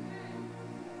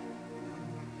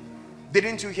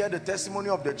 Didn't you hear the testimony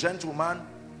of the gentleman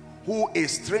who a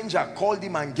stranger called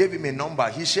him and gave him a number?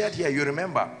 He shared here, you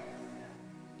remember?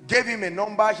 Gave him a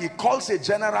number. He calls a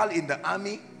general in the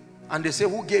army and they say,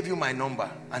 who gave you my number?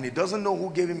 And he doesn't know who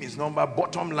gave him his number.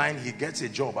 Bottom line, he gets a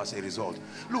job as a result.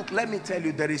 Look, let me tell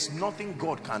you, there is nothing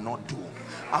God cannot do.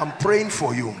 I'm praying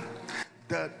for you.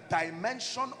 The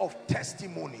dimension of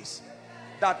testimonies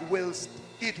that will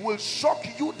shock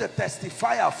you, the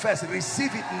testifier first.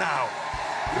 Receive it now.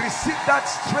 Receive that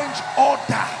strange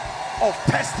order of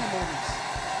testimonies.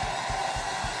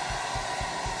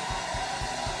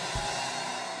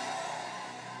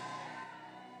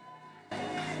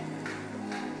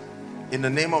 In the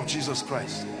name of Jesus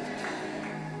Christ.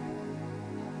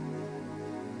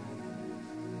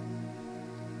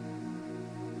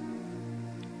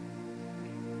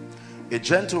 A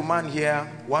gentleman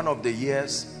here, one of the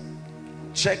years,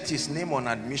 checked his name on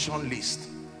admission list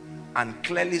and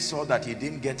clearly saw that he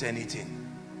didn't get anything,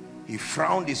 he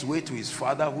frowned his way to his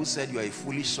father, who said, "You are a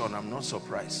foolish son." I'm not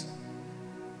surprised.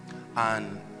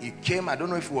 And he came, I don't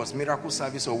know if it was miracle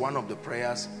service or one of the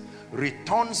prayers,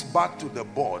 returns back to the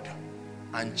board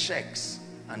and checks,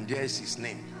 and there is his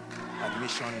name,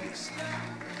 admission list.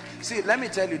 See, let me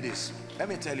tell you this. Let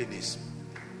me tell you this.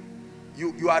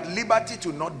 You are at liberty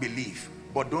to not believe,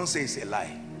 but don't say it's a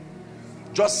lie.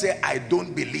 Just say, "I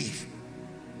don't believe,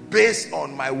 based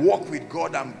on my walk with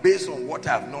God and based on what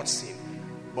I have not seen."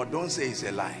 But don't say it's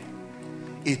a lie.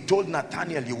 He told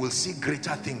Nathanael, "You will see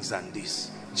greater things than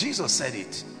this." Jesus said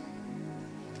it.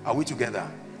 Are we together?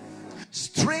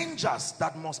 Strangers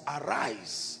that must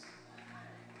arise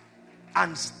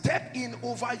and step in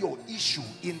over your issue,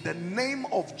 in the name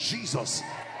of Jesus,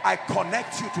 I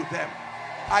connect you to them.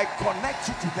 I connect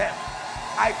you to them.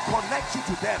 I connect you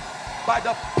to them by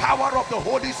the power of the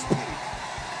Holy Spirit.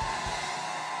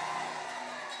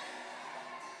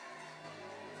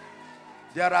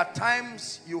 There are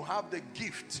times you have the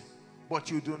gift, but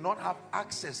you do not have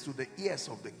access to the ears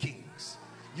of the kings.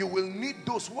 You will need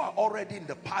those who are already in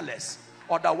the palace.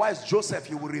 Otherwise, Joseph,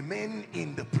 you will remain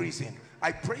in the prison.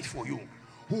 I pray for you.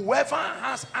 Whoever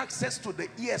has access to the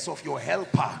ears of your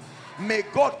helper, may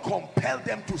God compel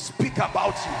them to speak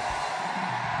about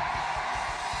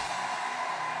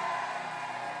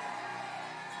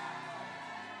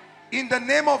you. In the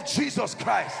name of Jesus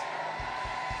Christ.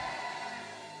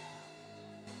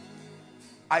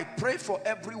 I pray for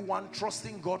everyone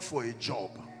trusting God for a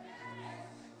job.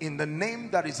 In the name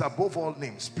that is above all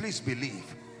names, please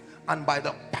believe. And by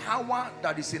the power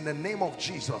that is in the name of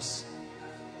Jesus,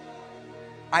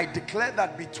 I declare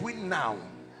that between now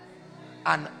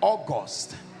and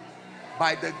August,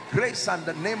 by the grace and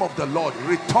the name of the Lord,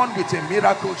 return with a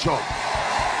miracle job.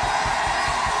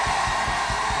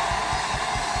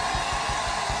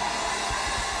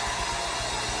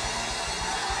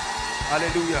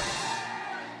 Hallelujah.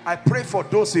 I pray for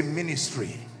those in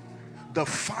ministry. The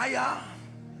fire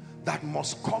that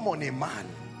must come on a man.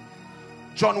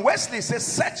 John Wesley says,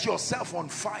 "Set yourself on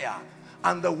fire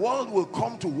and the world will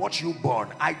come to watch you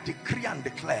burn." I decree and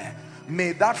declare,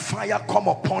 may that fire come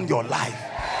upon your life.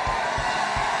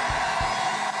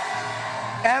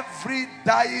 Every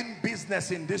dying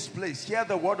business in this place, hear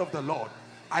the word of the Lord.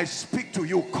 I speak to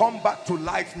you, come back to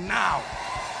life now.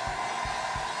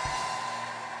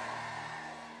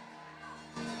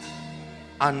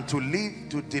 And to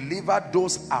deliver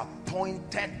those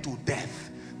appointed to death.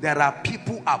 There are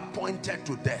people appointed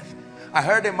to death. I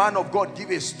heard a man of God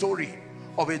give a story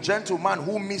of a gentleman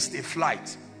who missed a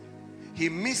flight. He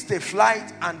missed a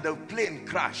flight and the plane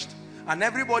crashed. And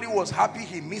everybody was happy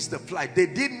he missed the flight. They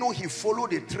didn't know he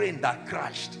followed a train that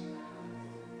crashed.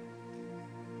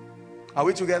 Are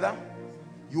we together?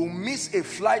 You miss a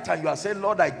flight and you are saying,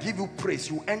 "Lord, I give you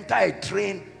praise." You enter a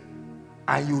train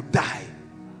and you die.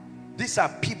 These are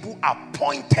people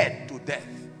appointed to death.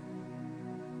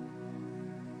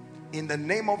 In the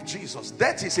name of Jesus.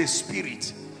 Death is a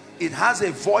spirit. It has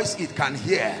a voice it can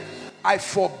hear. I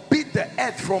forbid the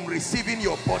earth from receiving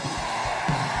your body.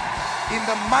 In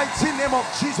the mighty name of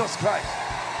Jesus Christ.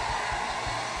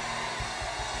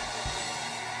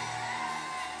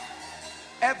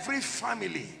 Every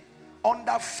family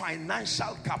under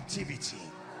financial captivity,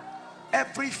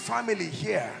 every family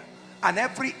here, and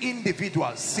every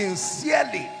individual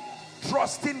sincerely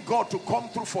trusting God to come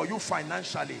through for you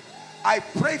financially, I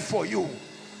pray for you.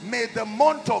 May the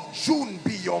month of June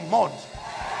be your month.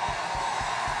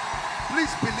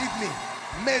 Please believe me.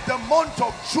 May the month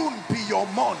of June be your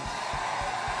month.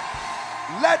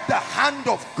 Let the hand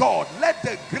of God, let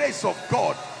the grace of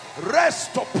God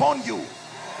rest upon you.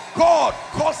 God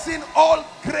causing all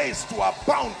grace to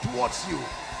abound towards you.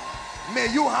 May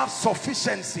you have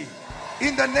sufficiency.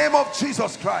 In the name of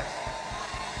Jesus Christ.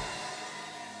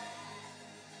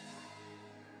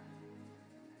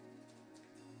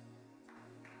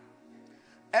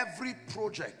 Every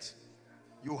project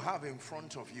you have in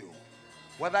front of you,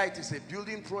 whether it is a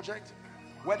building project,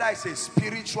 whether it's a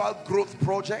spiritual growth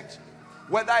project,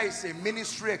 whether it's a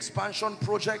ministry expansion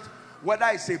project, whether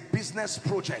it's a business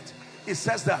project, it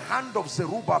says the hand of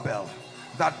Zerubbabel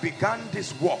that began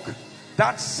this work,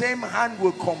 that same hand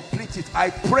will complete it.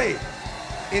 I pray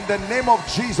in the name of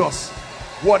Jesus,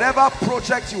 whatever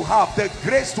project you have, the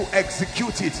grace to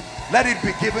execute it, let it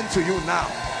be given to you now.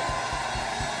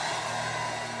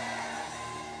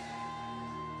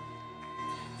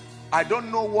 I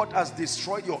don't know what has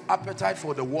destroyed your appetite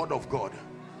for the word of God.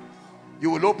 You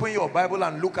will open your Bible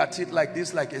and look at it like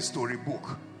this, like a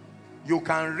storybook. You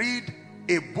can read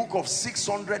a book of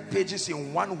 600 pages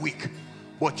in 1 week,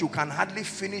 but you can hardly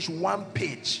finish 1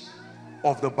 page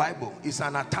of the Bible. It's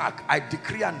an attack. I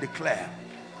decree and declare,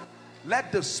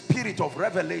 let the spirit of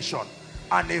revelation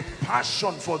and a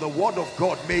passion for the word of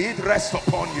God, may it rest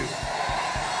upon you.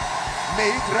 May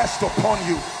it rest upon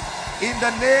you in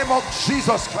the name of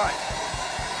Jesus Christ.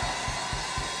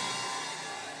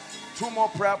 2 more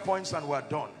prayer points and we're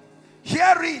done.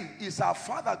 Herein is our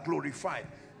Father glorified,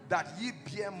 that ye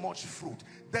bear much fruit.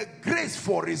 The grace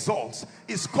for results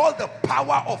is called the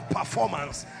power of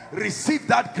performance. Receive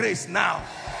that grace now.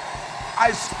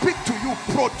 I speak to you.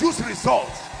 Produce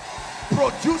results.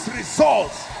 Produce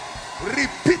results.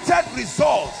 Repeated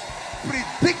results.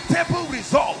 Predictable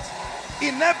results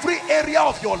in every area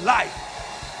of your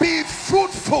life. Be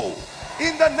fruitful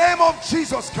in the name of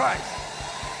Jesus Christ.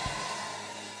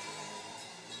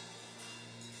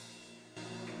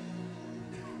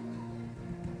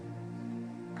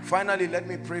 Finally, let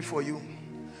me pray for you.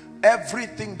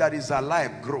 Everything that is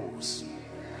alive grows.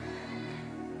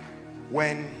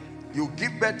 When you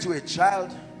give birth to a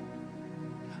child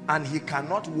and he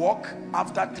cannot walk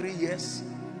after 3 years,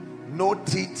 no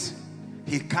teeth,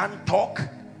 he can't talk,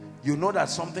 you know that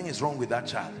something is wrong with that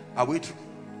child. Are we true?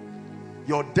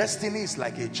 Your destiny is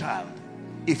like a child.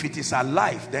 If it is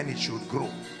alive, then it should grow.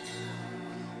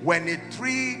 When a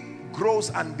tree grows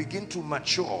and begins to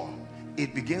mature,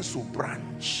 it begins to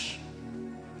branch.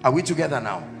 Are we together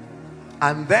now?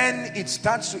 And then it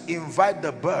starts to invite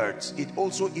the birds. It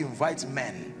also invites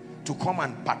men to come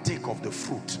and partake of the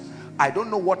fruit. I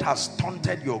don't know what has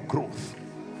stunted your growth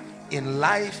in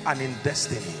life and in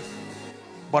destiny,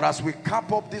 but as we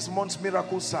cap up this month's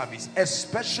miracle service,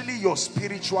 especially your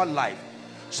spiritual life,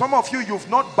 some of you, you've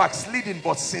not backslidden,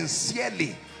 but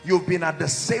sincerely you've been at the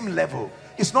same level.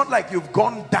 It's not like you've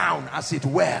gone down, as it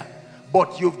were,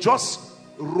 but you've just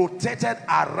rotated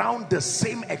around the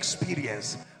same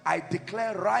experience. I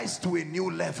declare, rise to a new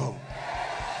level.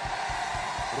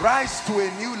 Rise to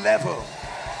a new level.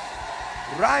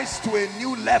 Rise to a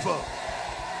new level.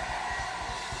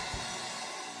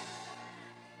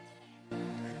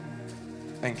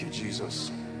 Thank you,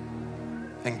 Jesus.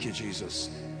 Thank you, Jesus.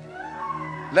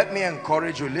 Let me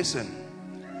encourage you. Listen,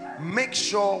 make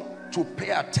sure to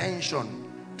pay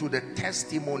attention to the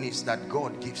testimonies that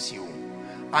God gives you,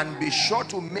 and be sure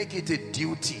to make it a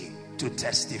duty to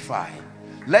testify.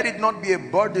 Let it not be a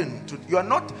burden to you. Are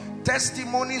not,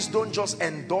 testimonies don't just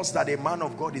endorse that a man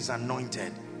of God is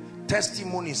anointed.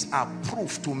 Testimonies are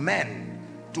proof to men,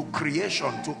 to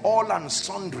creation, to all and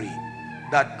sundry,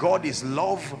 that God is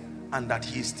love and that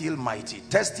he is still mighty.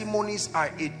 Testimonies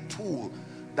are a tool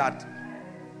that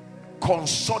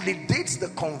consolidates the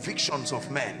convictions of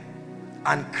men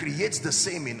and creates the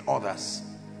same in others.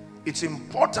 It's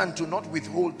important to not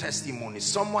withhold testimonies.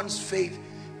 Someone's faith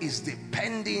is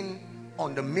depending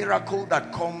on the miracle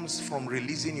that comes from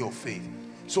releasing your faith.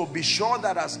 So be sure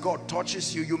that as God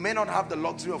touches you, you may not have the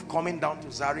luxury of coming down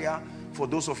to Zaria, for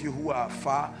those of you who are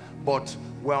far, but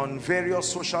we're on various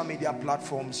social media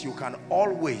platforms. You can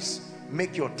always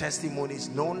make your testimonies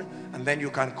known, and then you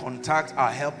can contact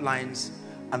our helplines,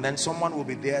 and then someone will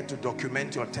be there to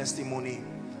document your testimony,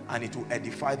 and it will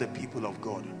edify the people of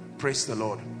God. Praise the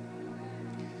Lord.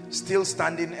 Still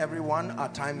standing, everyone. Our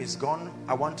time is gone.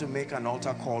 I want to make an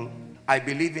altar call. I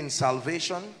believe in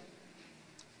salvation.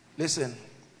 Listen,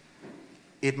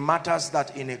 it matters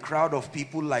that in a crowd of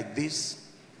people like this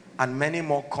and many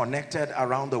more connected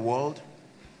around the world,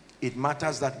 it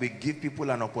matters that we give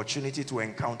people an opportunity to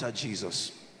encounter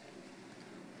Jesus.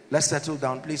 Let's settle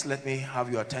down. Please let me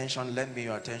have your attention. Lend me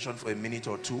your attention for a minute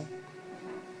or two.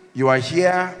 You are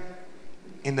here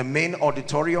in the main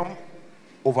auditorium,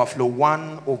 overflow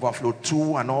 1, overflow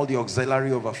 2, and all the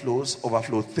auxiliary overflows,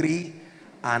 overflow 3,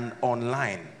 and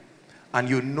online. And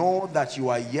you know that you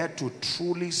are yet to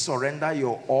truly surrender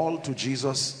your all to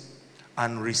Jesus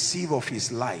and receive of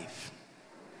his life.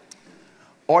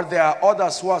 Or there are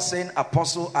others who are saying,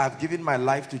 Apostle, I have given my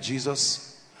life to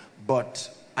Jesus, but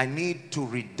I need to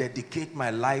rededicate my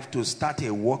life to start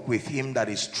a walk with him that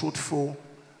is truthful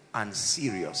and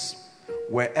serious.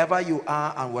 Wherever you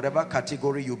are and whatever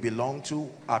category you belong to,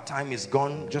 our time is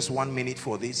gone. Just 1 minute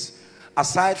for this.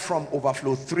 Aside from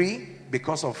overflow 3,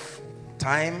 because of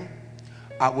time,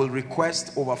 I will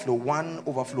request overflow 1,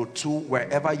 overflow 2,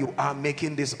 wherever you are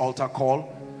making this altar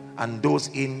call, and those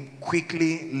in,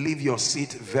 quickly leave your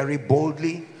seat very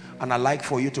boldly. And I'd like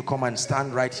for you to come and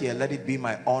stand right here. Let it be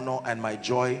my honor and my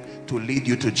joy to lead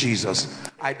you to Jesus.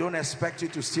 I don't expect you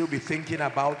to still be thinking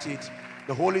about it.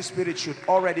 The Holy Spirit should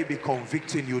already be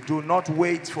convicting you. Do not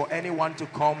wait for anyone to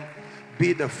come.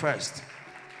 Be the first.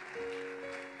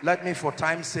 Let me, for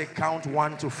time's sake, count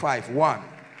 1 to 5. 1.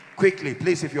 Quickly,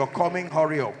 please, if you're coming,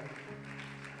 hurry up.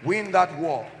 Win that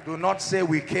war. Do not say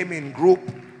we came in group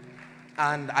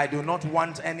and I do not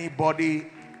want anybody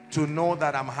to know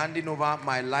that I'm handing over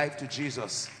my life to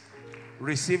Jesus.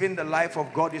 Receiving the life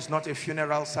of God is not a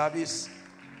funeral service.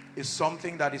 It's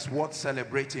something that is worth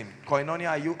celebrating. Koinonia,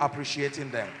 are you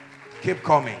appreciating them? Keep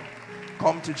coming.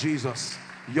 Come to Jesus.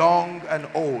 Young and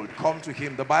old, come to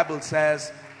him. The Bible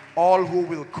says, all who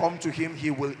will come to him,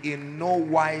 he will in no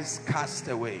wise cast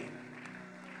away.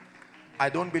 I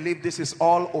don't believe this is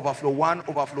all. Overflow 1,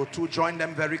 overflow 2. Join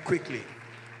them very quickly.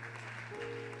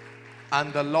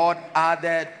 And the Lord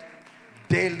added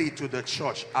daily to the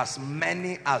church as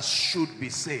many as should be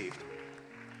saved.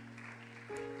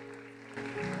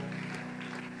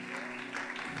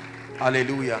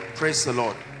 Hallelujah. Praise the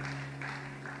Lord.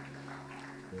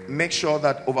 Make sure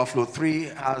that overflow 3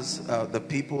 has the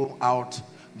people out.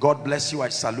 God bless you. I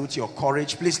salute your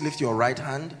courage. Please lift your right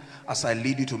hand as I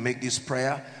lead you to make this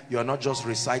prayer. You are not just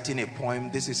reciting a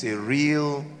poem. This is a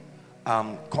real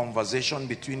conversation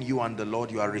between you and the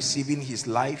Lord. You are receiving his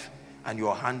life and you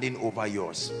are handing over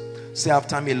yours. Say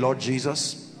after me, Lord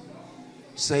Jesus.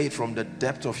 Say it from the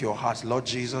depth of your heart, Lord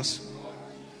Jesus.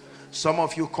 Some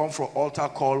of you come for altar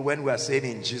call when we are saying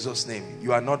in Jesus' name.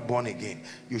 You are not born again.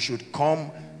 You should come.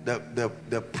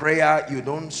 The prayer, you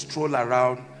don't stroll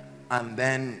around and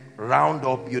then round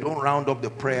up. You don't round up the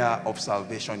prayer of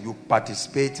salvation. You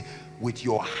participate with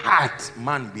your heart.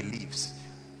 Man believes.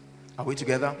 Are we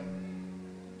together?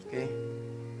 Okay.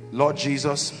 Lord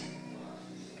Jesus,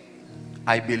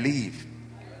 I believe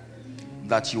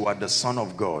that you are the Son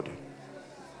of God.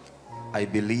 I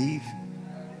believe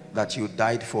that you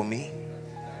died for me.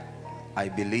 I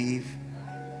believe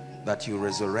that you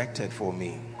resurrected for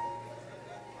me.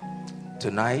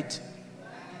 Tonight,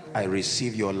 I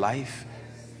receive your life.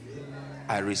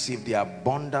 I receive the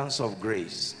abundance of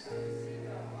grace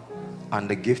and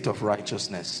the gift of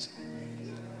righteousness.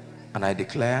 And I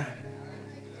declare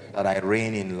that I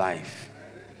reign in life.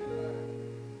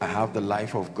 I have the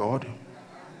life of God.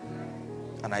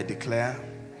 And I declare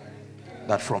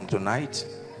that from tonight,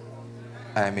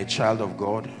 I am a child of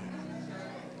God.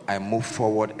 I move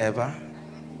forward ever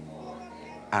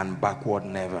and backward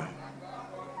never.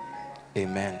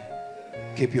 Amen.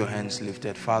 Keep your hands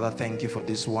lifted. Father, thank you for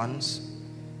these ones,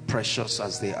 precious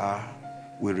as they are.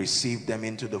 We receive them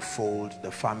into the fold,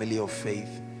 the family of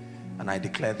faith, and I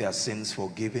declare their sins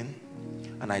forgiven.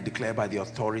 And I declare by the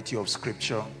authority of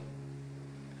Scripture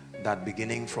that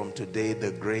beginning from today,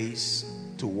 the grace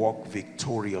to walk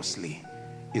victoriously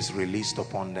is released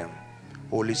upon them.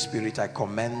 Holy Spirit, I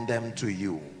commend them to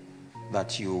you,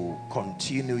 that you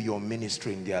continue your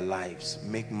ministry in their lives.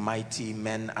 Make mighty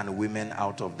men and women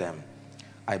out of them.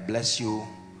 I bless you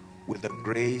with the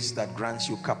grace that grants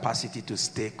you capacity to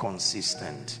stay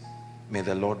consistent. May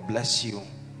the Lord bless you.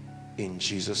 In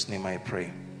Jesus' name I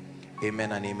pray.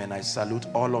 Amen and amen. I salute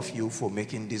all of you for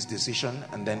making this decision,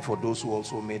 and then for those who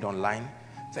also made online,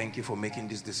 thank you for making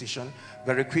this decision.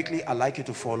 Very quickly, I'd like you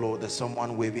to follow. There's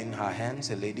someone waving her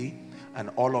hands, a lady, and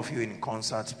all of you in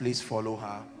concert, please follow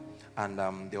her. And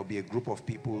there'll be a group of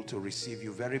people to receive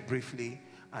you very briefly,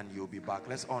 and you'll be back.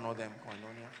 Let's honor them.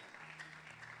 Koinonia.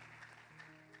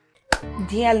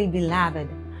 Dearly beloved,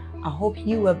 I hope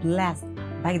you were blessed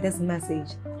by this message.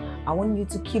 I want you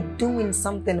to keep doing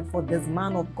something for this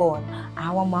man of God,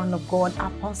 our man of God,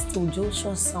 Apostle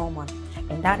Joshua Selman.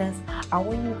 And that is, I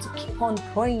want you to keep on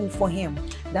praying for him,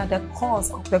 that the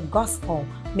cause of the gospel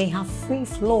may have free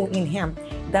flow in him,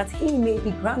 that he may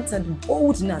be granted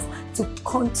boldness to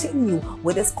continue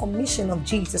with this commission of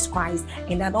Jesus Christ,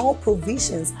 and that all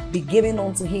provisions be given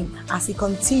unto him as he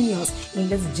continues in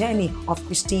this journey of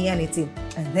Christianity.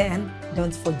 And then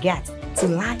don't forget to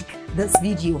like this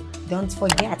video. Don't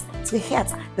forget to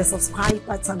hit the subscribe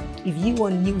button if you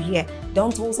are new here.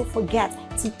 Don't also forget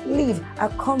to leave a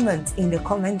comment in the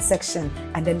comment section,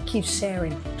 and then keep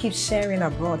sharing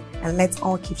abroad, and let's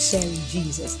all keep sharing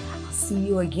Jesus. I'll see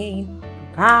you again.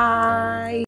 Bye.